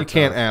Kids are you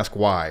can't tough. ask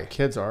why.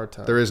 Kids are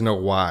tough. There is no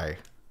why.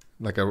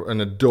 Like an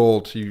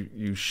adult,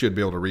 you should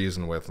be able to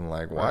reason with and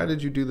like, why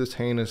did you do this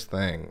heinous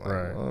thing? Like,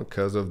 Right. well,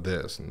 because of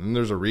this, and then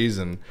there's a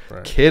reason.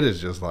 Right. Kid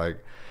is just like,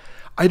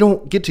 I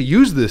don't get to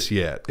use this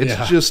yet.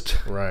 It's just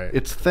Right.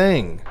 It's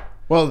thing.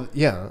 Well,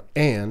 yeah,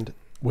 and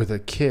with a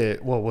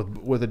kid, well,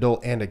 with adult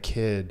and a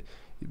kid,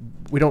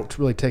 we don't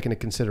really take into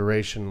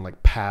consideration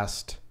like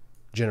past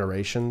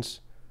generations,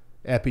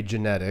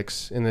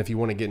 epigenetics, and if you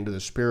want to get into the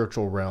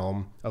spiritual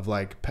realm of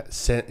like,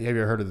 have you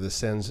ever heard of the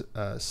sins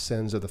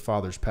of the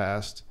fathers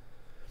past?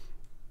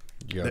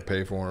 You gotta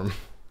pay for them.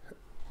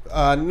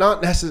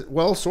 Not necessarily.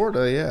 Well, sort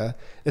of, yeah.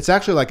 It's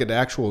actually like an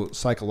actual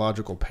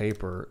psychological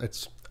paper.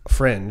 It's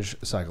fringe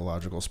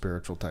psychological,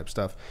 spiritual type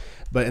stuff.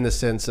 But in the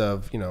sense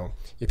of,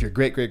 if your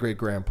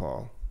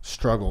great-great-great-grandpa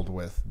struggled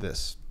with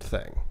this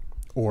thing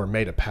or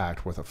made a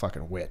pact with a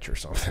fucking witch or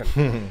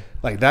something,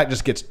 like that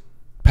just gets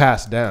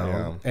passed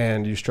down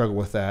and you struggle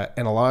with that.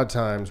 And a lot of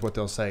times what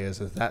they'll say is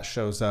that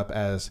shows up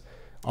as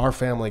our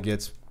family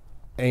gets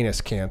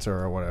anus cancer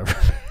or whatever.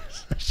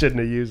 I shouldn't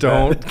have used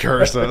Don't that.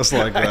 curse us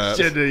like I that.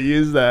 shouldn't have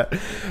used that.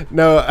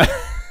 No,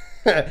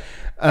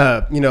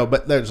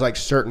 but there's like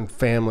certain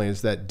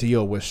families that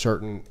deal with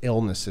certain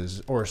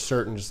illnesses or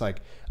certain just like,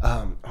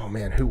 oh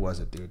man, who was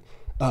it, dude?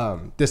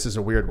 This is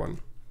a weird one.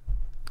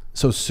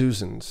 So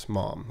Susan's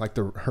mom, like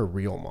her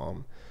real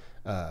mom,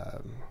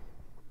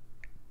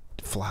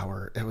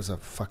 Flower. It was a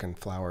fucking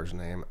flower's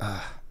name.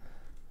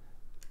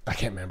 I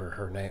can't remember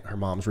her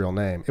mom's real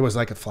name. It was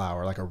like a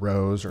flower, like a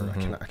rose, or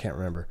I can't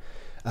remember.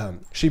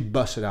 She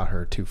busted out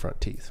her 2 front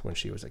teeth when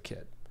she was a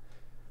kid.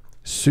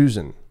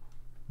 Susan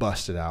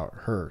busted out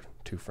her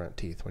 2 front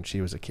teeth when she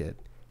was a kid.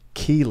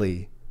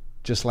 Keely,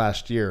 just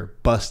last year,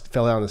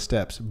 fell down the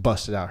steps,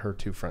 busted out her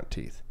 2 front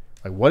teeth.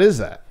 Like, what is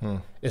that?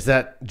 Is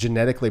that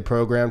genetically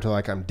programmed to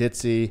like I'm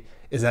ditzy?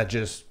 Is that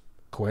just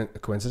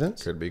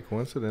coincidence? Could be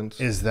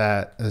coincidence. Is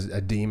that a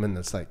demon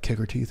that's like kick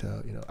her teeth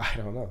out? I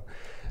don't know.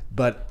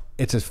 But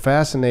it's a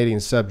fascinating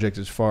subject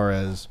as far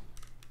as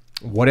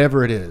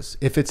whatever it is.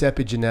 If it's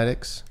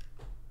epigenetics,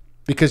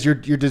 because your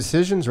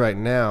decisions right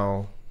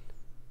now,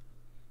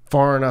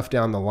 far enough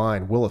down the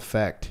line, will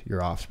affect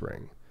your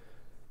offspring.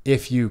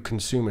 If you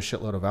consume a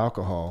shitload of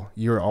alcohol,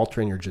 you're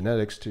altering your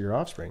genetics to your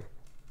offspring.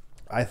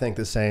 I think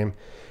the same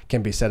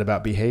can be said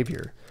about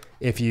behavior.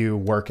 If you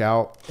work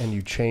out and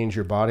you change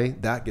your body,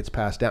 that gets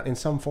passed down in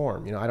some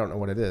form. I don't know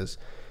what it is.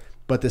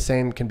 But the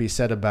same can be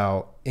said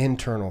about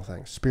internal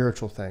things,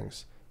 spiritual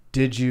things.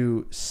 Did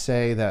you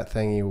say that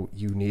thing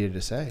you needed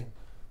to say,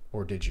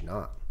 or did you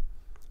not?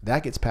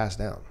 That gets passed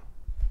down.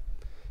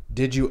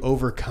 Did you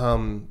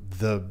overcome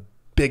the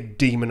big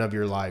demon of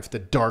your life, the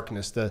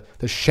darkness, the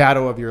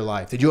shadow of your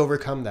life? Did you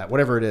overcome that?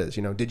 Whatever it is,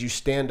 did you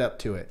stand up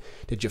to it?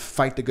 Did you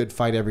fight the good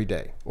fight every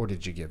day, or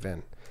did you give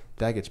in?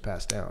 That gets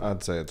passed down.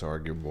 I'd say it's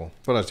arguable,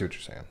 but I see what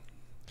you're saying.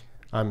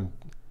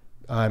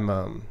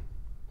 I'm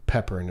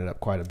peppering it up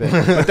quite a bit,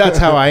 but that's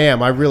how I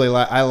am.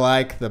 I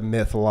like the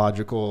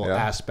mythological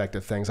aspect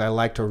of things. I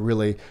like to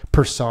really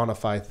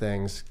personify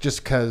things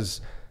just because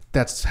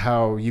that's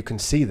how you can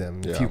see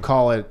them. If you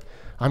call it,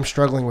 I'm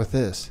struggling with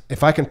this.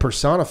 If I can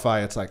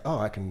personify, it's like, oh,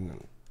 I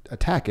can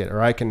attack it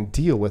or I can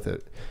deal with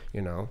it.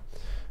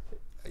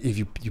 If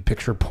you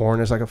picture porn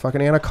as like a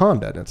fucking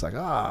anaconda, and it's like,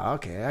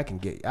 okay,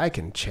 I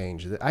can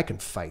change it. I can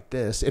fight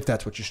this if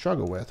that's what you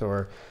struggle with.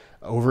 Or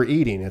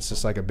overeating, it's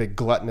just like a big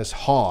gluttonous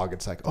hog.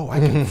 It's like, oh, I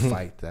can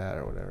fight that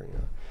or whatever.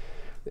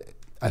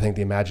 I think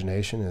the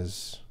imagination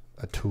is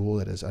a tool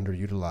that is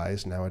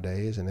underutilized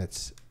nowadays, and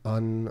it's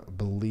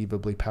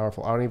unbelievably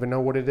powerful. I don't even know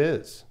what it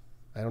is,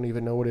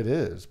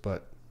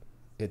 but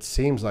it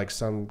seems like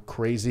some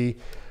crazy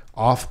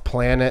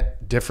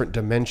off-planet, different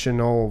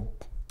dimensional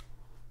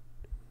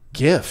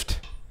gift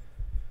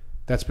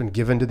that's been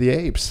given to the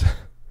apes.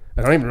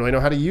 I don't even really know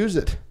how to use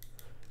it.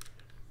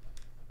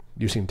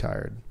 You seem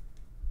tired.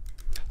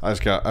 I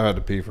had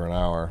to pee for an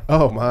hour.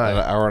 Oh my. At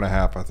an hour and a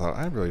half, I thought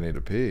I really need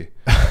to pee.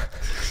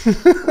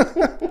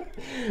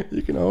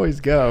 You can always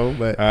go,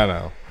 but I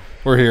know.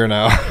 We're here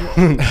now.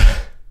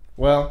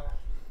 well,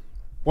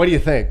 what do you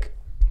think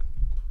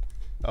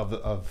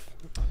of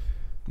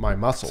my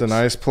muscles? It's a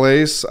nice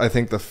place. I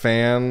think the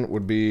fan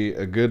would be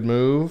a good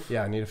move.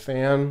 Yeah, I need a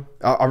fan.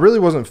 I really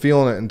wasn't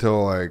feeling it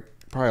until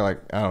probably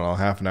I don't know,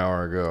 half an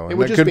hour ago. It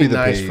would just be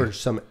nice for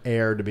some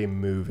air to be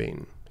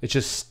moving. It's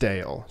just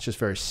stale. It's just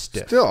very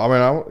stiff. Still, I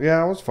mean,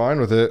 I was fine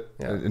with it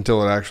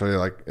until it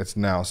actually it's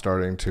now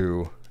starting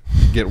to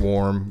get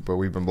warm, but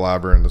we've been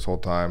blabbering this whole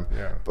time.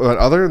 Yeah. But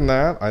other than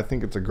that, I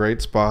think it's a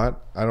great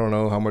spot. I don't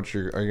know how much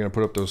are you going to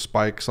put up those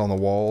spikes on the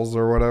walls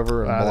or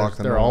whatever and block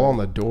them? They're all on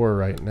the door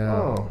right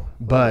now,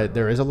 but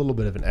there is a little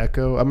bit of an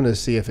echo. I'm going to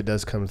see if it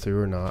does come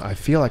through or not. I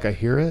feel like I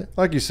hear it.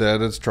 Like you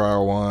said, it's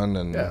trial one,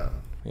 and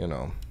you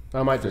know.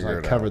 I might just figure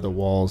like it cover out. the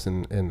walls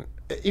and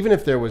even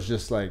if there was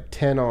just like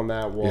 10 on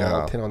that wall,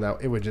 Yeah. 10 on that,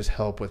 it would just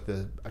help with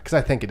because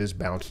I think it is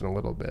bouncing a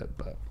little bit,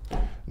 but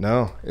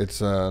No,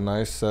 it's a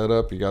nice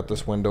setup. You got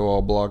this window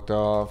all blocked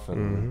off,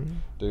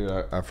 and dude,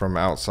 I, from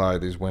outside,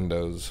 these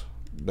windows,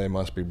 they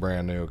must be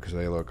brand new because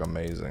they look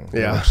amazing.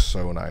 They Yeah. look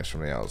so nice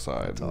from the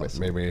outside. awesome.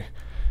 Maybe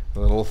a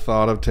little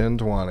thought of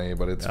 1020,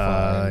 but it's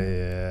fine.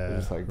 yeah.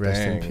 It's like,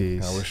 Rest dang, in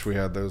peace. I wish we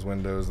had those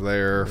windows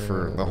there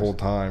for the whole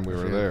time we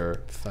were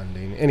there.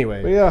 Funding.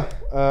 Anyway, But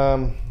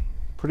yeah,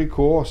 pretty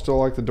cool. I still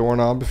like the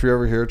doorknob. If you're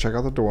ever here, check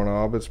out the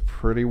doorknob. It's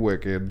pretty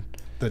wicked.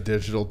 the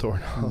digital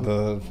doorknob.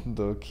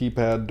 The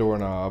keypad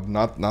doorknob,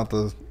 not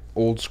the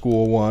old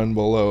school one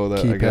below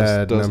that I guess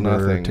Keypad does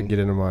number nothing. to get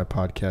into my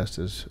podcast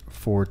is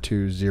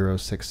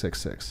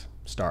 420666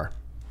 star.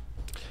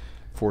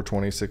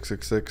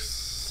 420666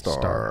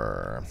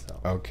 star. So.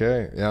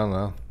 Okay, yeah,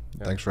 no.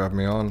 Thanks for having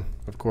me on.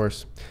 Of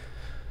course.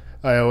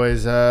 I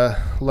always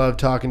love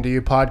talking to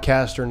you,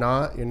 podcast or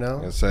not, you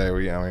know. I say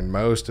I mean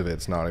most of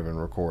it's not even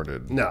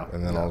recorded. No,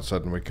 and then all of a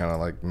sudden we kind of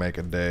like make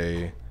a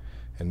day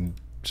and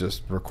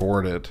just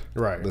record it.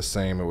 Right. The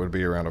same it would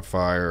be around a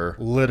fire.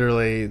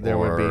 Literally, there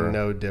would be Or-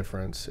 no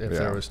difference if Yeah.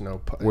 there was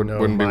no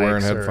Wouldn't be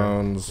wearing mics or-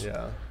 headphones.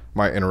 Yeah.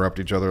 Might interrupt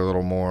each other a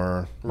little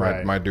more.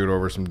 Right. Might do it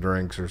over some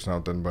drinks or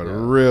something. But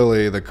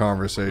really, the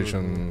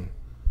conversation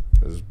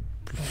is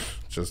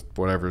just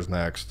whatever's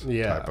next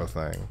type of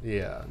thing.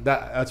 Yeah,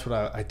 that's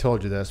what I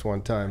told you this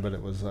one time, but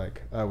it was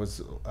like I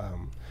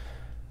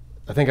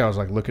think I was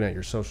like looking at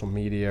your social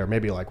media or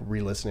maybe like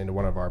re-listening to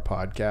one of our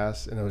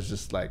podcasts, and it was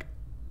just like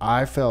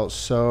I felt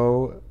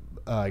so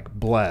like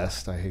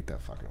blessed. I hate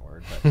that fucking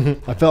word, but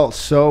I felt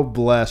so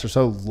blessed or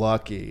so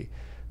lucky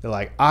that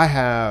like I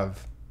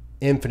have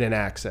infinite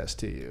access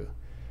to you,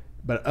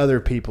 but other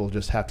people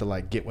just have to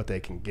like get what they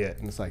can get.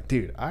 And it's like,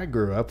 dude, I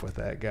grew up with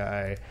that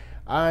guy.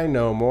 I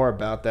know more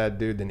about that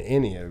dude than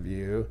any of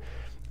you.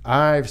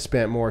 I've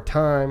spent more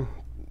time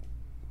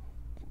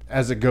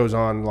as it goes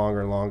on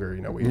longer and longer,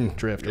 you know, we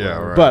drift. Yeah,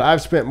 around. right. But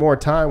I've spent more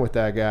time with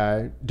that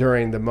guy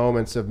during the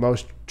moments of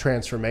most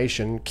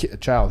transformation,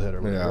 childhood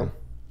or whatever.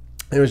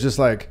 It was just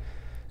like,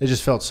 it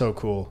just felt so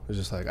cool. It was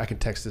just like, I can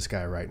text this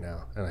guy right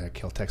now, and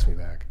he'll text me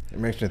back. It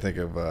makes me think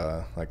of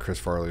like Chris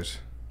Farley's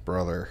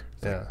brother.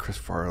 It's like Yeah. Chris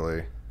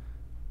Farley,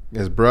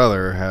 his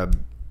brother had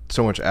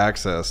so much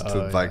access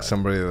to like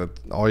somebody that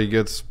all he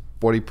gets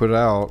what he put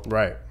out,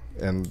 Right.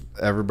 and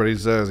everybody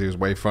says he was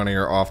way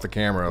funnier off the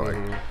camera.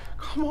 Like,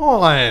 come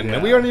on,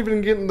 Yeah. we aren't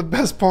even getting the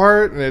best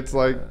part, and it's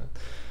like,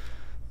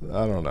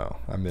 I don't know.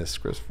 I miss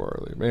Chris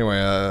Farley. But anyway,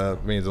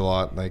 it means a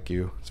lot. Thank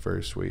you. It's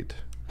very sweet.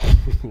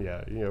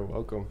 Yeah, you're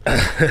welcome.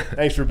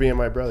 Thanks for being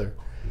my brother.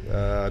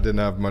 I didn't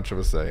have much of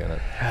a say in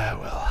it.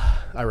 Well,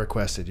 I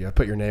requested you. I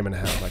put your name in a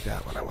hat like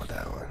that one. I want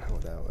that one. I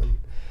want that one.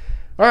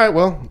 All right,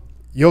 well,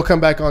 you'll come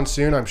back on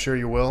soon. I'm sure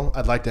you will.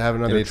 I'd like to have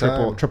another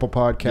Anytime. triple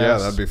podcast. Yeah,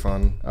 that'd be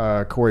fun.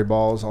 Corey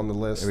Ball's on the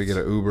list. Maybe get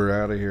an Uber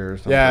out of here or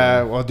something.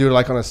 Yeah, well, do it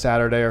like on a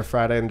Saturday or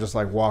Friday and just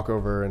like walk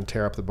over and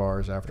tear up the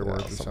bars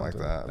afterwards Yeah, or something like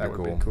something. that. That That'd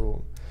would be be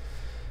cool.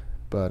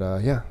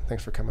 But yeah,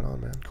 thanks for coming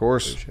on, man. Of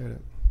course. Appreciate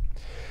it.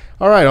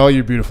 All right, all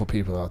you beautiful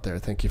people out there,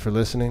 thank you for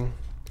listening.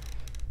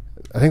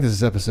 I think this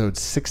is episode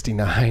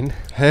 69.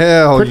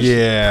 Hell Pretty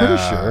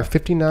yeah. sure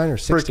 59 or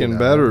 69. Freaking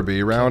better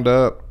be. Round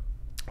up.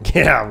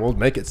 Yeah, we'll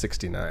make it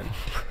 69.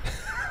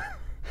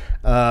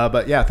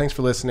 But yeah, thanks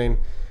for listening.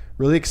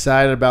 Really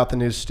excited about the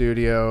new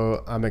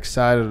studio. I'm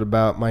excited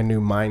about my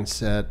new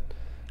mindset.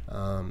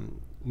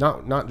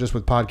 Not just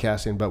with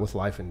podcasting, but with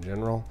life in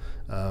general.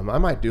 I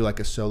might do like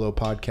a solo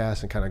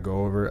podcast and kind of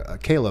go over.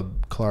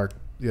 Caleb Clark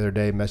the other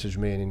day messaged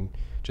me and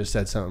just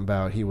said something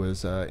about he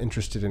was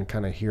interested in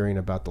kind of hearing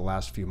about the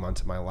last few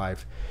months of my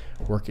life,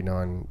 working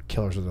on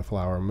Killers of the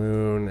Flower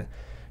Moon,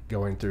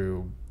 going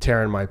through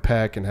tearing my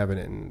pec and having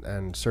it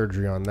and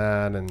surgery on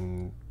that,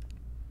 and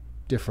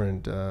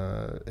different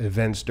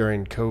events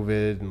during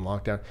COVID and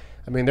lockdown.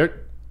 I mean,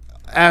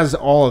 as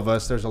all of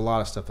us, there's a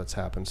lot of stuff that's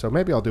happened. So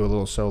maybe I'll do a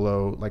little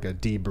solo, like a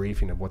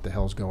debriefing of what the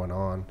hell's going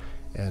on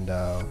and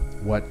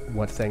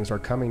what things are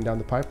coming down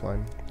the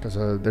pipeline. Because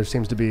there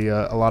seems to be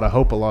a lot of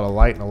hope, a lot of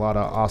light, and a lot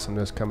of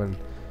awesomeness coming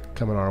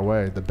our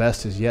way. The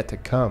best is yet to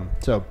come.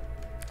 So,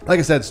 like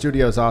I said,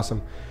 studio is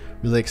awesome.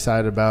 Really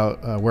excited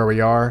about where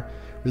we are.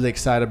 Really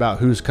excited about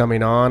who's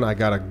coming on. I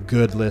got a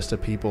good list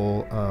of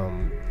people.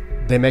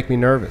 They make me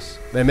nervous.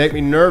 They make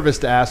me nervous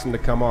to ask them to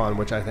come on,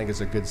 which I think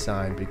is a good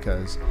sign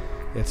because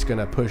it's going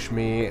to push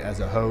me as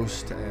a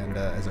host and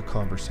as a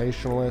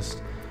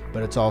conversationalist,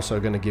 but it's also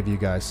going to give you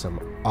guys some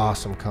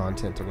awesome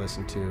content to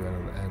listen to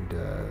and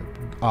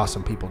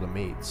awesome people to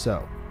meet.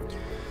 So,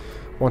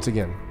 once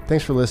again,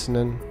 thanks for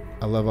listening.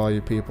 I love all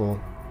you people.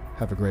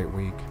 Have a great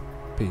week.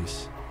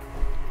 Peace.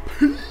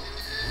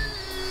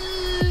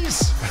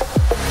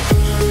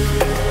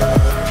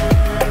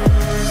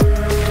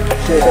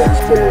 Casye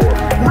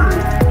Seifert.